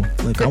label.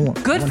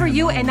 Good for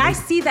you. And I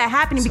see that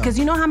happening because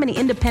you know how many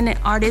independent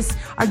artists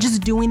are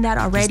just doing that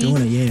already. Just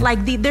doing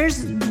it,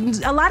 there's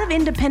a lot of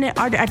independent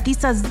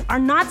artistas are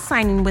not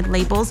signing with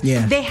labels.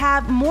 They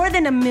have more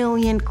than 1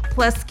 million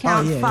plus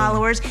count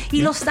followers.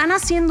 Y lo están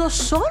haciendo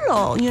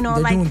solo. They're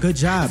doing a good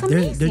job.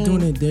 They're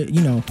doing it.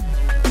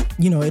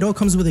 It all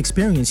comes with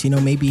experience.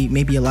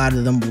 Maybe a lot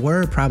of them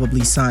were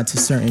probably signed to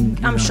certain,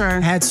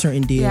 had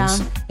certain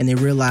deals, and they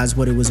realized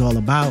what it was all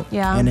about.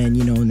 And then,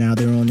 now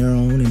they're on their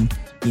own, and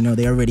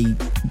they already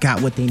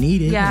got what they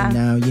needed, and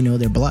now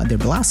they're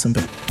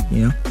blossoming.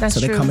 That's so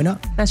true. They're coming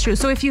up. That's true.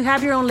 So if you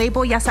have your own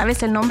label, ya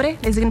sabes el nombre.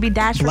 Is it gonna be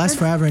Dash? Blessed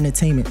Forever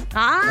Entertainment.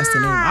 That's the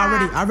name.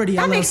 I already.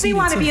 That makes me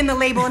want to be in the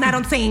label, and I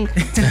don't sing.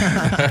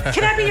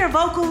 Can I be your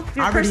vocal,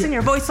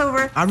 your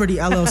voiceover? I already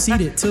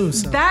LLC'd it too.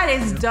 So. That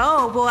is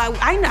dope. Well,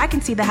 I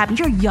can see that happen.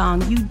 You're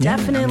young. You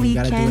definitely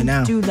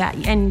can do that,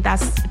 and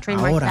that's a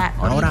trademark that.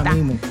 Ahora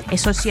mismo.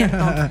 Eso es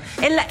cierto.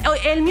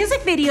 El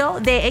music video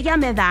de Ella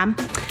Me Da.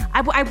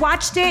 I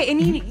watched it, and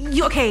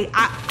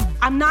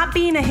I'm not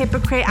being a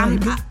hypocrite.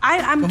 I'm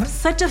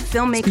such a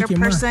filmmaker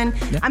person.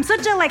 I'm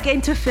such a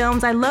into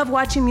films. I love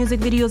watching music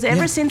videos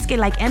ever since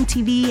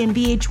MTV and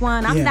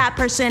VH1. I'm that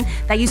person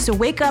that used to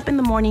wake up in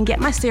the morning, get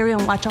my cereal,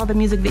 and watch all the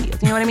music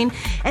videos. You know what I mean?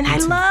 And I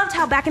loved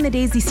how back in the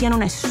days, decían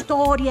una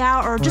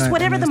historia or just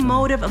whatever the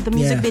motive of the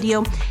music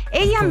video.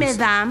 Ella Me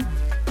Da,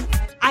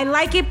 I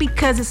like it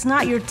because it's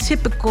not your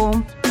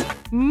typical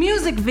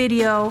music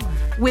video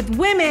with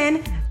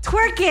women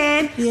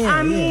twerking.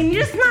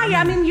 You're just not.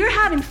 I mean, you're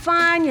having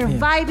fun. You're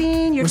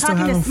vibing. You're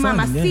talking to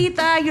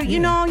Mamacita.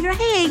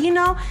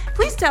 You're,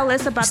 Please tell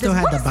us about this.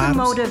 What is the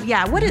motive?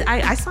 Yeah. What is?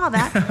 I saw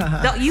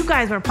that. You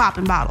guys were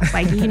popping bottles.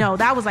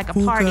 That was like a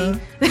party.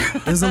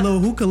 There's a little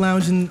hookah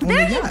lounge on the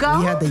yacht. You go.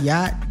 We had the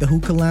yacht, the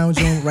hookah lounge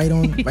right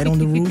on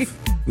the roof.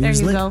 There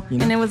you go.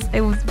 And it was.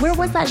 Where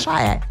was that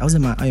shot at? I was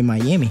in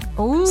Miami.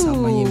 Ooh, South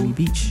Miami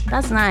Beach.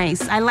 That's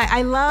nice. I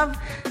love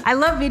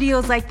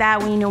videos like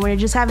that when when you're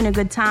just having a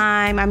good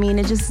time. I mean,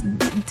 it just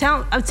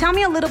tell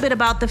me a little bit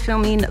about the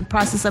filming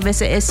process of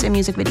Ese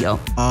music video.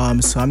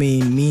 So I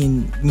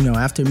mean,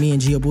 after me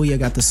and Gia Booya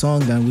got the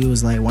song done, we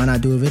was like, why not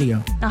do a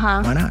video?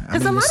 Why not?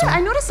 Because I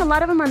noticed a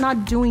lot of them are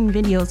not doing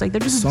videos. They're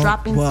just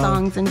dropping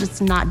songs and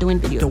just not doing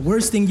videos. The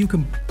worst thing you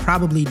can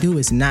probably do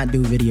is not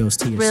do videos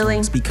to your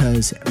songs,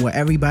 because what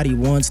everybody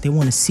wants, they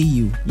want to see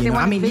you.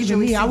 I mean, even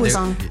me, I was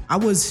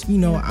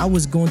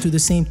going through the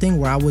same thing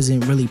where I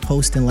wasn't really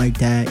posting like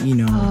that,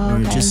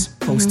 or just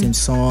posting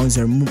songs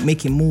or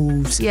making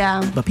moves.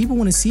 Yeah. But people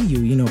want to see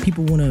you.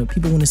 People want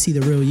to see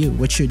the real you,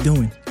 what you're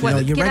doing.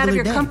 Your get out of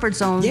your comfort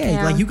zone.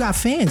 Yeah, you got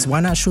fans. Why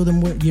not show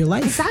them your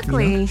life?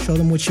 Exactly. Show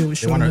them what you.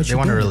 They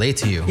want to relate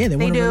to you. Yeah, they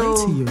want to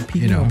relate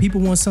to you.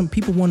 People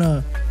want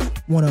a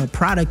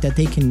product that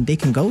they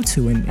can go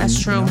to and that's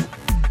true.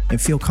 And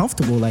feel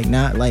comfortable,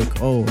 not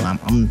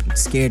I'm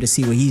scared to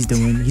see what he's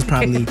doing. He's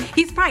probably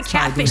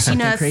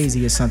catfishing us,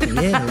 crazy or something.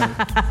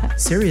 Yeah,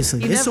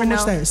 seriously, there's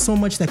so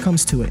much that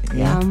comes to it.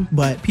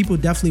 But people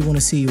definitely want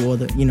to see you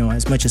all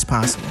as much as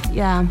possible.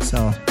 Yeah.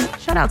 So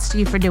Shout outs to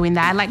you for doing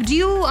that. Like, do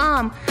you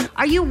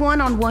are you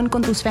one-on-one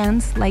con tus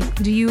fans? Like,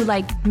 do you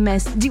like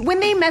when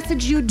they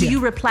message you, do you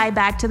reply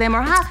back to them,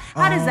 or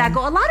how does that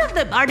go? A lot of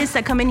the artists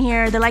that come in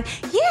here, they're like,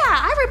 yeah,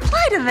 I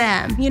reply to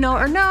them, you know,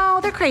 or no,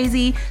 they're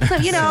crazy. So,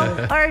 you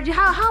know, or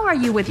how are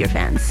you with your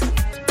fans?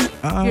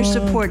 Your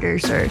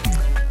supporters, or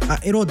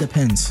it all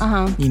depends,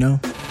 you know.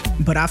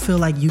 But I feel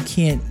like you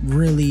can't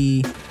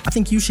really. I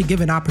think you should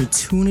give an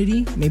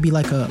opportunity, maybe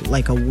like a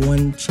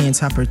one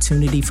chance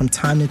opportunity from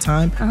time to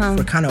time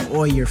for kind of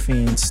all your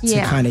fans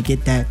to kind of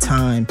get that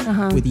time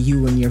with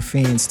you and your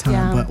fans time.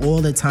 Yeah. But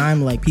all the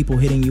time, like people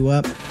hitting you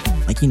up,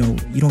 like, you know,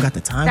 you don't got the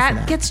time for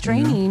that. That gets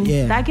draining. You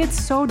know? Yeah. That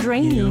gets so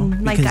draining. You know,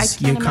 like,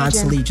 because you're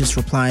constantly just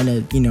replying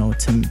to, you know,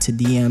 to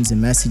DMs and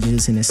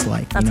messages, and it's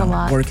like, that's you know, a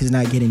lot. Work is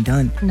not getting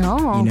done.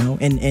 No. You know,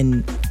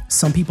 and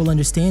some people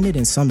understand it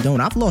and some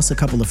don't. I've lost a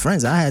couple of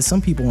friends. I had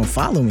some people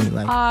unfollow me.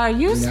 Like, are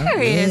you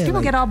serious? Yeah,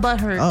 people get all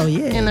butthurt. Oh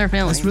yeah, in their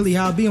feelings. That's really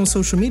how I be on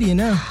social media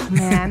now.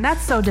 Man,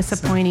 that's so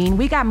disappointing.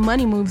 We got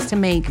money moves to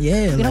make.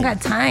 Yeah, we don't got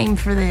time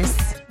for this.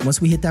 Once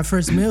we hit that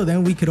first meal,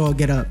 then we could all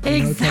get up.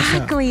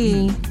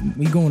 Exactly.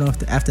 We going off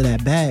after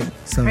that bag.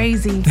 So.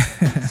 Crazy.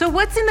 So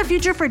what's in the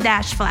future for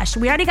Dash Flash?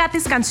 We already got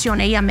this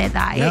canción, Ella Me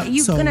Da. Yep.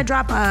 You gonna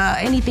drop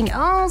anything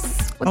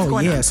else? What's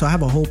going on? So I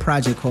have a whole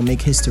project called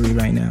Make History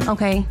right now.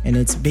 Okay. And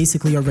it's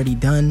basically already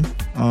done.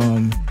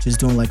 Just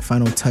doing like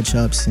final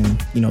touch-ups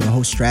and, you know, the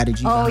whole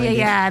strategy. Oh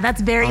yeah. That's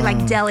very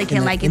like delicate.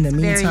 In the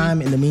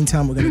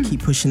meantime, we're gonna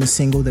keep pushing the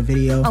single, the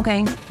video.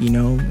 Okay. You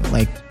know,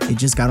 like it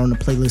just got on the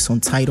playlist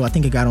on Tidal. I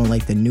think it got on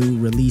like the new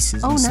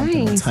releases or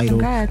something on Tidal.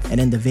 Congrats. And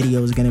then the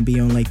video is gonna be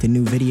on like the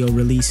new video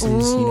releases.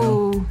 Ooh, you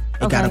know,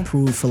 it got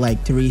approved for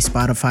like 3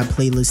 Spotify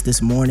playlists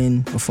this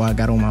morning before I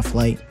got on my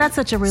flight. That's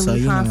such a relief. So,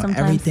 you know, sometimes.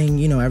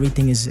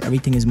 everything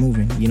is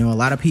moving. You know, a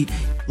lot of people,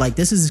 like,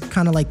 this is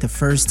kind of like the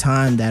first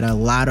time that a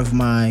lot of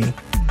my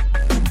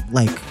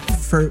like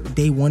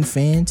day one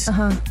fans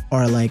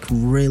are like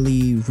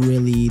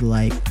really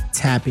like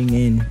tapping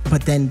in.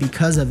 But then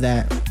because of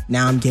that,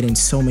 now I'm getting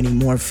so many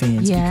more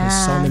fans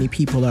because so many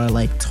people are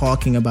like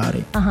talking about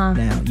it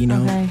now, you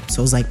know. Okay.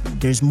 So it's like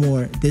there's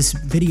more. This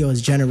video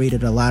has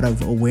generated a lot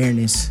of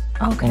awareness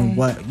on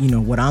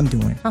what I'm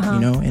doing, you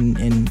know,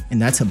 and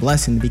that's a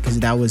blessing because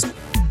that was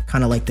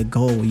kind of like the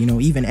goal, you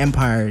know. Even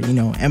Empire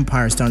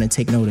starting to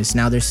take notice.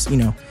 Now there's, you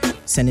know,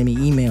 sending me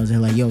emails. They're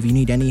like, yo, if you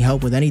need any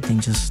help with anything,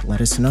 just let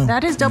us know.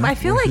 That is dope. You know, I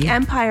feel like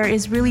Empire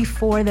is really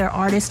for their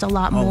artists a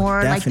lot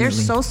more. Definitely. Like they're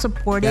so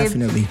supportive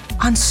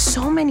on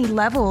so many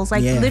levels.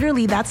 Like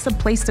literally that's the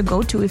place to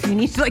go to if you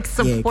need like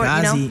support.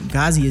 Ghazi, you know?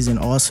 Ghazi is an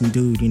awesome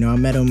dude. You know, I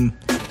met him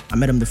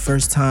the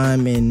first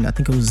time in, I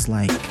think it was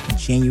like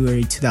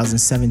January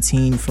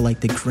 2017 for like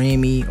the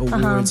Grammy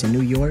Awards in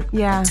New York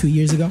 2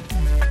 years ago.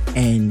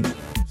 And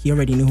he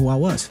already knew who I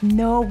was.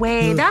 No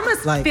way. That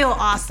must like, feel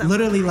awesome.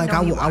 Literally, like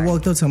I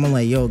walked up to him. I'm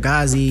like, yo,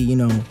 Ghazi, you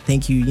know,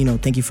 thank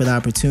you for the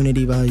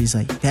opportunity. But he's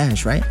like,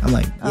 Dash, right? I'm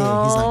like,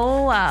 yeah.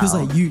 Wow. He's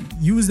like,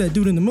 you was that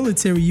dude in the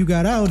military. You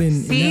got out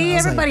and see,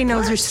 everybody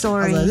knows your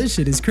story. I was like, this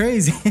shit is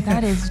crazy.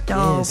 That is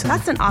dope. So,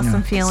 that's an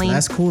awesome feeling. So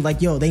that's cool.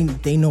 Like, yo,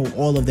 they know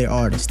all of their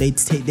artists.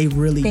 They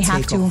really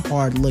take a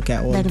hard look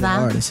at all of their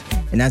artists,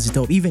 and that's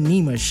dope. Even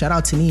Nima, shout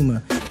out to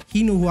Nima.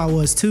 He knew who I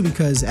was too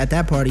because at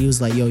that party he was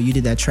like, yo, you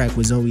did that track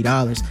with Zoe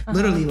Dollars.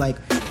 Literally, like,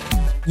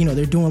 you know,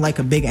 they're doing like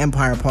a big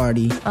Empire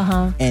party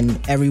and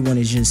everyone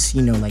is just,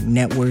 you know, like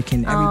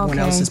networking. Everyone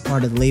else is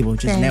part of the label,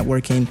 just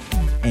networking.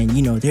 And,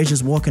 you know, they're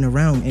just walking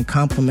around and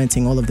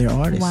complimenting all of their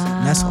artists. Wow.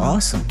 And that's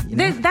awesome. You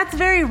know? That's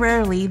very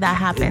rarely that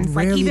happens.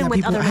 Like even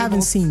with other labels. I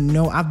haven't seen,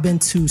 I've been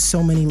to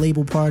so many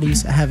label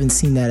parties. I haven't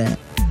seen that at,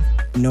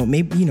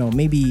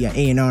 maybe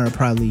A&R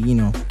probably,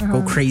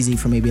 go crazy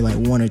for maybe like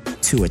 1 or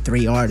 2 or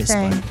 3 artists.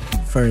 But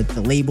for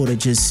the label to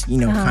just,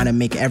 kind of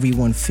make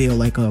everyone feel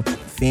like a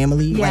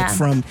family,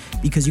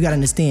 because you got to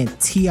understand,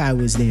 T.I.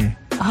 was there.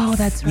 Oh,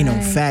 that's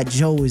right. Fat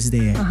Joe was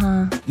there.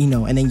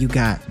 And then you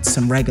got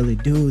some regular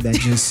dude that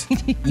just,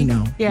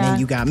 and then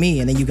you got me,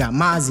 and then you got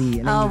Mozzie,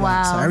 and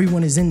then so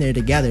everyone is in there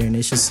together, and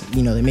it's just,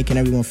 they're making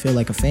everyone feel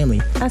like a family.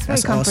 That's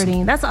very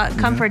comforting. Awesome. That's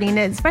comforting,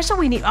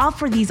 especially when all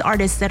for these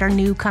artists that are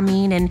new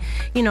coming and,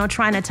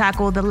 trying to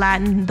tackle the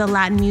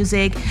Latin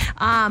music.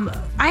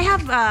 I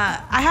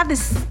have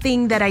this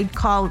thing that I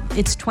call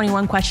it's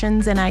 21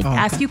 questions, and I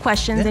ask you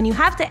questions, and you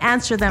have to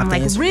answer them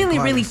like really,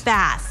 really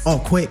fast. Oh,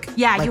 quick.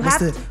 Yeah, like, you have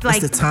to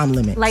like. Time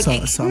limit, like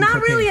so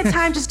not really a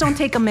time, just don't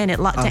take a minute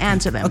to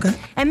answer them. Okay.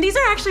 And these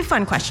are actually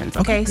fun questions.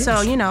 Okay,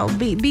 so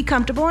be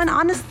comfortable and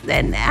honest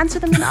and answer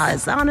them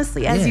as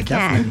honestly as you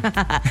can.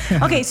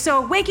 Okay,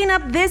 so waking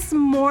up this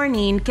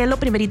morning, ¿qué es lo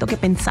primerito que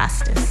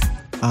pensaste?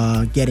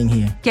 Getting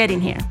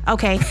here.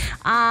 Okay.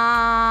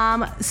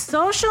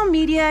 Social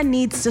media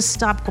needs to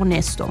stop con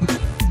esto.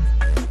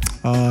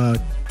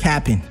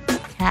 Capping.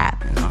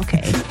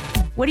 Okay.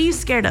 What are you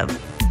scared of?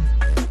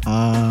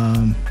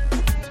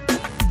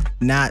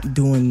 Not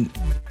doing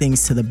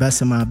things to the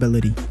best of my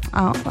ability.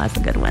 Oh, that's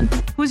a good one.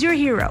 Who's your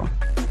hero?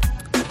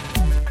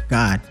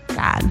 God.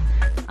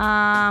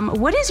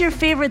 What is your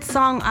favorite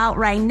song out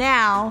right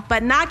now,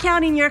 but not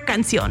counting your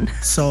canción?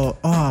 So,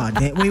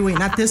 wait,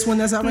 not this one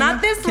that's out right now?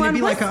 Not this Can one. Can it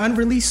be like an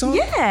unreleased song?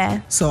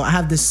 Yeah. So I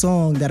have this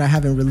song that I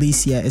haven't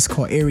released yet. It's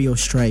called Aerial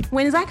Strike.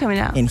 When is that coming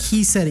out? And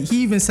he said it.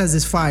 He even says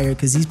it's fire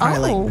because he's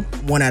probably like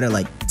one out of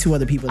like 2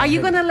 other people. Are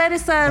you gonna let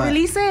us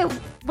release it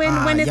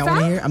when it's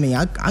out? Hear? I mean,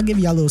 I'll give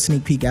y'all a little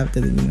sneak peek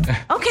after the,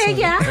 Okay, so,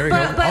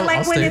 yeah. But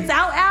like when it's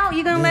out,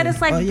 you're gonna let us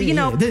like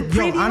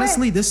preview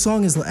honestly, this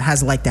song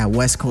has like that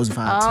West Coast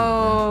vibe.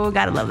 Oh,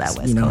 gotta love that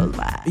West Coast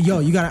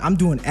vibe. You gotta. I'm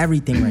doing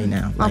everything right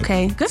now. Like,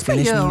 okay, good for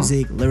you. Spanish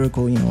music,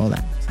 lyrical, all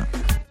that. So.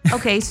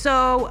 Okay,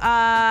 so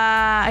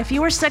if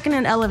you were stuck in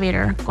an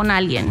elevator con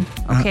alguien,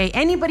 okay,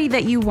 anybody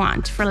that you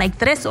want for like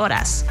 3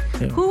 horas,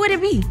 who would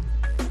it be?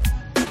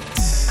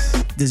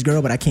 This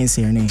girl, but I can't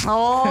say her name.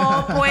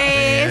 Oh,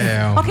 pues.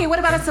 Damn. Okay, what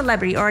about a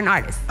celebrity or an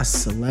artist? A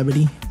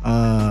celebrity or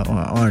an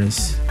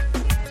artist?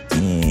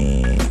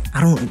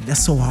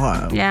 That's so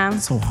hard. Yeah.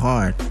 So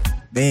hard.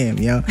 Damn,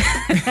 yo.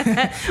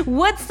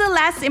 What's the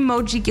last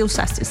emoji que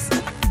usaste?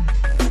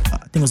 I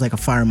think it was like a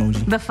fire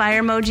emoji. The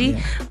fire emoji.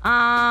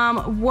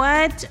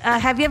 Yeah.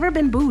 Have you ever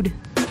been booed?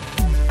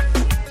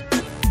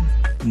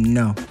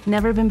 No.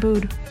 Never been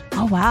booed.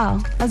 Oh wow,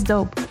 that's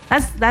dope.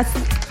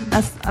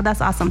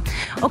 That's awesome.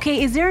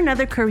 Okay, is there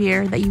another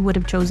career that you would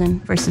have chosen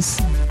versus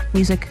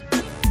music?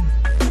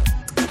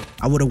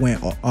 I would have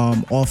went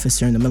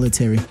officer in the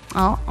military.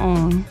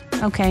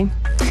 Okay.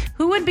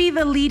 Who would be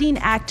the leading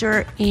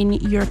actor in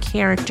your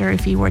character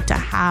if you were to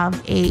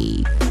have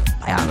a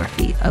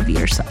biography of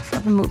yourself,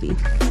 of a movie?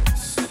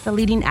 The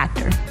leading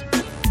actor.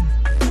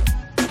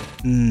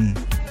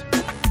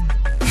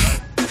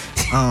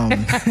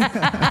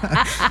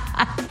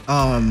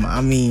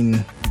 I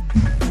mean,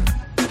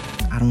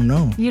 I don't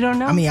know. You don't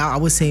know? I mean, I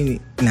would say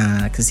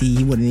nah, because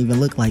he wouldn't even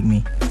look like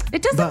me.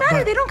 It doesn't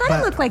matter. They don't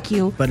gotta look like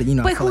you. But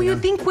who you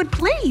think would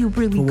play you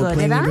really who good?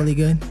 Would play me really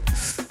good?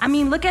 I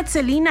mean, look at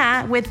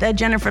Selena with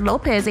Jennifer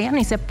Lopez. Ella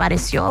ni se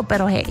pareció,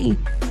 pero hey,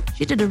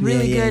 she did a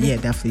really good. Yeah,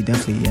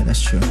 definitely. Yeah,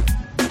 that's true.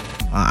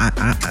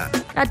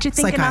 Got you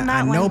thinking on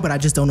that one. I know, but I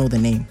just don't know the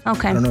name.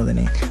 Okay. I don't know the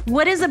name.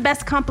 What is the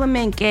best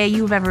compliment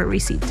you've ever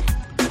received?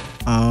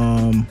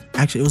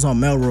 Actually, it was on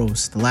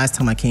Melrose the last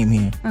time I came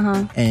here,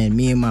 and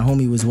me and my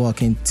homie was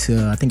walking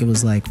to, I think it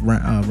was like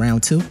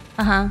round 2,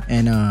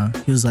 and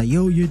he was like,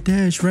 "Yo, you're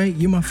Dash, right?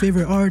 You're my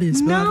favorite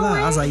artist." Blah blah.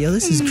 I was like, "Yo,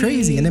 this is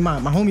crazy." And then my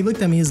homie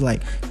looked at me, he's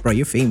like, "Bro,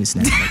 you're famous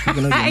now."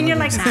 Like, and you're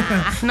like,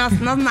 "Nah,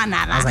 no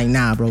nada." I was like,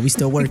 "Nah, bro, we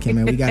still working,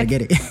 man. We gotta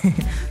get it."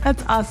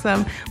 That's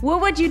awesome. What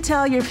would you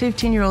tell your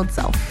 15-year-old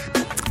self?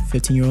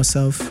 15-year-old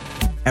self?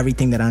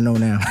 Everything that I know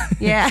now.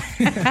 Yeah,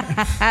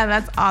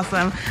 that's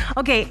awesome.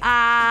 Okay,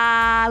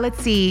 let's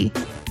see.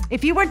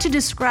 If you were to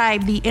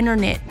describe the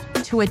internet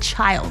to a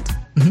child,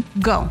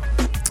 go.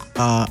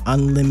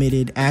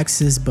 Unlimited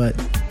access, but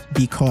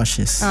be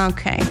cautious.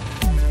 Okay,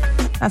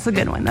 that's a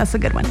good one.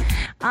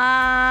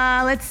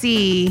 Let's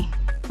see.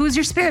 Who's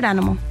your spirit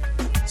animal?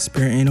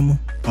 Spirit animal?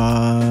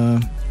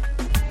 I'll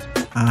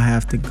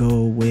have to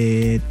go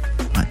with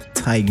a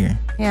tiger.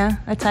 Yeah,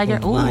 a tiger.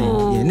 Ooh,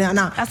 yeah.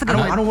 Now, that's a good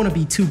one. I don't want to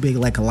be too big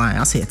like a lion.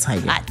 I'll say a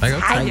tiger.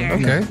 Tiger.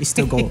 Okay. You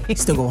still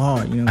go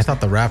hard. You know. I thought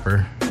the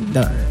rapper.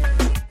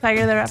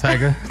 Tiger the rapper.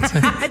 Tiger.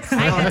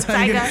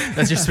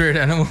 That's your spirit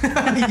animal.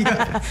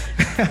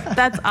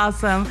 That's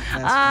awesome.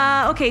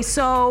 Okay,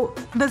 so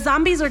the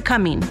zombies are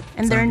coming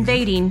and they're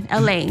invading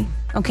LA.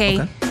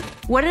 Okay.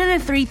 What are the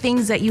 3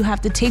 things that you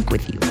have to take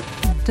with you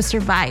to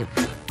survive?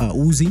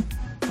 Uzi.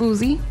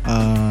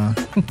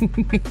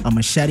 A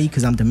machete,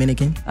 because I'm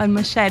Dominican. A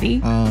machete.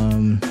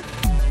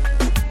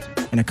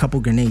 And a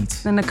couple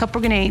grenades.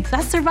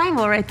 That's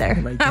survival right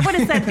there. I would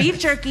have said beef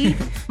jerky,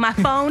 my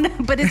phone,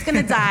 but it's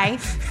gonna die.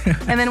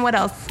 And then what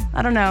else?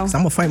 I don't know. So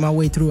I'm gonna fight my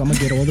way through. I'm gonna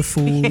get all the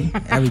food,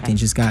 everything.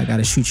 Just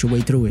gotta shoot your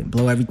way through it,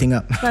 blow everything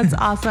up. That's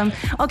awesome.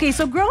 Okay,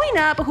 so growing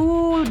up,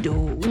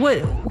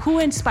 who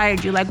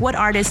inspired you? Like what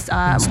artists?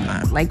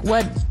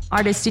 What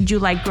artists did you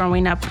like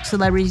growing up?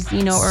 Celebrities,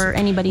 or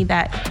anybody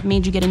that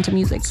made you get into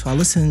music? So I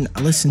listened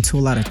to a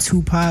lot of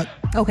Tupac.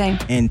 Okay.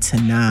 And to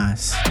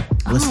Nas.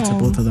 I listened to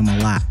both of them a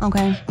lot.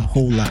 Okay. A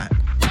whole lot.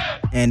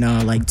 And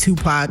like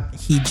Tupac,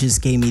 he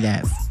just gave me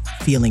that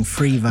feeling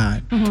free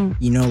vibe.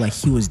 Like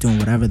he was doing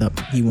whatever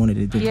he wanted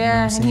to do.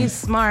 Yeah, and he's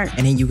smart.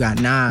 And then you got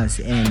Nas,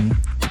 and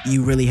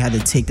you really had to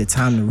take the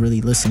time to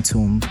really listen to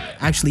him.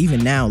 Actually,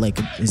 even now, like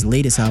his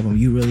latest album,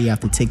 you really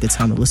have to take the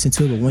time to listen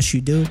to it. But once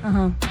you do,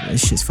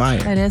 it's just fire.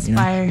 It is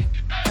fire.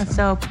 That's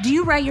dope. Do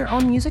you write your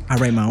own music? I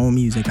write my own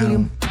music.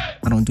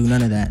 I don't do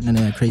none of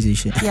that crazy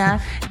shit. Yeah.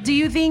 Do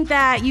you think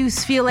that you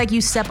feel like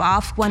you step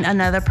off when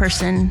another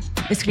person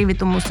escribe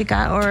tu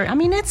música? Or, I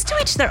mean, it's to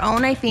each their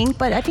own, I think.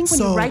 But I think when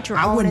you write your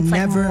own, it's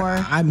never,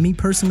 like more... me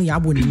personally, I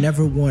would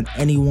never want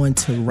anyone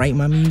to write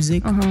my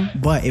music.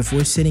 But if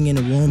we're sitting in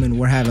a room and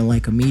we're having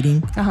like a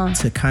meeting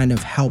to kind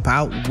of help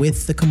out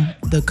with the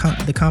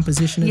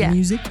composition of the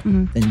music,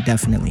 then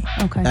definitely.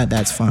 Okay.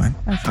 That's fine.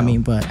 I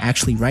mean, but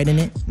actually writing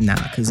it, nah.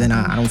 Because then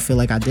I don't feel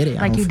like I did it.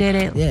 Like you did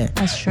it. Yeah.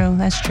 That's true.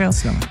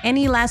 So.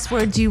 Any last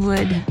words you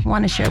would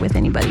want to share with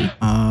anybody?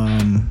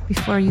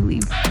 before you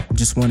leave?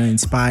 Just want to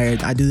inspire.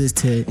 I do this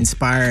to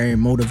inspire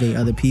and motivate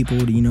other people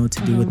to,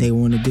 to do what they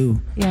want to do.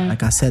 Yeah.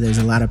 Like I said, there's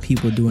a lot of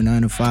people doing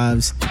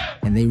 9-to-5s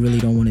and they really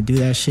don't want to do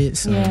that shit.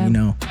 So,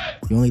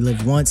 you only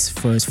live once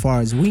for as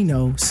far as we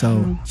know.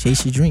 So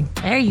chase your dream.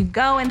 There you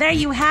go. And there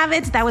you have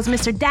it. That was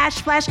Mr.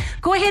 Dash Flash.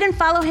 Go ahead and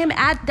follow him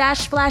at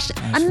Dash Flash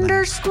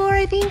 _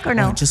 I think, or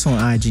no? Just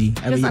on IG.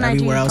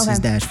 Everywhere else is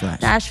Dash Flash.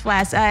 Dash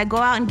Flash. Go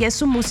out and get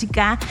su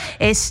música.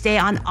 Stay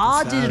on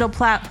all digital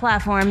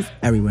platforms.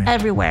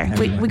 Everywhere.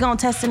 We're going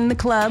to test it in the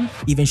club.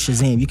 Even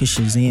Shazam. You can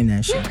Shazam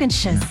that shit. You can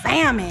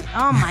Shazam it.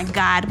 Oh, my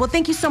God. Well,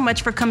 thank you so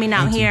much for coming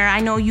out here. I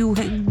know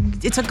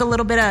it took a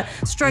little bit of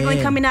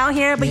struggling coming out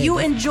here, but you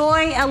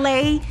enjoy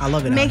LA. I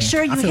love it. Make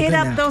sure you hit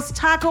up those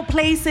taco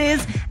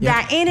places,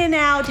 that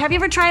In-N-Out. Have you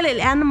ever tried it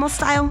Animal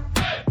Style?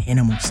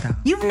 Animal Style.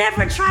 You've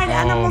never tried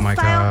Animal my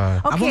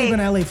Style? God. I've only been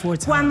to LA 4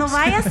 times. Cuando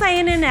vayas a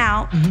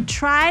In-N-Out,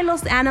 try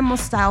los Animal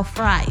Style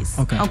fries.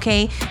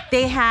 Okay?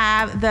 They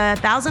have the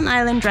Thousand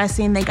Island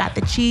dressing, they got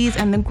the cheese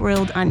and the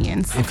grilled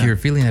onions. If you're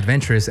feeling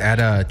adventurous,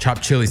 add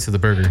chopped chilies to the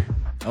burger.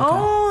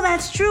 Oh,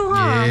 that's true,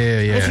 huh?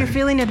 Yeah. If you're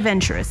feeling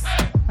adventurous.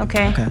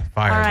 Okay.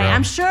 Fire, all right. bro.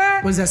 I'm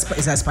sure. Is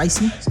that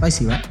spicy?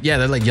 Spicy, right? Yeah,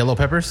 they're like yellow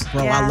peppers.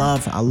 Bro, I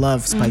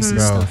love spicy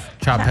stuff.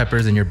 Chopped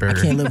peppers in your burger.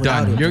 I can't live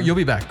without it. You'll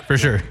be back for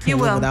sure. You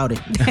will. Without it.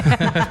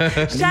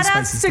 Shout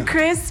out to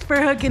Chris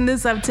for hooking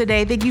this up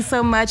today. Thank you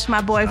so much,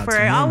 my boy, for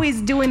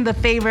always doing the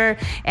favor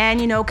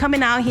and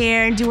coming out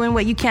here and doing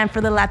what you can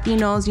for the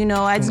Latinos.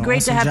 It's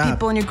great to have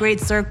people in your great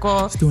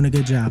circle. It's doing a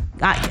good job.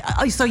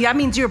 So that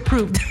means you're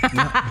approved.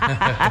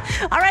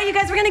 All right, you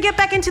guys, we're gonna get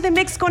back into the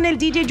mix con el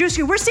DJ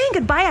Drewski. We're saying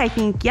goodbye, I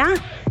think. Yeah.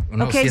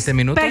 Okay, 7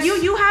 minutos. But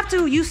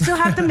you still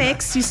have to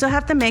mix. You still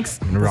have to mix.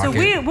 So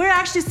we're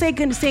actually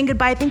saying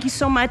goodbye. Thank you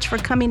so much for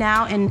coming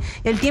out. And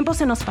el tiempo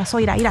se nos pasó.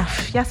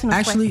 Ya se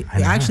nos fue.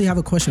 I actually have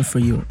a question for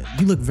you.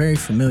 You look very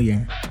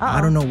familiar.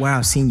 I don't know where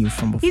I've seen you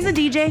from before. He's a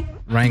DJ.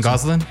 Ryan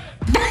Gosling?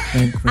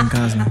 Ryan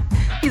Gosling.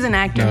 He's an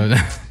actor. No.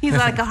 He's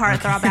like a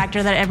heartthrob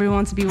actor that everyone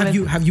wants to be with.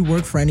 Have you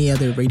worked for any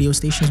other radio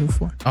stations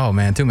before? Oh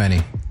man, too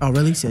many. Oh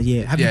really? So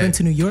yeah. Have you been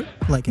to New York?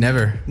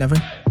 Never.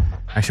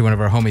 Actually, one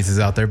of our homies is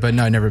out there, but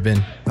no, I've never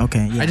been.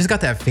 Okay, yeah. I just got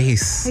that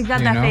face. He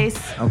got that face.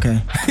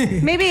 Okay.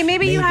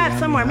 Maybe you have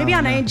somewhere. Maybe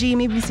on IG.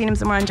 Maybe you've seen him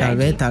somewhere on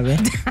IG. Tal vez.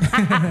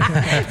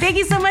 Thank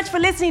you so much for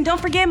listening. Don't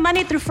forget,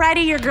 Monday through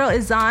Friday, your girl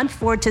is on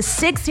 4 to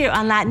 6 here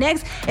on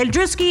Latinx. El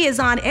Drewski is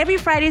on every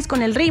Fridays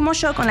con El Ritmo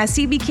Show, con la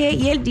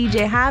CBK y el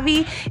DJ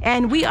Javi.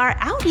 And we are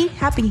outie.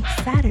 Happy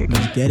Saturday.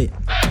 Let's get it.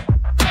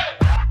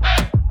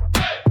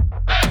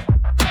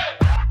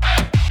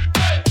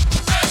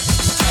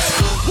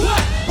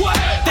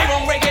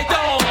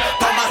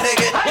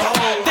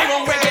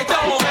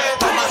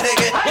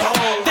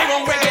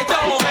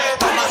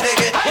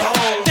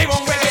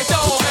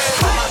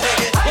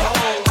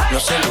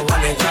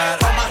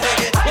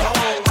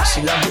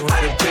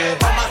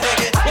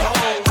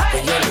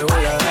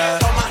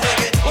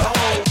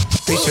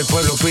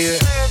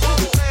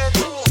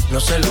 No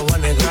se lo voy a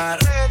negar.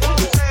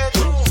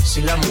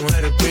 Si la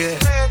mujer pide,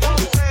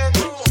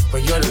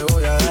 pues yo le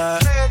voy a dar.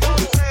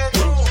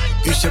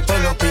 Y si el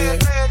pueblo pide,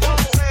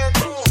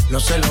 no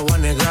se lo voy a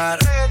negar.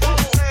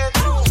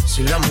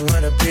 Si la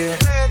mujer pide,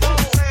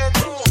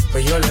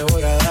 pues yo le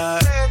voy a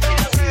dar.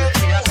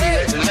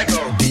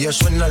 DJ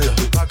suénalo,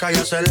 pa' acá y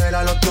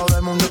aceléralo. Todo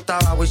el mundo está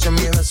abajo y se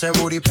mide ese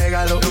booty,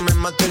 pégalo. No me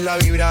mates la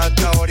vibra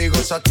hasta ahora y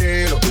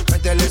gózatelo.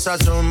 Métele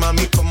sazón,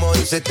 mami, como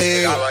dice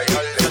Teo.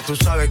 Ya tú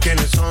sabes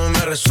quiénes son, me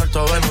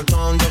resuelto de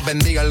montón. Dios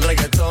bendiga el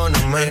reggaetón,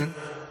 amén.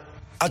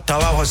 Hasta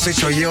abajo así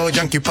soy yo,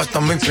 Yankee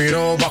Pasta me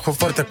inspiró. Bajo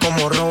fuerte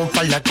como Ron,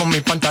 falda con mi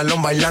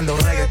pantalón bailando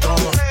reggaetón.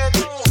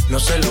 No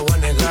se lo voy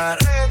a negar.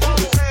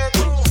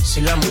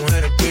 Si la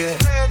mujer pide,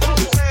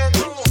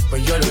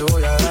 pues yo le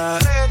voy a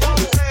dar.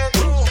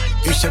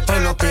 Y si el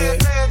pueblo pide,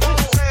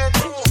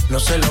 no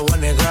se lo voy a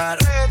negar.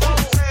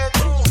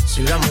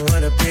 Si la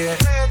mujer pide,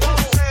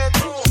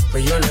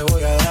 pues yo le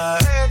voy a dar.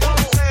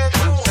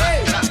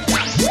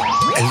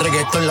 El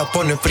reggaetón la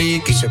pone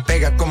friki, se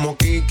pega como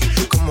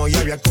Kiki, como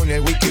Yavia con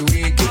el wiki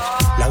wiki.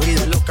 La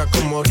vida es loca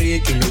como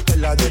Ricky, no te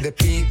la de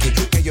piqui,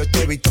 que yo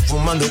te he visto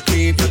fumando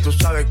triple. Tú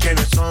sabes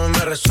quiénes son, me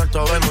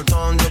resuelto de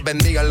montón. Dios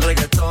bendiga el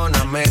reggaetón,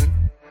 amén.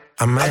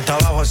 Amén. Hasta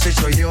abajo así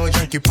soy yo,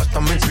 Yankee Pasta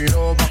me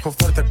inspiró. Bajo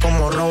fuerte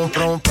como Ron.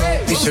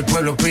 Y si el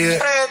pueblo pide,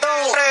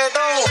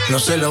 no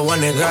se lo voy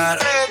a negar.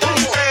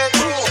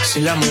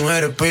 Si la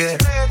mujer pide,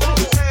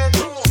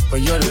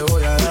 pues yo le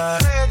voy a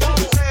dar.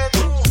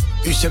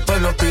 Y si el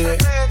pueblo pide,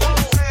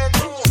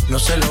 no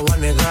se lo voy a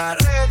negar.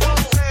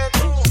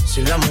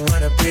 Si la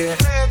mujer pide,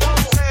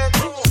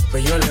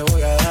 pues yo le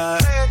voy a dar.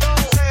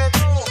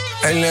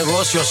 El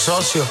negocio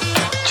socio,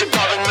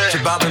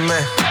 Chibabin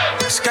Man,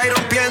 Sky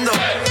rompiendo,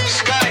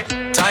 Sky,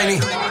 Tiny,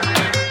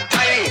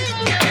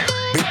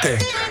 viste.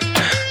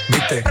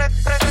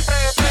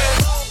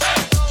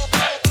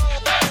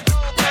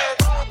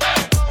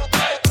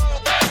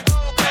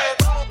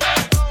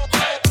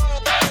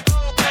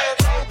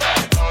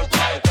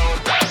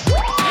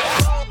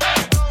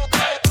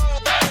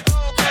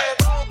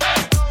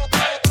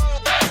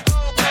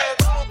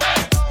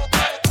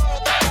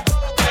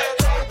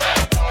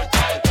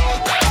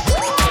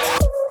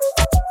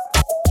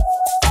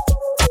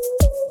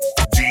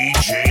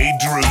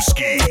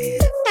 Drewski.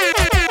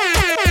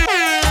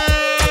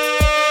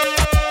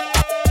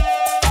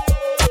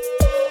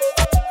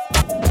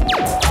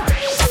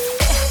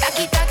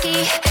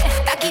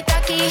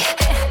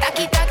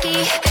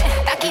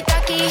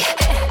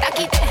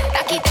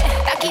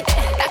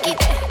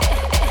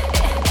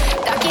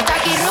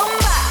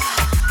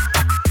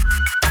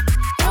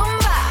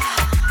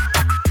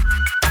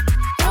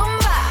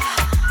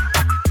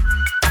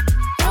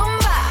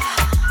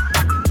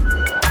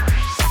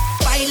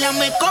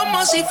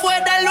 Como si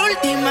fuera la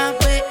última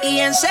vez y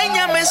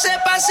enséñame ese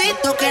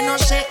pasito que no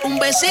sé, un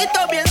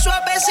besito bien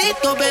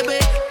suavecito, bebé.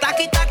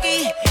 Taqui,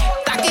 taqui,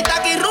 taqui,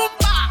 taqui,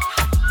 rumba.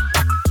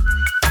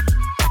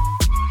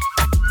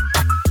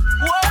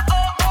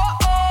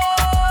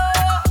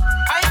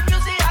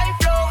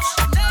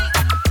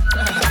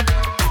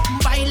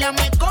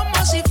 Báilame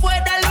como si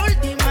fuera la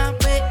última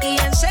vez y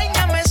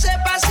enséñame ese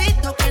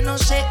pasito que no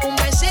sé, un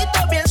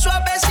besito bien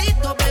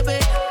suavecito, bebé.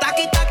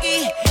 Taqui,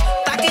 taqui,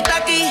 taqui,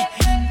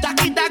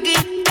 taqui.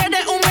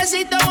 Tienes un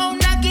besito o un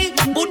naki.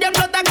 Booty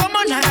explota como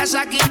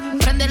Nagasaki.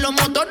 Prende los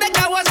motores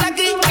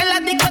Kawasaki. En la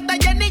discota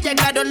Jenny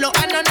llegaron los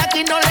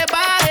Anunnaki. No le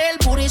baje, el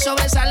booty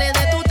sobresale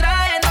de tu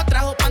traje. No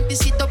trajo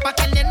panticito pa'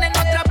 que el nene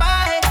no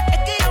trabaje. Es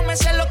que yo me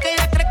sé lo que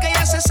ella cree que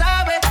ella se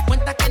sabe.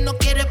 Cuenta que no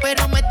quiere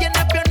pero me tiene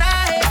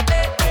espionaje.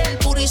 El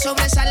booty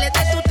sobresale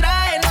de tu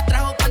traje. No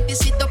trajo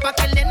panticito pa'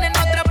 que el nene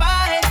no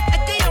trabaje. Es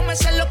que yo me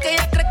sé lo que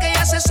ella cree que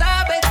ella se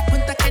sabe.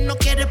 Cuenta que no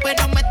quiere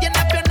pero me tiene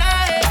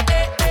espionaje.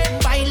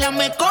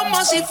 Báilame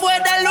como si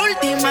fuera la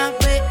última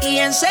vez y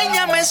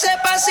enséñame ese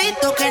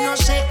pasito que no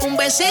sé, un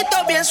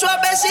besito bien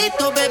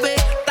suavecito, bebé.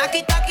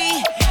 Taqui,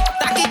 taqui,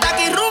 taqui,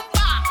 taqui,